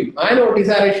ഇഷ്യൂ ചെയ്യും. ആ നോട്ടീസ്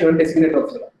ആരെ ഇഷ്യൂ ചെയ്യും? Designated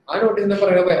officer. ആ നോട്ടീസിന്റെ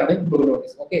പറയുന്ന പേരാണ് improvement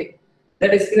notice. Okay, the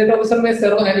designated officer may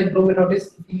serve an improvement notice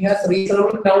if he has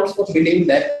reasonable grounds for believing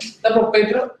that the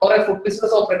proprietor or a food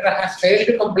business operator has failed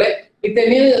to comply with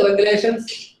any regulations,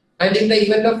 and in the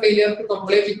event of failure to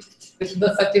comply with the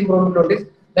such improvement notice,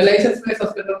 the license may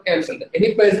suspend or cancelled. Any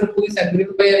person who is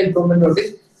aggrieved by an improvement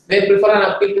notice may prefer an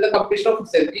appeal to the Commission of Food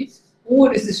Safety,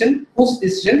 whose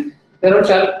decision thereon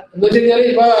shall. എന്ന് വെച്ചാൽ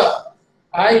ഇപ്പൊ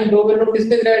ആ improvement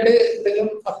നോട്ടീസിനെതിരായിട്ട് എന്തെങ്കിലും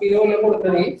അപ്പീലോ എല്ലാം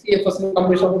കൊടുക്കണമെങ്കിൽ CFS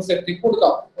commission of food safety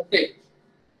കൊടുക്കാം. Okay,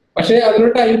 പക്ഷെ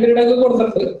അതിനൊരു ടൈം പീരീഡ് ഒക്കെ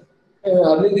കൊടുത്തിട്ടുണ്ട്.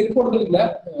 അതിൽ ഇതിൽ കൊടുത്തിട്ടില്ല.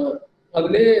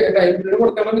 അതില് ടൈം പീരീഡ്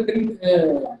കൊടുക്കണം. ഇതിൽ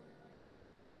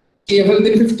CFS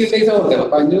 15 days കൊടുക്കണം,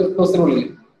 5 ദിവസത്തിനുള്ളിൽ.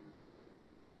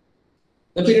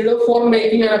 The period for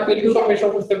making an appeal to Commission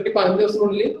of Food Safety 5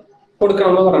 ദിവസത്തിനുള്ളിൽ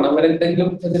കൊടുക്കണമെന്ന് പറയണം. അവരെന്തെങ്കിലും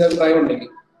എതിരഭിപ്രായം ഉണ്ടെങ്കിൽ.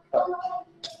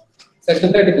 സെക്ഷൻ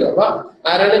 32. അപ്പൊ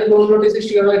ആരാണ് ഇംപ്രൂവ്മെന്റ് നോട്ടീസ്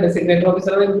ഇഷ്യൂ ചെയ്യുന്നത്? ഡെസിഗ്നേറ്റഡ്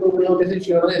ഓഫീസറാണ് ഇംപ്രൂവ്മെന്റ് നോട്ടീസ് ഇഷ്യൂ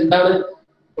ചെയ്യുന്നത്. എന്താണ്?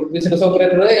 Food business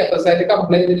operator FSI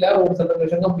complaint ഇല്ല, റൂൾസ് ആൻഡ്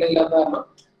റെഗുലേഷൻ കംപ്ലൈന്റ് ഇല്ലാത്ത കാരണം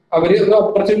അവര് ഒരു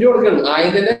ഓപ്പർച്യൂണിറ്റി കൊടുക്കണം.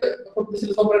 ആയതിന് food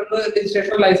business operator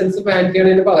registration licence ban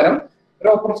ചെയ്യുന്നതിന് പകരം ഒരു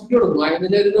ഓപ്പർച്യൂണിറ്റി കൊടുക്കും.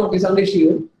 ആയതിന് ഒരു നോട്ടീസാണ് ഇഷ്യൂ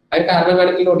ചെയ്യും. അതിന് കാരണം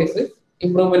കാണിക്കൽ നോട്ടീസ്,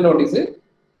 ഇംപ്രൂവ്മെന്റ് നോട്ടീസ്.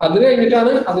 അത്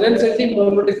കഴിഞ്ഞിട്ടാണ് അതിനനുസരിച്ച്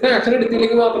ഇംപ്രൂവ്മെന്റ് നോട്ടീസിന് ആക്ഷൻ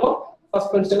എടുത്തില്ലെങ്കിൽ മാത്രം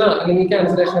സസ്പെൻഷനോ അല്ലെങ്കിൽ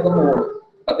ക്യാൻസലേഷൻ ഒക്കെ പോകുള്ളൂ.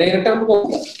 അത് നേരിട്ടാണ്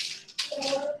പോകുന്നത്.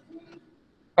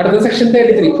 അടുത്ത സെക്ഷൻ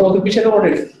 33 പ്രോഹിബിഷൻ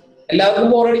ഓർഡേഴ്സ്. എല്ലാവർക്കും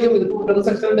ബോറടിക്കും. ഇത് 210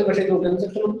 സെക്ഷൻ ഉണ്ട്. പക്ഷേ 210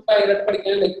 സെക്ഷൻ ഭയങ്കരമായിട്ട്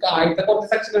പഠിക്കാനില്ല. ആദ്യത്തെ കുറച്ച്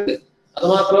സെക്ഷൻ ഉണ്ട്. അത്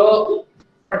മാത്രം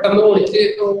പെട്ടെന്ന് ഓടിച്ച്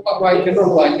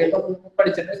വായിക്കേണ്ടുള്ളൂ. വായിക്കേണ്ട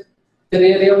പഠിച്ചിട്ട് ചെറിയ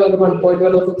ചെറിയ 1.1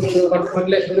 ഒരു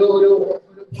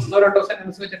 1-2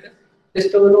 സെന്റൻസ് വെച്ചിട്ട്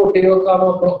ജസ്റ്റ് ഒന്ന് നോട്ട് ചെയ്ത് വെക്കാൻ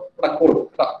മാത്രം നടക്കുള്ളൂ.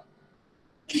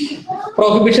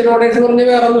 പ്രോഹിബിഷൻ ഓർഡേഴ്സ് എന്ന് പറഞ്ഞാൽ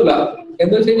വേറെ ഒന്നുമില്ല.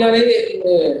 എന്ന് വെച്ച് കഴിഞ്ഞാല്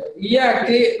ഈ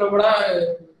ആക്ട് നമ്മുടെ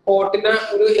കോർട്ടിനെ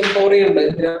ഒരു എംപവർ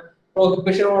ചെയ്യുന്നുണ്ട്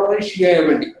പ്രോഹിബിഷൻ ഓർഡർ ഇഷ്യൂ ചെയ്യാൻ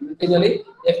വേണ്ടി. എന്ന് വെച്ച് കഴിഞ്ഞാല്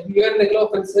FBO എന്തെങ്കിലും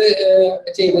ഒഫൻസ്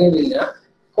ചെയ്ത് കഴിഞ്ഞാൽ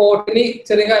കോർട്ടിന്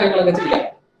ചെറിയ കാര്യങ്ങളൊക്കെ ചെയ്യാം.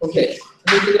 ഓക്കെ,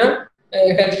 എന്ന് വെച്ച് കഴിഞ്ഞാൽ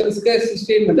ഹെൽത്ത് റിസ്ക് അസിസ്റ്റ്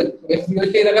ചെയ്യുന്നുണ്ട്. FBO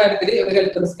ചെയ്ത കാര്യത്തിൽ ഒരു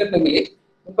ഹെൽത്ത് റിസ്ക് ഉണ്ടെങ്കിൽ,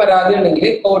 പരാതി ഉണ്ടെങ്കിൽ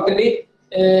കോർട്ടിന്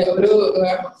ഒരു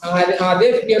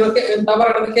ആദ്യം FBO എന്താ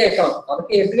പറയണമെന്ന് കേൾക്കണം. അത്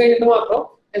കേട്ട് കഴിഞ്ഞിട്ട് മാത്രം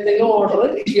എന്തെങ്കിലും ഓർഡർ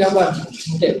ഇഷ്യൂ ചെയ്യാൻ പാടില്ല.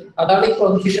 ഓക്കെ, അതാണ് ഈ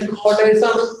പ്രോഹിബിഷൻ ഓർഡേഴ്സ്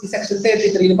ആണ് ഈ സെക്ഷൻ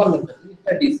 33 പറഞ്ഞിട്ടുണ്ട്.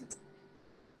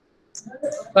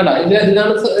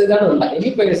 ഇതാണ് any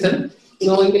person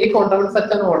knowingly contravened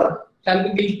such an order shall be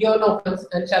guilty of an offence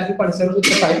and shall be punished with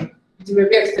a fine which may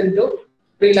be extended to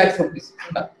 3 lakhs rupees.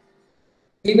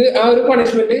 ഇത് ആ ഒരു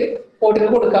punishment കോർട്ടിന്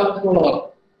കൊടുക്കാം എന്നുള്ളതാണ്.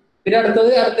 പിന്നെ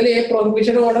അടുത്തതിൽ a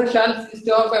prohibition order shall cease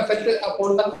to have effect upon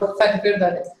the court certificate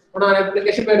that on an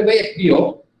application made by FBO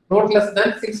not less than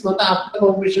 6 months after the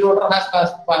prohibition order has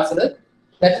passed,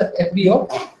 that FBO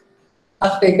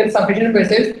has taken sufficient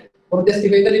measures for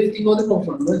justify the lifting of the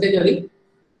provision. എന്ന് വെച്ച് കഴിഞ്ഞാൽ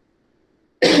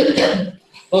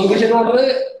prohibition order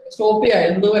stop ചെയ്യാം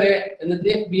എന്ന് വരെ, എന്നിട്ട്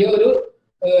FBI ഒരു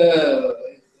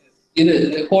ഇത്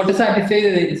court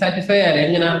satisfy ആയാലേ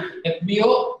എങ്ങനെ FBI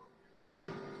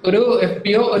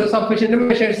ഒരു സഫീഷ്യന്റ്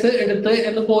മെഷേഴ്സ് എടുത്ത്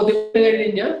എന്ന് ബോധ്യപ്പെട്ട്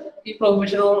കഴിഞ്ഞാൽ ഈ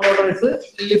പ്രൊഹിബിഷൻ ഓർഡേഴ്സ്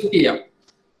ലിഫ്റ്റ് ചെയ്യാം.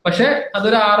 പക്ഷെ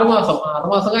അതൊരു 6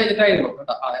 മാസം കഴിഞ്ഞിട്ടായിരുന്നു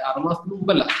കേട്ടോ, 6 മാസത്തിന്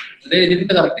മുമ്പല്ല, അത്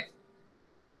എഴുതിയിട്ട് കറക്റ്റ്.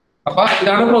 അപ്പൊ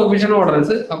ഇതാണ് പ്രൊഹിബിഷൻ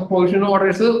ഓർഡേഴ്സ്. അപ്പൊ പ്രൊഹിബിഷൻ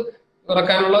ഓർഡേഴ്സ്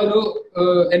ഇറക്കാനുള്ള ഒരു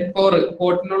എംപവർ,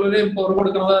 കോർട്ടിനുള്ള ഒരു എംപവർ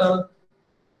കൊടുക്കുന്നതാണ്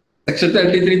സെക്ഷൻ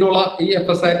 33 എന്നുള്ള ഈ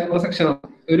FS ആയിട്ടുള്ള സെക്ഷനാണ്.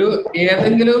 ഒരു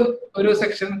ഏതെങ്കിലും ഒരു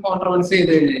സെക്ഷൻ കോൺട്രവൻസ്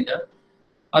ചെയ്ത് കഴിഞ്ഞാൽ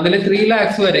അതിൽ 3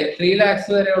 lakhs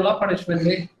വരെയുള്ള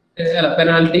punishment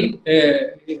penalty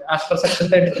as per section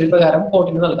 33 പ്രകാരം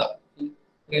കോർട്ടിന് നൽകാം.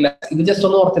 3 lakhs. ഇത് ജസ്റ്റ്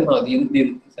ഒന്ന് ഓർത്തിരുന്നാൽ മതി.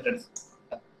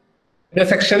 പിന്നെ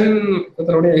സെക്ഷൻ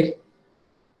എത്രയോടെയായി?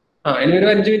 ഇനി ഒരു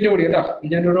 5 മിനിറ്റ് കൂടി കേട്ടോ,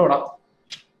 5 മിനിറ്റ് കൂടെ ഓടാം.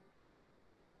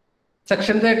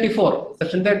 Section 34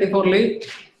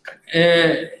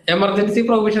 emergency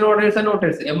provision orders and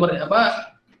notice. അപ്പൊ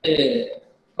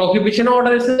പ്രൊഹിബിഷൻ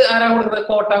ഓർഡേഴ്സ് ആരാ കൊടുക്കുന്നത്?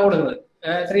 കോർട്ടാ കൊടുക്കുന്നത്,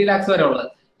 3 lakhs വരെ ഉള്ളത്.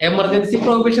 Emergency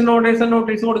prohibition orders and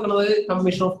notice കൊടുക്കുന്നത്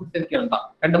കമ്മീഷൻ ഓഫ് ഫുഡ് സേഫ്റ്റി ആണ്.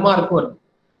 2 മാർക്ക് വരും.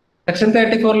 Section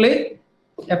 34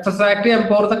 FS Act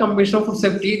empowers the Commission of Food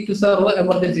Safety to serve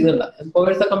emergency.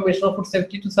 Empowers the Commission of Food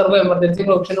Safety to serve emergency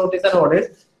provision notice and orders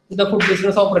to the food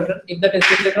business operator if the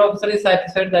designated officer is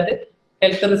satisfied that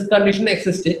health risk condition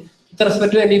exists with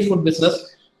respect to any food business,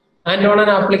 and on an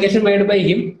application made by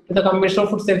him to the Commission of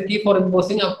Food Safety for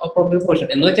imposing appropriate portion.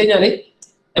 എന്ന് വെച്ച് കഴിഞ്ഞാൽ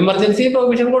emergency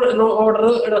provision order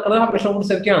എടുക്കുന്നത് commission of food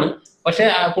safety ആണ്. പക്ഷെ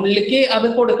പുള്ളിക്ക് അത്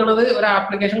കൊടുക്കുന്നത് ഒരു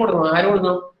ആപ്ലിക്കേഷൻ കൊടുക്കണം. ആര്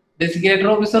കൊടുക്കണം? Designated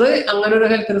officer. അങ്ങനെ ഒരു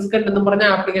ഹെൽത്ത് റിസ്ക് ഉണ്ടെന്ന് പറഞ്ഞ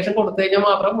ആപ്ലിക്കേഷൻ കൊടുത്തു കഴിഞ്ഞാൽ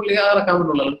മാത്രം പുള്ളി ഇറക്കാൻ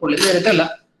പറ്റുള്ളൂ. പുള്ളി നേരിട്ടല്ല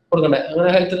കൊടുക്കണ്ടേ അങ്ങനെ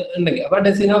ഹെൽത്ത് ഉണ്ടെങ്കിൽ. അപ്പൊ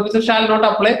designated officer shall not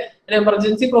apply an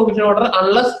emergency provision order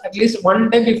unless at least 1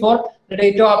 day before the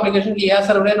date of application he has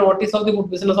served a notice of the food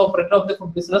business operator of the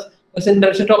food business with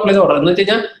intention to apply the order. എന്ന് വെച്ച്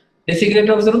കഴിഞ്ഞാൽ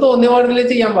designated officer തോന്നിയ പാടില്ല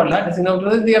ചെയ്യാൻ പാടില്ല. Designated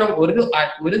officer എന്ത് ചെയ്യണം?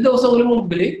 ഒരു ദിവസം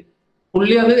മുമ്പിൽ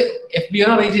പുള്ളി അത് FBI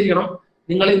അറിയിച്ചിരിക്കണം.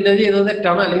 നിങ്ങൾ ഇന്നത് ചെയ്തത്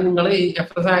തെറ്റാണ്, അല്ലെങ്കിൽ നിങ്ങൾ ഈ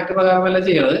FS Act പ്രകാരമല്ല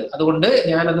ചെയ്യുന്നത്, അതുകൊണ്ട്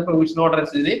ഞാനത് പ്രൊവിഷൻ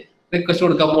ഓർഡേഴ്സിന് റിക്വസ്റ്റ്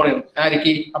കൊടുക്കാൻ പോകണം.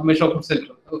 ആർക്ക്? കമ്മീഷൻ ഓഫ് ഫുഡ്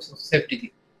സേഫ്റ്റിക്ക്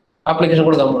ആപ്ലിക്കേഷൻ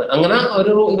കൊടുക്കാൻ പോകുന്നത്. അങ്ങനെ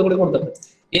ഒരു ഇത് കൂടി കൊടുത്തിട്ടുണ്ട്.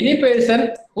 Any person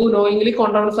who knowingly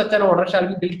contravenes such an order shall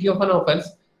be guilty of an offence,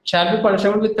 shall be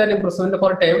punishable with an imprisonment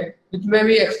for a term which may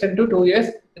be extended to 2 years,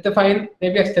 with a fine may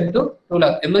be extended to 2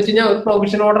 lakhs. എന്ന് വെച്ച് കഴിഞ്ഞാൽ ഒരു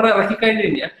provision order ഇറക്കി കഴിഞ്ഞു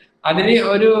കഴിഞ്ഞാൽ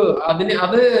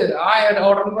അത് ആ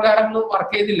order പ്രകാരം ഒന്നും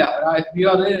വർക്ക് ചെയ്തില്ല, FBI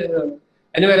അത്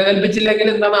അതിന് വില കൽപ്പിച്ചില്ലെങ്കിൽ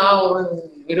എന്താണ് ആ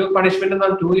ഒരു പണിഷ്മെന്റ്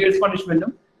എന്താണ്? 2 years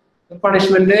പണിഷ്മെന്റും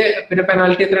പണിഷ്മെന്റ് പിന്നെ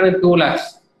പെനാൽറ്റി എത്രയാണ്? 2 lakhs.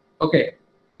 ഓക്കെ,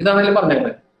 ഇതാണ് അതിൽ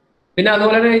പറഞ്ഞത്. പിന്നെ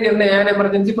അതുപോലെ തന്നെ an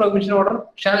emergency provision order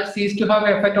shall cease to have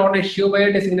effect on issue by a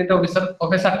designated officer of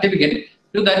a certificate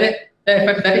to that the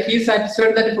effect that he is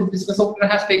satisfied that the food business operator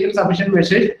has taken sufficient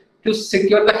measures to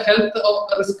secure the health of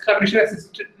risk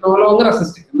condition no longer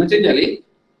existing. എന്ന് വെച്ച് കഴിഞ്ഞാൽ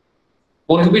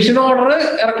prohibition order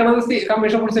ഇറക്കുന്നത്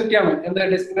commission food safety ആണ്. എന്താ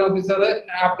designated officer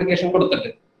application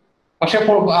കൊടുത്തിട്ട്. പക്ഷെ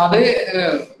അത്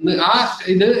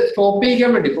ഇത് സ്റ്റോപ്പ്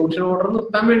ചെയ്യാൻ വേണ്ടി, പ്രൊഹിബിഷൻ ഓർഡർ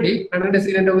നിർത്താൻ വേണ്ടി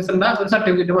ഡെസിഗ്നേറ്റഡ് ഓഫീസറിന്റെ ഒരു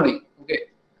സർട്ടിഫിക്കറ്റ് മതി. ഓക്കെ,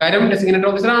 കാര്യം ഡെസിഗ്നേറ്റഡ്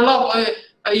ഓഫീസറാണല്ലോ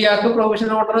ഇയാൾക്ക് പ്രൊവിഷൻ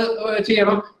ഓർഡർ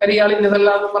ചെയ്യണം, കാര്യം ഇയാൾ ഇന്നതല്ല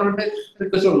എന്ന് പറഞ്ഞിട്ട്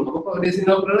റിക്വസ്റ്റ് കൊടുക്കും. അപ്പൊ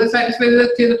ഡെസിഗ്നേറ്റഡ് ഓഫീസർ സാറ്റിസ്ഫൈ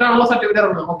ചെയ്തിട്ടാണല്ലോ സർട്ടിഫിക്കറ്റ്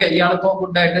ഇറങ്ങുന്നത്. ഓക്കെ, ഇയാളിപ്പോ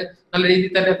ഗുഡായിട്ട് നല്ല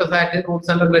രീതിയിൽ തന്നെ FS Act rules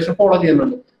and regulation follow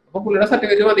ചെയ്യുന്നുണ്ട്. അപ്പൊ പുള്ളിയുടെ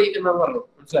സർട്ടിഫിക്കറ്റ് മതി എന്നാണ് പറഞ്ഞു.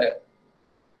 മനസ്സിലായോ?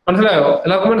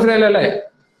 എല്ലാവർക്കും മനസ്സിലായല്ലോ അല്ലേ?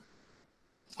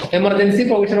 Emergency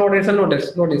provision orders and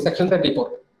notice section 34.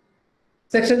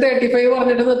 Section 35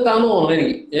 പറഞ്ഞിട്ട് നിർത്താന്ന് തോന്നുന്നു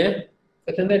എനിക്ക്.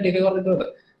 സെക്ഷൻ 35 പറഞ്ഞിട്ട്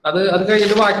അത്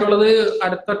കഴിഞ്ഞിട്ട് ബാക്കിയുള്ളത്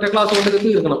അടുത്തൊറ്റ ക്ലാസ് കൊണ്ട് ഇത്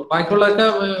തീർക്കണം. ബാക്കിയുള്ളതൊക്കെ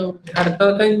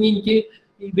അടുത്തൊക്കെ എനിക്ക്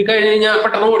ഇത് കഴിഞ്ഞ് കഴിഞ്ഞാൽ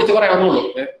പെട്ടെന്ന് ഓടിച്ച് പറയാവുന്നുള്ളൂ.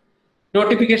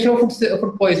 Notification of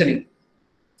food poisoning.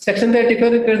 Section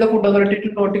 35 requires the food authority to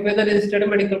notify the registered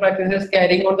medical practitioners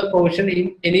carrying on the provision in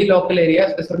any local area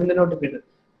specified in the notification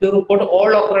to report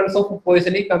all occurrence of food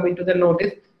poisoning coming to the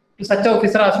notice to such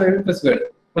officer as may be specified.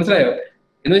 മനസ്സിലായോ?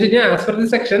 എന്ന് വെച്ച് കഴിഞ്ഞാൽ as per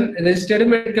this section, registered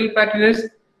medical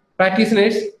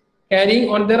practitioners carrying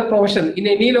on their provision in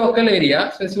any local area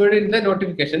specified in the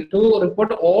notification to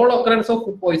report all occurrence of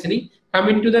food poisoning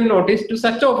coming to the notice to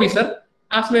such officer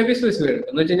as may be specified.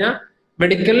 എന്ന് വെച്ച് കഴിഞ്ഞാൽ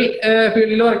medical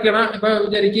ഫീൽഡിൽ work ചെയ്യണ ഇപ്പൊ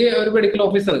എനിക്ക് ഒരു medical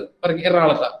officer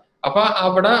എറണാകുളത്ത്, അപ്പൊ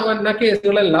അവിടെ വന്ന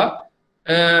കേസുകളെല്ലാം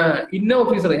ഇന്ന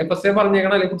ഓഫീസർ FSA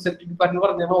പറഞ്ഞേക്കണം, അല്ലെങ്കിൽ ഫുഡ് സേഫ്റ്റി ഡിപ്പാർട്ട്മെന്റ്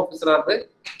പറഞ്ഞേക്കണ ഓഫീസർക്ക്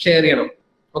ഷെയർ ചെയ്യണം.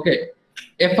 Okay,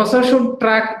 FSA should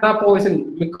track the poisoning.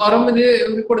 മിക്കവാറും ഇത്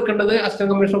കൊടുക്കേണ്ടത്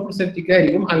അസിസ്റ്റന്റ് കമ്മീഷണർ ഓഫ് ഫുഡ് സേഫ്റ്റിക്ക്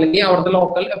ആയിരിക്കും, അല്ലെങ്കിൽ അവിടുത്തെ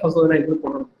ലോക്കൽ FSOനായിരിക്കും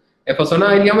കൊടുക്കണം.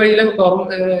 FSOനായിരിക്കാൻ വഴിയില്ല, മിക്കവാറും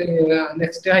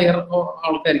നെക്സ്റ്റ് ഹയർ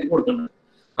ആൾക്കായിരിക്കും കൊടുക്കേണ്ടത്.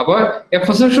 അപ്പൊ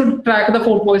FSO should track the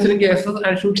food poisoning cases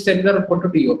and should send the report to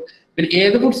DO. പിന്നെ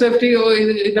ഏത് ഫുഡ് സേഫ്റ്റി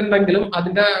ഇതുണ്ടെങ്കിലും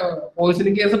അതിന്റെ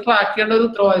പോയിസണിങ് കേസ് ട്രാക്ക് ചെയ്യേണ്ട ഒരു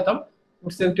ഉത്തരവാദിത്തം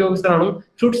ഫുഡ് സേഫ്റ്റി ഓഫീസറാണ്.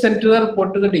 Should send the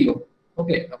report to the DO.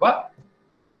 Okay, അപ്പൊ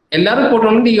എല്ലാ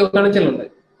റിപ്പോർട്ടുകളും DOക്കാണ് ചെല്ലുന്നത്.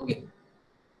 ഓക്കെ,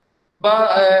 അപ്പൊ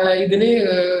ഇതിന്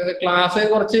ക്ലാസ്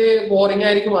കുറച്ച് ബോറിംഗ്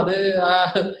ആയിരിക്കും, അത്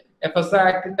FSO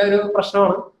ആക്ടിന്റെ ഒരു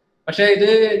പ്രശ്നമാണ്. പക്ഷെ ഇത്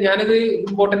ഞാനിത്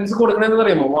ഇമ്പോർട്ടൻസ് കൊടുക്കണമെന്ന്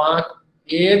പറയുമ്പോ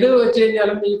ഏത് വെച്ച്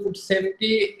കഴിഞ്ഞാലും ഈ ഫുഡ്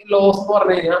സേഫ്റ്റി ലോസ് എന്ന്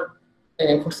പറഞ്ഞു കഴിഞ്ഞാൽ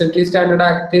ഫുഡ് സേഫ്റ്റി സ്റ്റാൻഡേർഡ്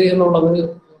ആക്ട് എന്നുള്ളത്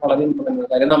വളരെ ഇമ്പോർട്ടൻ്റ് ആണ്.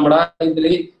 കാര്യം നമ്മുടെ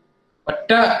ഇതില്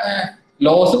ഒറ്റ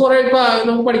ലോസ് കുറെ ഇപ്പൊ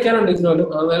നമുക്ക് പഠിക്കാനുണ്ട് ഇതിനും,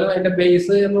 അതുപോലെ അതിന്റെ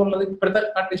ബേസ് എന്നുള്ളത് ഇപ്പോഴത്തെ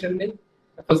കണ്ടീഷനിൽ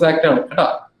FSO ആക്ട് ആണ് കേട്ടോ.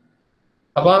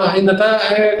 അപ്പൊ ഇന്നത്തെ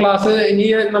ക്ലാസ് ഇനി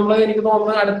നമ്മൾ എനിക്ക്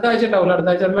തോന്നുന്നത് അടുത്ത ആഴ്ച ഉണ്ടാവില്ല, അടുത്ത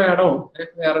ആഴ്ച മാഡവും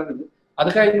വേറെ ഉണ്ട്. അത്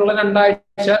കഴിഞ്ഞുള്ള 2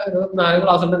 ആഴ്ച 4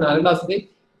 ക്ലാസ് ഉണ്ട്. 4 ക്ലാസ്സിൽ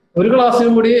ഒരു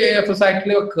ക്ലാസ്സിനും കൂടി FSO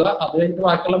ആക്ടിൽ വെക്കുക. അത് കഴിഞ്ഞിട്ട്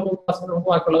ബാക്കിയുള്ള 3 ക്ലാസ്സിൽ നമുക്ക്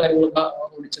ബാക്കിയുള്ള കാര്യങ്ങളൊക്കെ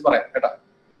വിളിച്ച് പറയാം കേട്ടോ.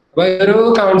 അപ്പൊ ഇതൊരു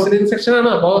കൗൺസിലിംഗ് സെക്ഷൻ ആണ്.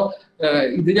 അപ്പൊ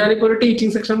ഇത് ഞാനിപ്പോ ഒരു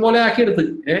ടീച്ചിങ് സെക്ഷൻ പോലെ ആക്കി എടുത്ത്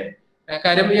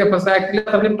കാര്യം ഈ FSO ആക്ടിൽ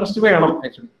അത്ര ഇൻട്രസ്റ്റ് വേണം.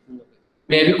 ആക്ച്വലി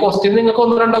മേ ബി ക്വസ്റ്റ്യൻ നിങ്ങൾക്ക്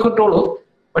 1-2 കിട്ടുള്ളൂ,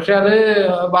 പക്ഷെ അത്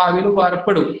ഭാവിയിൽ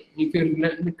ഉപകാരപ്പെടും ഈ ഫീൽഡിൽ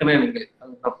നിൽക്കണമെങ്കിൽ.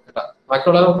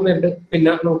 ബാക്കിയുള്ള നമുക്ക് നേരിട്ട് പിന്നെ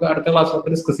നമുക്ക് അടുത്ത ക്ലാസ്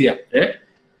നമുക്ക് ഡിസ്കസ് ചെയ്യാം.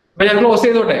 അപ്പൊ ഞാൻ ക്ലോസ്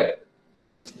ചെയ്തോട്ടെ.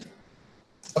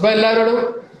 അപ്പൊ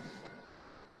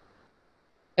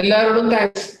എല്ലാവരോടും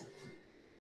താങ്ക്സ്.